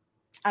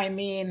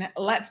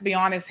 Let's be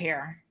honest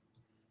here.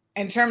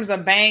 In terms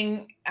of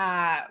bang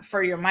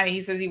for your money,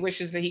 he says he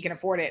wishes that he can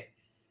afford it.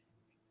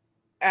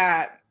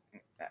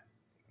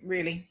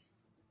 Really?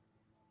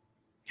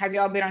 Have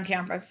y'all been on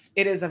campus?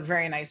 It is a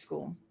very nice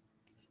school.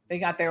 They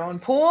got their own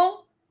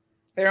pool,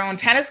 their own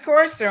tennis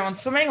courts, their own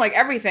swimming, like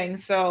everything.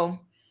 So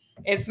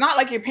it's not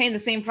like you're paying the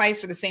same price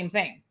for the same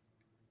thing.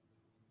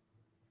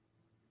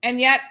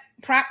 And yet,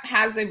 Prep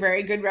has a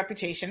very good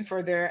reputation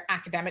for their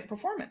academic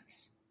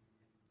performance.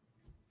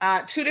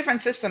 Two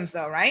different systems,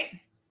 though, right?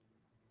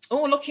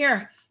 Oh, look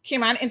here.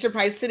 Cayman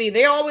Enterprise City.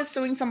 They're always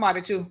suing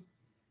somebody, too.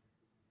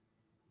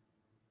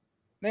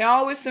 They're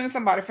always suing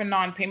somebody for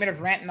non-payment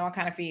of rent and all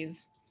kind of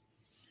fees.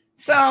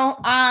 So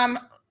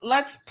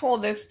let's pull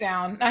this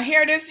down. Now,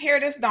 hear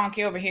this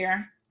donkey over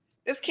here.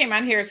 This came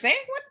on here saying,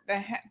 what the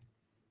heck?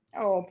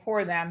 Oh,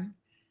 poor them.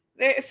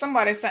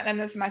 Somebody sent in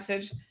this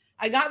message.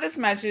 I got this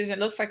message. It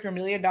looks like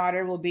Romelia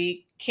daughter will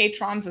be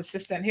K-Tron's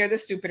assistant. Hear the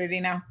stupidity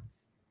now.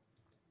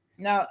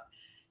 No,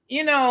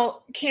 you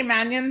know,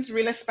 K-Manion's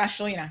really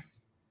special, you know.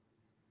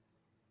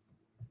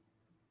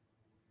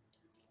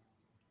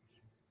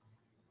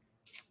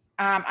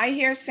 I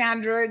hear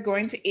Sandra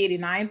going to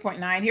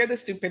 89.9. Hear the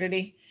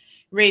stupidity.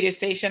 Radio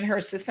station. Her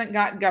assistant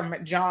got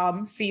government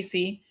job.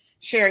 Cece.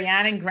 Sherry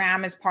Ann and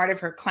Graham is part of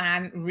her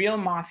clan. Real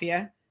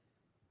mafia.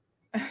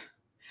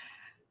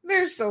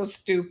 They're so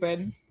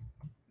stupid.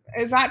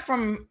 Is that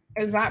from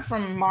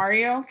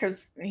Mario?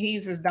 Because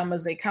he's as dumb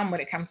as they come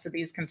when it comes to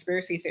these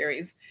conspiracy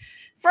theories.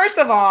 First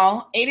of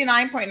all,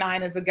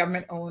 89.9 is a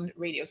government-owned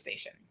radio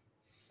station.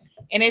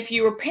 And if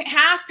you were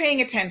half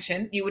paying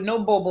attention, you would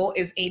know Bobo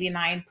is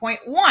 89.1.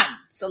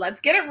 So let's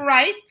get it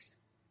right.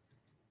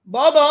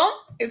 Bobo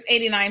is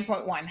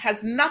 89.1.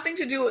 Has nothing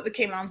to do with the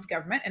Cayman's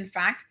government. In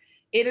fact,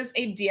 it is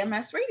a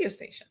DMS radio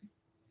station.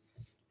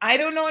 I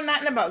don't know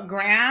nothing about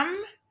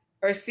Graham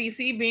or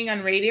Cece being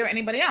on radio or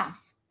anybody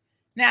else.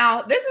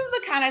 Now, this is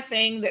the kind of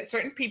thing that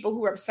certain people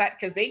who are upset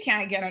because they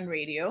can't get on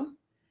radio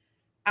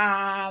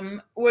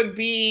would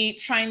be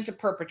trying to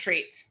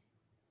perpetrate.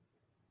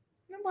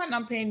 I'm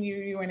not paying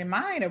you any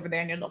mind over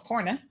there in your little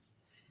corner.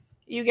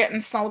 You getting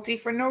salty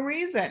for no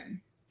reason.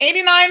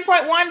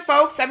 89.1,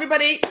 folks.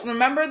 Everybody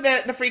remember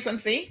the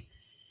frequency.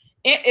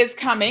 It is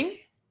coming.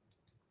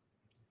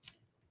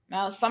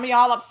 Now, some of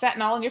y'all upset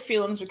and all in your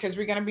feelings because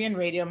we're going to be in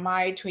radio.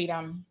 My tweet,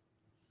 your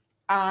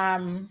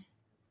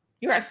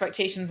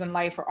expectations in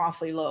life are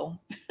awfully low.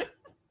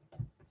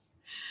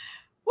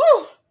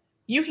 Woo!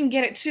 You can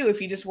get it too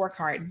if you just work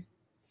hard.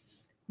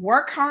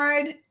 Work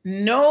hard,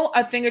 know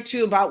a thing or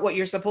two about what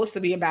you're supposed to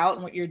be about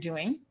and what you're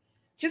doing.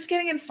 Just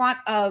getting in front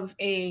of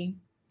a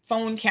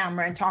phone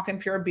camera and talking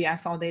pure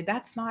BS all day,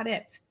 that's not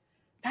it.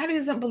 That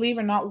isn't, believe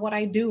it or not, what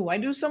I do. I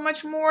do so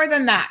much more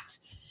than that.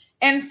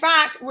 In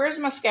fact, where's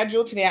my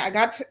schedule today? I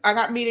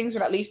got meetings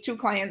with at least 2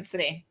 clients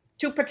today,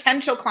 2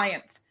 potential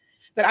clients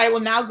that I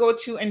will now go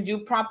to and do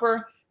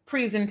proper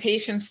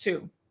presentations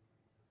to.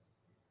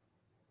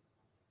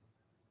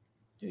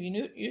 Do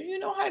you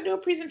know how to do a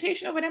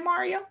presentation over there,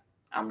 Mario?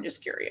 I'm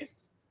just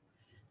curious.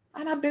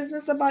 I'm not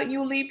business about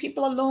you. Leave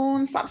people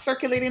alone. Stop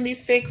circulating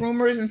these fake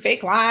rumors and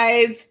fake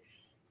lies.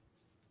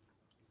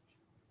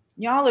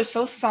 Y'all are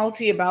so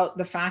salty about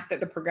the fact that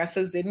the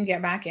progressives didn't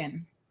get back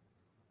in.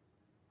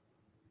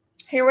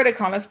 Here what they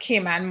call us,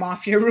 Cayman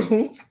Mafia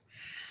rules.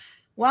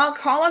 Well,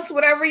 call us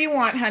whatever you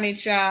want, honey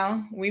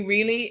child. We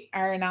really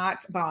are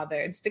not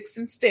bothered. Sticks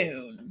and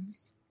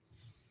stones.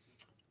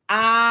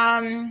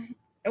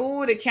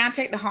 Oh, they can't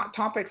take the hot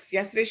topics.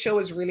 Yesterday's show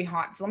was really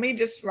hot. So let me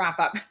just wrap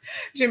up.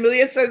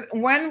 Jamelia says,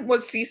 when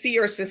was Cece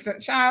your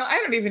assistant? Child, I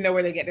don't even know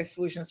where they get these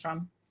solutions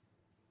from.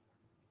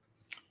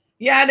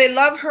 Yeah, they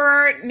love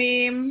her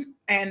name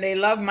and they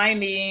love my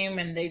name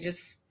and they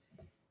just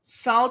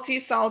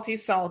salty, salty,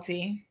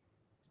 salty.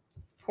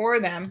 Poor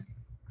them.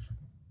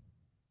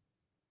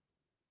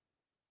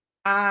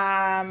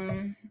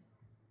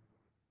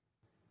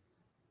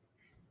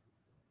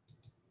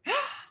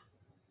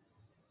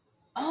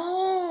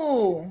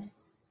 Oh,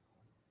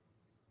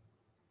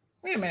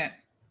 wait a minute.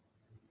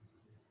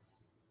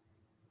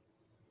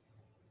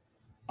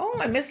 Oh,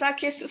 I missed that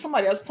case.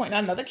 Somebody else pointing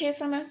out another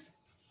case I missed.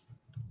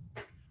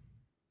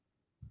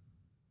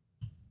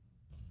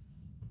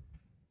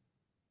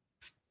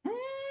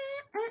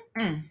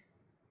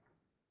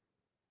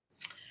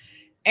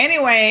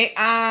 Anyway,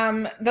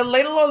 the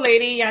little old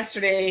lady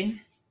yesterday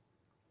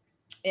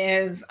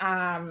is,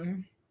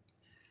 I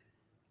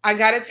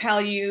got to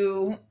tell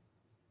you,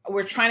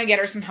 we're trying to get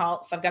her some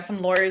help. So I've got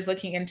some lawyers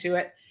looking into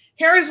it.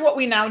 Here is what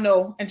we now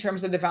know in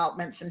terms of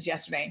development since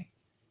yesterday.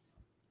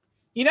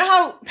 You know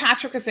how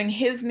Patrick is saying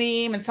his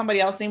name and somebody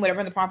else's name, whatever,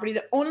 on the property?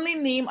 The only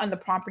name on the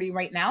property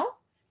right now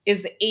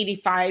is the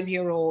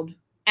 85-year-old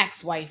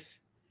ex-wife.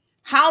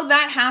 How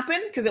that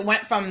happened, because it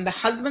went from the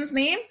husband's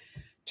name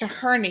to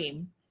her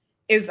name,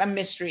 is a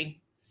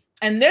mystery.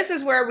 And this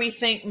is where we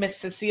think Miss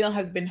Cecile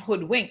has been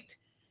hoodwinked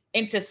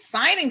into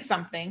signing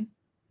something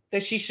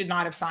that she should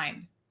not have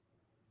signed.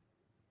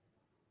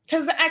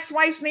 Because the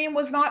ex-wife's name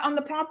was not on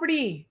the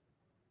property.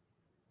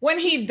 When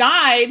he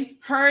died,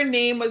 her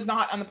name was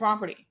not on the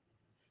property.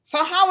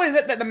 So how is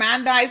it that the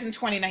man dies in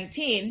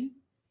 2019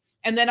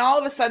 and then all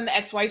of a sudden the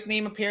ex-wife's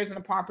name appears on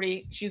the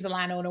property? She's the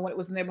landowner when it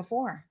wasn't there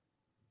before.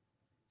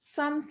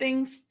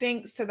 Something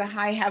stinks to the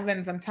high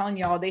heavens. I'm telling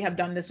y'all, they have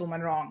done this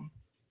woman wrong.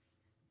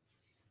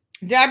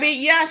 Debbie,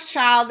 yes,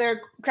 child,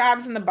 they're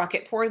crabs in the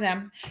bucket. Poor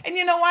them. And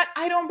you know what?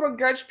 I don't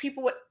begrudge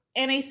people with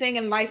anything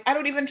in life. I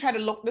don't even try to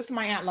look. This is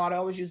my Aunt Lottie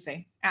always used to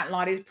say. Aunt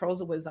Lottie's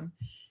pearls of wisdom.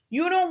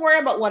 You don't worry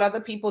about what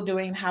other people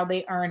doing, how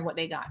they earn what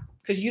they got,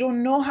 because you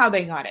don't know how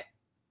they got it.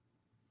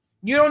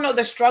 You don't know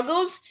the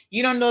struggles.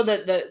 You don't know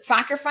the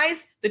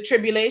sacrifice, the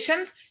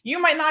tribulations. You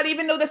might not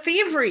even know the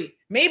thievery.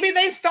 Maybe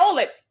they stole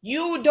it.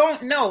 You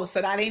don't know,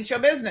 so that ain't your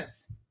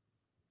business.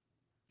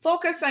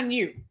 Focus on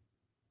you,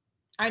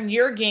 on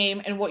your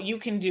game and what you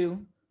can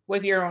do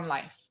with your own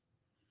life.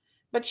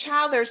 But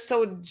child, they're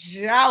so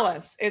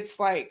jealous. It's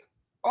like,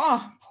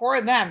 oh,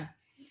 poor them.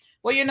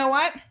 Well, you know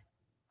what?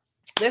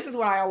 This is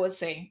what I always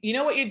say. You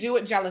know what you do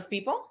with jealous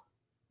people?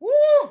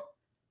 Woo!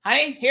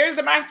 Honey, here's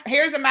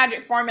the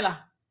magic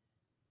formula.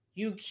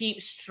 You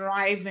keep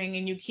striving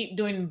and you keep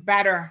doing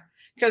better,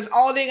 because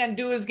all they're gonna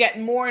do is get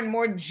more and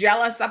more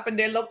jealous up in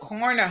their little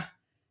corner.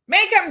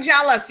 Make them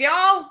jealous,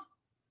 y'all.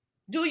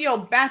 Do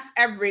your best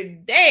every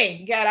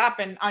day. Get up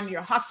and on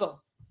your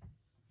hustle.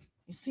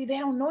 You see, they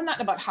don't know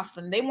nothing about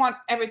hustling. They want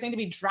everything to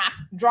be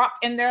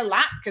dropped in their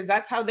lap, because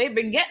that's how they've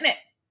been getting it.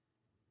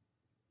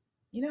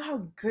 You know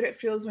how good it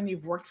feels when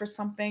you've worked for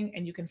something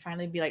and you can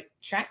finally be like,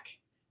 check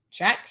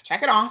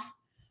it off.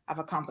 I've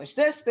accomplished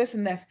this, this,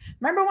 and this.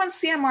 Remember when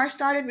CMR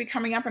started? We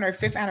coming up on our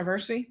 5th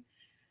anniversary.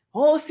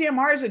 Oh,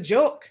 CMR is a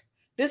joke.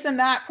 This and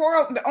that.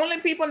 The only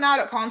people now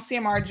that call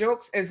CMR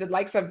jokes is the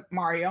likes of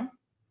Mario,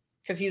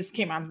 because he's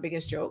Cayman's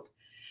biggest joke,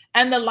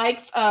 and the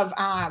likes of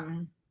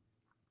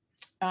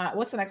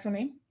what's the next one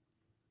name?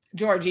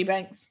 George E.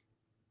 Banks.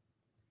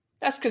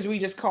 That's because we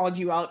just called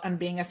you out on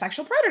being a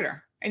sexual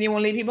predator, and you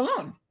won't leave people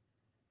alone.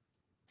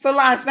 So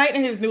last night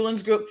in his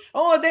Newlands group,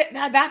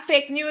 that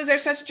fake news, they're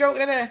such a joke.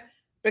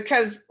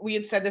 Because we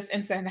had said this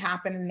incident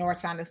happened in North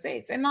Sand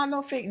Estates, and not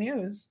no fake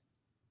news.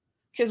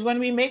 Because when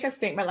we make a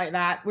statement like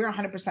that, we're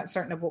 100%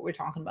 certain of what we're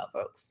talking about,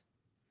 folks.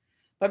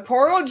 But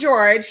poor old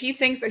George, he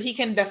thinks that he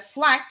can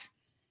deflect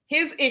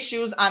his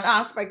issues on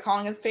us by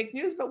calling us fake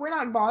news, but we're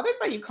not bothered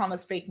by you calling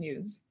us fake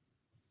news.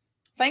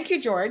 Thank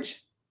you,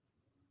 George.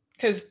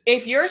 Because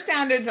if your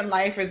standards in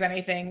life is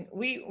anything,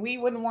 we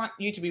wouldn't want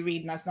you to be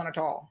reading us, none at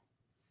all.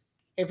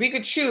 If we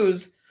could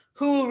choose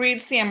who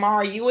reads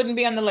CMR, you wouldn't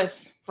be on the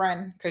list,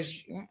 friend,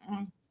 because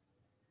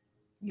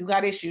you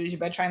got issues. You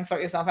better try and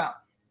sort yourself out.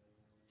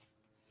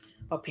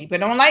 But people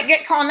don't like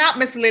get called out,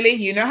 Miss Lily.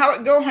 You know how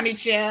it go, honey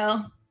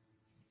chill.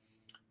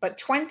 But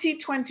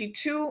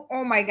 2022,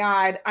 oh my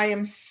God, I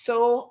am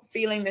so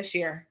feeling this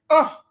year.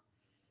 Oh,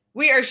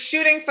 we are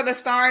shooting for the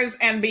stars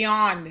and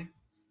beyond.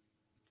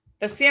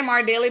 The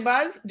CMR Daily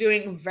Buzz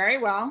doing very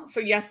well. So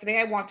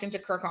yesterday I walked into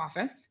Kirk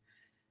office.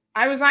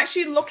 I was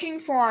actually looking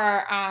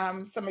for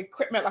some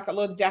equipment, like a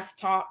little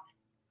desktop,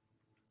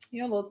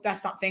 little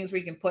desktop things where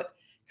you can put,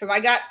 because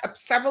I got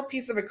several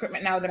pieces of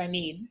equipment now that I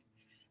need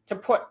to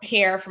put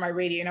here for my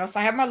radio, So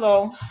I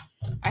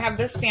have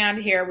this stand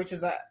here, which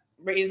is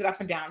raise it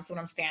up and down. So when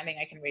I'm standing,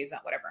 I can raise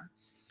that, whatever.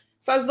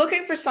 So I was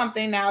looking for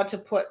something now to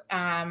put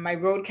my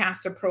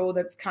Rodecaster Pro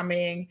that's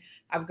coming.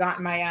 I've got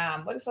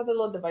my, what is that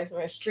little device?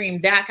 A Stream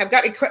Deck. I've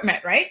got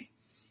equipment, right?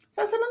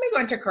 So I said, let me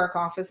go into Kirk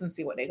office and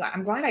see what they got.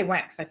 I'm glad I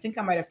went, because I think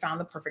I might have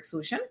found the perfect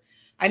solution.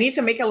 I need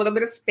to make a little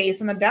bit of space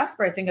in the desk,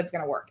 but I think it's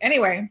going to work.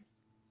 Anyway,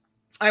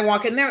 I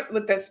walk in there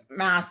with this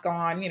mask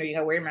on. You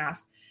got to wear your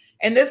mask.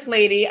 And this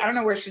lady, I don't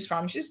know where she's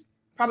from. She's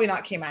probably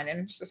not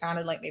Caymanian. She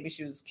sounded like maybe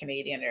she was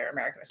Canadian or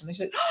American or something.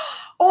 She's like,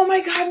 oh my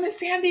God, Miss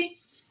Sandy,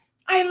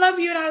 I love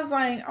you. And I was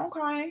like,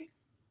 okay,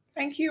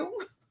 thank you.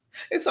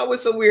 It's always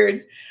so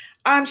weird.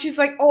 She's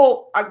like,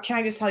 can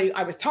I just tell you,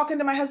 I was talking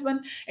to my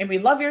husband and we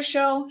love your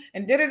show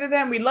and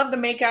and we love the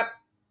makeup.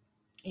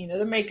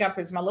 The makeup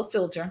is my little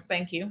filter.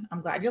 Thank you.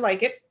 I'm glad you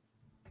like it.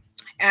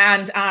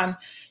 And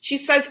she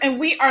says, and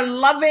we are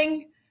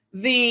loving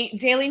the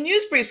daily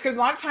news briefs, because a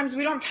lot of times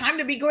we don't have time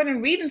to be going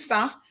and reading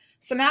stuff.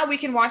 So now we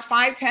can watch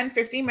 5, 10,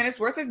 15 minutes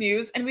worth of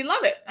news and we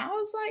love it. And I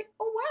was like,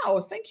 oh, wow,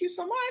 thank you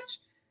so much.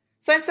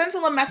 So I sent a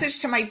little message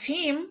to my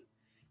team,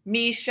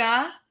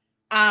 Misha,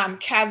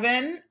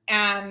 Kevin,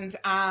 and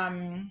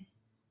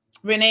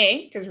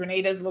Renee, because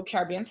Renee does a little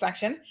Caribbean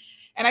section.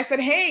 And I said,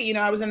 hey,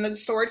 I was in the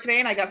store today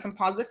and I got some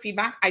positive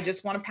feedback. I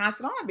just want to pass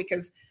it on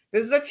because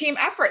this is a team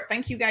effort.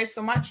 Thank you guys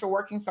so much for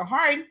working so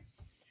hard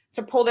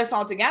to pull this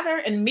all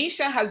together. And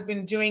Misha has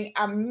been doing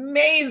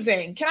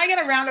amazing. Can I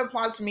get a round of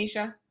applause for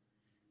Misha?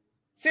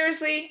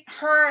 Seriously,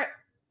 her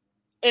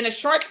in a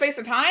short space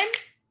of time,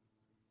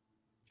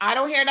 I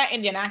don't hear that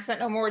Indian accent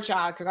no more,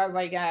 child, because I was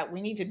like,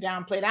 we need to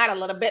downplay that a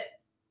little bit.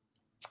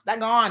 That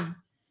gone.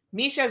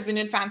 Misha has been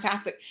doing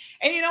fantastic.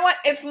 And you know what?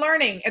 It's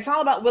learning. It's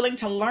all about willing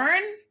to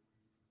learn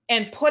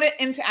and put it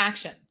into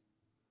action.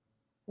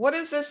 What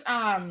is this?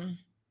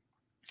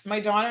 My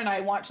daughter and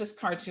I watch this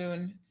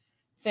cartoon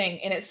thing,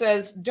 and it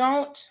says,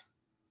 don't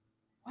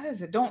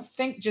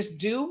think, just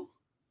do.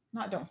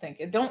 Not don't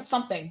think. Don't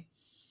something.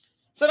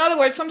 So in other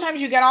words,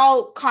 sometimes you get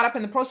all caught up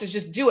in the process.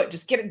 Just do it.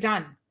 Just get it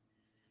done.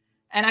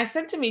 And I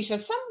said to Misha,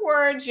 some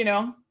words, you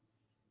don't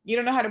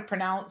know how to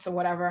pronounce or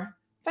whatever.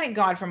 Thank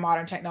God for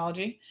modern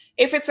technology.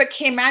 If it's a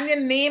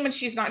Caymanian name and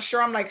she's not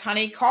sure, I'm like,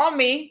 honey, call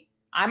me.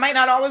 I might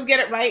not always get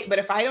it right, but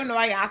if I don't know,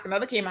 I ask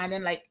another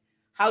Caymanian, like,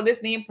 how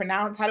this name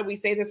pronounced, how do we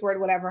say this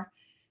word, whatever.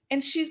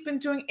 And she's been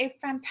doing a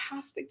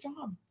fantastic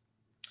job.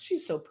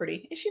 She's so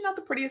pretty. Is she not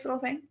the prettiest little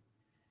thing?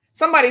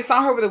 Somebody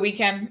saw her over the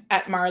weekend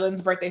at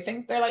Marlon's birthday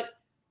thing. They're like,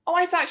 oh,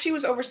 I thought she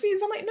was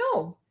overseas. I'm like,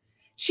 no.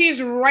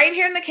 She's right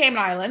here in the Cayman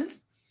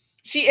Islands.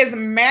 She is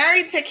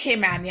married to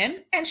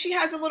Caymanian, and she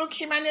has a little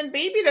Caymanian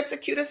baby that's the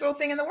cutest little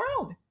thing in the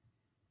world.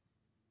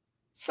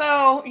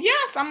 So,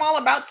 yes, I'm all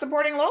about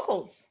supporting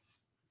locals.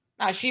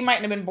 Now, she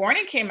mightn't have been born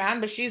in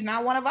Cayman, but she's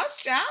now one of us,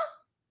 child.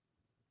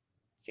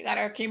 She got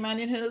her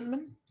Caymanian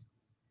husband.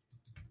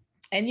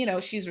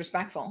 And, she's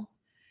respectful.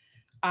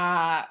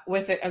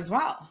 with it as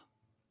well.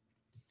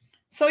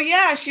 So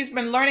yeah, she's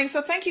been learning.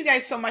 So thank you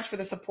guys so much for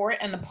the support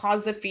and the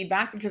positive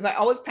feedback, because I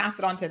always pass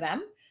it on to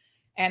them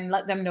and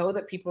let them know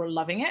that people are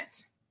loving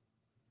it.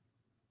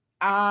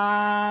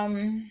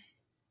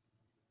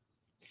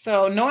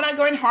 So Nona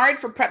going hard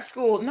for prep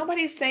school.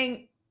 Nobody's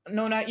saying,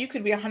 Nona, you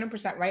could be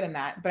 100% right on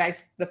that,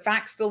 but the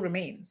fact still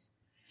remains.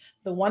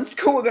 The one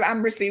school that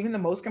I'm receiving the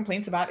most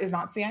complaints about is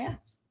not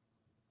CIS.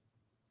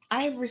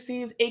 I have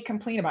received a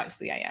complaint about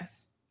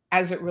CIS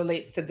as it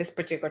relates to this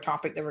particular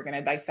topic that we're going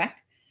to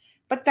dissect,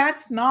 but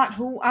that's not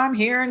who I'm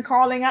hearing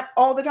calling up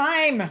all the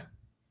time.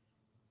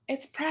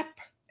 It's prep.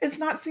 It's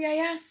not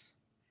CIS.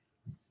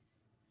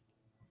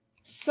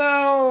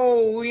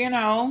 So, and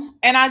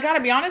I got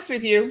to be honest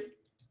with you,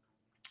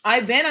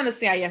 I've been on the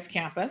CIS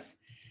campus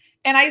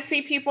and I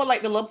see people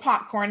like the little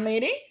popcorn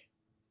lady.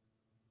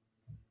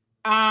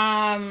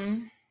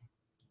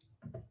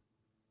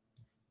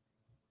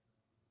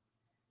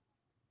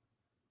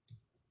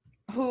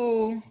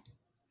 Who,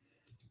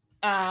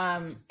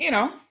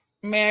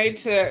 married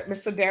to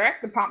Mr.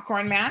 Derek, the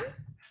popcorn man.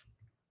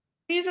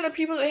 These are the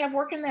people that have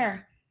working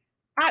there.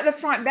 At the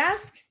front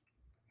desk,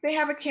 they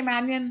have a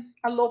Caymanian,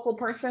 a local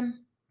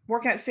person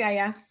working at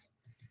CIS.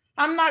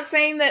 I'm not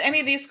saying that any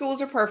of these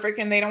schools are perfect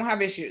and they don't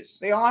have issues.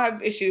 They all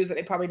have issues that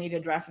they probably need to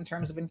address in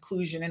terms of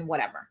inclusion and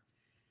whatever.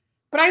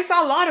 But I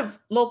saw a lot of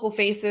local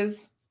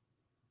faces,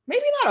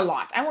 maybe not a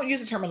lot. I won't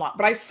use the term a lot,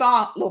 but I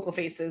saw local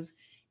faces,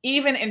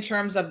 even in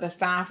terms of the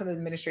staff and the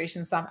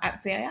administration staff at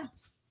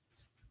CIS.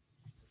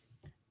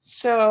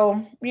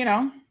 So,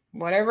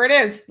 whatever it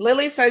is.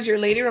 Lily says your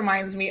lady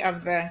reminds me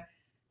of the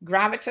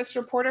Gravitas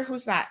reporter.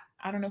 Who's that?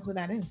 I don't know who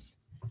that is.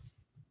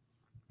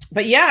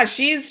 But yeah,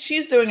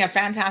 she's doing a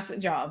fantastic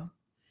job.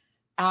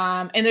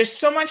 And there's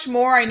so much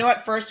more. I know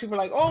at first people are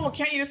like, oh, well,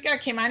 can't you just get a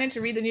Caymanian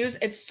to read the news?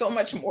 It's so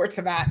much more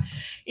to that.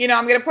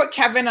 I'm going to put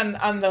Kevin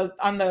on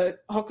the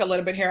hook a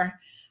little bit here.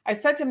 I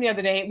said to him the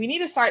other day, we need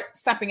to start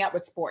stepping up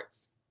with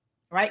sports,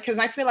 right? Because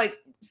I feel like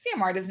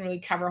CMR doesn't really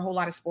cover a whole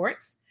lot of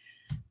sports.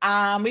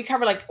 We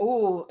cover like,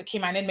 oh, a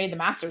Caymanian made the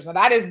Masters. Now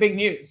that is big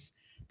news.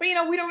 But,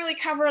 we don't really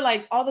cover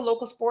like all the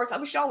local sports. I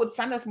wish y'all would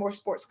send us more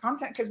sports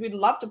content because we'd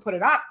love to put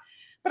it up.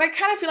 But I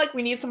kind of feel like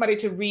we need somebody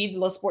to read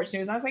the sports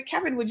news. And I was like,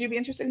 Kevin, would you be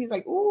interested? He's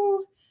like,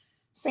 ooh,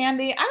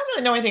 Sandy, I don't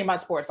really know anything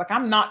about sports. Like,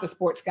 I'm not the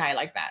sports guy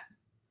like that.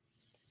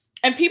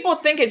 And people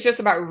think it's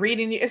just about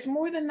reading. It's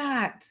more than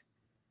that.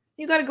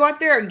 You got to go out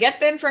there, get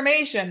the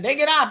information, dig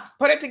it up,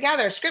 put it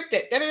together, script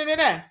it,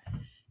 da-da-da-da.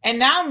 And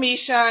now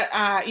Misha,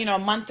 a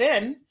month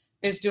in,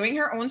 is doing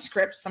her own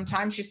scripts.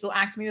 Sometimes she still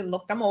asks me to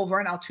look them over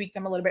and I'll tweak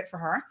them a little bit for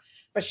her.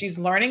 But she's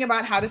learning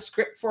about how to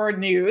script for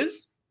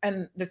news.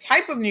 And the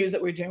type of news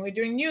that we're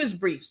doing news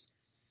briefs.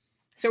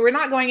 So we're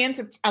not going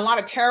into a lot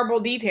of terrible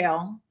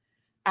detail.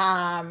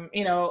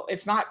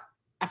 It's not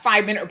a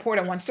 5-minute report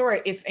on one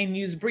story. It's a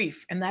news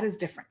brief, and that is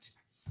different.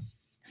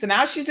 So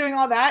now she's doing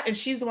all that, and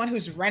she's the one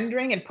who's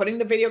rendering and putting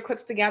the video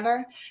clips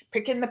together,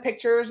 picking the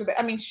pictures.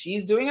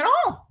 She's doing it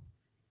all.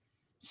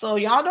 So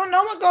y'all don't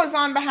know what goes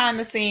on behind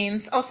the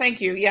scenes. Oh,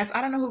 thank you. Yes,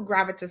 I don't know who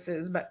Gravitas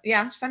is, but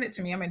yeah, send it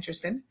to me. I'm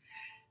interested.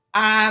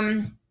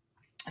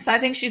 So I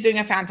think she's doing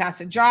a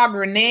fantastic job.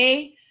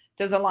 Renee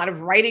does a lot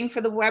of writing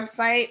for the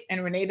website.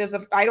 And Renee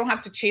I don't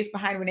have to chase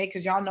behind Renee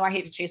because y'all know I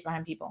hate to chase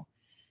behind people.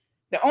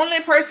 The only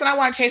person I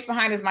want to chase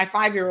behind is my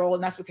 5-year-old.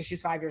 And that's because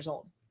she's 5 years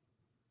old.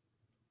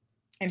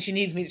 And she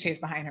needs me to chase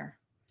behind her.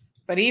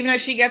 But even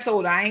as she gets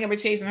older, I ain't going to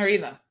be chasing her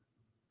either.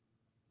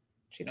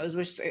 She knows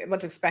what's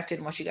expected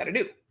and what she got to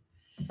do.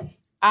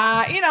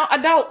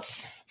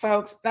 Adults,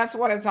 folks, that's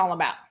what it's all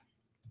about.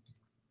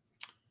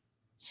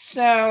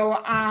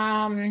 So,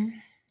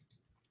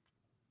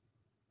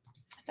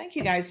 thank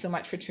you guys so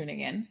much for tuning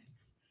in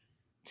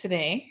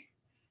today.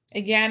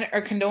 Again,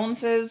 our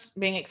condolences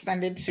being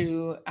extended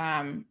to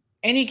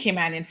any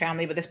Caymanian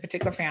family, but this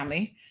particular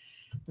family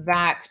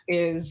that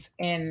is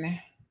in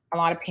a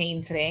lot of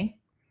pain today.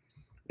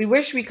 We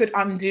wish we could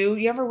undo.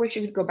 You ever wish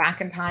you could go back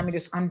in time and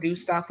just undo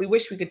stuff? We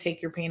wish we could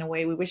take your pain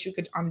away. We wish we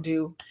could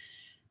undo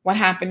what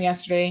happened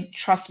yesterday.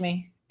 Trust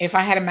me, if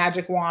I had a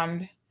magic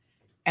wand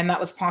and that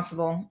was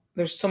possible,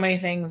 there's so many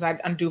things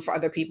I'd undo for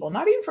other people,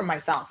 not even for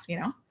myself,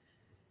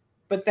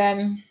 But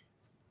then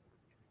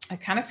I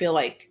kind of feel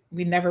like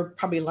we never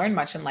probably learned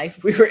much in life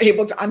if we were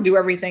able to undo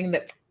everything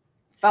that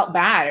felt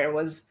bad or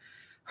was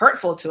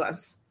hurtful to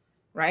us,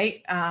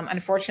 right?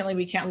 Unfortunately,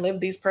 we can't live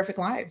these perfect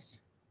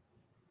lives.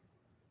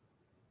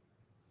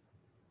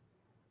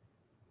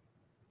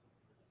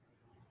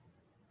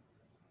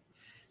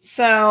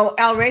 So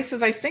Al Ray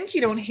says, I think you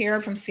don't hear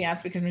from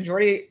CS because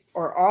majority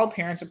or all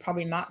parents are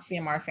probably not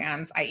CMR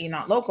fans, i.e.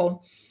 not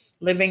local,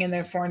 living in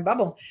their foreign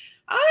bubble.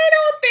 I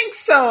don't think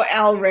so,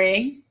 Al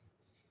Ray,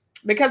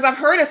 because I've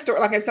heard a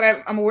story. Like I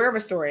said, I'm aware of a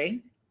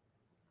story.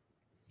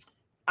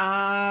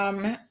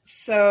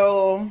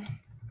 So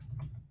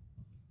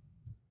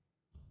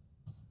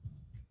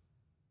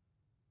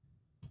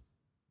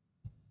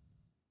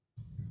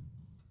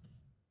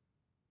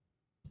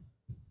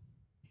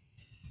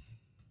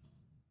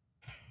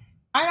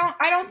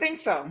I don't think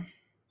so.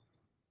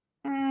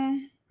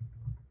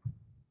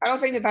 I don't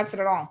think that that's it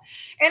at all.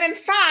 And in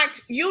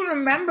fact, you'll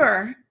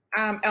remember,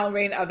 El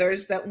Rey and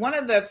others, that one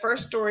of the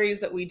first stories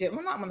that we did,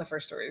 well, not one of the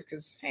first stories,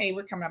 because, hey,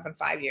 we're coming up in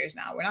 5 years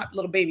now. We're not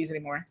little babies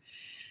anymore.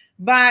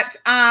 But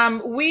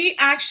we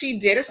actually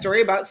did a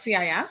story about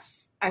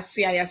CIS.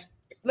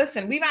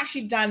 Listen, we've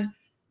actually done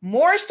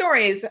more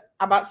stories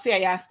about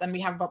CIS than we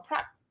have about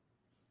PrEP.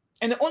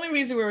 And the only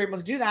reason we were able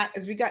to do that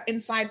is we got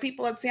inside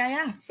people at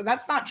CIS. So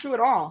that's not true at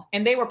all.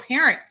 And they were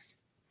parents.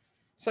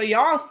 So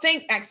y'all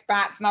think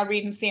expats not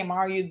reading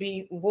CMR, you'd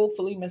be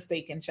woefully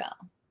mistaken, child.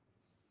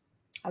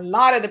 A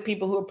lot of the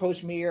people who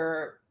approach me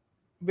are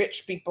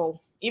rich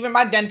people. Even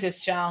my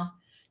dentist, child.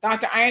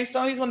 Dr.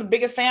 Ironstone, he's one of the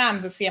biggest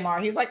fans of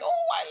CMR. He's like,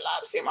 oh, I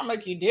love CMR. I'm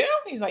like, you do?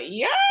 He's like,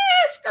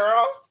 yes,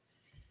 girl.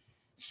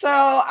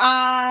 So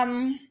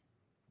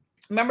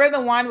remember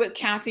the one with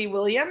Kathy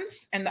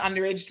Williams and the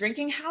underage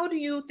drinking? How do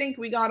you think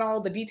we got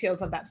all the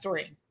details of that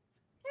story?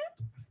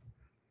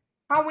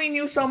 How we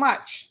knew so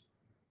much?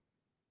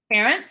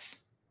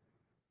 Parents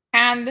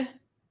and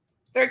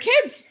their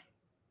kids.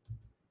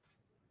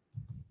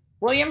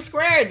 William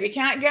squared. You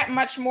can't get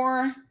much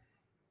more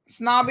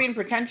snobby and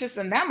pretentious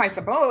than them, I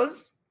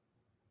suppose.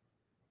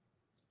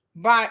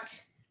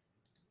 But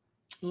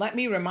let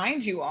me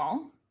remind you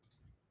all,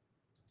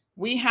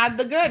 we had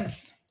the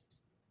goods.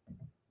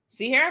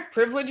 See here,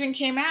 privilege in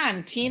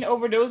Cayman, teen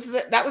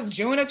overdoses. That was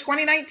June of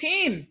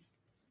 2019.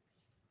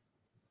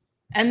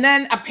 And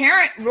then a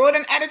parent wrote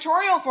an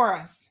editorial for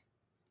us.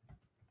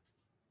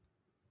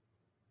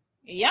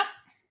 Yep.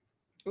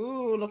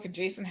 Ooh, look at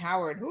Jason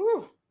Howard.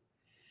 Ooh.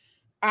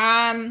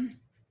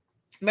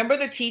 Remember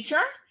the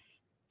teacher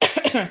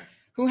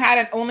who had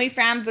an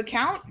OnlyFans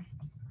account?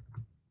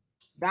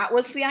 That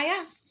was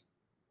CIS.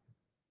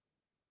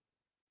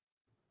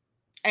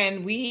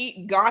 And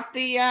we got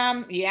the,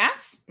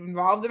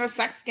 involved in a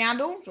sex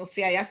scandal. So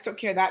CIS took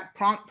care of that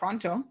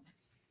pronto.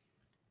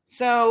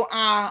 So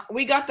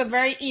we got the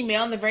very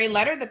email and the very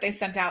letter that they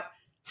sent out.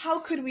 How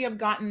could we have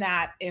gotten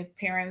that if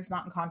parents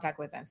not in contact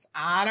with us?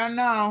 I don't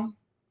know.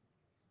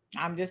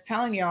 I'm just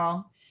telling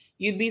y'all,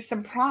 you'd be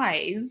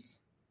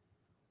surprised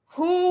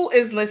who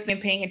is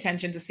listening, paying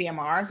attention to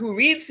CMR, who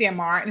reads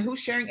CMR, and who's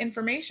sharing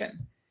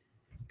information.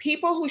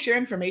 People who share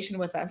information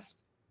with us,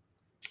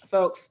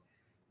 folks,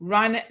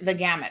 run the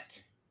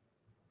gamut.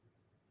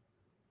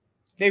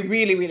 They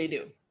really, really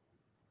do.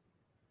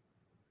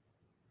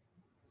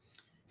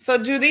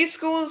 So do these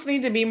schools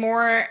need to be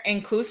more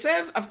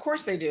inclusive? Of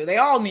course they do. They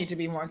all need to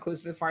be more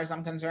inclusive as far as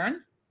I'm concerned.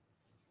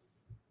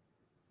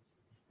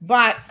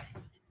 But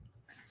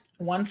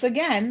once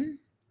again,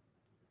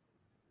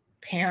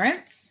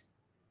 parents,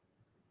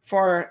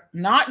 for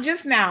not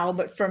just now,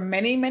 but for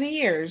many, many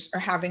years, are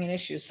having an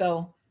issue.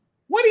 So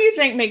what do you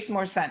think makes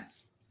more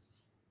sense?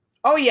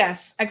 Oh,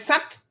 yes,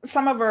 accept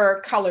some of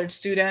our colored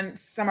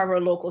students, some of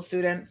our local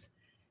students,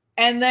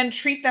 and then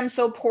treat them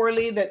so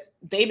poorly that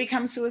they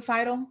become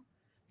suicidal,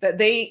 that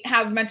they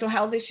have mental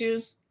health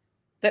issues,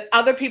 that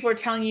other people are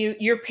telling you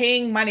you're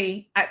paying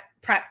money at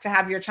PrEP to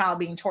have your child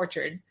being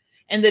tortured,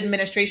 and the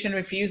administration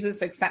refuses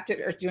to accept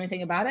it or do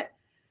anything about it.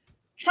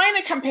 Trying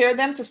to compare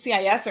them to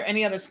CIS or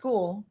any other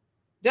school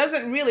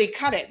doesn't really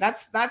cut it.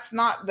 That's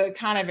not the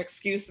kind of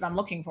excuse that I'm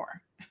looking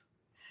for.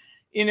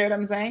 You know what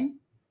I'm saying?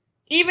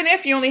 Even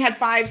if you only had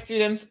 5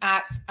 students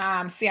at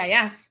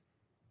CIS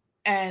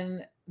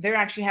and they're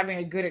actually having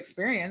a good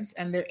experience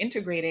and they're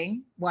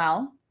integrating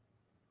well,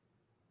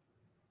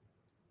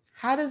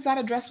 how does that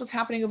address what's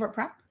happening over at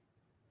PrEP?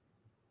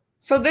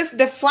 So this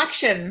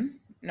deflection,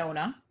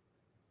 Nona,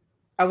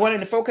 I wanted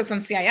to focus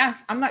on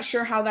CIS. I'm not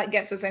sure how that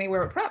gets us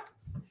anywhere with PrEP.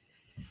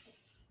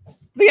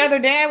 The other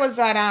day I was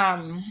at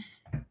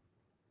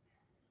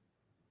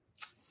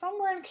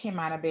somewhere in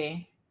Cayman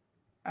Bay.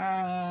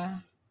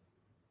 I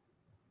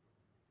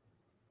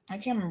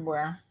can't remember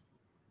where.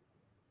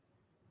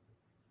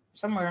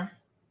 Somewhere.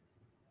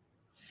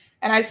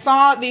 And I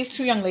saw these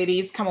 2 young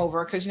ladies come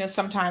over because,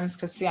 sometimes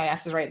because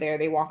CIS is right there,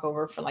 they walk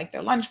over for like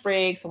their lunch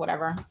breaks or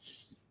whatever.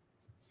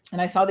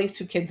 And I saw these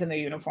 2 kids in their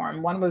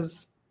uniform. One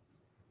was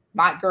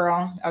black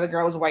girl, the other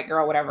girl was a white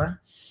girl,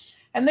 whatever.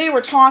 And they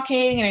were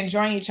talking and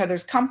enjoying each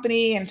other's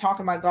company and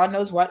talking about God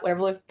knows what,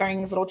 whatever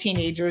things little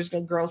teenagers,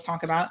 good girls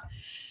talk about.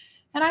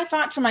 And I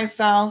thought to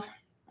myself,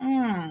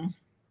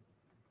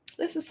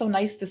 this is so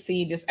nice to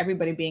see just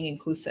everybody being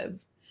inclusive.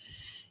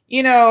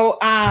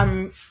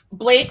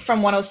 Blake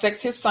from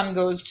 106, his son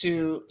goes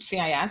to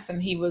CIS,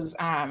 and he was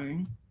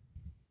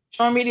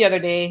showing me the other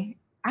day.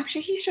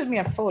 Actually, he showed me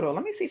a photo.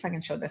 Let me see if I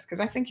can show this,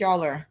 because I think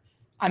y'all are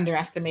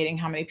underestimating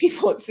how many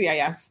people at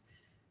CIS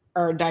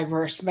are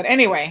diverse. But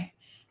anyway,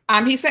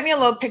 he sent me a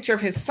little picture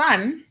of his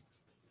son,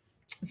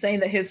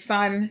 saying that his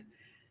son,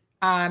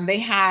 they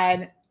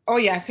had, oh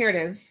yes, here it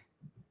is.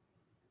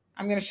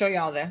 I'm going to show you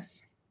all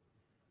this.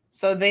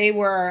 So they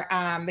were,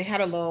 they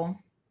had a little,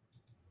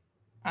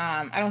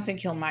 I don't think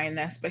he'll mind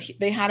this, but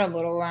they had a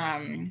little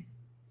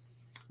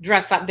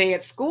dress up day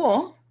at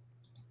school.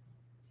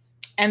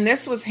 And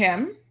this was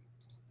him,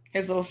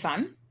 his little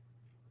son,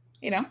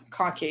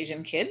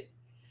 Caucasian kid,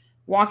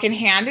 walking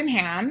hand in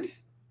hand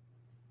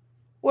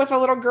with a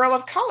little girl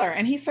of color.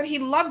 And he said he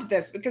loved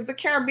this because the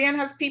Caribbean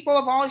has people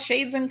of all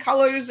shades and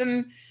colors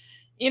and,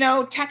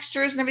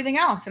 textures and everything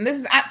else. And this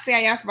is at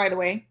CIS, by the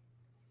way.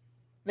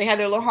 They had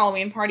their little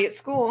Halloween party at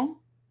school.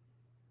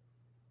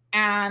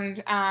 And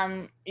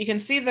you can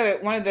see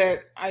one of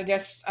the, I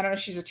guess, I don't know if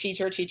she's a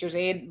teacher's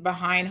aide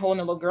behind holding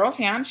a little girl's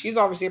hand. She's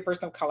obviously a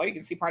person of color. You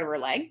can see part of her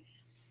leg.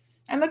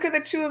 And look at the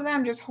two of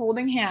them just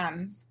holding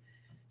hands.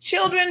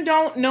 Children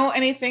don't know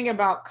anything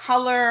about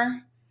color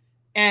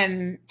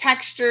and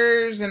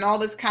textures and all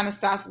this kind of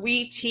stuff.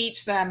 We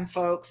teach them,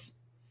 folks,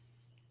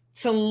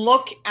 to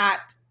look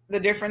at the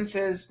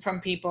differences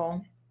from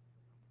people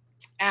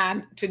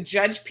and to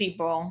judge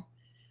people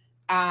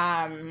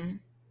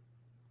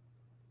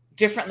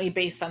differently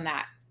based on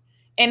that.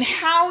 And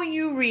how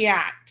you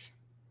react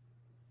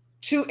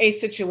to a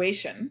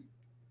situation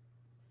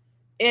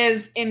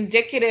is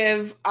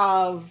indicative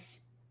of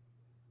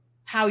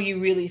how you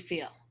really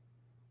feel,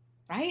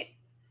 right?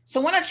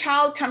 So when a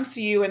child comes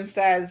to you and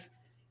says,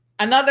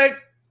 another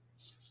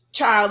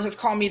child has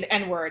called me the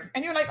N-word,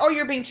 and you're like, oh,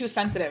 you're being too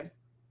sensitive.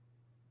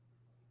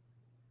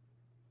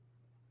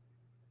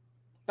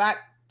 That,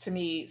 to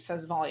me,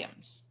 says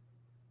volumes.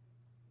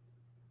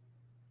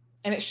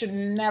 And it should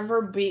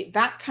never be,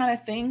 that kind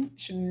of thing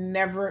should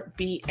never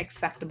be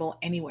acceptable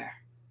anywhere,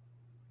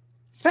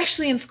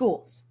 especially in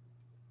schools.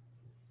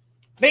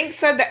 Bink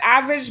said the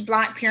average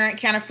Black parent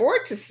can't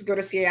afford to go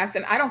to CIS,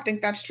 and I don't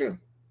think that's true.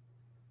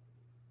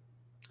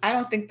 I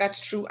don't think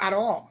that's true at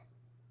all.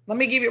 Let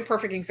me give you a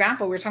perfect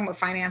example. We were talking about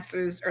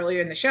finances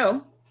earlier in the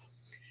show.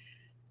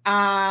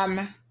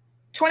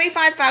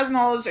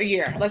 $25,000 a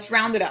year. Let's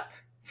round it up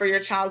for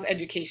your child's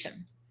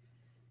education.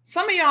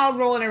 Some of y'all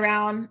rolling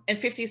around in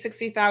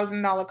 $50,000,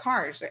 $60,000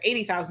 cars or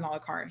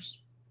 $80,000 cars.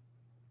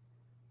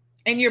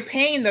 And you're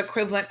paying the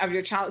equivalent of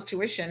your child's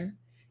tuition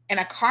in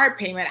a car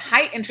payment,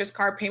 high interest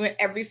car payment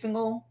every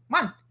single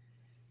month.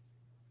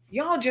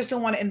 Y'all just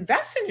don't want to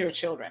invest in your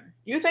children.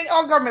 You think,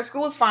 oh, government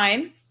school is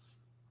fine.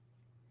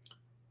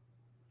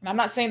 And I'm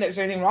not saying that there's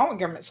anything wrong with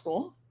government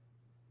school.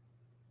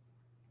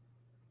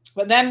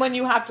 But then when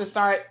you have to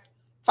start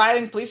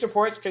filing police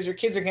reports because your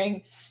kids are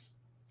getting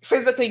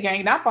physically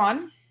ganged up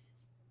on,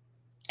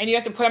 and you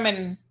have to put them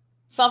in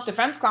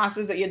self-defense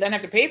classes that you then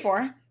have to pay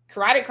for,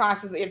 karate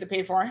classes that you have to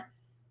pay for,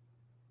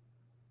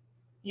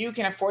 you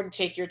can afford to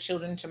take your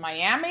children to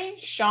Miami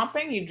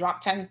shopping. You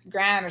drop 10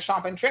 grand on a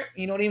shopping trip.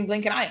 You don't even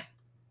blink an eye.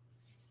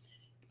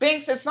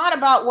 Binks, it's not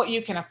about what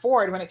you can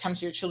afford when it comes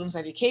to your children's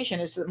education.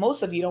 It's that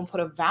most of you don't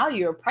put a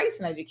value or price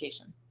in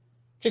education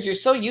because you're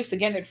so used to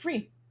getting it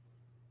free.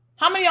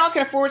 How many of y'all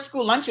can afford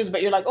school lunches,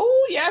 but you're like,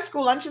 oh, yeah,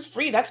 school lunch is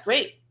free. That's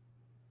great.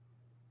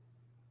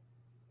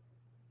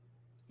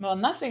 Well,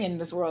 nothing in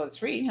this world is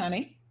free,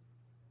 honey.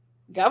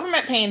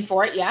 Government paying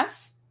for it,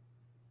 yes.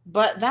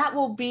 But that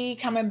will be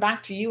coming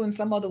back to you in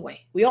some other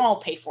way. We all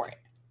pay for it.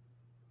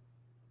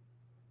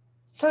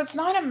 So it's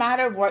not a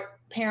matter of what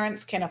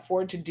parents can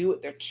afford to do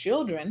with their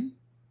children.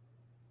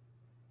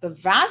 The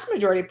vast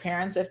majority of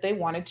parents, if they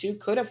wanted to,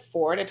 could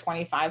afford a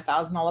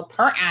 $25,000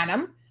 per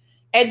annum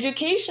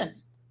education.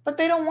 But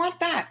they don't want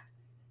that.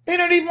 They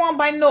don't even want to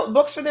buy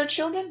notebooks for their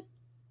children.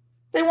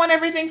 They want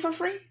everything for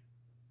free.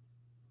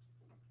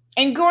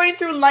 And going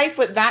through life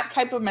with that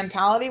type of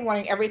mentality,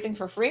 wanting everything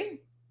for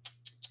free,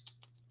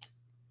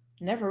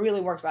 never really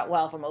works out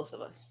well for most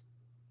of us.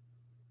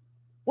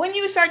 When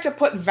you start to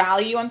put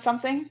value on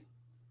something,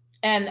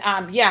 and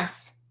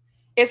yes,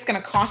 it's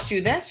going to cost you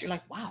this, you're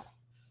like, wow,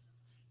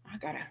 I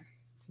got to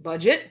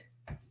budget,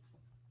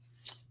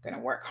 going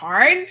to work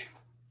hard,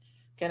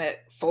 going to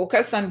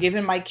focus on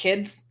giving my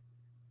kids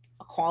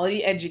a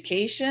quality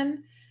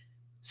education,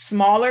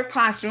 smaller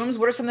classrooms.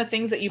 What are some of the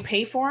things that you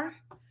pay for?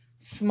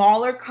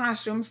 Smaller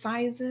classroom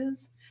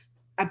sizes,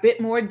 a bit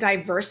more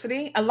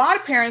diversity. A lot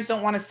of parents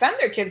don't want to send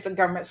their kids to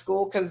government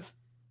school because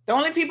the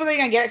only people they're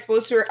going to get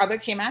exposed to are other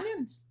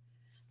Caymanians.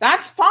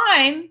 That's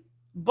fine,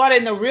 but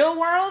in the real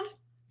world,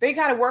 they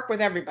got to work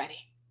with everybody.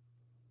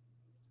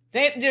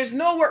 There's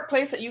no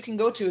workplace that you can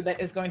go to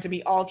that is going to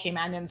be all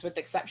Caymanians with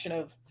the exception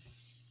of,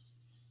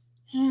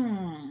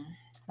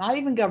 not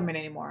even government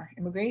anymore.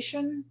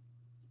 Immigration,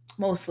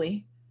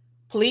 mostly.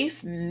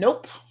 Police,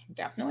 nope,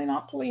 definitely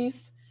not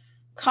police.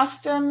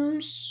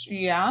 Customs,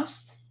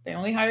 yes, they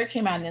only hire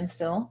Caymanians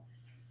still.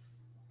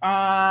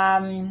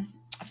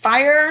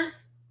 Fire,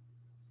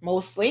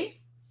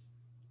 mostly.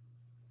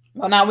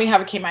 Well, now we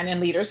have a Caymanian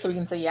leader, so we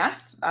can say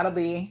yes. That'll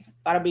be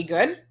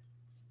good.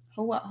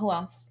 Who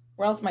else?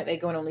 Where else might they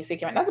go and only say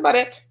Caymanian? That's about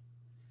it.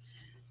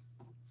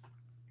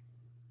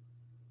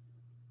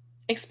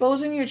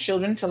 Exposing your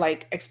children to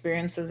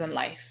experiences in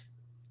life,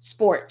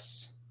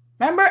 sports.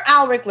 Remember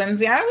Alric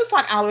Lindsay? I always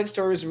thought Alric's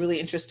story was really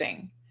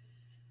interesting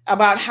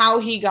about how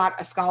he got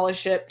a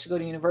scholarship to go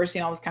to university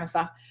and all this kind of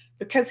stuff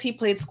because he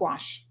played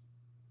squash.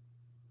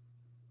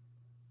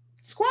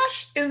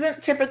 Squash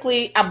isn't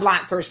typically a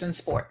Black person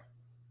sport.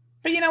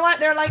 But you know what?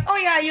 They're like, oh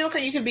yeah, you look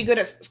like you could be good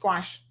at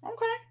squash.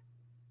 Okay.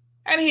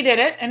 And he did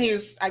it, and he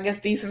was, I guess,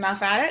 decent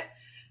enough at it.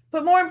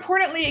 But more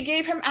importantly, it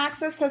gave him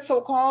access to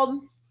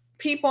so-called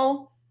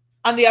people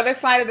on the other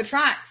side of the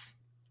tracks.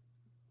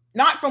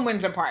 not from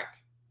Windsor Park.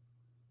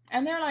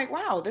 And they're like,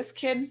 wow, this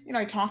kid,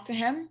 I talked to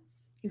him.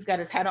 He's got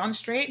his head on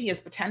straight. He has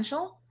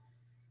potential.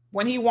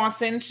 When he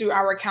walks into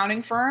our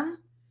accounting firm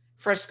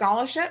for a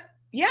scholarship,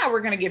 yeah,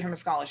 we're going to give him a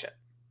scholarship.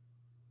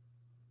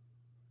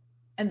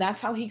 And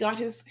that's how he got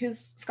his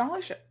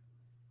scholarship.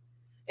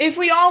 If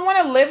we all want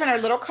to live in our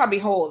little cubby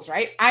holes,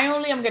 right? I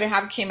only am going to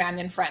have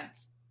Caymanian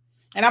friends.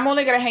 And I'm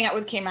only going to hang out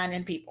with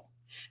Caymanian people.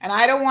 And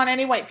I don't want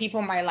any white people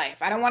in my life.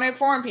 I don't want any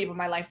foreign people in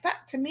my life.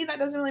 That, to me, that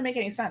doesn't really make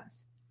any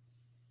sense.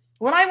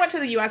 When I went to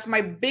the US,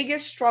 my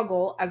biggest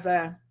struggle as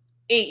a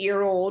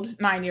 8-year-old,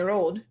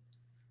 9-year-old,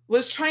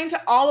 was trying to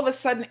all of a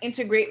sudden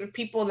integrate with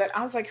people that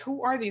I was like,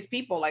 who are these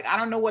people? Like, I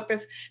don't know what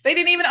this, they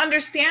didn't even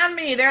understand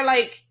me. They're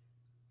like,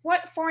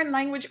 what foreign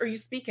language are you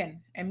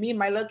speaking? And me and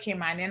my little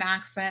Caymanian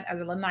accent as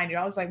a little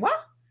 9-year-old, I was like,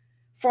 what?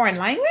 Foreign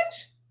language?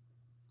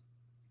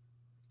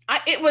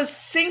 It was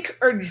sink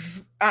or,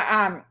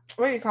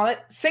 what do you call it?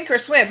 Sink or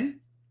swim,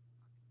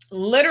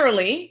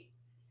 literally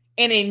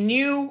in a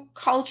new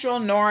cultural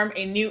norm,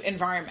 a new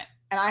environment.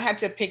 And I had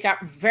to pick up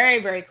very,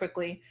 very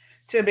quickly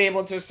to be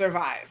able to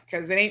survive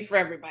because it ain't for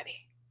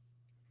everybody.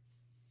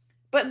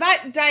 But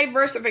that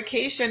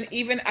diversification,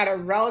 even at a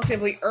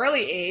relatively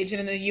early age, and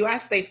in the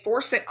US, they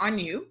force it on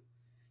you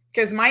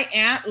because my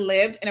aunt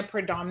lived in a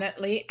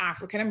predominantly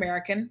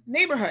African-American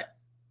neighborhood.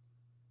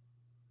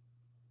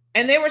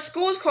 And there were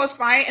schools close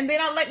by, and they're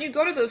not letting you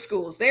go to those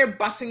schools. They're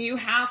busing you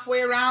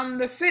halfway around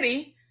the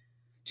city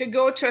to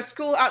go to a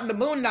school out in the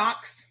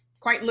boondocks,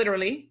 quite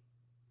literally,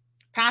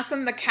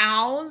 passing the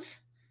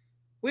cows.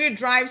 We would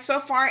drive so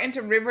far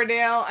into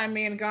Riverdale. I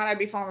mean, God, I'd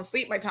be falling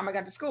asleep by the time I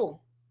got to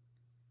school.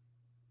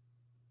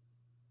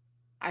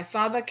 I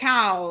saw the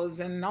cows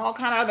and all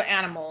kind of other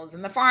animals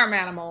and the farm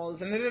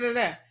animals and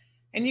da-da-da-da.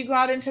 And you go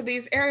out into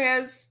these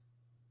areas,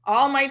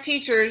 all my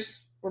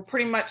teachers were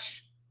pretty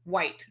much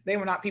white. They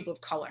were not people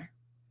of color.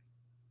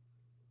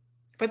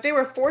 But they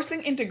were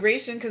forcing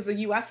integration because the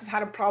US has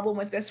had a problem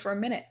with this for a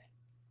minute.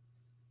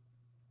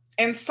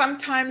 And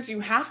sometimes you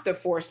have to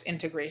force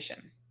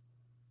integration.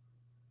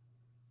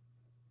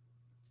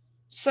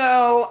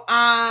 So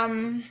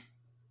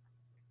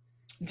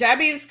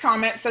Debbie's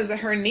comment says that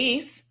her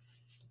niece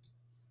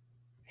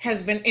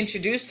has been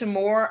introduced to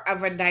more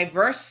of a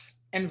diverse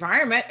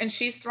environment and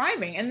she's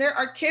thriving. And there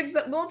are kids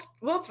that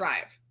will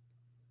thrive.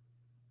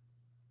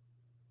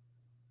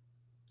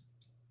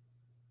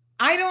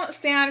 I don't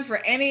stand for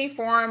any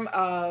form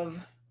of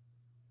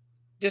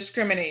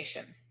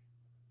discrimination.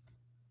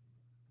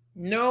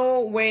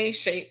 No way,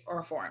 shape,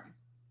 or form.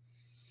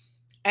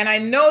 And I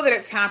know that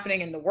it's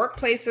happening in the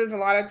workplaces a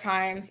lot of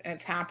times, and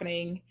it's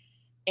happening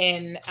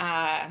in,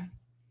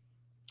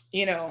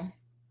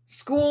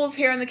 schools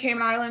here in the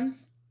Cayman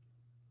Islands.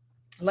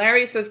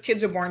 Larry says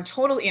kids are born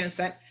totally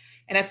innocent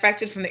and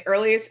affected from the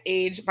earliest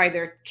age by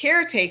their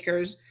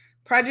caretakers.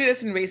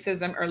 Prejudice and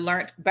racism are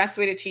learned. Best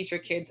way to teach your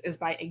kids is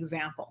by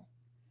example.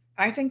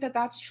 I think that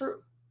that's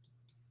true.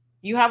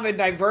 You have a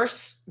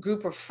diverse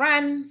group of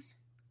friends.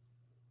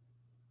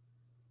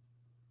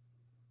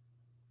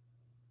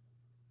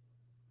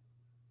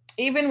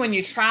 Even when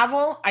you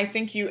travel, I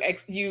think you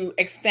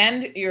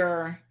extend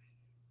your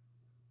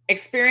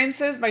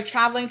experiences by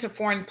traveling to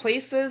foreign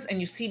places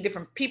and you see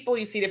different people,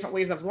 you see different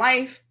ways of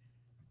life.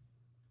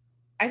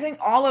 I think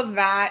all of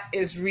that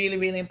is really,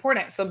 really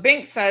important. So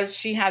Bink says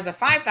she has a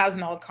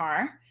 $5,000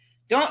 car,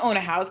 don't own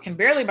a house, can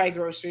barely buy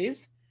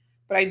groceries,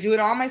 but I do it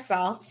all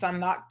myself. So I'm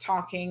just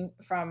talking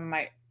from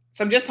my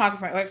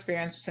own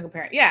experience with single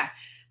parent. Yeah.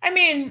 I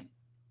mean,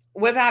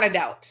 without a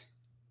doubt,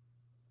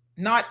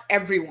 not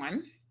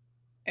everyone,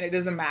 and it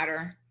doesn't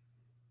matter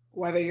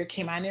whether you're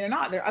Caymanian or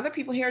not. There are other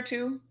people here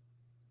too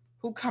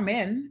who come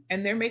in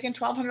and they're making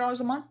 $1,200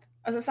 a month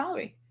as a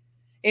salary.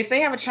 If they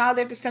have a child,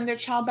 they have to send their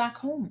child back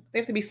home. They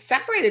have to be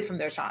separated from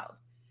their child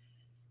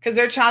because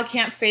their child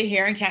can't stay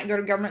here and can't go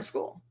to government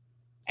school.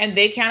 And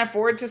they can't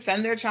afford to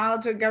send their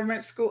child to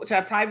government school, to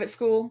a private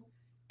school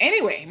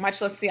anyway,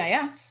 much less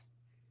CIS.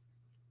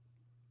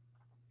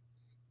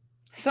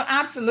 So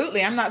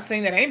absolutely, I'm not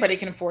saying that anybody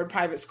can afford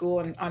private school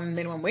on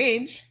minimum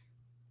wage.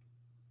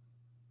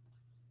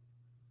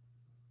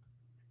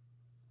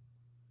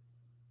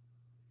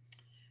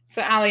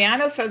 So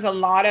Aliano says a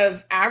lot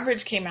of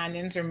average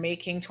Caymanians are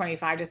making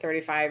 25 to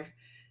 35.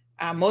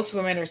 Most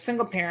women are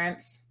single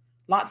parents.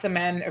 Lots of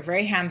men are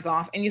very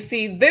hands-off. And you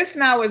see, this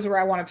now is where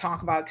I want to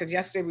talk about, because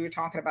yesterday we were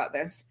talking about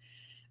this.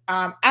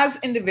 As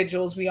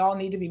individuals, we all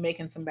need to be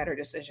making some better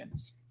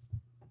decisions.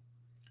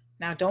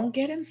 Now, don't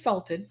get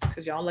insulted,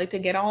 because y'all like to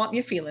get all up in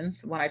your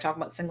feelings when I talk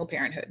about single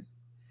parenthood.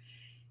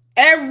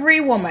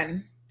 Every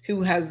woman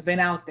who has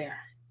been out there,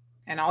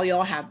 and all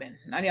y'all have been,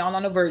 none of y'all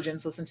are no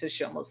virgins, listen to the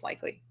show most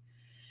likely.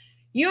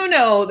 You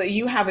know that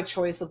you have a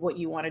choice of what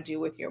you want to do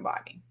with your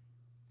body.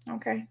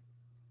 Okay?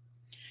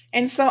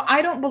 And so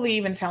I don't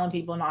believe in telling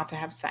people not to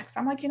have sex.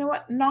 I'm like, you know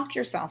what? Knock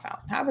yourself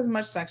out. Have as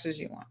much sex as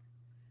you want.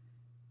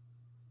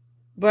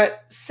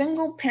 But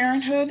single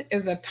parenthood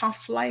is a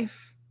tough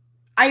life.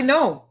 I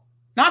know,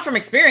 not from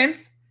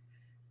experience,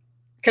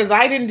 because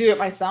I didn't do it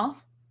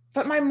myself,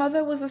 but my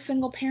mother was a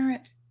single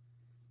parent.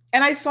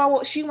 And I saw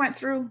what she went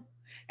through.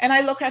 And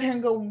I look at her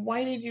and go,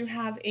 why did you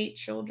have 8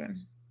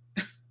 children?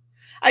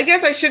 I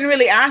guess I shouldn't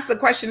really ask the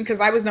question because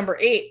I was number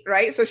 8,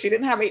 right? So if she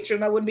didn't have 8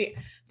 children, I wouldn't be.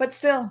 But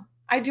still,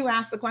 I do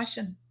ask the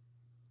question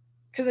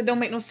because it don't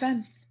make no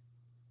sense.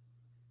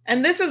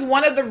 And this is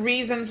one of the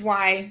reasons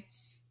why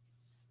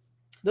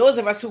those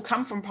of us who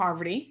come from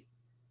poverty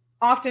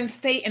often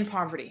stay in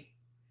poverty,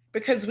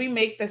 because we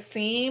make the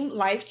same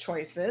life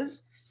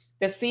choices,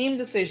 the same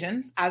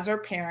decisions as our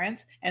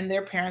parents and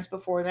their parents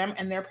before them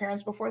and their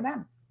parents before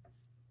them.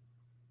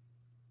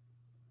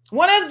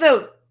 One of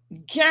the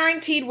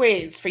guaranteed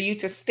ways for you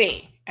to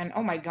stay, and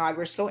oh my God,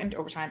 we're so into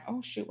overtime.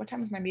 Oh shoot, what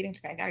time is my meeting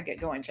today? I got to get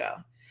going,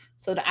 Jill.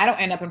 So that I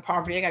don't end up in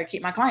poverty, I got to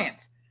keep my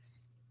clients.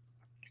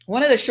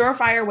 One of the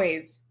surefire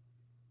ways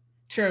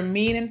to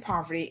remain in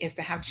poverty is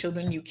to have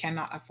children you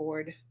cannot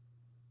afford.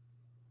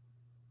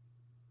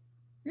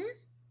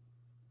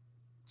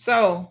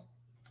 So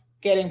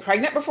getting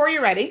pregnant before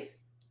you're ready,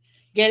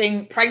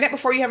 getting pregnant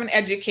before you have an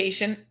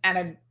education and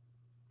a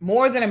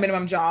more than a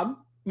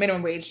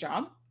minimum wage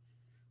job.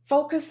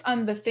 Focus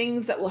on the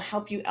things that will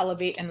help you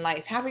elevate in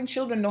life. Having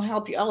children don't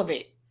help you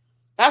elevate.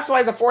 That's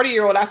why as a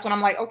 40-year-old, that's when I'm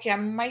like, okay, I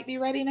might be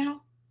ready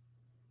now.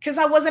 Because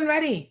I wasn't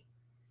ready.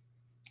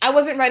 I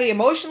wasn't ready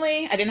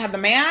emotionally. I didn't have the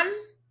man.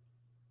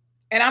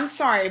 And I'm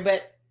sorry,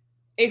 but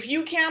if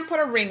you can't put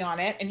a ring on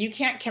it and you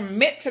can't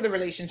commit to the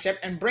relationship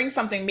and bring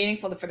something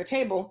meaningful for the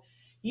table,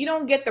 you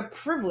don't get the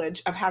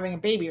privilege of having a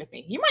baby with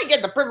me. You might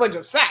get the privilege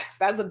of sex.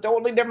 That's a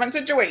totally different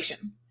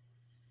situation.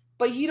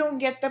 But you don't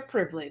get the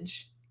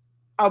privilege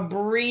of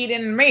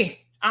breeding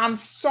me. I'm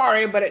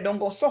sorry, but it don't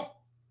go so.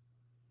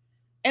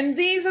 And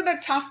these are the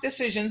tough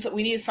decisions that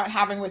we need to start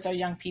having with our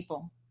young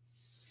people.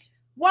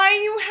 Why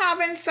are you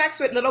having sex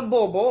with little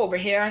Bobo over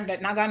here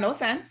that not got no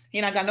sense?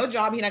 He not got no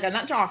job. He not got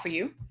nothing to offer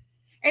you.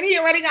 And he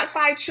already got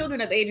 5 children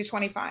at the age of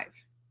 25.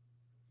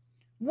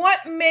 What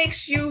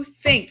makes you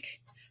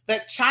think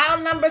that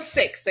child number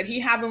 6 that he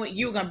having with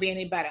you going to be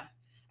any better?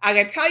 I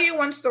got to tell you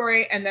one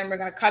story and then we're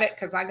going to cut it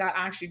because I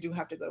actually do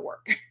have to go to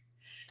work.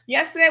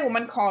 Yesterday, a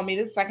woman called me.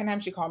 This is the second time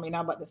she called me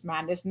now about this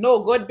man. This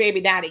no good baby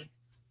daddy.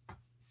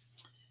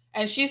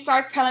 And she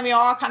starts telling me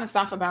all kind of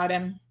stuff about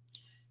him.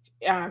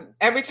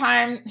 Every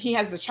time he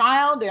has the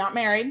child, they're not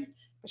married,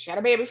 but she had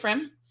a baby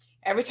friend.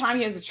 Every time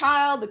he has a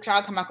child, the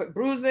child come up with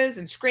bruises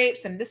and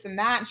scrapes and this and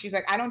that. And she's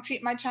like, I don't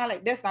treat my child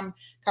like this. I'm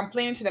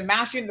complaining to the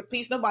master and the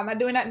police. No, but I'm not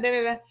doing that.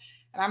 And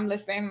I'm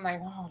listening. I'm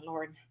like, oh,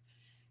 Lord.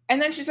 And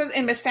then she says,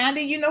 and Miss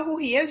Sandy, you know who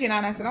he is, you know?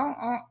 And I said,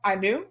 oh, I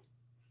do.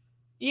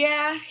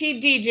 Yeah,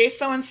 he DJ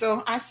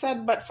so-and-so. I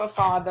said, but for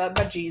father,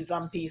 but Jesus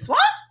on peace. What?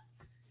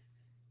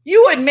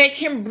 You would make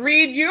him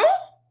breed you?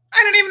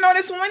 I didn't even know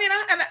this woman, you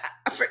know? And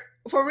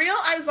for real,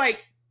 I was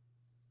like,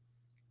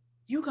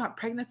 you got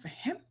pregnant for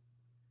him?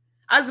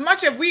 As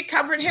much as we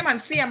covered him on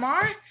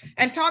CMR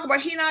and talk about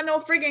he not no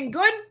friggin'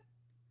 good,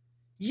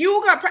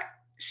 you got pregnant.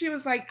 She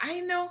was like, I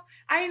know,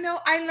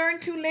 I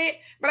learned too late,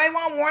 but I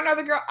want one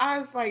other girl. I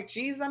was like,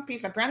 Jesus on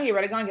peace. Apparently he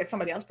already gonna get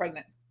somebody else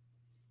pregnant.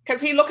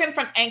 Because he looking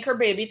for an anchor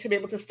baby to be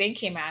able to stay in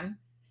Cayman.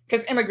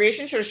 Because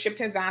immigration should have shipped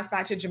his ass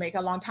back to Jamaica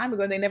a long time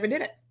ago. They never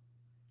did it.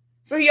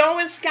 So he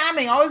always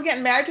scamming, always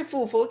getting married to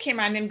full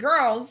Cayman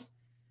girls.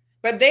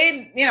 But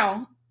they, you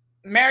know,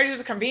 marriage is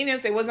a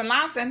convenience. They wasn't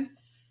lasting.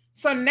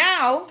 So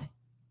now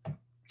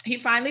he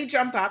finally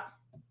jumped up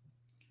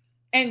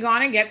and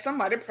gone and get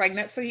somebody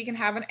pregnant so he can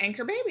have an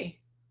anchor baby.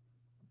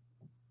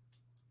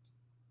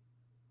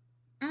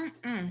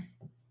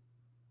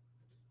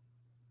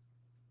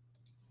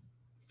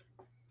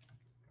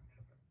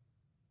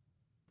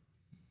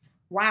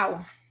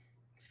 Wow.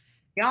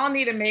 Y'all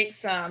need to make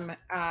some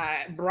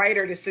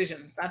brighter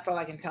decisions. That's all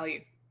I can tell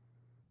you.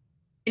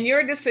 And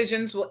your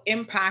decisions will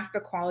impact the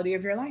quality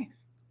of your life.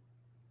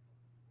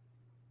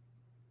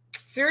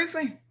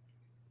 Seriously.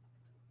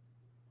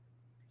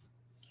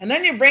 And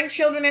then you bring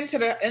children into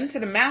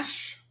the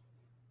mesh,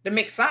 the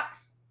mix up.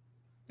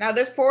 Now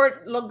this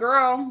poor little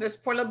girl, this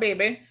poor little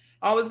baby,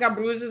 always got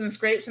bruises and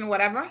scrapes and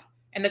whatever.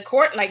 And the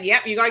court, like,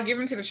 yep, you gotta give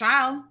him to the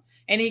child.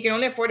 And he can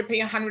only afford to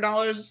pay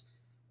 $100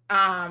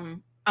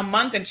 a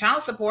month in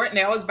child support, and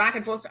they always back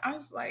and forth. I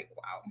was like,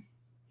 wow.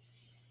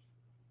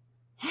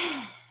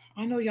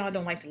 I know y'all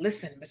don't like to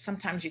listen, but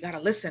sometimes you got to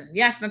listen.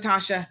 Yes,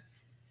 Natasha,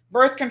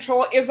 birth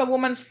control is a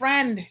woman's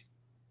friend.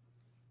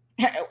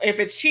 If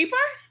it's cheaper,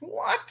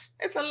 what?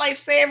 It's a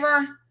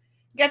lifesaver.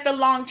 Get the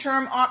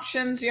long-term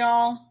options,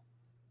 y'all.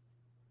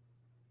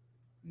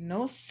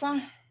 No,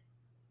 sir.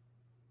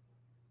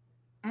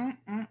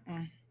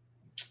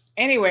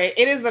 Anyway,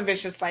 it is a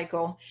vicious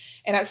cycle.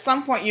 And at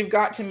some point, you've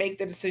got to make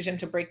the decision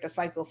to break the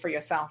cycle for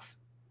yourself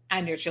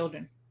and your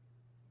children.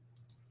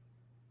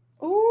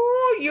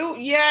 Oh,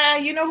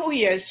 you know who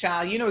he is,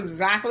 child. You know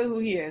exactly who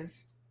he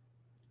is.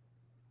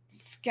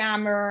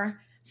 Scammer,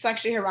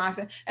 sexually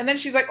harassing. And then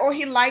she's like, oh,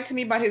 he lied to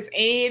me about his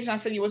age. And I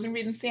said, you wasn't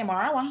reading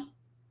CMR. Well,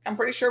 I'm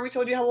pretty sure we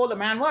told you how old the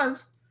man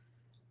was.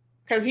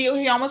 Because he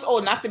almost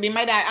old enough to be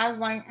my dad. I was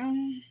like,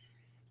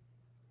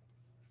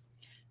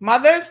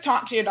 Mothers,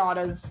 talk to your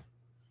daughters.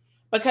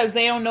 Because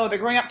they don't know. They're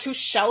growing up too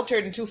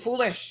sheltered and too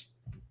foolish.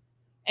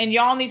 And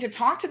y'all need to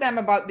talk to them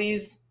about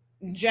these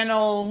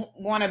general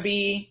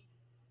wannabe,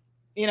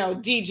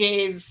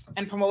 DJs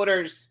and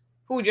promoters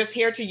who are just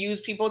here to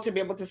use people to be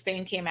able to stay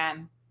in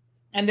Cayman.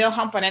 And they'll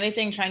hump on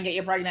anything, try and get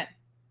you pregnant.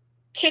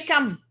 Kick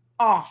them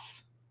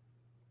off.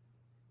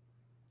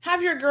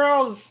 Have your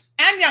girls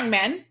and young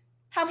men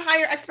have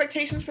higher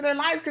expectations for their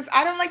lives, because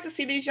I don't like to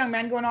see these young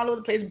men going all over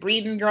the place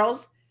breeding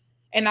girls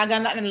and not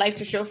got nothing in life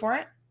to show for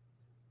it.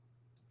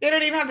 They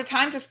don't even have the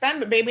time to spend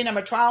with baby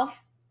number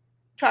 12,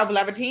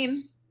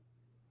 11.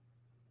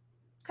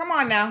 Come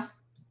on now.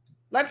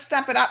 Let's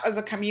step it up as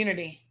a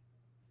community.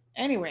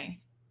 Anyway,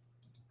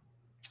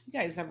 you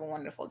guys have a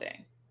wonderful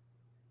day.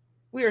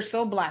 We are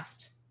so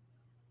blessed.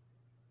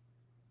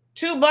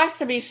 Too blessed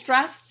to be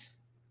stressed,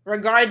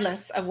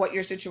 regardless of what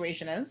your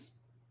situation is.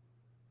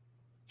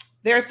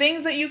 There are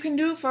things that you can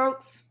do,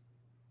 folks.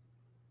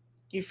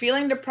 You're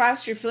feeling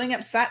depressed, you're feeling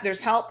upset,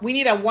 there's help. We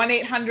need a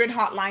 1-800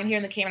 hotline here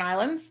in the Cayman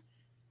Islands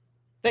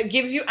that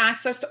gives you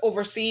access to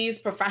overseas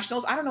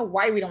professionals. I don't know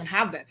why we don't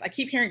have this. I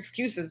keep hearing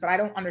excuses, but I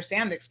don't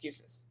understand the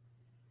excuses.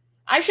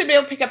 I should be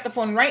able to pick up the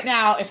phone right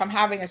now if I'm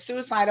having a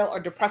suicidal or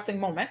depressing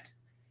moment.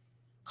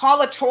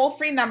 Call a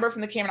toll-free number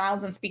from the Cayman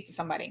Islands and speak to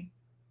somebody.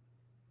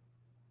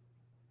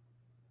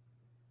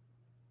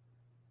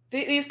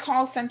 These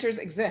call centers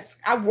exist.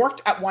 I've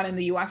worked at one in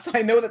the US, so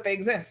I know that they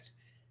exist.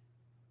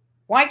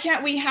 Why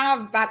can't we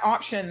have that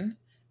option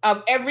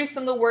of every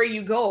single where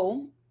you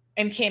go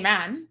in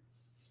Cayman,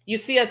 you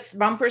see a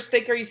bumper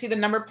sticker, you see the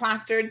number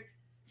plastered,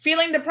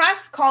 feeling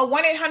depressed, call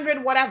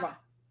 1-800 whatever.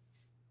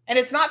 And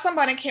it's not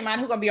somebody in Cayman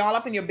who's going to be all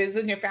up in your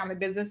business, your family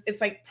business. It's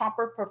like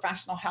proper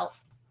professional help.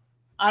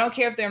 I don't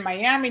care if they're in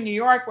Miami, New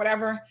York,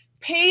 whatever.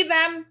 Pay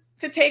them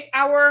to take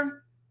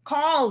our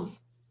calls.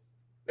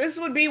 This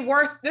would be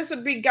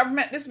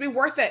government. This would be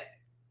worth it.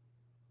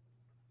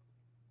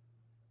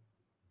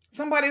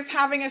 Somebody's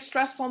having a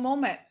stressful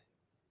moment.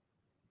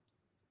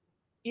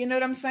 You know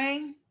what I'm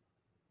saying?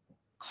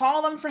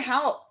 Call them for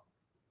help.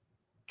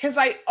 Because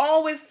I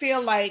always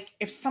feel like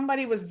if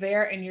somebody was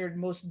there in your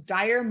most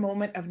dire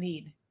moment of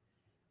need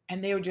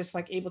and they were just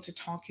like able to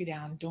talk you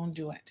down, don't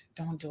do it.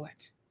 Don't do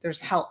it.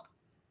 There's help.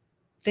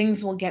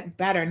 Things will get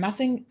better.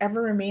 Nothing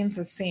ever remains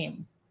the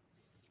same.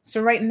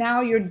 So right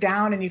now you're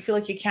down and you feel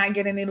like you can't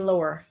get any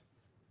lower.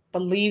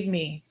 Believe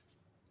me,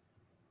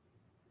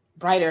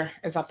 brighter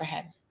is up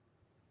ahead.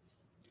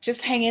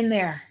 Just hang in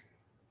there.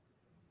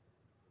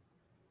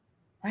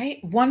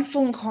 Right? One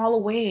phone call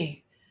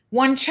away.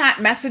 One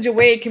chat message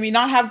away. Can we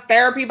not have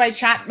therapy by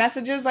chat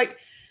messages? Like,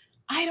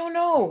 I don't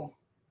know.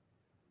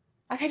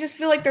 Like, I just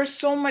feel like there's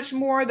so much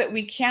more that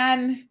we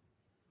can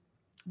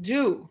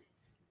do.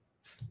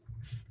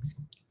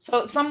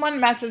 So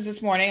someone messaged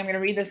this morning. I'm going to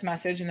read this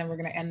message and then we're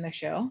going to end the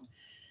show.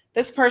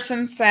 This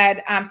person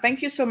said,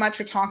 thank you so much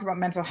for talking about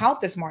mental health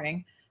this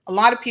morning. A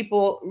lot of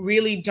people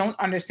really don't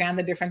understand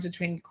the difference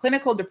between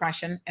clinical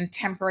depression and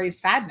temporary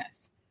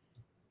sadness.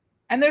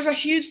 And there's a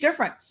huge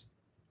difference.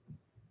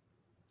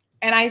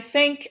 And I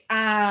think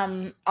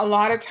a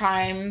lot of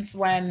times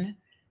when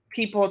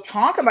people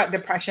talk about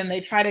depression,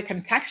 they try to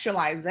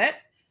contextualize it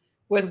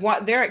with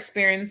what their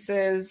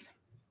experiences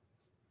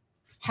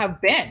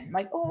have been.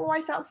 Like, oh, I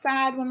felt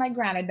sad when my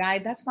grandma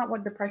died. That's not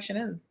what depression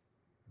is.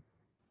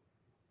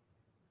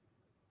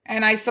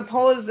 And I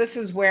suppose this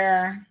is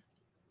where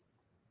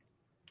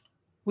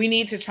we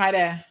need to try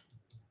to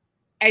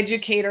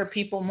educate our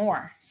people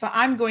more. So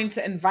I'm going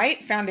to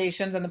invite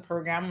foundations in the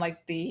program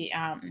like the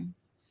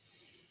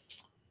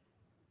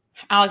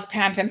Alex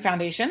Panton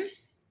Foundation.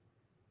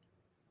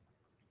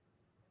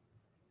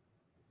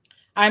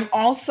 I'm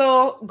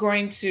also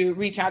going to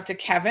reach out to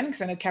Kevin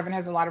because I know Kevin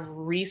has a lot of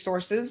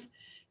resources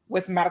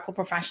with medical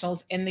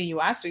professionals in the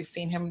US. We've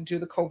seen him do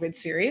the COVID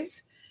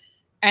series.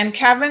 And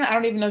Kevin, I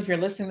don't even know if you're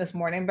listening this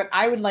morning, but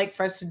I would like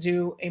for us to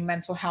do a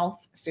mental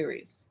health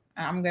series.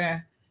 And I'm going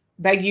to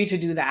beg you to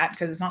do that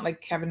because it's not like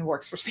Kevin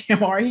works for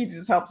CMR. He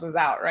just helps us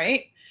out,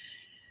 right?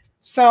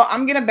 So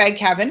I'm going to beg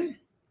Kevin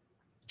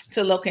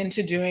to look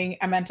into doing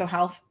a mental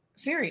health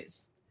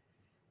series.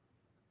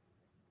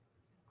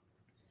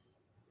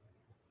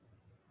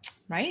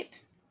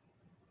 Right?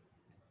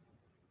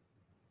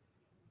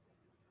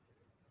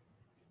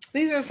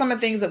 These are some of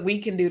the things that we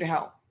can do to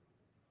help.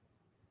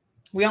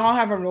 We all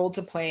have a role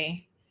to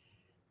play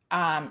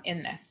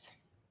in this.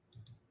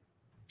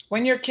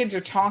 When your kids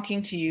are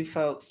talking to you,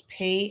 folks,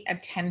 pay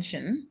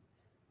attention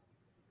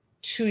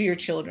to your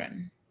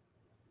children.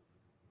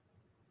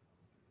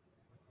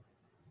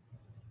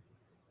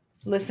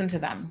 Listen to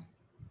them.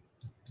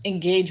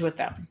 Engage with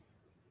them.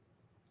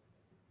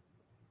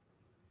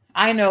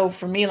 I know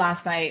for me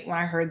last night when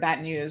I heard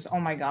that news, oh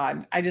my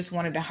God, I just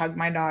wanted to hug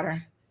my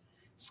daughter,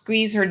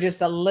 squeeze her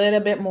just a little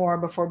bit more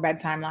before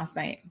bedtime last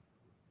night.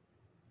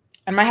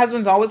 And my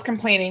husband's always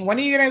complaining, when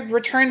are you going to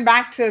return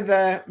back to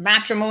the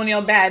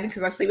matrimonial bed?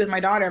 Because I sleep with my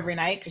daughter every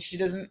night because she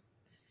doesn't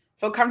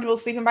feel comfortable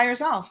sleeping by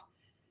herself.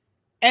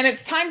 And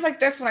it's times like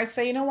this when I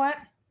say, you know what?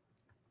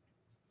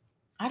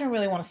 I don't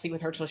really want to sleep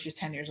with her till she's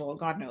 10 years old.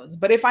 God knows.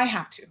 But if I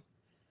have to,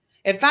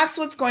 If that's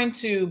what's going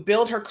to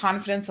build her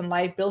confidence in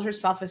life, build her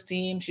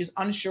self-esteem, she's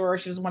unsure,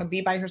 she doesn't want to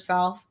be by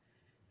herself.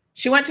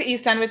 She went to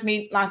East End with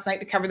me last night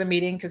to cover the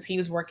meeting because he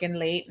was working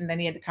late and then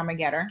he had to come and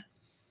get her.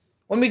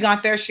 When we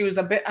got there, she was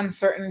a bit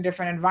uncertain,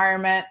 different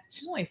environment.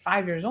 She's only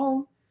 5 years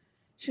old.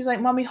 She's like,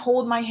 Mommy,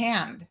 hold my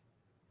hand.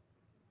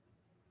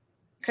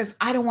 Because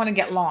I don't want to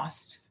get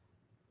lost.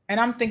 And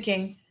I'm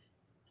thinking,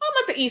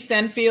 I'm at the East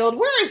End field.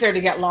 Where is there to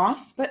get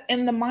lost? But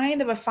in the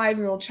mind of a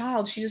 5-year-old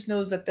child, she just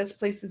knows that this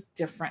place is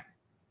different.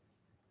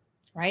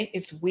 Right?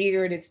 It's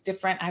weird. It's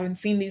different. I haven't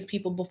seen these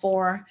people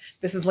before.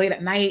 This is late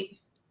at night.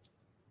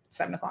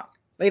 7 o'clock.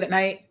 Late at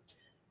night.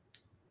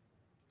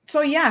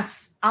 So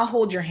yes, I'll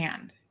hold your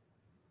hand.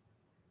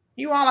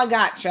 You all I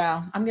got,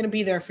 child. I'm going to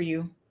be there for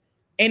you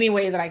any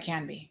way that I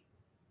can be.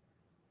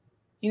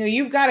 You know,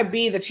 you've got to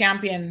be the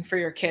champion for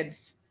your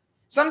kids.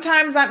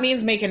 Sometimes that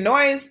means making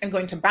noise and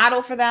going to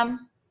battle for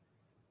them,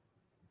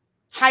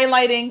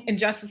 highlighting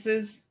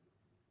injustices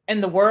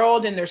in the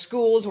world, in their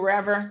schools,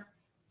 wherever.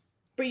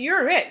 But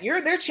you're it.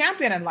 You're their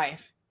champion in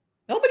life.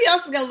 Nobody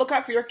else is going to look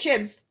out for your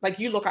kids like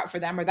you look out for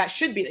them, or that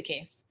should be the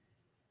case.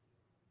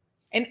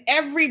 And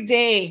every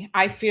day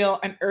I feel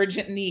an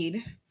urgent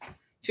need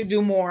to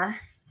do more.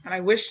 And I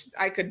wish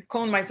I could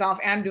clone myself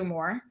and do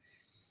more.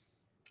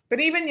 But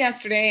even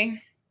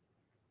yesterday,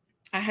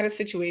 I had a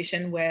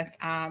situation with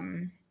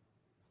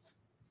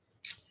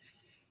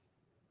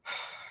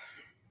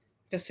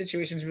the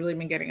situation's really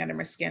been getting under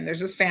my skin. There's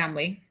this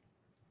family.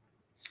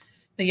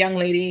 The young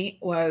lady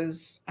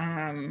was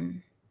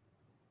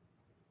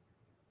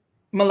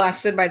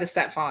molested by the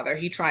stepfather.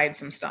 He tried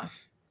some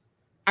stuff.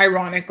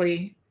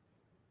 Ironically,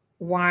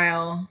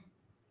 while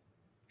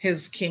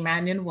his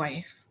Caymanian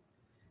wife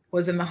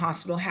was in the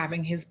hospital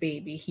having his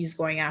baby, he's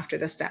going after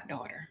the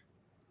stepdaughter,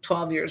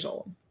 12 years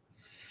old.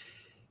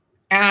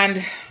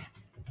 And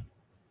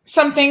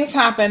some things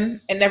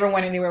happen. It never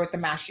went anywhere with the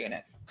MASH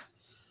unit.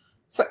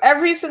 So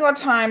every single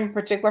time a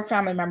particular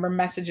family member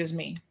messages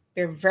me,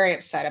 they're very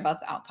upset about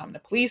the outcome. The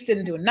police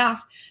didn't do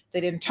enough.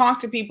 They didn't talk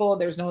to people.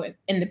 There's no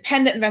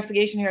independent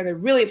investigation here. They're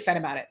really upset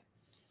about it.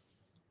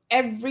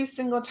 Every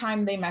single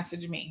time they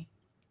message me,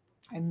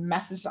 I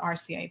message the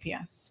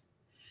RCIPS.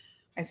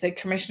 I say,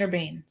 Commissioner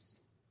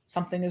Baines,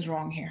 something is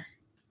wrong here.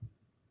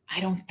 I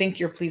don't think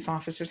your police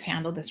officers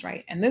handled this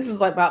right. And this is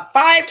like about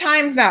 5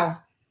 times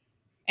now.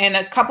 In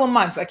a couple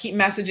months, I keep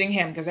messaging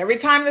him because every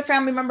time the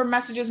family member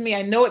messages me,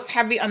 I know it's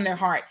heavy on their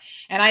heart.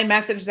 And I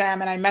message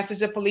them and I message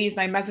the police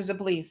and I message the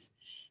police.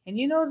 And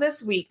you know,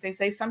 this week, they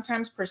say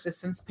sometimes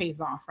persistence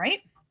pays off,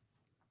 right?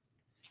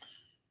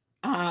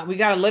 We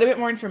got a little bit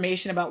more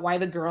information about why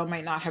the girl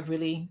might not have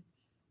really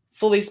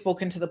fully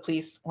spoken to the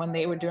police when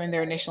they were doing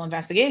their initial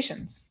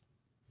investigations.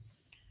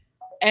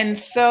 And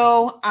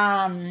so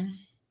I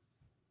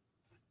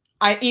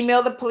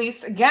emailed the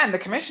police again, the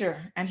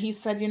commissioner, and he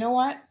said, you know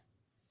what?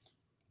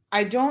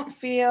 I don't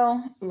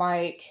feel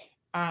like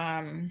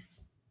after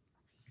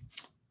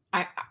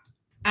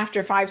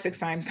 5-6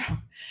 times now,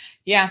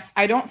 yes,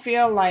 I don't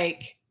feel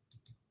like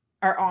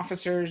our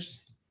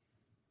officers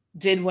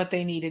did what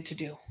they needed to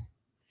do.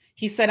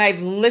 He said,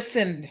 I've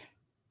listened.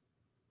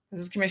 This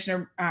is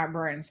Commissioner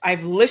Burns.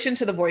 I've listened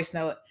to the voice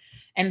note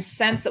and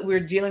sensed that we're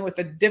dealing with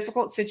a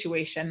difficult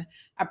situation,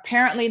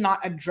 apparently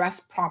not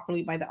addressed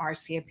properly by the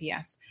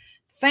RCIPS.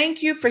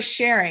 Thank you for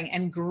sharing,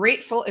 and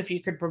grateful if you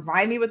could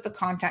provide me with the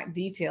contact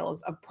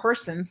details of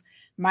persons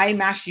my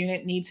MASH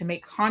unit need to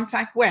make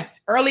contact with,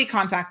 early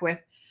contact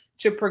with,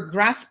 to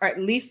progress or at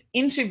least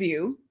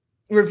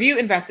review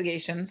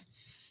investigations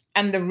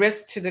and the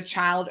risk to the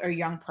child or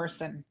young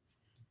person.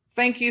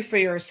 Thank you for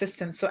your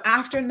assistance. So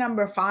after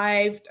number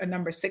 5 or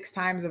number 6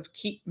 times of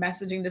keep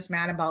messaging this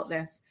man about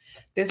this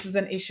is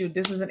an issue,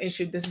 this is an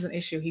issue, this is an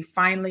issue, he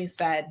finally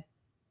said,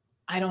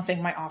 I don't think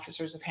my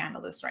officers have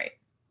handled this right.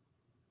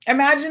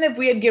 Imagine if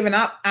we had given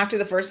up after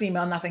the first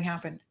email, nothing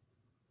happened.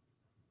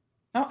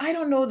 Now, I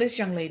don't know this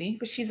young lady,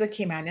 but she's a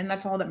Caymanian.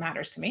 That's all that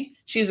matters to me.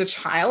 She's a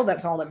child.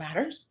 That's all that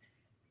matters.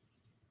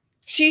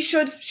 She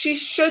should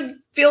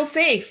feel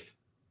safe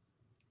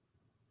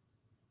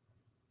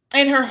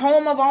in her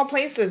home of all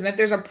places. And if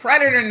there's a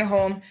predator in the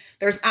home,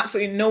 there's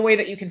absolutely no way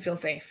that you can feel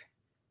safe.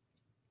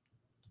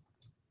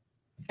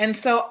 And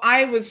so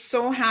I was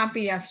so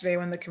happy yesterday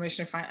when the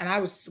commissioner and I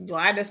was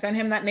glad to send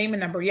him that name and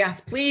number. Yes,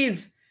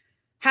 please.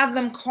 Have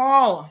them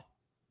call.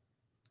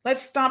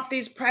 Let's stop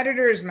these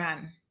predators,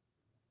 man.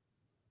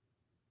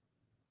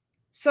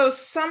 So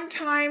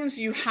sometimes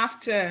you have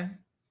to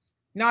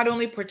not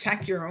only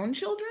protect your own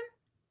children,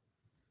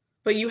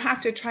 but you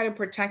have to try to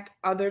protect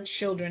other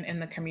children in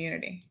the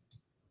community.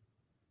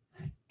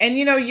 And,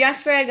 you know,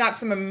 yesterday I got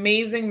some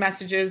amazing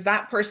messages.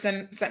 That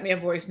person sent me a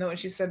voice note and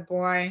she said,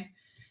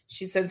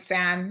 she said,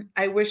 San,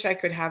 I wish I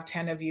could have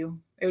 10 of you.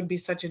 It would be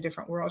such a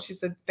different world. She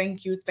said,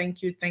 thank you,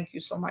 thank you, thank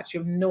you so much. You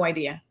have no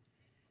idea.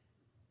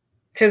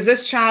 Because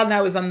this child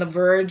now is on the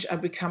verge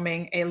of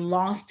becoming a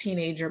lost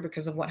teenager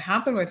because of what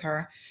happened with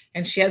her.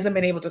 And she hasn't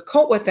been able to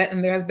cope with it.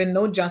 And there has been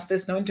no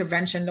justice, no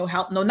intervention, no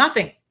help, no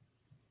nothing.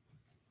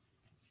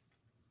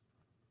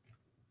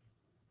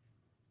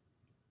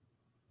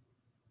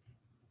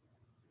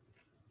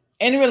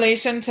 in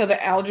relation to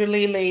the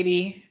elderly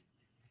lady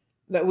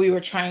that we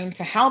were trying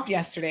to help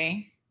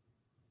yesterday,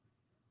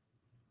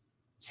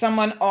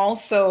 someone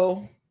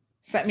also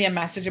sent me a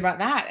message about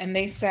that. And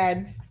they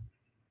said,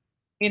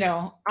 you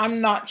know, I'm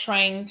not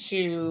trying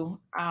to,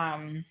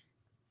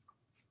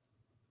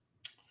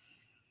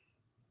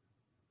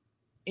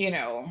 you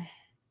know,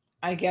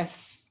 I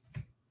guess,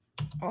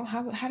 well,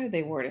 how did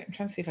they word it? I'm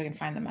trying to see if I can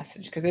find the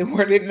message because they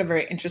worded it in a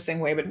very interesting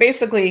way. But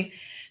basically,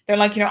 they're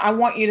like, you know, I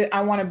want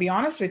to be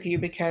honest with you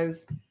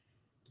because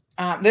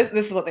this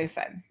is what they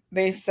said.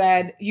 They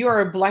said, you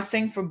are a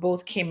blessing for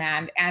both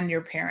Cayman and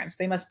your parents.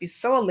 They must be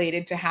so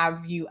elated to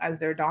have you as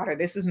their daughter.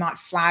 This is not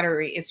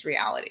flattery, it's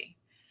reality.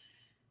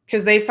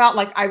 Because they felt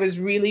like I was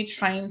really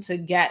trying to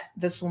get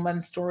this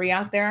woman's story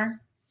out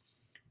there,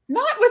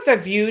 not with a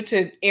view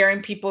to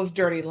airing people's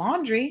dirty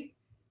laundry.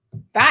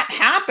 That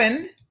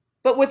happened,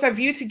 but with a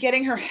view to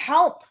getting her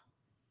help.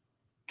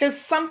 Because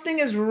something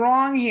is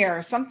wrong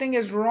here. Something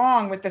is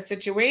wrong with the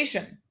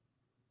situation.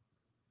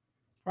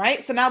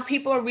 Right? So now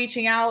people are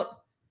reaching out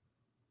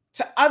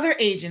to other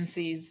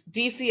agencies,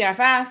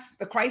 DCFS,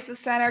 the Crisis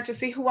Center, to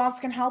see who else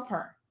can help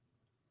her.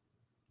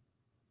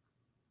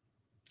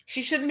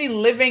 She shouldn't be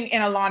living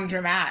in a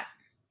laundromat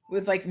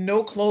with like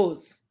no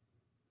clothes,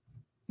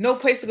 no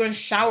place to go and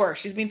shower.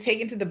 She's being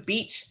taken to the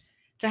beach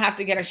to have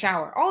to get a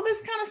shower. All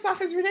this kind of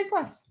stuff is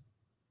ridiculous.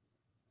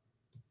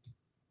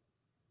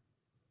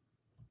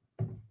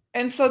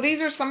 And so these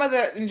are some of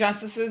the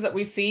injustices that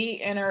we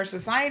see in our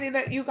society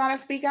that you got to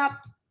speak up.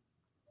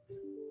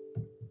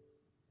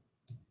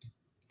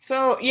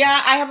 So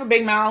yeah, I have a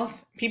big mouth.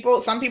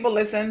 Some people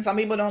listen, some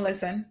people don't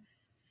listen.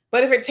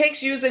 But if it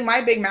takes using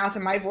my big mouth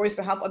and my voice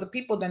to help other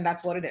people, then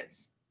that's what it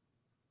is.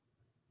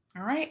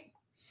 All right.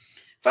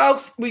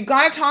 Folks, we've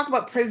got to talk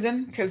about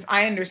prison because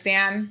I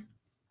understand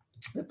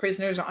the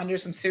prisoners are under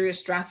some serious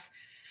stress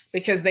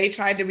because they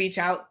tried to reach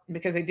out,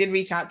 because they did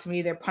reach out to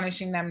me. They're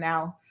punishing them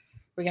now.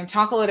 We're going to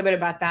talk a little bit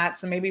about that.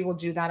 So maybe we'll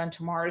do that on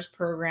tomorrow's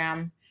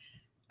program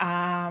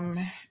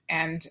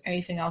and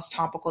anything else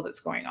topical that's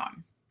going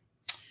on.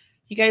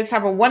 You guys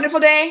have a wonderful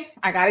day.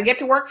 I got to get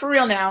to work for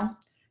real now,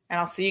 and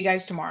I'll see you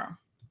guys tomorrow.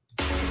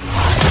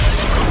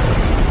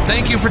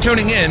 Thank you for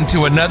tuning in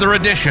to another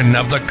edition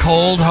of The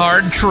Cold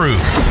Hard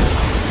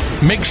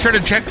Truth. Make sure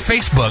to check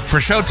Facebook for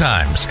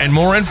showtimes and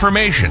more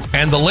information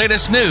and the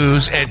latest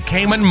news at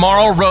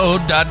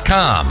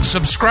CaymanMarlRoad.com.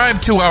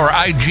 Subscribe to our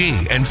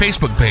IG and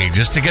Facebook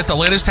pages to get the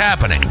latest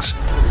happenings.